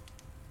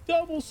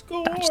 Double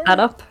score! Snatch that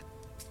up.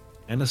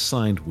 and a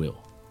signed will.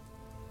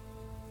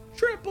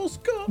 Triple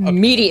score!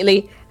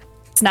 Immediately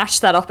snatch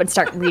that up and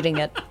start reading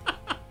it.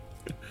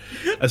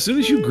 As soon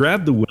as you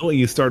grab the will and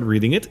you start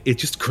reading it, it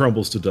just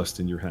crumbles to dust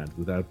in your hand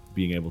without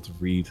being able to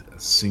read a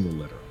single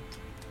letter on it.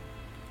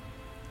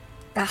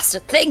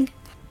 Bastard thing.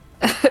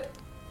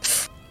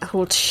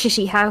 Old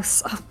shitty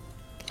house.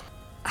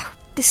 Oh,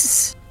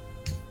 there's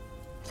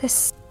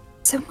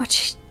so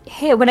much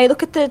here. When I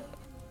look at the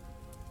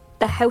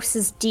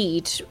house's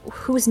deed,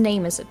 whose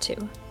name is it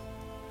to?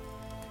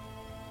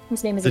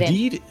 Whose name is The it in?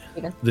 deed,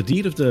 Steven? the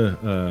deed of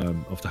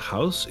the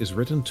house is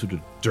written to the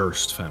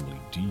Durst family.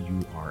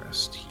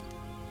 Durst.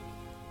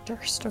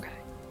 Durst, okay.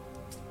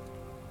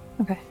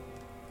 Okay.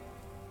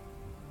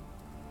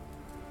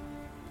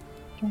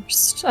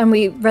 Durst. And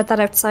we read that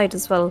outside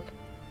as well.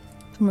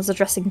 Someone was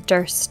addressing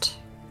Durst.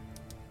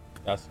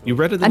 That's You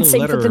read it in And a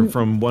same for letter the-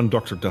 from one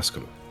Dr.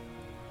 Duscalo.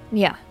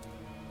 Yeah.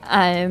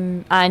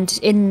 And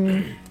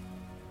in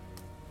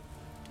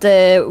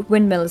the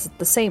windmill, is it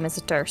the same as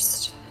a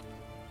Durst?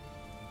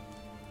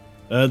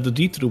 The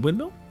deed to the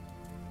window?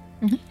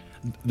 Mhm.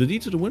 The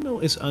deed to the window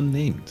is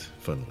unnamed,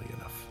 funnily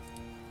enough.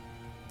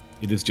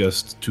 It is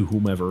just to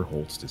whomever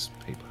holds this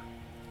paper.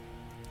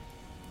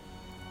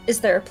 Is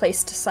there a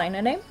place to sign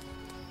a name?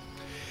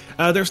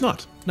 There's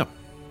not. No.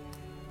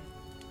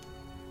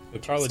 So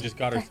Carla just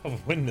got herself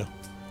a windmill.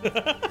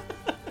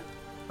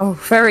 Oh,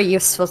 very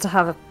useful to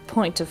have a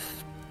point of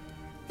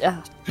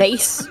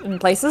base in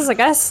places, I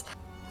guess.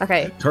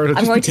 Okay, Carla I'm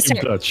just going to became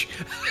start. Dutch.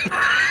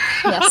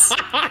 Yes,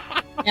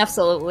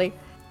 absolutely.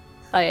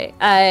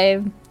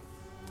 I'm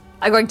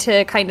going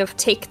to kind of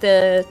take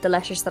the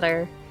letters that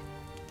are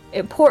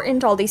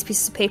important, all these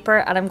pieces of paper,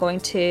 and I'm going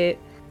to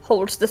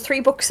hold the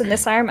 3 books in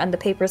this arm and the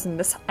papers in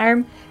this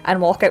arm,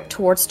 and walk out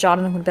towards John,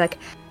 and I'm going to be like,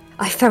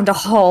 "I found a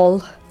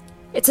hall.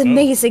 It's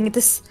amazing.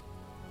 This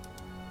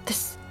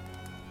is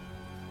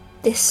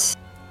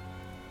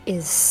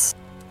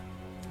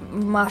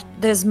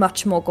there's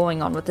much more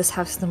going on with this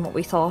house than what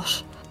we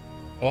thought."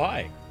 Oh,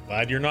 hi.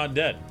 Glad you're not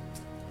dead.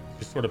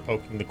 Just sort of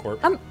poking the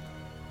corpse.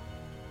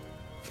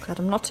 Glad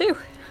I'm not too.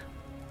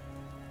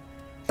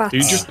 But Are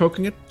you just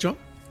poking it, John?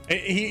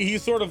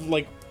 He's sort of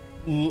like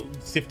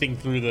sifting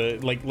through the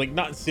like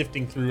not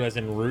sifting through as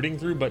in rooting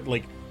through, but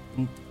like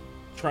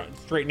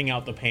straightening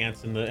out the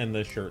pants and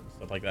the shirt and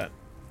stuff like that.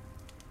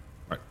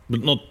 Right,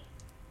 but not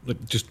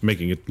like just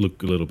making it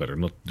look a little better,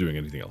 not doing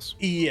anything else.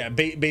 Yeah,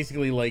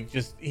 basically like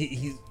just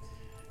he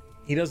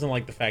doesn't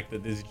like the fact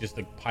that this is just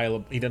a pile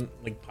of, he doesn't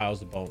like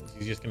piles of bones.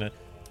 He's just gonna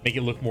make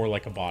it look more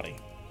like a body,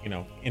 you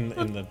know, in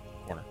the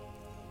corner.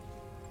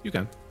 You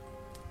can.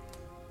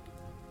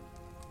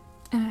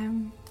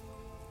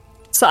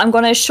 So I'm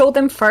going to show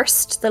them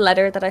first the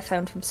letter that I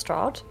found from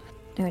Strahd.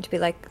 I'm going to be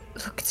like,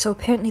 "Look, so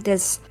apparently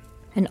there's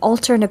an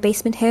altar in a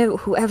basement here.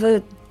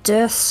 Whoever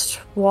Durst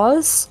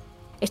was,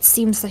 it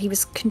seems that he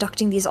was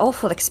conducting these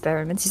awful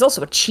experiments. He's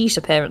also a cheat,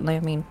 apparently. I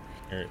mean,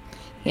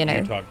 you know."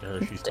 You talk to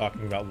her. She's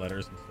talking about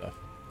letters and stuff.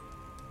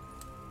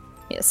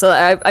 Yeah, so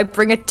I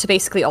bring it to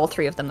basically all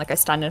 3 of them. Like I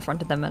stand in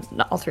front of them, and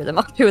not all 3 of them,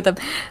 all 2 of them,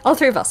 all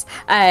 3 of us,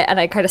 and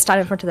I kind of stand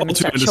in front of them and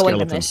start showing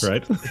them it.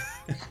 Right?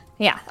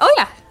 Yeah. Oh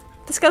yeah.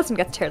 The skeleton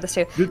gets to hear this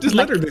too. This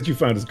letter that you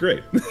found is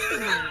great.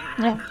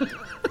 Yeah.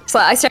 So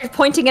I started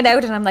pointing it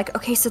out, and I'm like,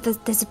 okay, so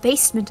there's a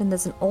basement and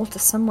there's an altar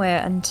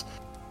somewhere, and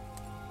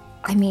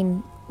I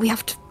mean, we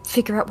have to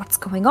figure out what's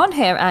going on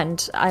here. And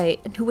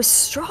who was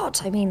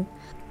Strahd? I mean,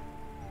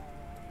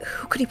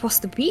 who could he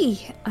possibly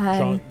be?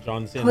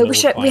 John's in I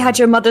wish we had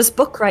your mother's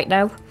book right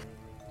now.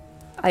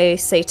 I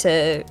say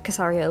to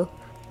Casariel.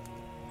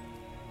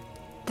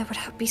 There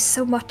would be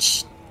so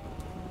much.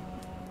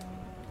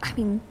 I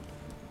mean,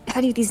 if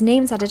any of these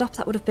names added up,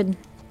 that would have been.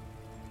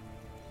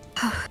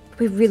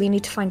 We really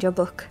need to find your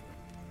book.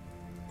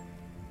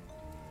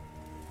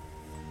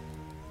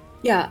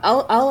 Yeah,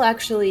 I'll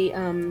actually,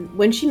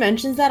 when she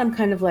mentions that, I'm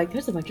kind of like,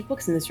 there's a bunch of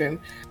books in this room.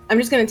 I'm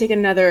just going to take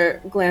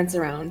another glance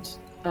around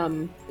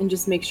and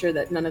just make sure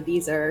that none of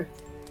these are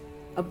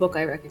a book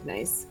I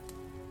recognize.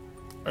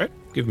 All right,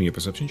 give me a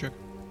perception check.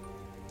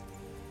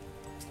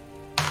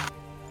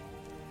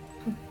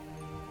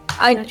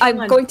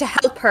 I'm going to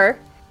help her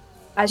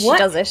as What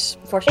she does it.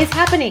 It's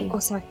happening. Oh,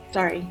 sorry.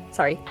 Sorry.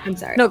 Sorry. I'm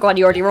sorry. No, go on.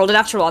 You already rolled a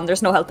natural one.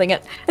 There's no helping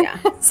it. Yeah,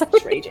 Sorry.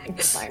 it's raging.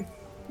 It's fine.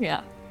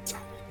 Yeah.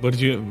 What did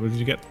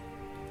you get?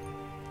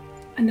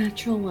 A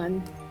natural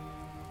one.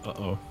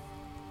 Uh-oh.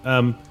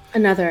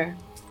 Another.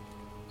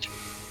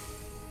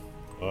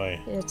 Boy.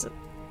 It's,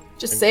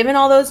 Just saving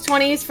all those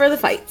 20s for the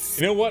fights.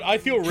 You know what? I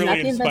feel Not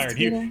really the inspired.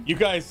 investigator.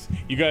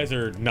 You guys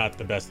are not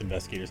the best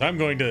investigators. I'm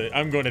going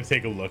to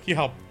take a look.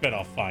 I'll bet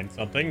I'll find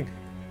something.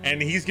 And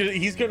he's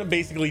gonna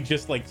basically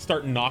just like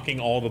start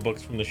knocking all the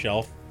books from the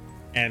shelf.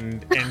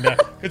 And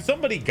could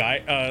somebody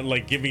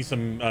give me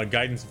some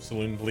guidance of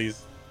saloon,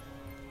 please?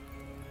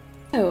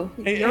 Oh,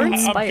 you're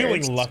inspired. I'm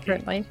feeling lucky.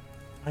 Currently.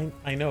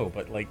 I know,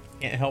 but like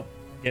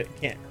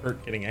can't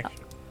hurt getting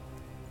extra.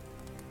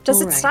 Does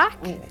it alright, stack?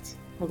 alright.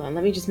 Hold on,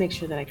 let me just make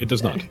sure that I can It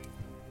does do that.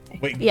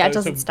 not. Wait, Yeah, it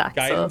doesn't stack, so-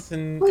 Guidance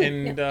and Oh,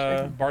 yeah,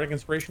 sure. bardic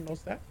inspiration don't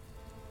stack.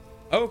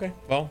 Oh, okay.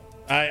 Well,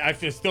 I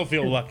still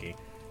feel lucky.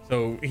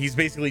 So he's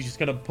basically just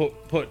gonna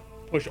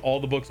push all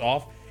the books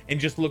off and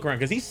just look around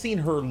because he's seen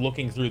her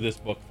looking through this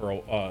book for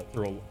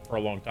a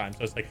long time.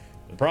 So it's like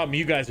the problem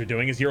you guys are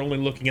doing is you're only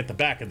looking at the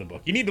back of the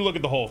book. You need to look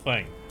at the whole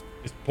thing.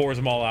 Just pours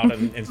them all out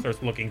and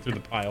starts looking through the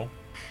pile.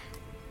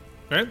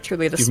 All right.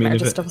 Truly the Give me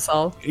smartest of us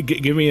all.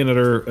 Give me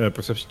another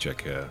perception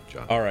check,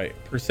 John. All right,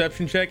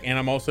 perception check, and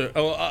I'm also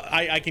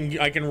I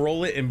can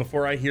roll it, and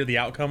before I hear the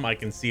outcome, I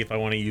can see if I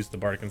want to use the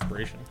bardic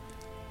inspiration.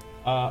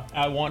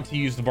 I want to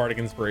use the bardic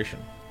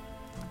inspiration.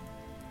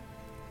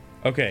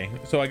 Okay,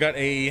 so I got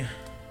a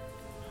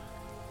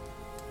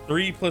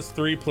 3 +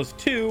 3 +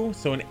 2,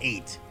 so an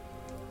 8.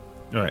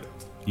 All right.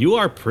 You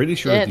are pretty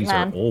sure Shit, these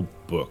man. are all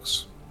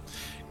books.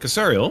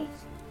 Casariel,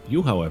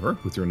 you, however,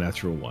 with your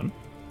natural 1,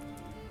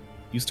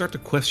 you start to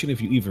question if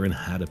you even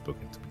had a book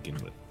to begin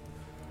with.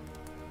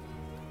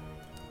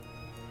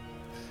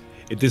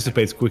 It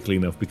dissipates quickly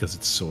enough because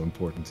it's so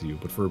important to you,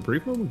 but for a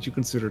brief moment you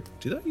consider,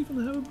 did I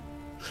even have a book?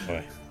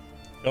 Boy,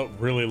 felt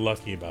really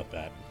lucky about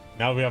that.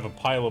 Now we have a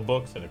pile of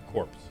books and a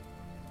corpse.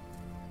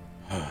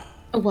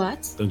 A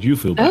what? Don't you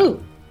feel bad? Oh,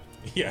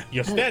 Yeah,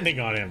 you're standing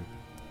on him.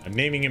 I'm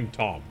naming him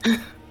Tom.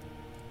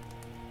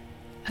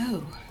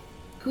 oh,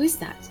 who is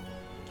that?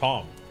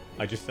 Tom.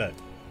 I just said.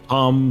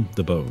 Tom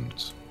the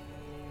Bones.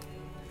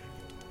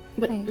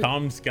 But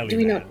Tom Skelly. do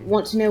we not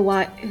want to know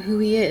who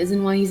he is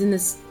and why he's in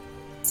this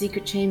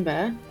secret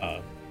chamber?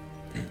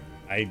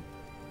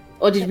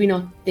 Or did we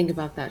not think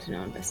about that in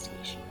our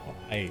investigation?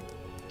 I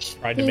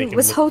tried to He make him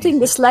was look holding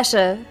decent. this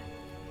letter,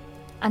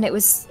 and it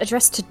was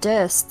addressed to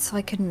Durst, so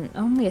I can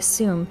only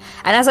assume.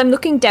 And as I'm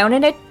looking down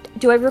in it,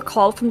 do I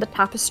recall from the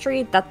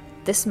tapestry that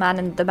this man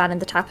and the man in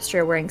the tapestry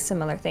are wearing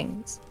similar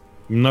things?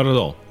 Not at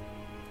all.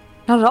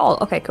 Not at all.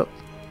 Okay, cool.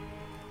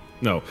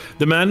 No.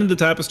 The man in the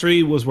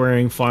tapestry was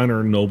wearing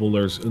finer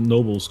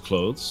noble's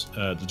clothes.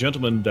 The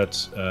gentleman that,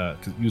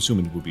 'cause you assume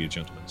it would be a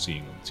gentleman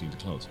seeing the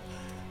clothes.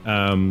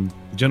 The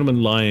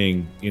gentleman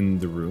lying in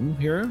the room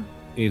here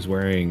is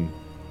wearing,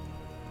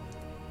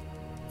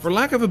 for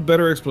lack of a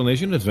better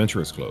explanation,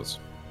 adventurous clothes.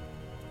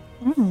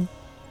 Mm.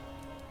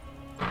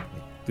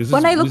 This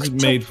When I this look is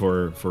to- made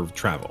for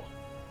travel.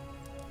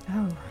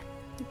 Oh,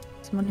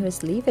 someone who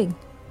is leaving.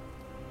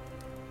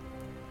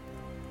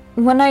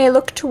 When I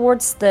look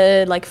towards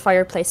the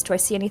fireplace, do I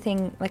see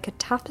anything like a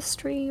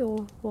tapestry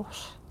or what?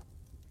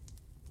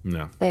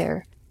 No.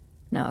 There.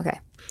 No, okay.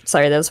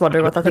 Sorry, I was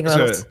wondering what that thing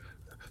was.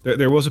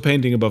 There was a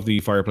painting above the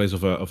fireplace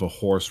of a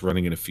horse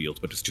running in a field,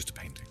 but it's just a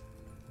painting.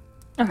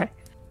 Okay.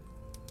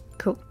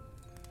 Cool.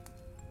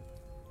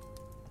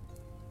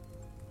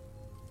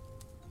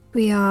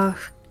 We are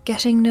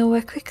getting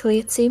nowhere quickly,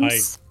 it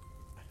seems.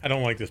 I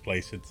don't like this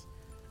place.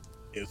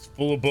 It's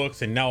full of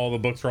books, and now all the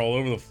books are all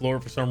over the floor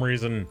for some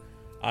reason.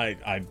 I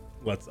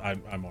want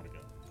to go.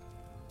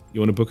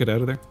 You want to book it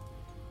out of there?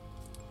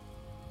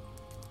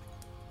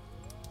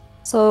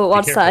 So Be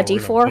what's that, a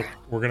careful, D4?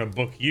 We're gonna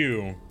book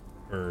you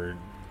for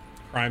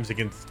crimes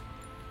against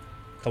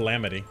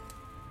calamity.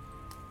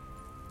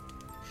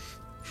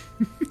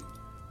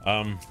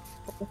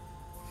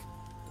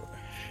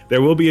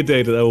 There will be a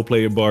day that I will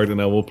play a bard,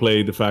 and I will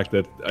play the fact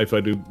that if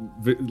I do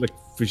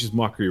vicious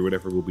mockery or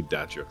whatever, will be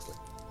dad jokes.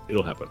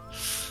 It'll happen.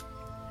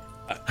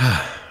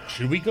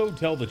 Should we go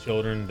tell the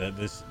children that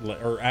this,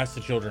 or ask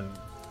the children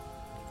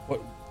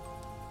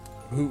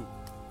who?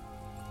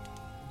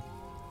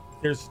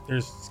 There's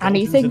skeletons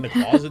Anything? in the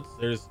closets.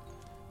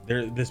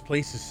 This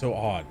place is so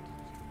odd.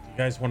 You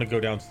guys want to go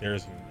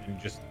downstairs and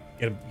just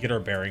get our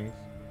bearings?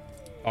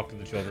 Talk to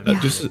the children.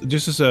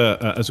 Just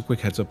as a quick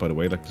heads up, by the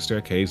way, the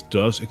staircase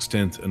does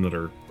extend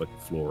another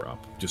floor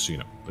up. Just so you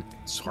know,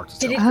 it's hard to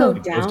tell. Did it go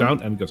It goes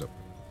down and it goes up.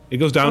 It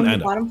goes down on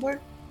and the up. bottom floor?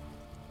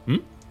 Hmm?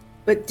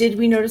 But did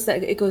we notice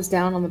that it goes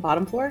down on the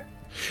bottom floor?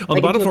 On the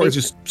Like bottom into a floor, it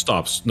basement? just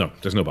stops. No,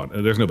 there's no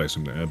bottom. There's no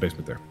basement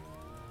there.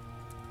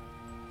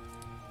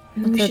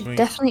 There should-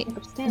 definitely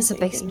upstairs, is a I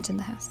think. basement in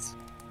the house.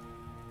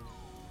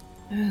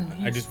 Oh,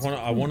 I yes. just want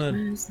to. Where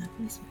is that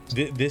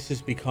basement? This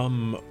has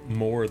become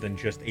more than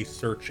just a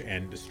search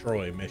and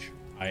destroy mission.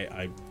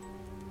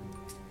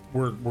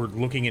 We're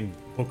looking in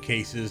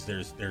bookcases.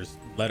 There's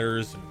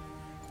letters, and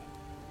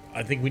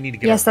I think we need to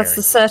get. Yes, our that's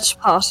the bearings. search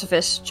part of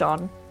it,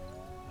 John.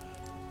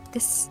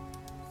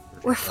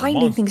 We're A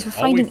finding monster. things. We're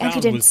All we finding found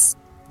was evidence.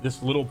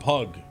 This little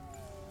pug,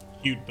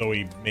 cute though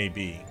he may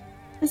be.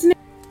 Isn't it?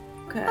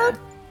 Okay.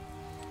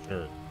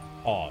 Sure.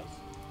 Pause.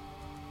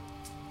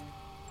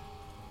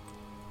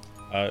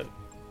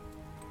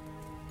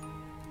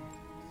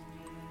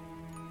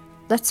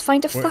 Let's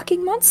find a Where-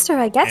 fucking monster,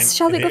 I guess. and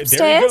Shall we go there he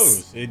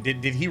upstairs? goes.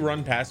 Did he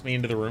run past me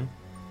into the room?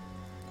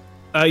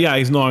 Yeah,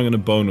 he's gnawing on a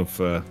bone of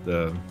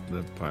the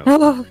pile.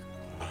 Oh.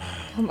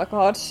 Oh my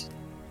god.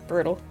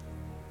 Brutal.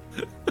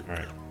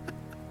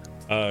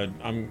 All right.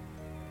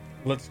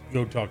 Let's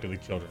go talk to the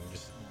children.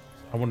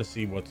 I want to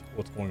see what's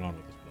going on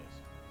with this place.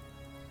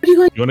 What are you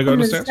going You wanna go on?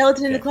 downstairs? The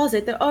skeleton in the Yeah.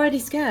 closet. They're already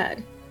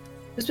scared.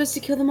 We're supposed to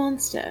kill the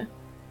monster.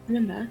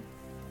 Remember?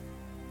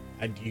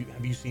 Have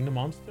you seen the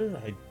monster?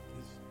 This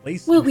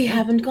place. Well, is- we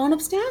haven't gone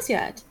upstairs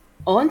yet.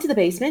 On to the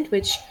basement,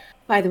 which,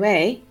 by the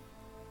way,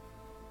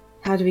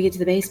 how do we get to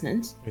the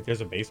basement? Wait,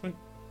 there's a basement.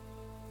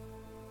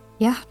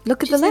 Yeah,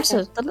 look at She the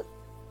said letter.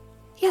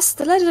 Yes,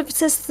 the letter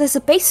says there's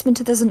a basement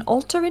and there's an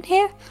altar in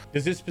here.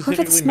 Does it Whoever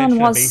specifically this man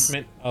mention a was-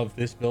 basement of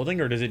this building,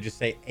 or does it just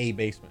say a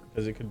basement?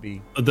 Because it could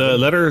be. The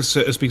letter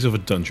speaks of a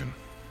dungeon.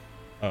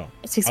 Oh,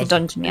 It speaks I of was-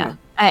 dungeon, yeah.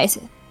 I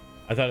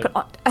thought.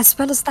 But as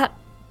well as that...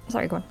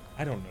 Sorry, go on.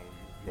 I don't know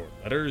your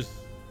letters.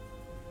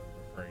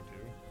 Referring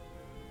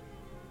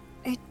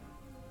to.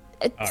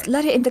 Alright.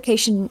 Letter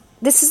indication...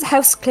 This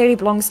house clearly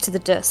belongs to the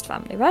Durst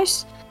family,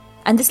 right?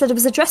 and this letter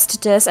was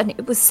addressed to us, and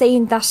it was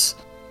saying that.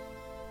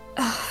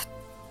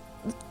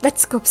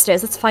 Let's go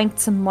upstairs. Let's find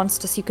some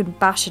monsters you can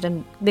bash it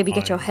and maybe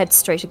get your head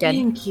straight again.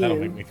 Thank you. That'll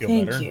make me feel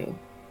Thank better. you.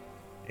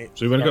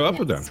 So you want to go up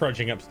or down?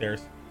 Trudging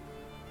upstairs.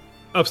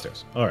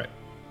 Upstairs. All right.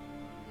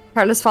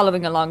 Carla's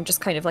following along, just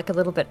kind of like a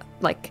little bit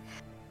like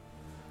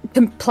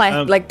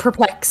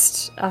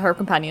perplexed at her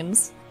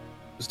companions.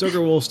 Stoker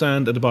will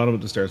stand at the bottom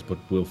of the stairs, but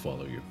will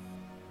follow you.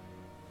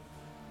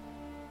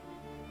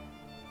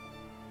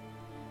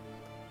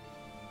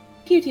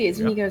 Cute he is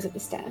when he goes up the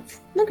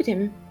stairs. Look at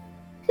him.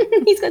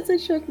 He's got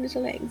such short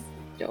little legs.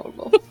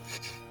 Adorable.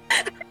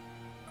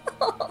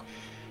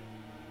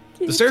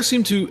 The stairs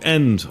seem to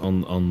end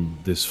on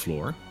this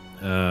floor.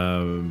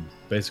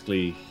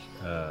 Basically,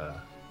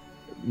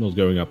 not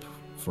going up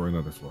for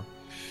another floor.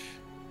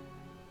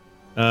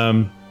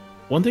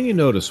 One thing you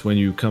notice when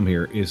you come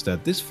here is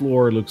that this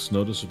floor looks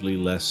noticeably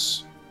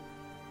less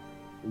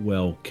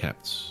well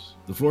kept.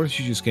 The floor that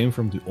you just came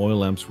from, the oil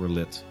lamps were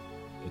lit.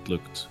 It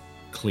looked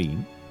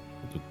clean.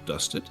 It looked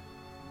dusted.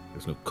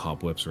 There's no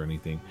cobwebs or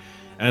anything.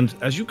 And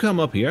as you come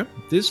up here,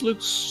 this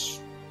looks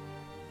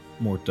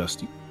more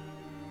dusty,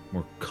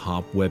 more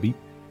cobwebby.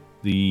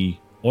 The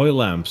oil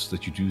lamps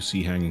that you do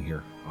see hanging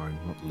here are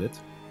not lit.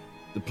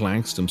 The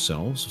planks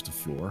themselves of the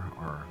floor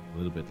are a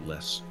little bit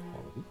less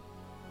quality.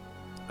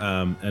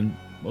 And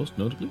most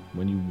notably,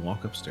 when you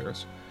walk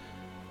upstairs,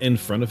 in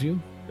front of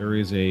you, there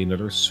is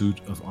another suit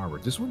of armor.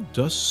 This one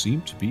does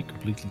seem to be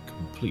completely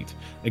complete.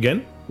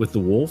 Again, with the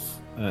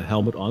wolf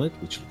helmet on it,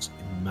 which looks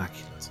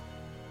immaculate.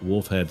 The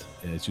wolf head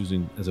it's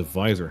using as a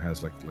visor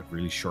has like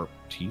really sharp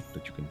teeth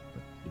that you can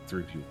look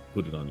through if you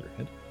put it on your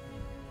head.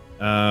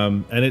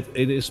 And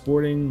it is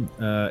sporting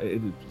a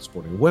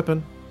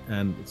weapon,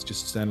 and it's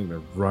just standing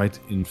there right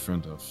in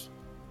front of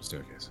the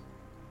staircase.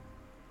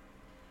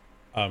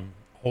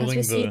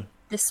 Holding the.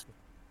 This.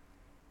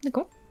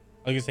 Go.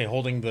 I was gonna say,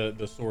 holding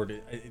the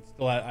sword. It's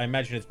still. I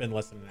imagine it's been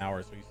less than an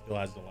hour, so he still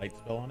has the light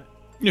spell on it.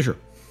 Yeah, sure.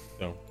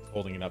 So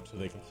holding it up so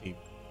they can see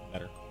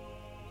better.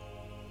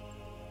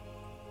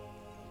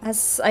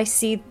 As I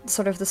see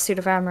sort of the suit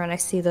of armor and I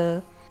see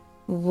the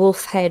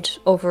wolf head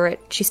over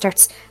it, she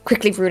starts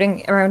quickly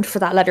rooting around for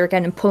that letter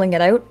again and pulling it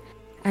out.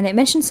 And it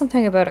mentioned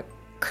something about a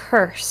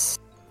curse,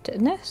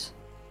 didn't it?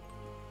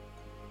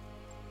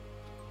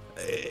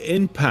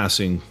 In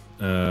passing,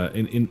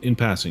 in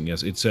passing,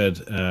 yes, it said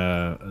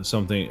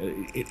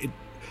something. It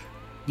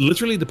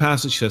literally the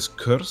passage says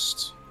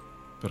 "cursed,"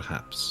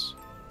 perhaps.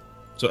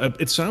 So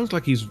it sounds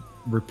like he's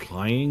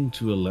replying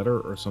to a letter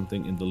or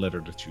something in the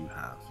letter that you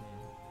have.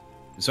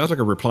 It sounds like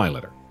a reply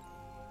letter.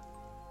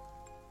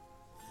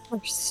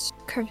 Curse.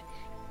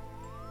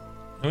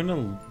 I'm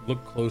gonna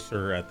look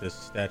closer at this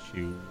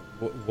statue.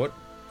 What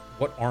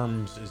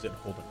arms is it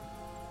holding?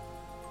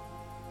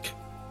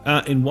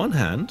 In one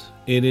hand,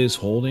 it is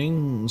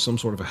holding some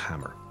sort of a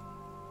hammer.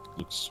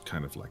 Looks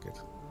kind of like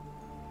it.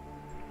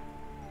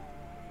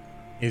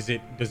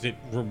 Does it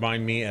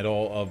remind me at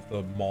all of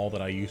the maul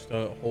that I used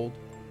to hold?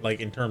 Like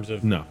in terms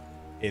of No.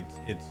 its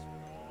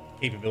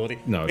capability?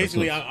 No.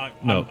 Basically,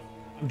 No.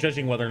 I'm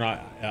judging whether or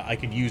not I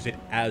could use it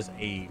as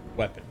a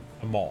weapon,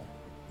 a maul.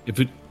 If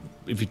you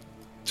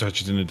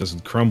touch it and it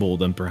doesn't crumble,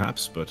 then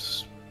perhaps.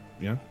 But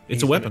yeah,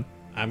 it's a weapon.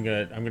 I'm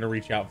gonna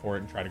reach out for it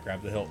and try to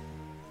grab the hilt.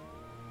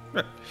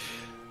 Right.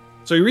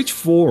 So you reach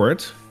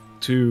forward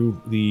to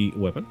the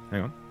weapon.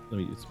 Hang on. Let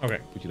me just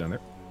put you down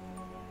there.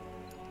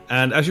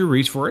 And as you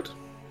reach for it,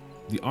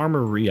 the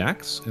armor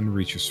reacts and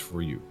reaches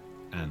for you.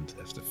 And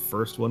as the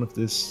first one of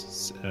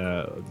this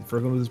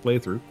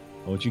playthrough,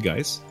 I want you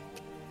guys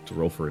to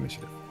roll for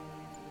initiative.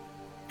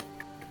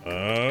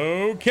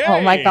 Okay. Oh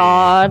my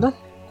god.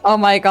 Oh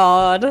my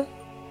god.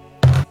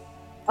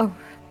 Oh.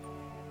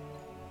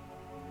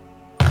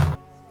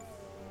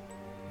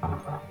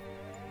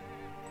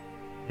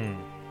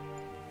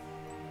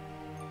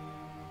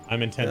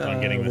 I'm intent on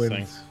getting this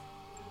thing.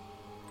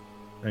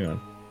 Hang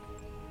on.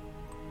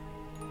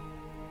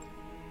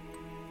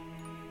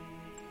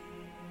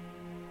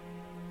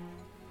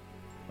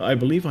 I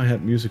believe I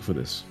had music for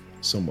this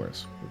somewhere.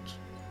 Oops.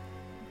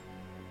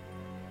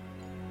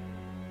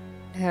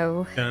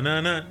 No.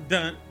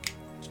 Dun-dun-dun-dun.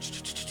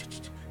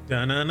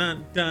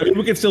 Dun-dun-dun-dun.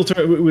 We can still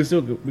turn. We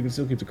can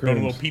still keep the current.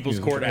 A little People's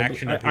Court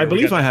action. I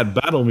believe I had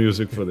battle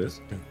music for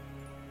this.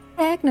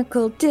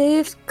 Technical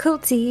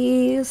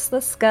difficulties.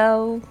 Let's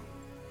go.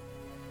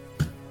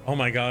 Oh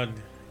my god,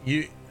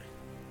 you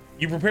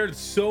prepared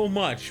so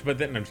much, but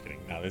then I'm just kidding.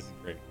 No, this is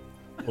great.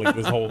 Like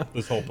this whole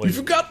place. You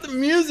forgot the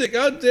music.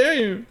 How dare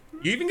you?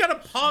 You even got a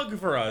pug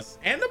for us,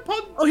 and a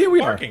pug. Oh, here we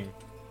barking.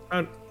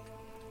 are.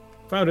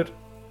 Found it.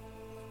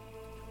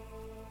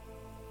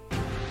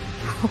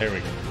 There we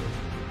go.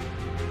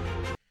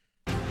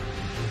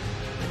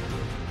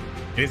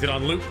 Is it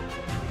on loop?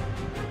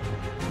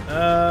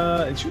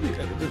 It should be.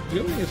 The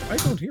only thing is, I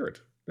don't hear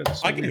it.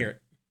 That's I can hear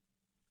it.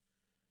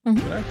 But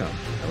I can't.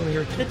 I want to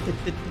hear it.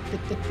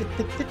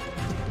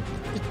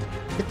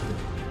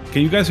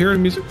 Can you guys hear the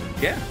music?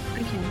 Yeah. I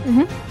can.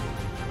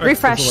 Mm-hmm. Right,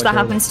 Refresh, that's all that I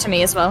heard. happens to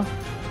me as well.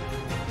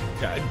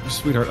 Yeah,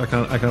 sweetheart, I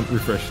can't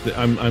refresh.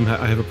 I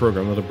have a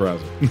program, not a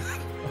browser.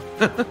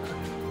 But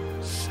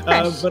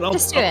I'll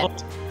just do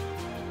it.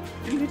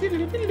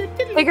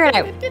 Figure it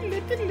out.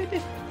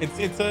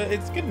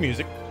 It's good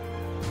music.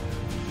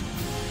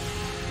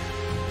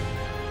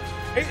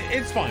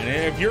 It's fine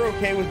if you're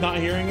okay with not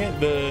hearing it.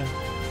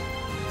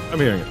 I'm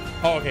hearing it.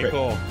 Oh, okay, Great.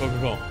 cool.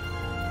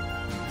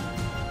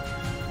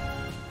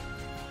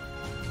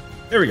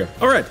 There we go.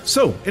 All right,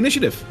 so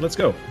initiative. Let's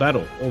go.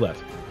 Battle. All that.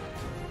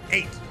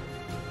 8.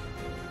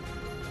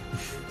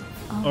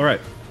 All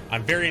right.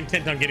 I'm very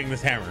intent on getting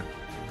this hammer.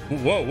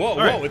 Whoa,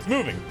 right. it's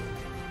moving.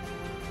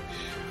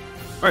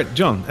 All right,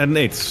 John at an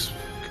 8.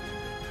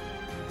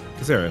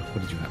 Casaria,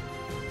 what did you have?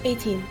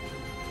 18.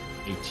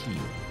 18.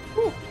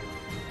 All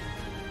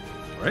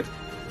right.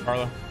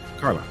 Carla.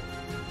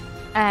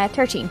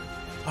 13.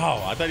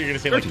 Oh, I thought you were going to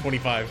say 13. like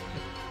 25.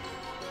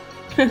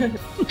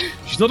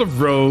 She's not a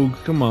rogue.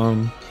 Come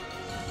on.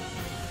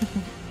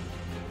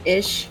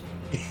 Ish.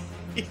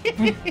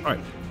 All right.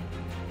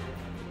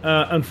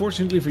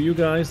 Unfortunately for you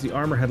guys, the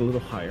armor had a little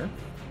higher.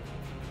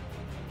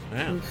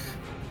 Yeah.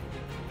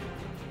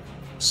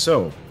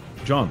 So,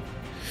 John,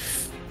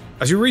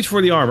 as you reach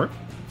for the armor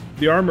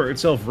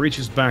itself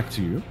reaches back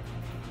to you.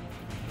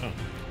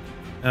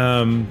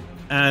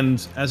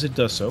 And as it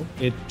does so,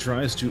 it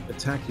tries to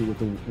attack you with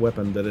the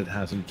weapon that it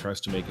has, and it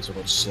tries to make a sort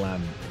of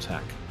slam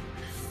attack.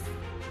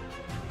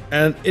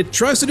 And it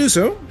tries to do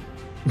so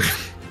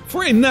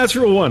for a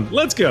natural 1.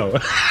 Let's go.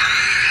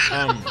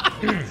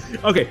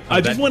 Okay,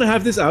 I just want to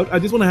have this out.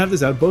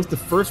 Both the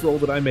first roll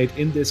that I made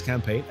in this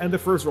campaign and the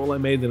first roll I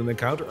made in an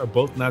encounter are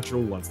both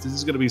natural ones. This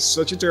is going to be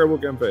such a terrible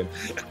campaign.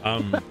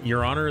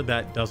 Your Honor,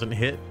 that doesn't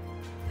hit.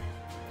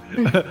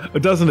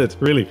 Doesn't it?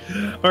 Really?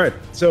 All right,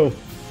 so...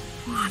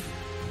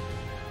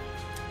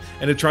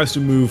 And it tries to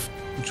move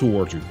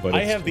towards you. But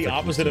I have the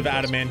opposite of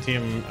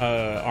adamantium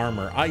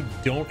armor. I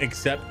don't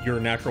accept your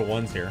natural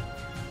ones here.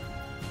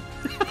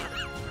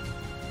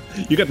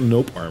 You got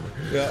nope armor.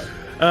 Yeah.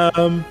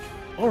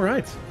 All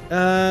right.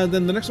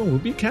 Then the next one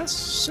would be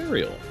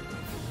Cassariel.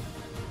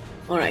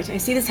 All right, I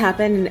see this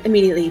happen, and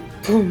immediately,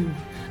 boom,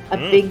 a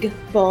big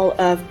ball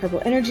of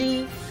purple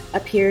energy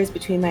appears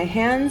between my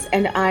hands,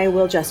 and I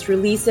will just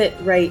release it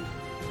right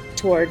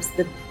towards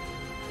the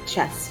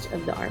chest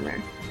of the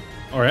armor.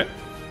 All right.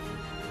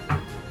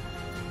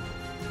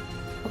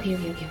 Okay.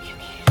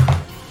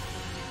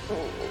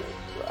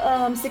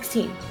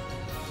 16.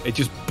 It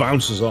just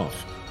bounces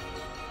off.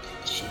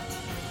 Shit.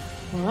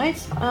 All right.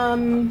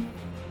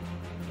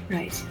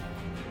 Right.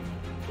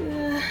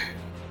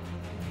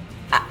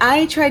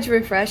 I tried to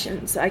refresh,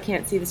 and so I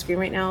can't see the screen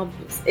right now.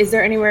 Is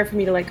there anywhere for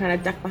me to like kind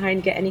of duck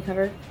behind, get any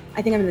cover?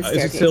 I think I'm in the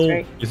staircase,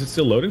 right? Is it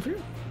still loading for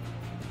you?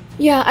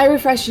 Yeah, I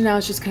refreshed, and now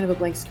it's just kind of a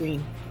blank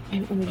screen.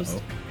 Let me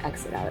just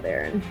exit out of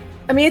there. And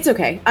I mean, it's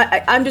okay.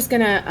 I'm just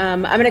gonna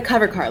I'm gonna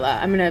cover Carla.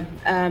 I'm gonna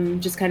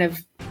just kind of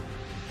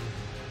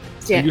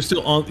stand. You're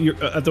still on. You're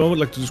at the moment,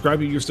 like to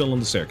describe you. You're still on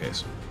the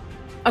staircase.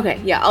 Okay,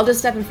 yeah, I'll just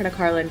step in front of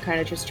Carla and kind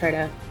of just try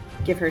to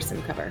give her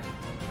some cover.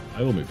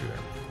 I will move you there.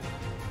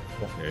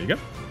 Well, there you go.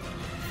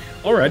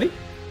 Alrighty,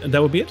 and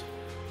that would be it.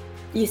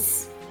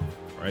 Yes.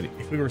 Alrighty.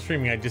 If we were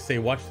streaming, I'd just say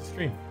watch the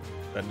stream.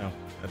 But no.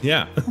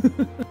 Yeah.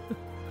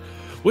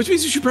 Which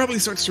means you should probably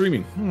start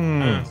streaming.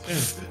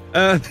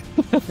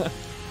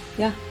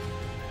 Yeah.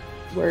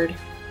 Word.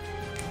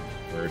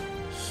 I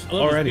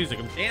love this music.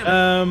 I'm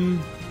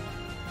jamming.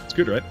 It's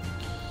good, right?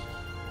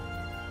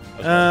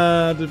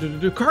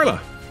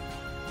 Carla,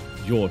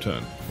 your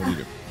turn. What do you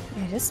do?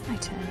 It is my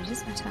turn.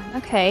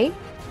 Okay.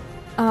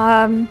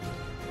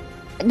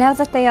 Now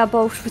that they are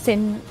both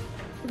within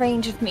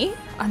range of me,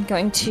 I'm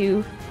going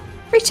to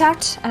reach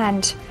out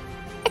and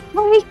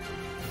hey,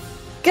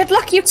 good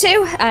luck, you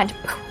two! And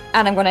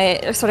I'm going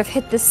to sort of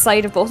hit this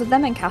side of both of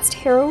them and cast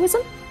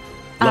heroism.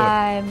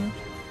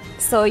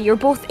 So you're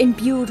both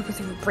imbued with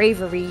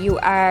bravery. You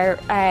are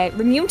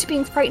immune to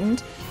being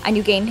frightened, and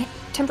you gain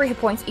temporary hit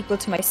points equal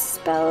to my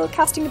spell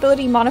casting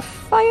ability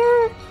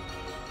modifier,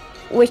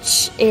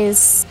 which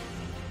is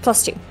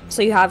 +2.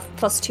 So you have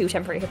 +2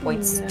 temporary hit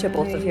points to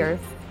both of your.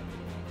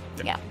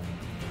 Yeah.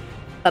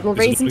 That will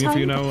raise in time. For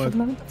you now, at the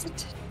moment, that's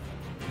it.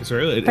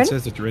 Sorry, it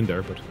says that you're in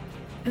there, but.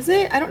 Is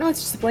it? I don't know. It's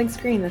just a blank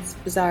screen. That's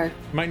bizarre.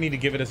 Might need to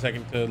give it a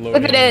second to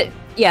load.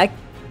 Yeah.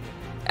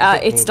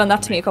 It's done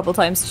that to me a couple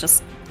times.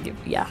 Just give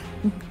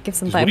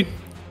some time.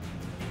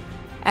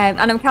 And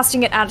I'm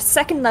casting it at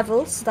 2nd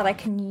level so that I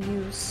can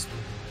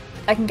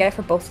get it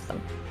for both of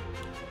them.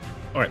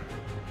 All right.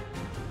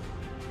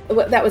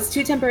 That was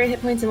 2 temporary hit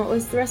points, and what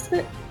was the rest of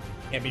it?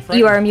 Can't be frightened.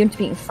 You are immune to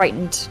being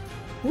frightened.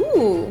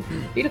 Ooh,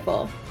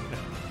 beautiful.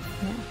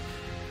 Yeah.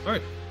 All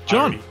right,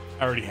 John.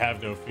 I already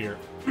have no fear.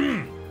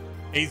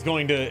 He's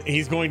going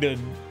to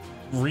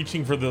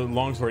reaching for the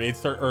longsword.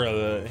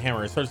 The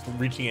hammer. It starts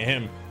reaching at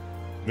him,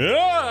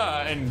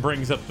 and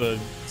brings up the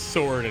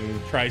sword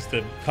and tries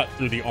to cut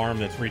through the arm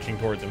that's reaching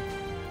towards him.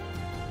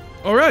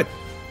 All right,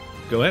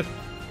 go ahead.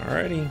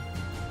 Alrighty.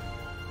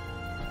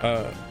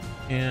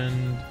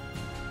 And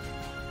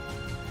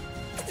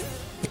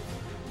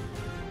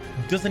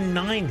does a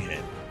 9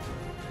 hit?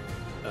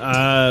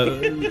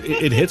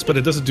 It hits, but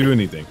it doesn't do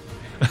anything.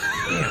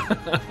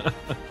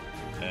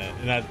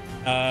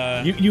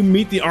 You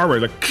meet the armor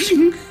like,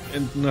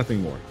 and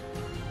nothing more.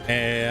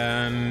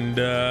 And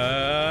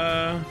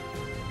I'm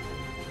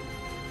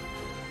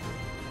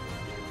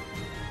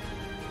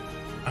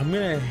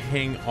gonna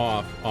hang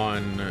off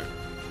on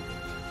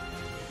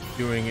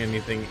doing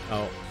anything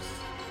else.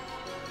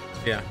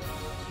 Yeah.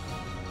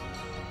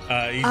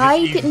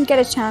 I didn't get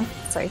a chance.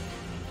 Sorry.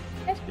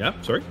 Yeah,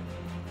 sorry.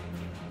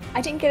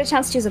 I didn't get a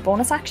chance to use a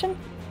bonus action.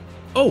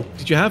 Oh,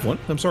 did you have one?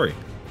 I'm sorry.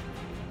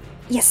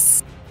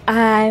 Yes.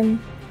 I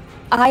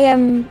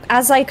am,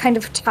 as I kind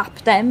of tap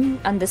them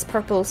and this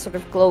purple sort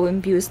of glow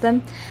imbues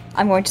them,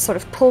 I'm going to sort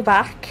of pull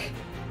back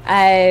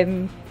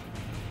and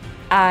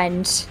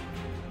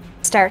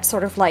start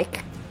sort of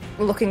like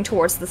looking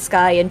towards the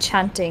sky and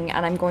chanting,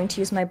 and I'm going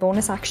to use my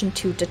bonus action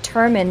to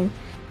determine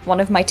one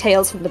of my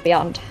tales from the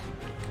beyond.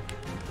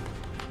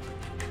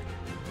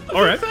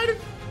 All right.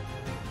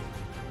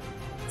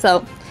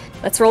 So,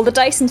 let's roll the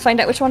dice and find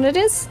out which one it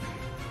is.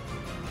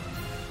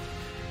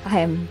 I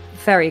am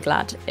very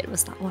glad it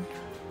was that one.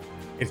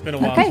 It's been a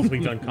while Okay. since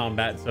we've done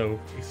combat, so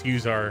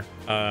excuse our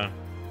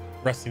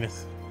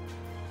rustiness.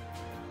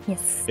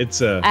 Yes. It's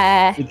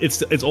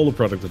it's all a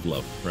product of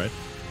love, right?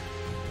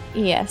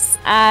 Yes,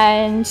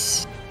 and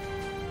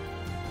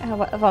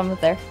what one was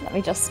there? Let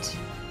me just.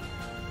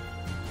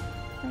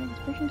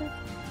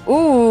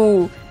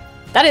 Ooh,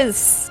 that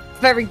is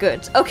very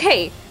good.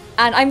 Okay,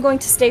 and I'm going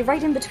to stay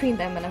right in between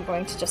them, and I'm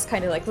going to just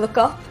kind of like look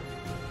up,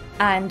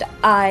 and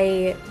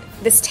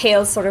this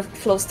tale sort of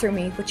flows through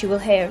me, which you will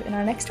hear in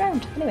our next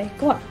round. Anyway,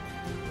 go on.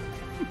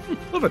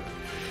 Love it.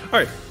 All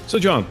right. So,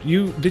 John,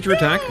 you did your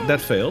attack.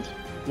 That failed.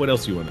 What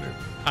else do you want to do?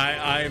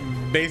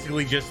 I'm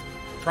basically just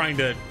trying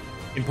to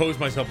impose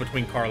myself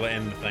between Carla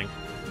and the thing.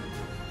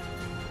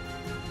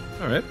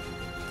 All right.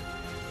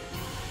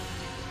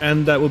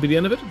 And that will be the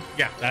end of it?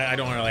 Yeah, I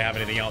don't really have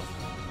anything else.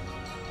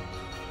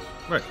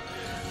 Right.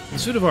 The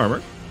suit of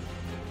armor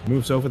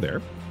moves over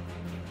there.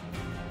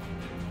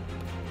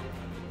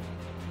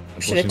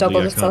 Should it double Unfortunately,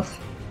 I can't- itself?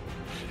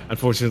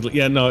 Unfortunately,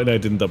 yeah, no, it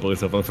didn't double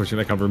itself.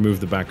 Unfortunately, I can't remove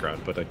the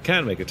background, but I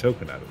can make a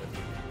token out of it.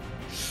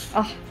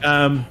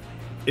 Oh,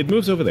 It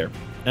moves over there,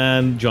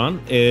 and John,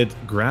 it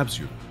grabs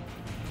you.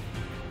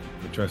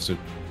 It tries to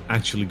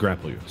actually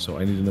grapple you, so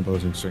I need an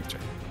opposing strength check.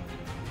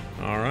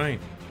 All right.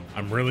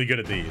 I'm really good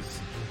at these.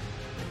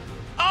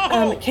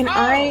 Can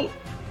I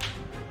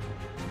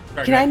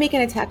make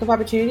an attack of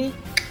opportunity?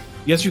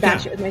 Yes, you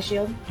Bash it can. with my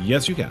shield.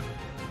 Yes, you can.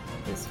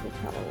 This will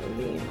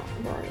probably be not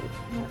right.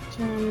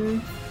 Okay.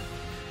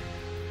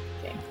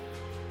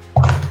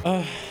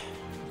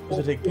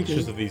 To take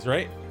pictures of these,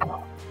 right?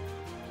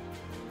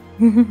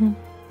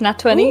 Nat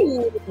 20.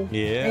 Ooh,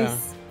 Yeah.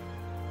 nice.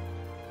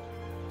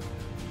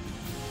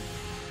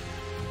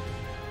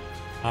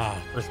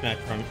 First match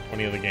from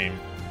 20 of the game.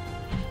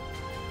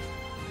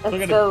 Let's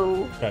Look at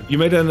go. You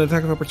made an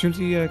attack of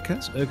opportunity,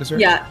 Kassir?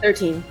 Yeah,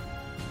 13.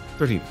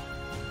 13.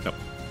 No,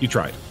 you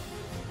tried.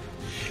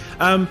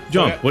 John,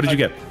 what did you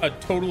get? A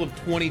total of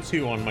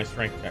 22 on my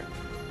strength check.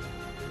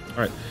 All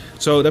right.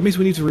 So that means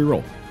we need to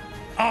re-roll.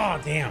 Oh,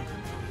 damn.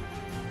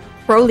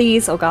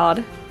 Rollies, oh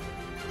god.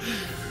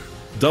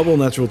 Double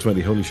natural 20.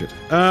 Holy shit.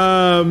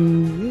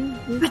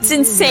 That's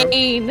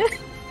insane. Makes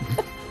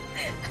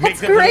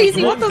That's up for those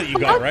crazy. What ones the that you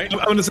got, fuck? right? I'm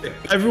gonna say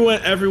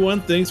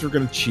everyone thinks we're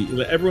gonna cheat.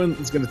 Everyone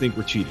is gonna think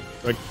we're cheating.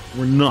 Like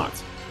we're not.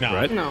 No.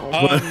 Right? No.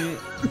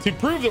 To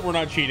prove that we're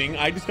not cheating,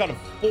 I just got a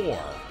 4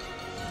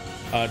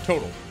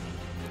 total.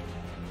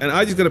 And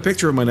I just got a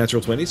picture of my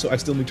natural 20, so I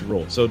still need to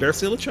roll. So there's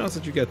still a chance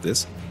that you get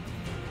this.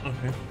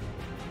 Okay.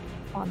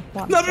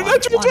 Not a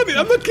natural 20.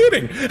 I'm not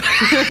kidding.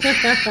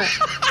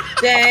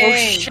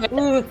 Dang. shit.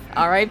 Ooh.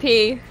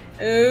 R.I.P.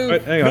 Ooh.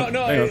 Right, hang on.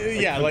 hang on.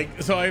 Yeah, like,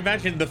 so I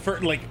imagine the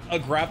first, like, a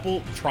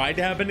grapple tried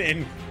to happen,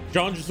 and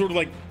John just sort of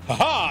like,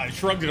 haha,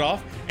 shrugged it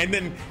off, and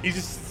then he's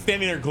just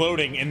standing there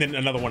gloating, and then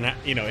another one,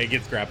 it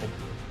gets grappled.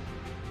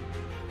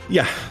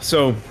 Yeah.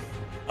 So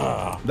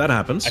that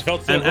happens. I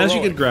felt so and as you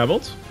heroic. get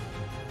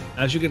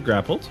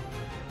grappled,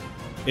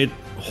 it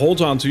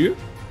holds on to you,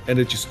 and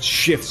it just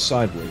shifts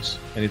sideways,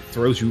 and it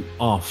throws you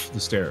off the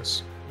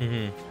stairs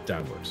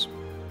downwards.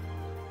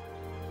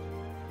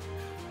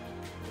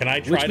 Can I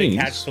Which try to means-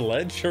 catch the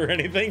ledge or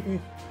anything?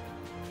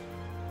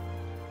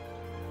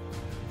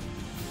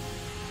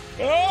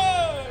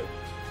 Ah!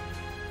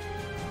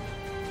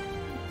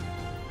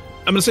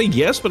 I'm gonna say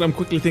yes, but I'm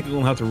quickly thinking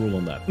we'll have to rule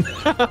on that.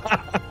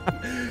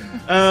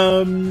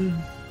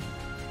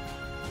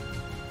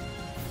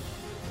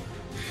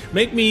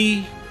 Make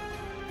me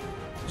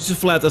just a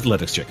flat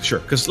athletics check, sure.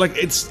 Because like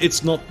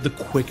it's not the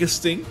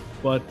quickest thing,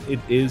 but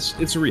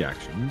it's a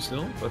reaction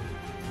still. But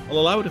I'll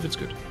allow it if it's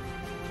good.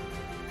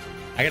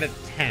 I got a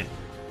 10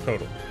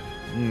 total.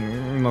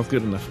 Not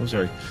good enough. I'm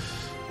sorry.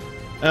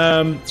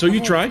 So you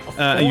try,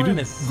 and you four do and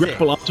a six.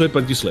 grapple onto it,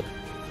 but you slip.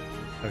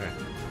 Okay.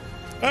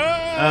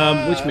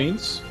 Which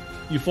means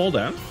you fall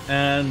down,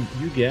 and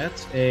you get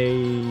a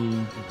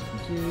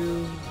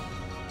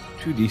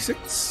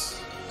 2d6.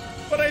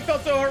 But I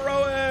felt so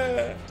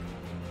heroic.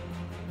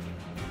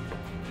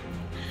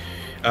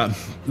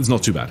 It's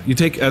not too bad. You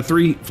take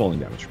 3 falling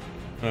damage,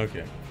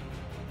 Okay.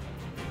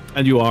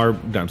 and you are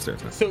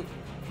downstairs now. So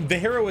the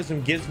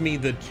heroism gives me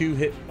the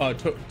 2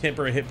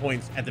 temporary hit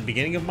points at the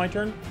beginning of my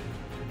turn.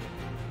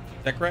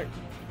 Is that correct?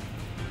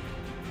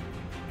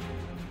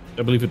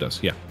 I believe it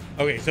does. Yeah.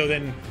 Okay, so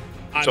then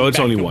I'm So it's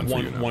back only to 1 for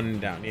you now. one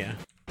down. Yeah.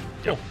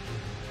 Cool.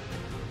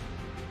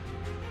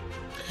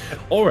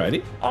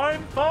 Alrighty.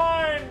 I'm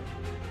fine.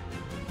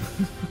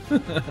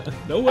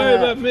 No worry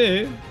about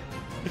me.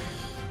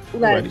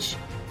 Ledge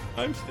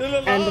I'm still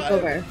alive. and look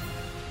over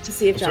to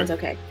see if I'm John's sorry?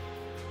 okay.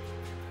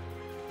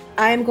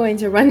 I'm going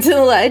to run to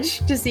the ledge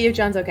to see if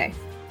John's okay.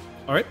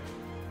 All right.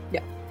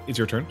 Yeah. It's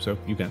your turn, so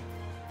you can.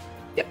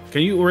 Yep.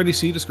 Can you already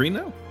see the screen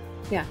now?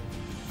 Yeah.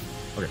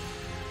 Okay.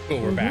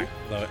 Cool, we're back.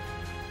 Love it.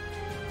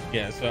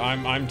 Yeah, so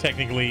I'm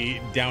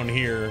technically down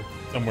here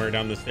somewhere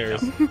down the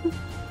stairs.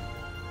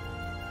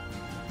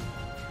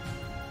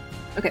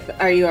 Okay,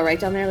 are you all right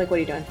down there? Like, what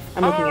are you doing?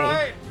 I'm looking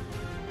at you.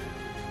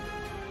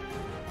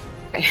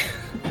 Okay.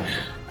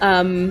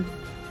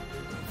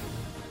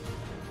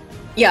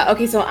 Yeah.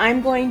 Okay. So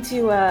I'm going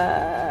to.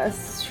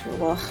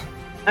 Well,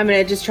 I'm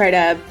gonna try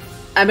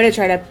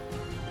to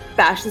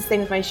bash this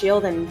thing with my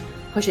shield and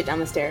push it down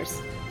the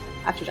stairs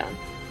after John.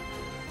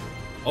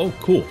 Oh,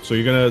 cool. So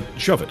you're gonna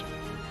shove it.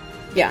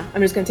 Yeah.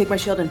 I'm just gonna take my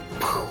shield and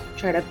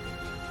try to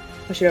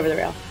push it over the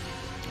rail.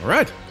 All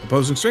right.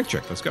 Opposing strength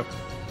check. Let's go.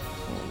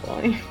 Oh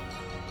boy.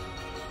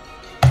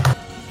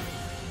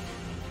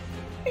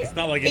 It's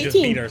not like it just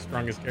 18. beat our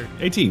strongest character.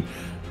 18.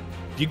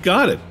 You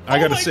got it. I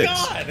got a 6.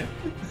 God.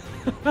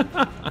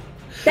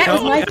 That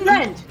was my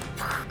friend.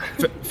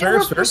 Fair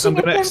is fair. pushing I'm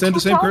going it to extend the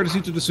same down. courtesy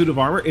to the suit of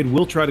armor. It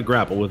will try to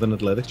grapple with an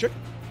athletics check,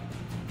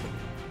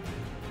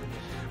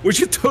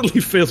 which it totally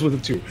fails with a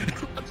 2.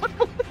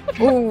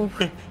 Ooh.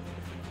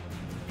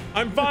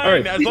 I'm fine All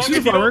right, as long suit as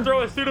of you armor. don't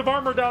throw a suit of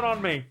armor down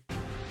on me.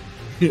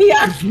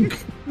 Yeah.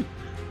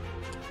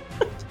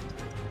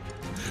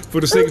 For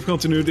the sake of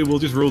continuity, we'll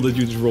just roll that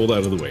you just rolled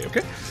out of the way,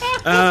 okay?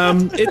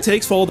 It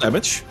takes fall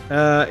damage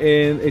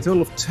in a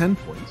total of 10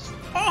 points.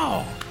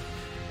 Oh.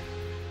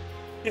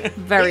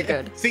 Very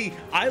good. See,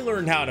 I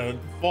learned how to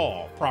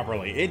fall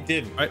properly. It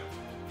didn't. Right.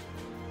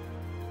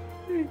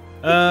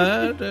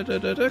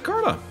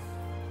 Carla.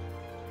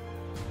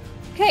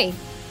 Okay.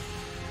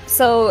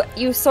 So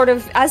you sort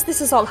of, as this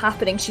is all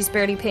happening, she's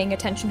barely paying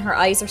attention. Her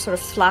eyes are sort of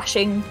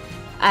flashing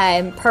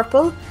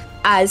purple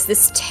as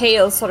this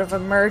tail sort of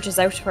emerges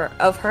out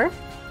of her,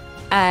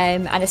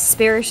 and a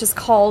spirit is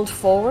called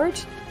forward.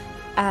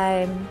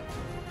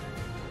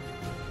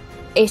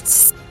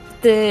 Its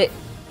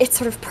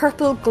sort of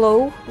purple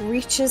glow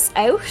reaches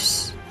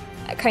out,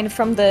 kind of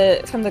from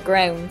the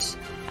ground,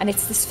 and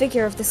it's this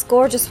figure of this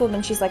gorgeous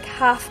woman. She's like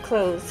half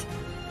clothed,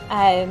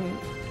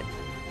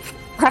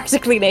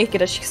 practically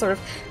naked, as she sort of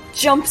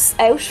jumps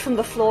out from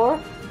the floor,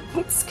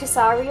 hits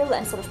Cassariel,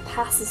 and sort of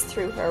passes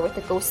through her with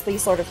a ghostly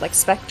sort of like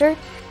spectre.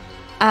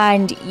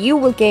 And you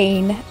will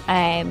gain,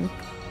 I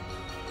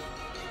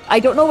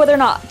don't know whether or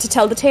not to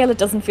tell the tale, it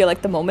doesn't feel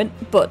like the moment,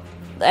 but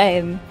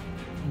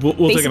We'll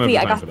take another basically,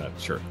 time for that,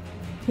 sure.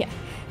 yeah.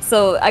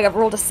 So I got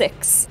rolled a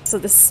 6, so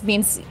this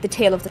means the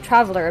tale of the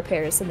traveller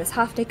appears, and this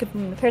half-naked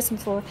woman appears from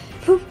the floor,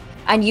 poof,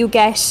 and you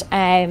get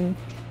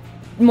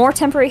more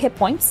temporary hit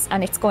points,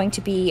 and it's going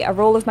to be a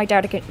roll of my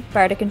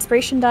bardic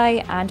inspiration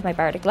die and my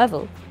bardic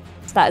level.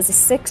 So that is a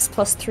 6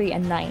 plus 3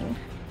 and 9.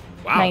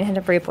 Wow.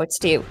 900 brave points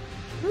to you.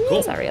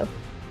 Cool. Ariel.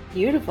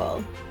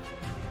 Beautiful.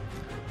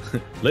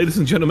 Ladies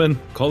and gentlemen,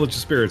 call it your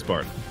spirits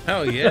bard.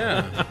 Hell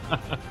yeah.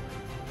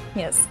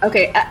 Yes.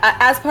 Okay.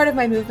 As part of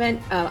my movement,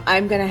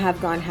 I'm gonna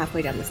have gone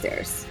halfway down the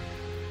stairs.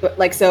 But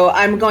like, so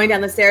I'm going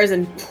down the stairs,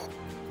 and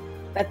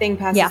that thing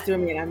passes through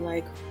me, and I'm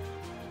like,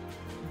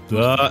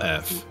 The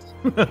F.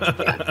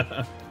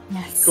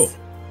 Yes. Cool.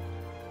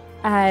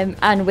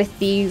 And with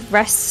the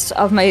rest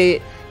of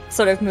my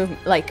sort of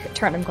movement, like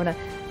turn, I'm gonna,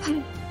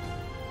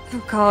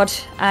 oh god,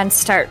 and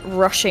start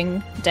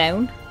rushing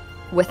down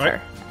with All right.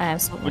 her.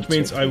 So Which 1, 2,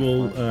 means 3, I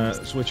will 4.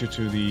 switch you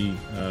to the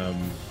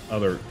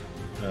other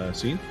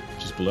scene,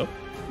 just below.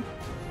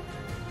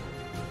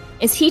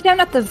 Is he down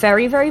at the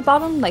very, very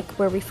bottom, like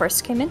where we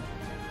first came in?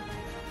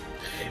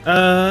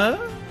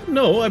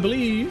 No, I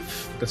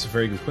believe that's a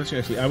very good question.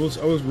 Actually, I was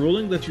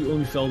ruling that you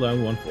only fell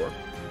down 1 floor.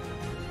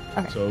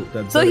 Okay. So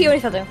that's So he only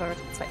fell down forward.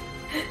 That's fine.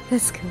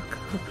 That's cool.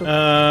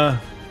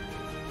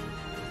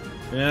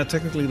 Yeah,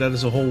 technically that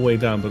is a whole way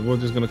down, but we're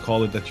just gonna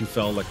call it that you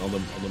fell like on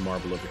the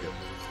marble over here.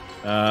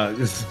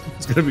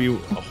 It's gonna be a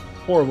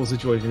horrible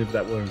situation if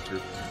that weren't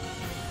true.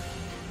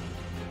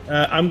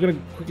 I'm gonna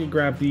quickly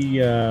grab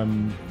the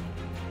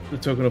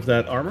token of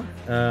that armor,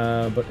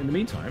 but in the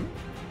meantime,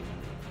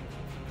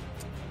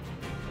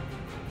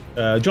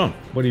 John,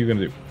 what are you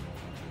gonna do?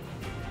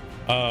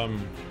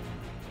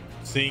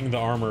 Seeing the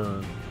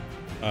armor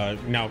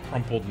now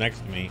crumpled next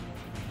to me,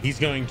 he's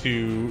going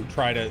to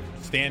try to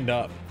stand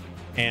up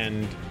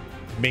and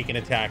make an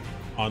attack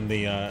on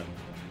the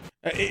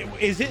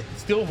is it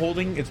still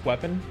holding its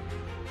weapon,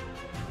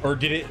 or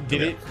did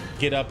it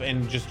get up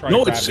and just try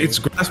No, to grab it's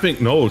grasping.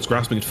 No, it's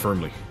grasping it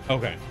firmly.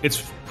 Okay.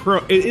 It's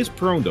prone. It is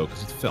prone though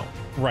because it's fell.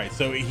 Right.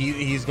 So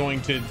he's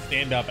going to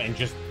stand up and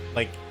just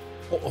like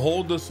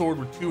hold the sword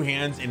with two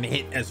hands and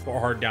hit as far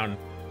hard down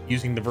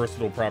using the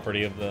versatile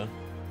property of the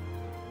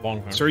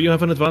longhorn. Sir, you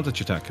have an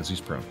advantage attack because he's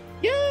prone.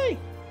 Yay!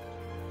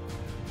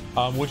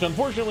 Which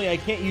unfortunately I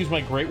can't use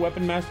my great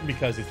weapon master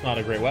because it's not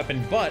a great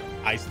weapon, but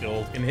I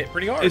still can hit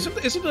pretty hard.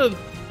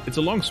 It's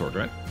a longsword,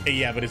 right?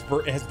 Yeah, but it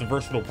has the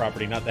versatile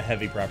property, not the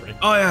heavy property.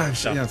 Oh yeah,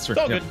 So, yeah, that's it's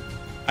right. all Yeah. good.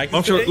 I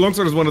can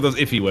Longsword is one of those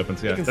iffy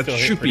weapons. Yeah, can that still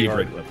hit should be pretty a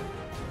great hard.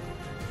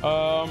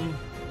 weapon.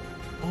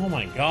 Oh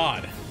my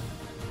god.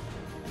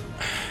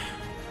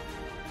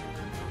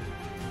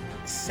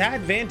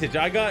 Sad vantage.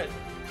 I got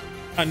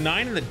a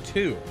 9 and a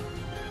 2.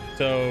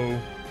 So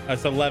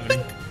that's 11.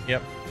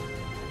 Yep.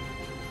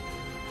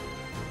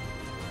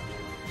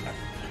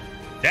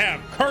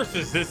 Damn,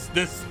 curses.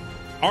 This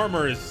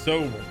armor is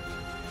so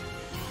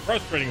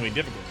frustratingly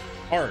difficult.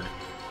 Hard.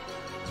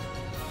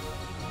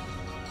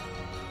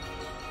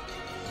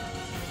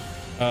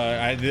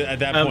 At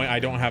that point, I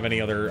don't have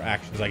any other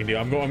actions I can do.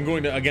 I'm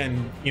going to,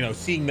 again,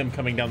 seeing them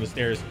coming down the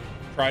stairs,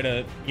 try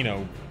to,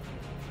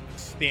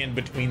 stand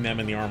between them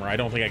and the armor. I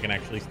don't think I can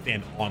actually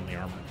stand on the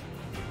armor.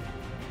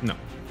 No.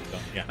 So,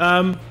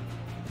 yeah.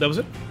 That was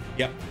it.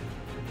 Yep.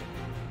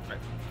 Right.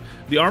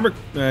 The armor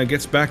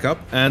gets back up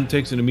and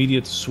takes an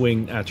immediate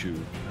swing at you,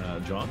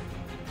 John,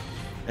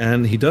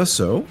 and he does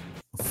so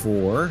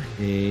for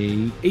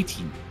a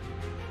 18.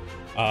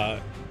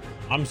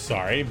 I'm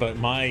sorry, but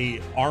my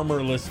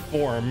armorless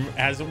form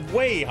has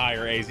way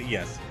higher AC.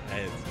 Yes,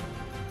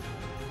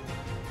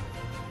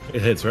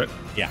 It hits, right?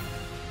 yeah.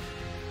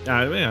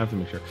 I have to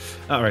make sure.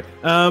 All right.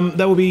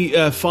 That will be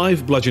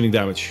 5 bludgeoning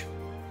damage.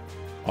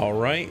 All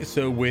right.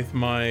 So with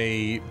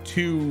my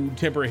 2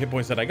 temporary hit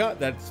points that I got,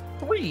 that's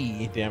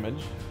 3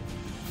 damage.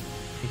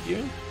 Thank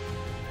you.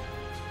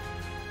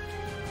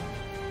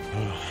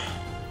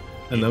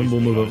 And then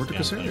we'll move over to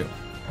Casario.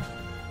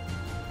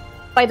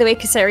 By the way,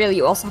 Casario,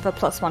 you also have a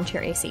 +1 to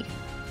your AC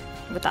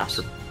with that.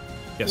 Sure.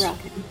 Yes.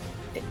 Rockin'.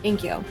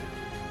 Thank you.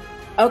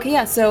 Okay,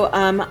 yeah, so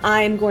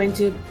I'm going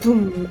to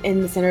boom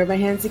in the center of my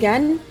hands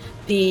again,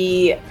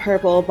 the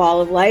purple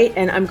ball of light,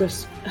 and I'm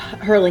just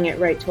hurling it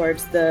right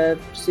towards the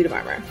suit of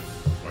armor.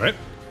 All right.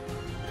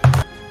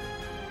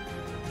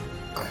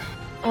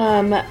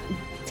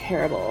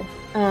 Terrible.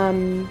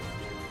 9.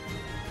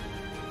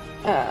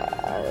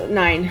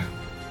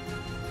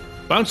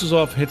 Bounces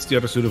off, hits the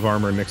other suit of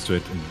armor next to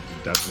it, and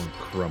that one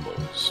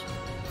crumbles.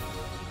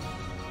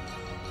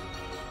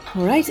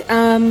 All right.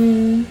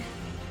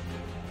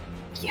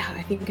 Yeah,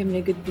 I think I'm in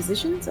a good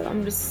position, so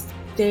I'm just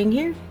staying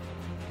here.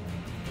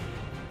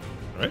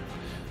 All right.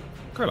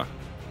 Carla.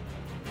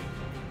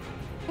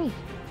 Hey.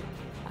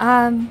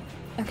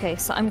 Okay,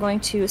 so I'm going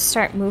to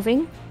start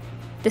moving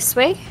this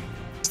way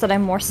so that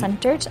I'm more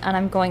centered, and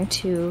I'm going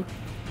to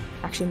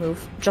actually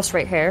move just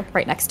right here,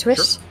 right next to it.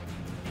 Sure.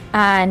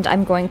 And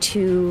I'm going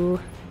to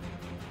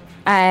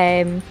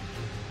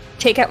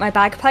take out my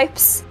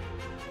bagpipes,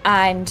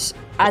 and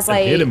as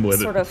I hit him with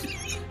sort it. of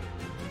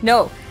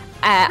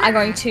I'm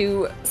going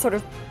to sort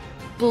of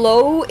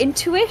blow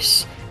into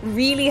it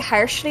really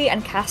harshly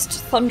and cast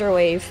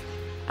Thunderwave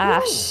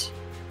at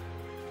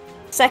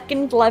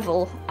second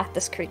level at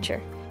this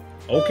creature.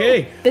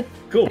 Okay.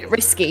 Cool. Bit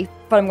risky,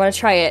 but I'm going to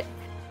try it.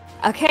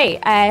 Okay,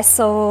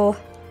 so...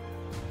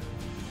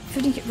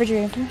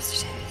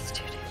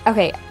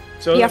 Okay,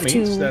 So you that have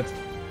means to that...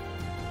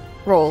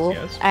 roll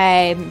Yes.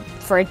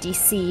 for a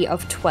DC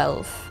of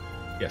 12.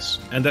 Yes,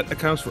 and that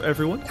accounts for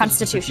everyone. 'cause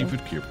Constitution. It's a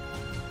 15-foot cube.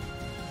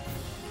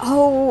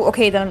 Oh,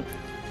 okay then.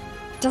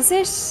 Does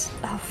it?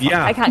 Oh, fuck.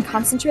 Yeah. I can't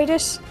concentrate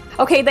it.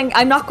 Okay, then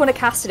I'm not going to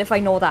cast it if I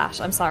know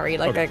that. I'm sorry.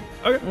 Like, Okay.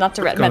 Okay. not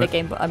to Retcon it.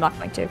 metagame, but I'm not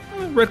going to.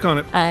 Retcon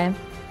it.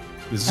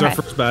 This is our okay.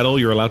 first battle.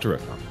 You're allowed to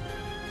retcon.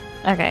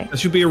 Okay. That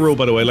should be a rule,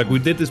 by the way. Like, we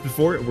did this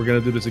before. We're going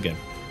to do this again.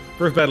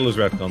 First battle is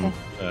retcon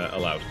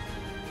allowed.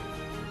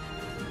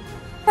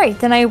 Right,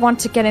 then I want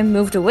to get him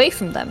moved away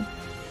from them.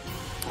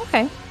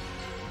 Okay.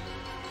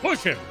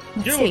 Push him.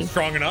 Let's You see. look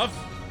strong enough.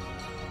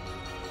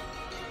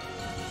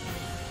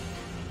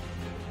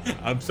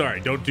 I'm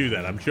sorry. Don't do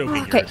that. I'm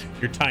joking. Okay.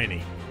 You're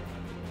tiny.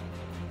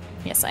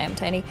 Yes, I am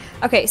tiny.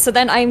 Okay, so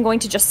then I'm going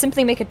to just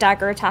simply make a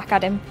dagger attack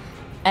at him.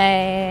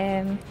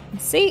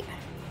 Let's see.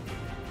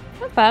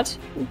 Not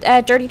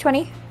bad. Dirty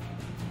 20.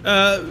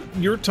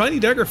 Your tiny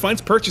dagger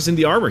finds purchase in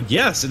the armor.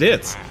 Yes, it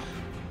is.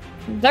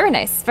 Very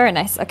nice, very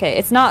nice. Okay,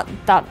 it's not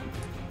that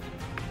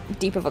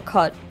deep of a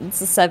cut. It's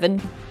a 7.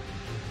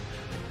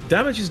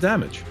 Damage is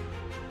damage.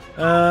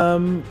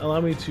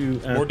 Allow me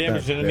to add More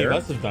damage that than any of there.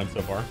 us have done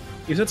so far.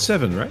 Is that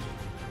 7, right?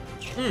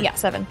 Yeah,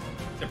 7.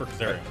 Except for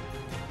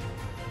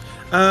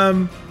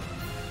Casario.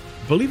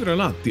 Believe it or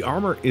not, the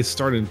armor is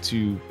starting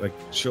to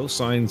show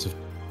signs of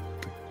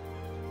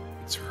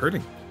it's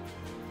hurting.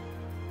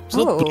 It's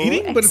not Oh,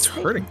 bleeding, but it's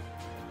exciting. hurting.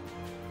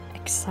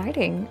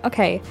 Exciting.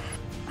 Okay.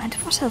 And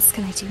what else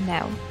can I do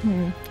now?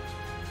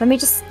 Let me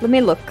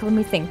look, let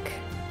me think.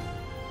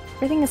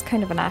 Everything is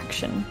kind of an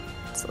action,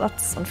 so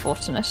that's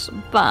unfortunate,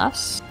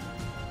 but...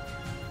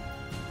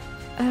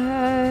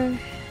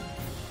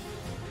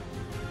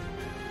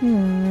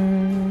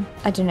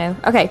 I don't know.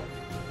 Okay.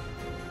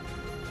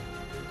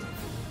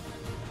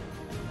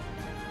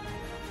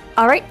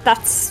 All right,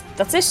 that's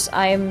it.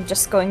 I'm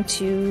just going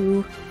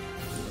to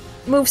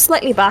move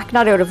slightly back,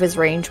 not out of his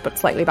range, but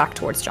slightly back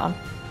towards John.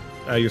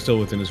 You're still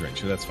within his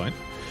range, so that's fine.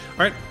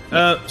 All right,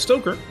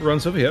 Stoker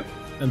runs over here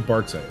and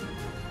barks at him.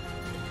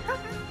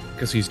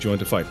 Because he's joined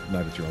the fight,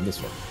 now that you're on this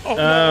one.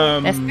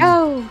 Let's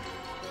go.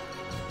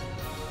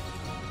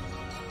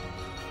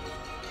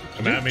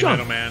 Come at me, John.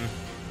 little man.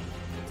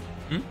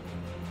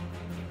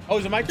 Oh,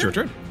 is it my turn? It's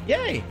your turn.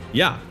 Yay!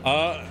 Yeah.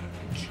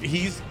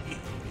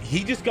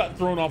 He just got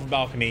thrown off a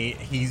balcony.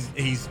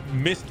 He's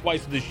missed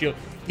twice with his shield.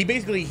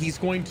 He's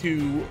going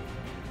to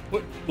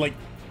put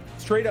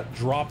straight up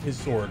drop his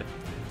sword,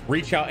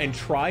 reach out and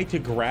try to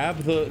grab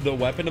the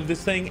weapon of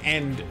this thing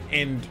and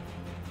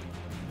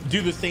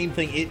do the same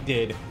thing it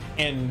did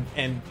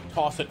and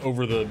toss it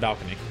over the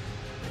balcony.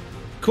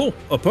 Cool.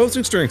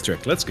 Opposing strength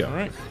check. Let's go. All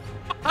right.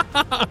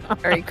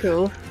 Very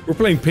cool. We're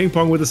playing ping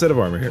pong with a set of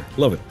armor here.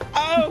 Love it.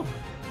 Oh,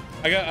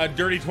 I got a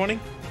dirty 20,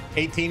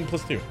 18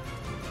 plus 2.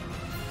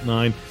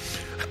 9.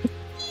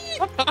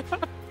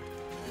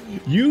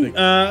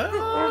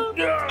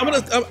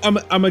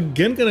 I'm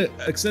again gonna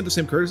extend the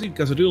same courtesy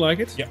because I do like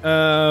it.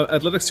 Yeah.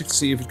 Athletics to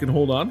see if it can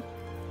hold on.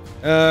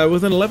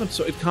 With an 11,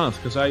 so it can't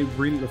because I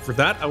really for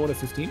that I want a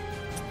 15.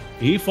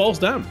 He falls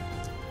down,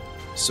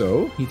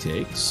 so he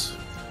takes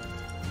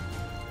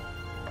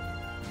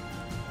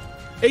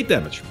 8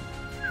 damage,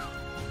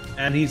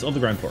 and he's on the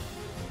ground floor.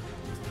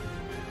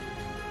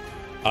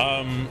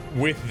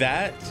 With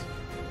that,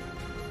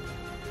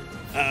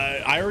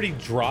 I already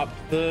dropped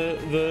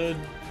the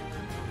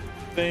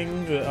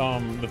thing.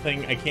 The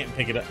thing I can't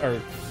pick it up. Or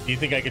do you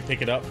think I could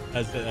pick it up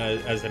as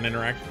an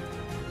interaction,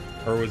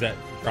 or was that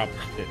drop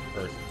it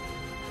first?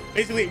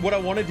 Basically, what I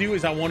want to do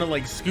is I want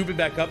to scoop it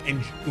back up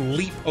and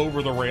leap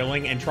over the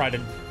railing and try to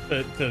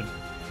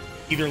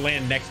either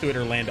land next to it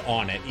or land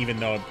on it, even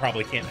though I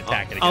probably can't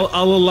attack it again.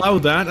 I'll allow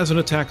that as an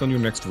attack on your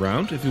next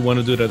round if you want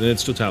to do that in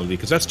its totality,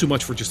 because that's too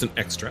much for just an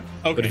extra.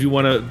 Okay. But if you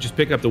want to just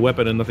pick up the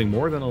weapon and nothing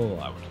more, then I'll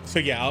allow it. So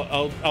yeah,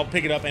 I'll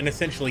pick it up and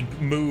essentially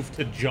move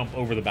to jump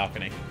over the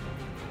balcony.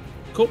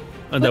 Cool.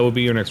 And that will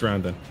be your next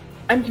round then.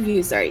 I'm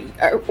confused. Sorry,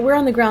 we're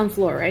on the ground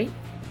floor, right?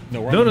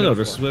 No, we're No.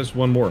 There's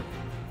one more.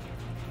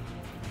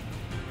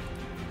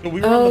 So we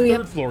were on the yeah.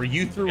 third floor.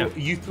 You threw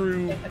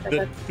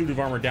the suit of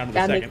armor down to the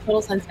That second. makes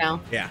total sense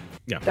now. Yeah.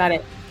 Got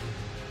it.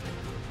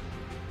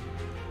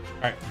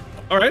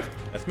 All right.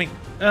 That's me.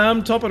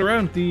 Top it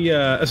around.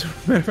 As a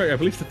matter of fact, I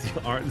believe that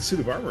the suit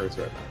of armor is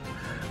right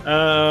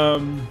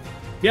now.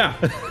 Yeah.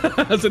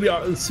 So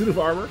the suit of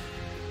armor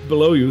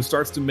below you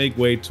starts to make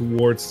way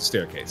towards the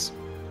staircase.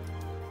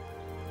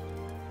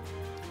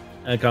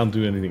 I can't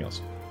do anything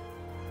else.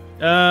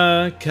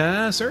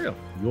 Cassariel,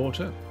 your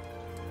turn.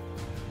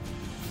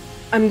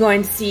 I'm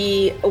going to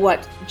see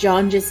what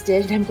John just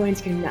did, and I'm going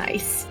to go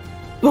nice.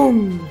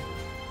 Boom!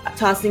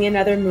 Tossing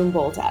another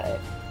moonbolt at it.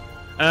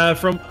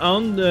 From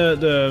on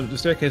the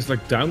staircase,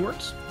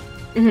 downwards.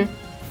 Mm-hmm.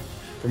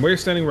 From where you're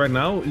standing right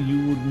now,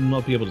 you would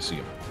not be able to see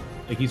him.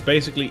 He's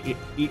basically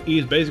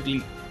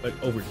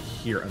over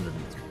here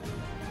underneath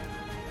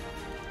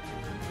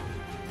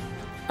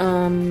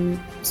you.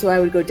 So I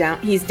would go down.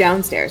 He's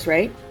downstairs,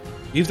 right?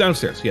 He's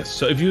downstairs. Yes.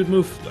 So if you'd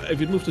move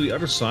to the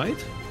other side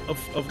of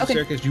the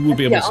staircase, you would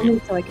be able to see I'll him.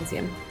 move so I can see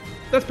him.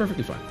 That's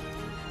perfectly fine.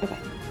 Okay.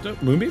 So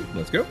Moonbeam,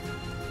 let's go.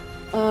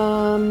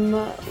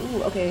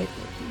 Ooh, okay.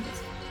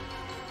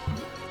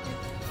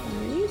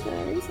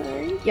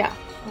 Sorry. Yeah.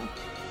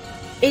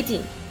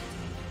 18.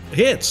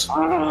 Hits.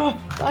 Ah,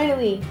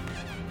 finally.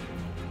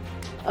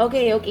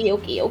 Okay. Oh,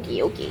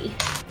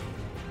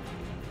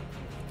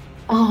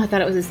 I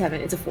thought it was a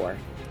 7. It's a 4.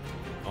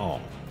 Oh.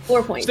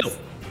 4 points. Still,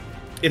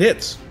 it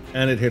hits,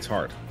 and it hits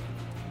hard.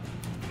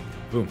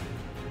 Boom.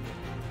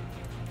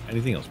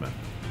 Anything else, man?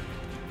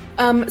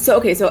 So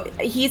he's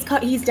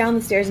down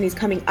the stairs and he's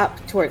coming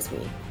up towards me.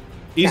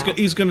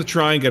 He's going to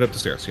try and get up the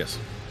stairs. Yes.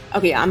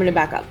 Okay, I'm gonna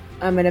back up.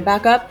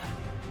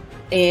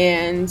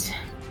 And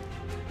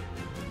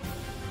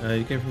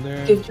you came from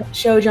there.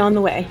 show John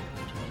the way,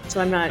 so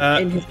I'm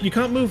not in his. You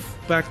can't move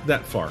back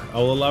that far.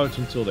 I'll allow it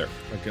until there.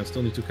 I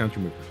still need to count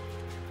your movement.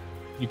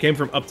 You came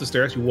from up the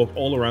stairs. You walked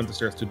all around the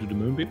stairs to do the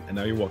moonbeam, and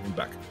now you're walking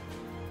back.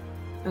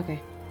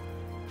 Okay.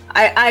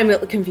 I'm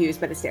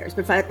confused by the stairs,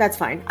 but that's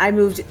fine. I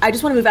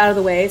just want to move out of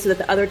the way so that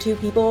the other two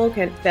people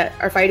that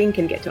are fighting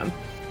can get to him.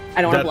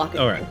 I don't want to block it.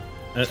 All right,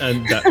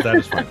 and that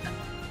is fine.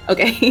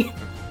 Okay.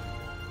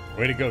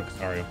 Way to go,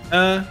 Casario.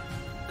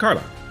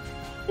 Carla.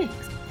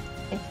 Thanks.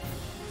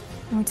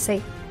 I would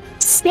say,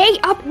 stay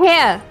up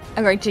here!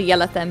 I'm going to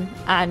yell at them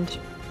and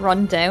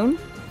run down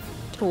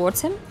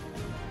towards him.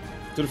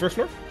 To the first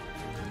floor?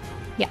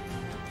 Yeah.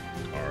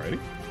 Alrighty.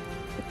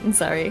 I'm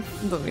sorry.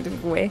 Don't mean to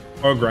go away.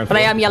 Or ground But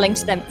I floor. am yelling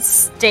to them,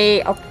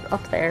 stay up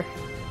there.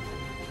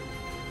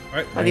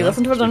 Alright. Have you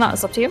listened to it or not?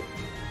 It's up to you.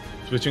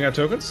 Switching out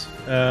tokens.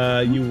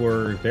 You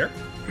were there.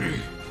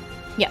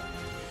 Yeah.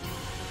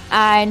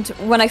 And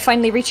when I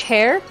finally reach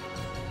here,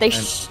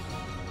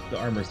 The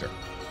armor's there.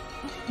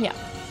 yeah.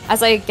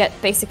 as I get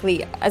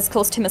basically as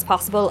close to him as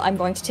possible, I'm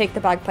going to take the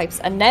bagpipes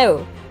and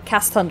now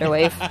cast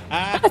Thunderwave.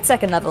 Not at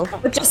second level,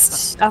 but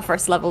just at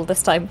first level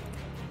this time.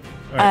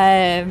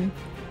 Right.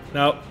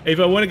 Now, if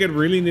I want to get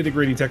really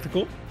nitty-gritty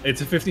technical,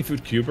 it's a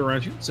 50-foot cube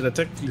around you, so that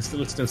technically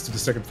still extends to the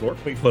second floor,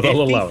 but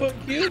I'll allow it.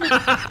 50-foot cube?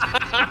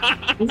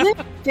 Is it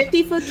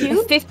 50-foot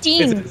cube?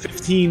 15. It's a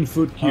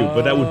 15-foot cube,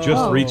 but that would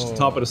just reach the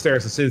top of the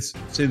stairs. And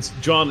since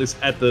John is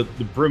at the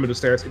brim of the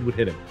stairs, it would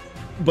hit him.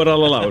 But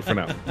I'll allow it for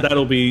now.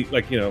 That'll be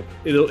like, it'll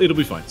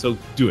be fine. So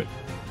do it.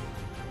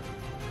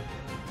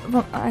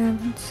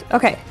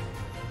 Okay.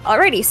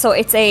 Alrighty, so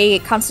it's a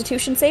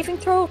Constitution saving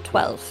throw,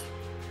 12.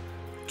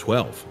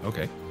 12.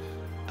 Okay.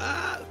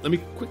 Let me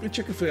quickly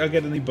check if I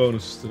get any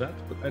bonuses to that,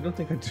 but I don't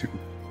think I do.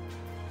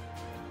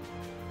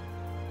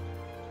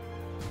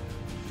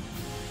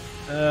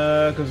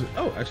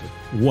 Actually,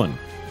 1.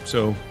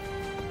 So,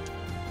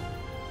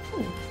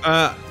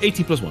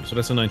 18 plus 1, so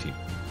that's a 19.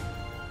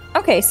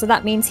 Okay, so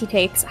that means he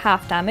takes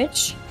half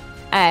damage,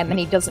 and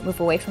he doesn't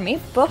move away from me,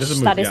 but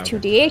that is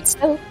 2d8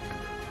 still.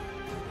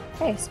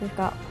 Okay, so we've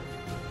got...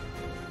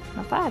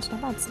 Not bad. So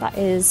that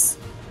is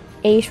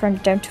 8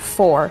 rounded down to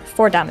 4.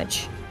 4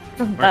 damage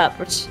from that,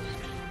 which...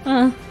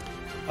 I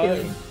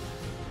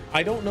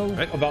don't know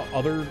about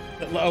other...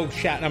 Oh,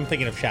 I'm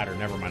thinking of Shatter.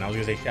 Never mind. I was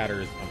going to say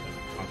Shatter is something.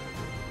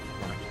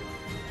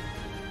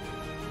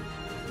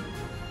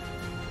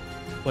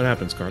 What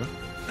happens, Carla?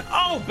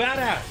 Oh,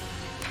 badass!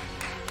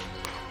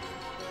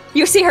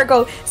 You see her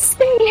go,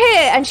 stay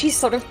here! And she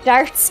sort of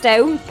darts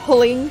down,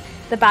 pulling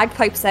the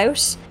bagpipes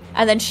out,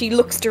 and then she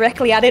looks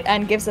directly at it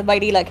and gives a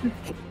mighty, down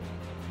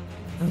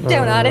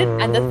at it,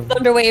 and the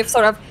thunder wave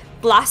sort of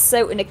blasts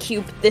out in a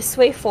cube this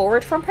way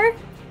forward from her,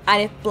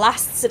 and it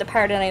blasts it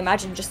apart, and I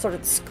imagine just sort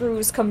of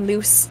screws come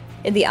loose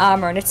in the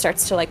armor, and it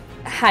starts to,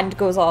 hand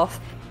goes off,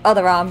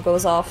 other arm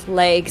goes off,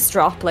 legs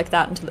drop like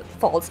that until it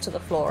falls to the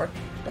floor.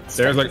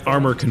 There's,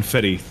 armor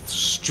confetti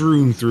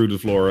strewn through the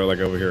floor,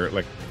 over here.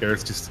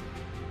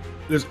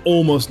 There's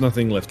almost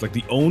nothing left.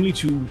 The only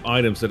 2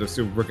 items that are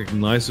still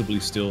recognizably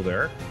still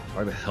there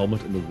are the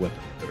helmet and the weapon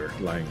that are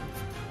lying.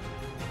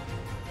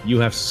 You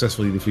have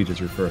successfully defeated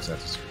your first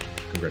adversary.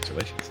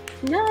 Congratulations.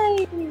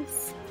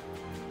 Nice.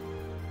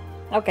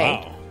 Okay.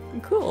 Wow.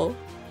 Cool.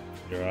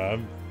 You're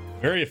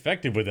very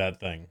effective with that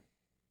thing.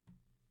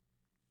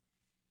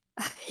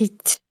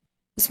 It's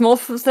more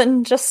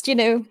than just,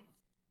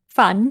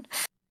 fun.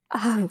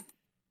 I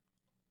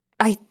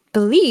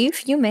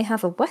believe you may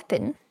have a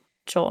weapon,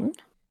 John.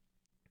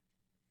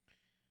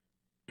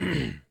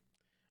 And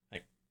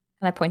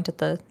I point at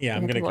the... Yeah,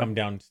 I'm going to come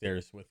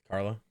downstairs with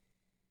Carla.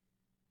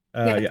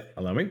 Yeah,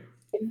 allow me.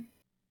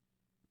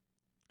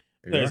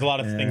 There's a lot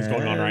of things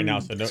going on right now,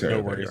 so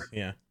no worries.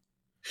 Yeah.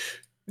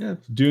 Yeah,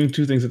 doing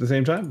 2 things at the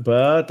same time,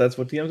 but that's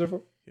what TMs are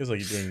for. Feels like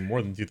you're doing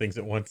more than 2 things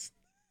at once.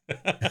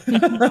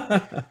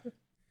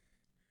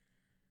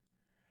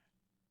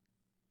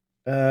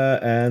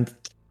 And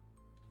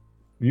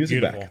music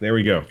Beautiful. back. There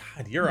we go.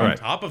 God, you're on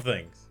top of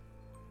things.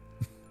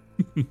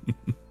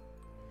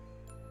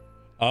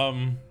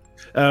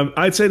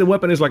 I'd say the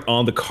weapon is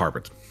on the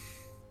carpet,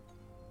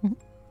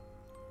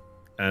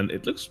 and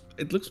it looks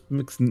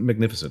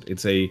magnificent.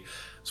 It's a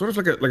sort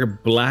of like a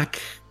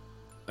black.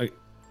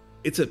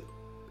 It's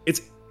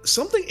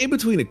something in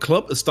between a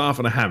club, a staff,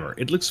 and a hammer.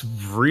 It looks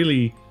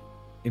really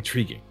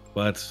intriguing,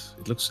 but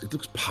it looks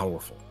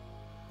powerful.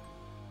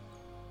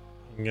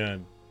 I'm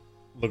gonna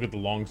look at the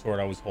longsword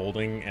I was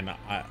holding, and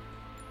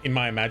in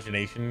my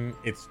imagination,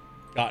 it's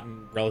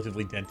gotten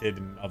relatively dented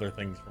and other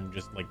things from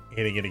just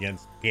hitting it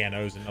against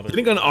pianos and other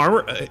hitting on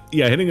armor.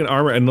 Hitting an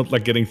armor and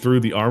not getting through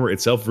the armor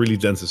itself really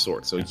dents the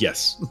sword. So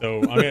yes.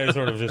 So I'm gonna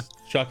sort of just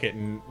chuck it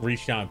and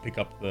reach down and pick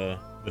up the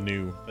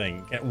new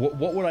thing.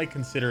 What would I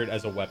consider it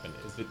as a weapon?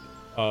 Is it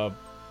a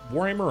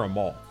warhammer or a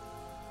maul?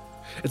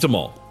 It's a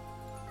maul.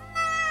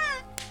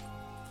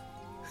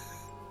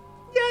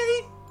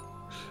 Yay!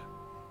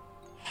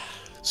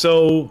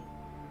 So,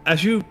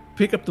 as you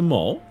pick up the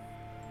maul,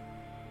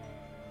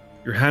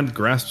 your hand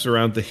grasps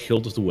around the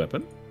hilt of the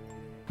weapon.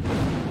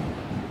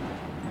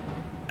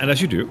 And as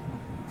you do,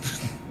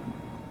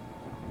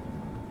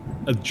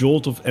 a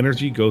jolt of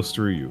energy goes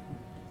through you.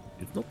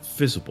 It's not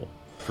visible,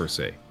 per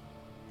se,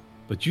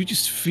 but you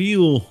just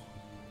feel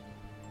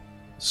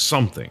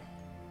something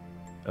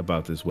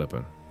about this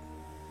weapon.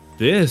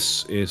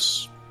 This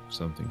is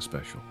something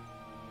special.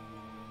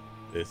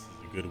 This is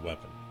a good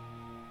weapon.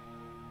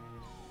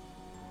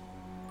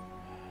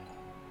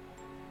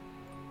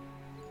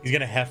 He's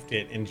gonna heft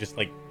it and just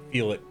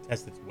feel it,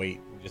 test its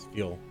weight, and just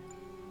feel.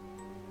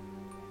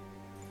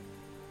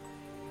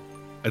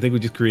 I think we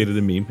just created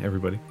a meme,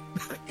 everybody.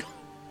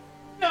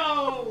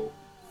 No.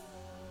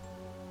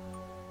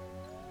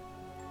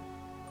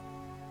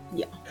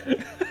 Yeah.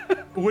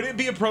 Would it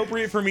be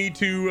appropriate for me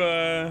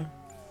to?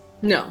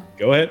 No.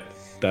 Go ahead.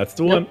 That's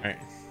the one. All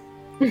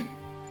right.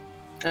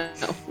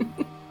 No.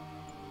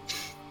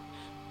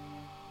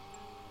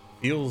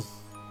 Feels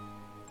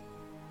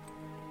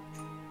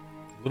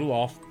a little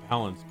off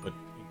balance, but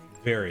it's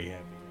very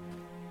heavy.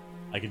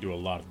 I can do a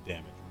lot of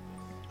damage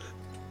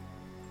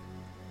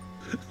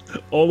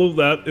All of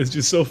that is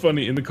just so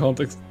funny in the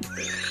context.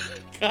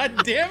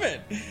 God damn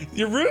it!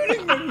 You're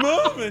ruining my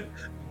moment.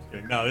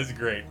 No, this is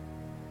great.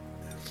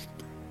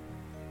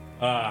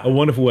 A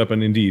wonderful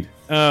weapon indeed.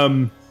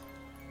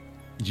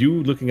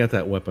 You looking at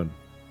that weapon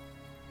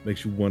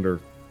makes you wonder,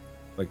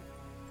 like,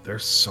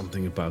 there's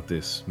something about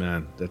this,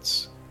 man.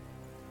 But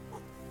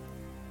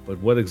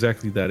what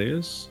exactly that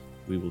is,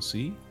 we will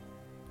see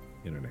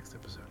in our next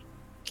episode.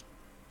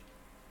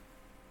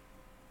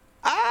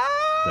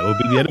 That will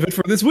be the end of it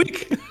for this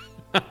week.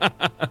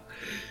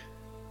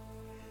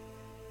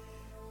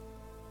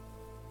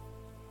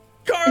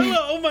 Carla,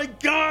 oh my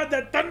god,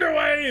 that thunder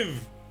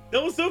wave!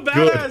 That was so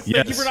badass. Good,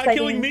 Thank you for not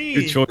killing me.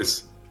 Good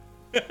choice.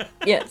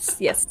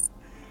 Yes.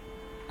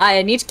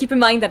 I need to keep in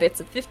mind that it's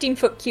a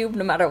 15-foot cube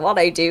no matter what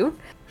I do.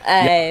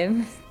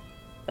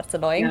 That's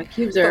annoying. Yeah,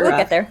 cubes But are we'll rough.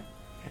 get there.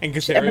 And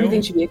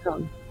Everything Casario, should be a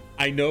cone.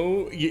 I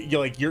know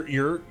you're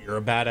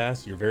a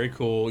badass. You're very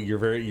cool. You're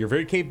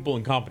very capable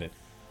and competent.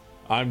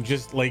 I'm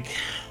just like,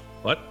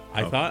 What?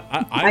 I thought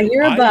I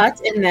hear a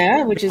butt in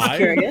there, which is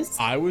curious.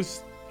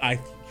 I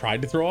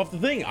tried to throw off the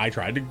thing. I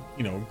tried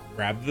to,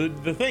 grab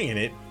the thing, and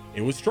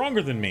it was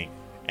stronger than me.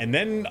 And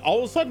then all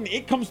of a sudden,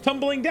 it comes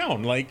tumbling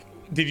down. Like,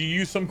 did you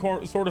use some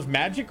sort of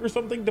magic or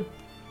something to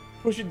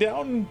push it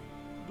down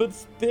the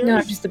stairs?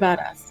 No, just a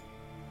badass.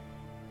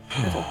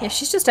 Yeah,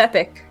 she's just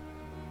epic.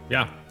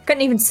 Yeah.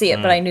 Couldn't even see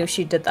it, but I knew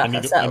she did that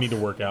herself. I need to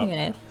work out. You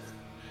know.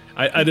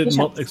 I did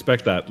not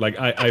expect that. Like,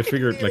 I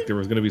figured like there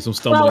was going to be some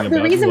stumbling Well, about.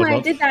 the reason why I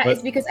whatnot, did that but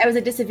is because I was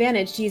at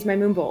disadvantage to use my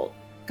moonbolt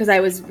because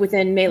I was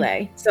within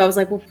melee. So I was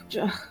like, well,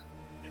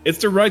 it's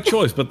the right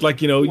choice. But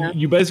like, Yeah.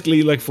 you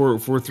basically like for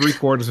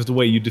 3/4 of the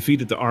way you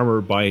defeated the armor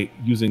by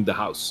using the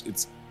house.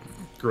 It's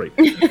great.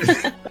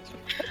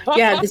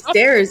 yeah, the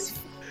stairs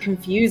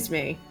confused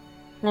me.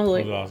 I was That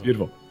like, was awesome.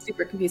 Beautiful.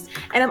 super confused.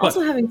 And I'm But-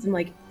 also having some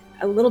like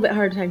a little bit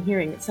hard time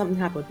hearing. Something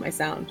happened with my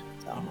sound.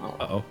 So,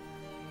 Uh-oh.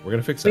 We're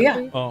gonna fix but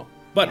that. yeah, Oh,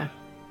 But Yeah.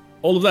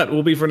 all of that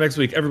will be for next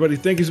week. Everybody,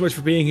 thank you so much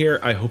for being here.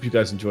 I hope you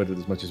guys enjoyed it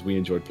as much as we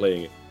enjoyed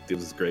playing it. It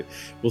was great.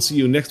 We'll see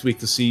you next week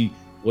to see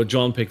what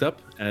John picked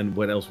up and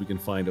what else we can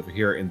find over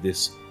here in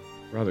this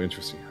rather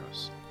interesting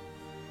house.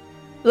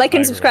 Like and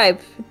I agree. subscribe,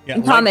 Yeah,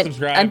 and like, comment,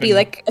 subscribe, and be and-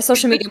 like a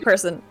social media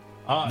person.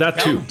 That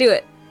tell too. me, Do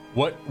it.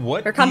 What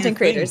We're do you content think-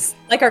 creators.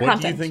 Like our what do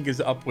content. you think is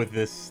up with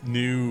this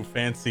new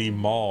fancy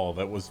mall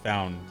that was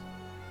found?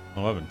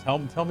 11.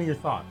 Tell me your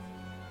thoughts.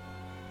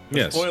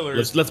 No Yes.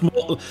 spoilers.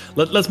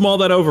 Let's maul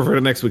that over for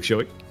the next week, shall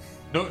we?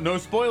 No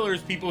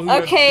spoilers, people who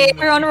have Okay, seen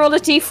the- everyone roll a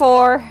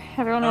d4.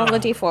 Everyone roll a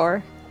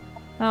d4.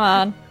 Come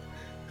on.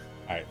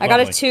 All right, I got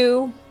a lovely.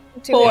 2.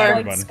 2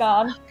 Four. points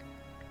gone.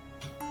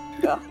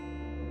 Go.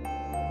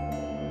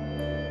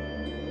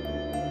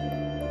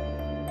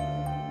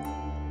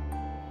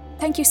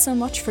 Thank you so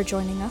much for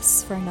joining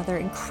us for another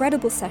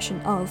incredible session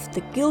of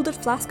The Gilded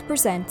Flask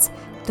Presents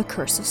The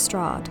Curse of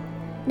Strahd.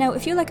 Now,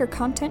 if you like our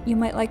content, you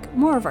might like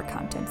more of our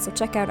content, so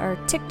check out our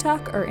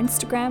TikTok or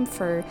Instagram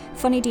for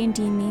funny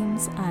D&D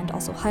memes and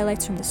also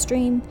highlights from the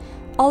stream.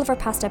 All of our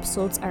past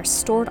episodes are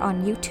stored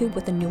on YouTube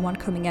with a new one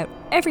coming out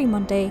every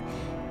Monday.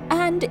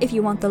 And if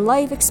you want the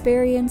live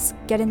experience,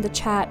 get in the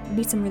chat,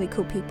 meet some really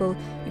cool people,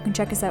 you can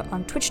check us out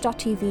on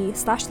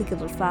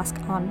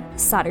twitch.tv/thegildedflask on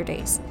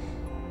Saturdays.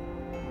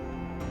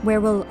 Where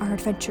will our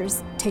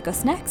adventures take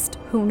us next?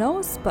 Who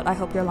knows? But I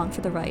hope you're along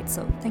for the ride.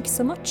 So thank you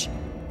so much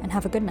and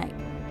have a good night.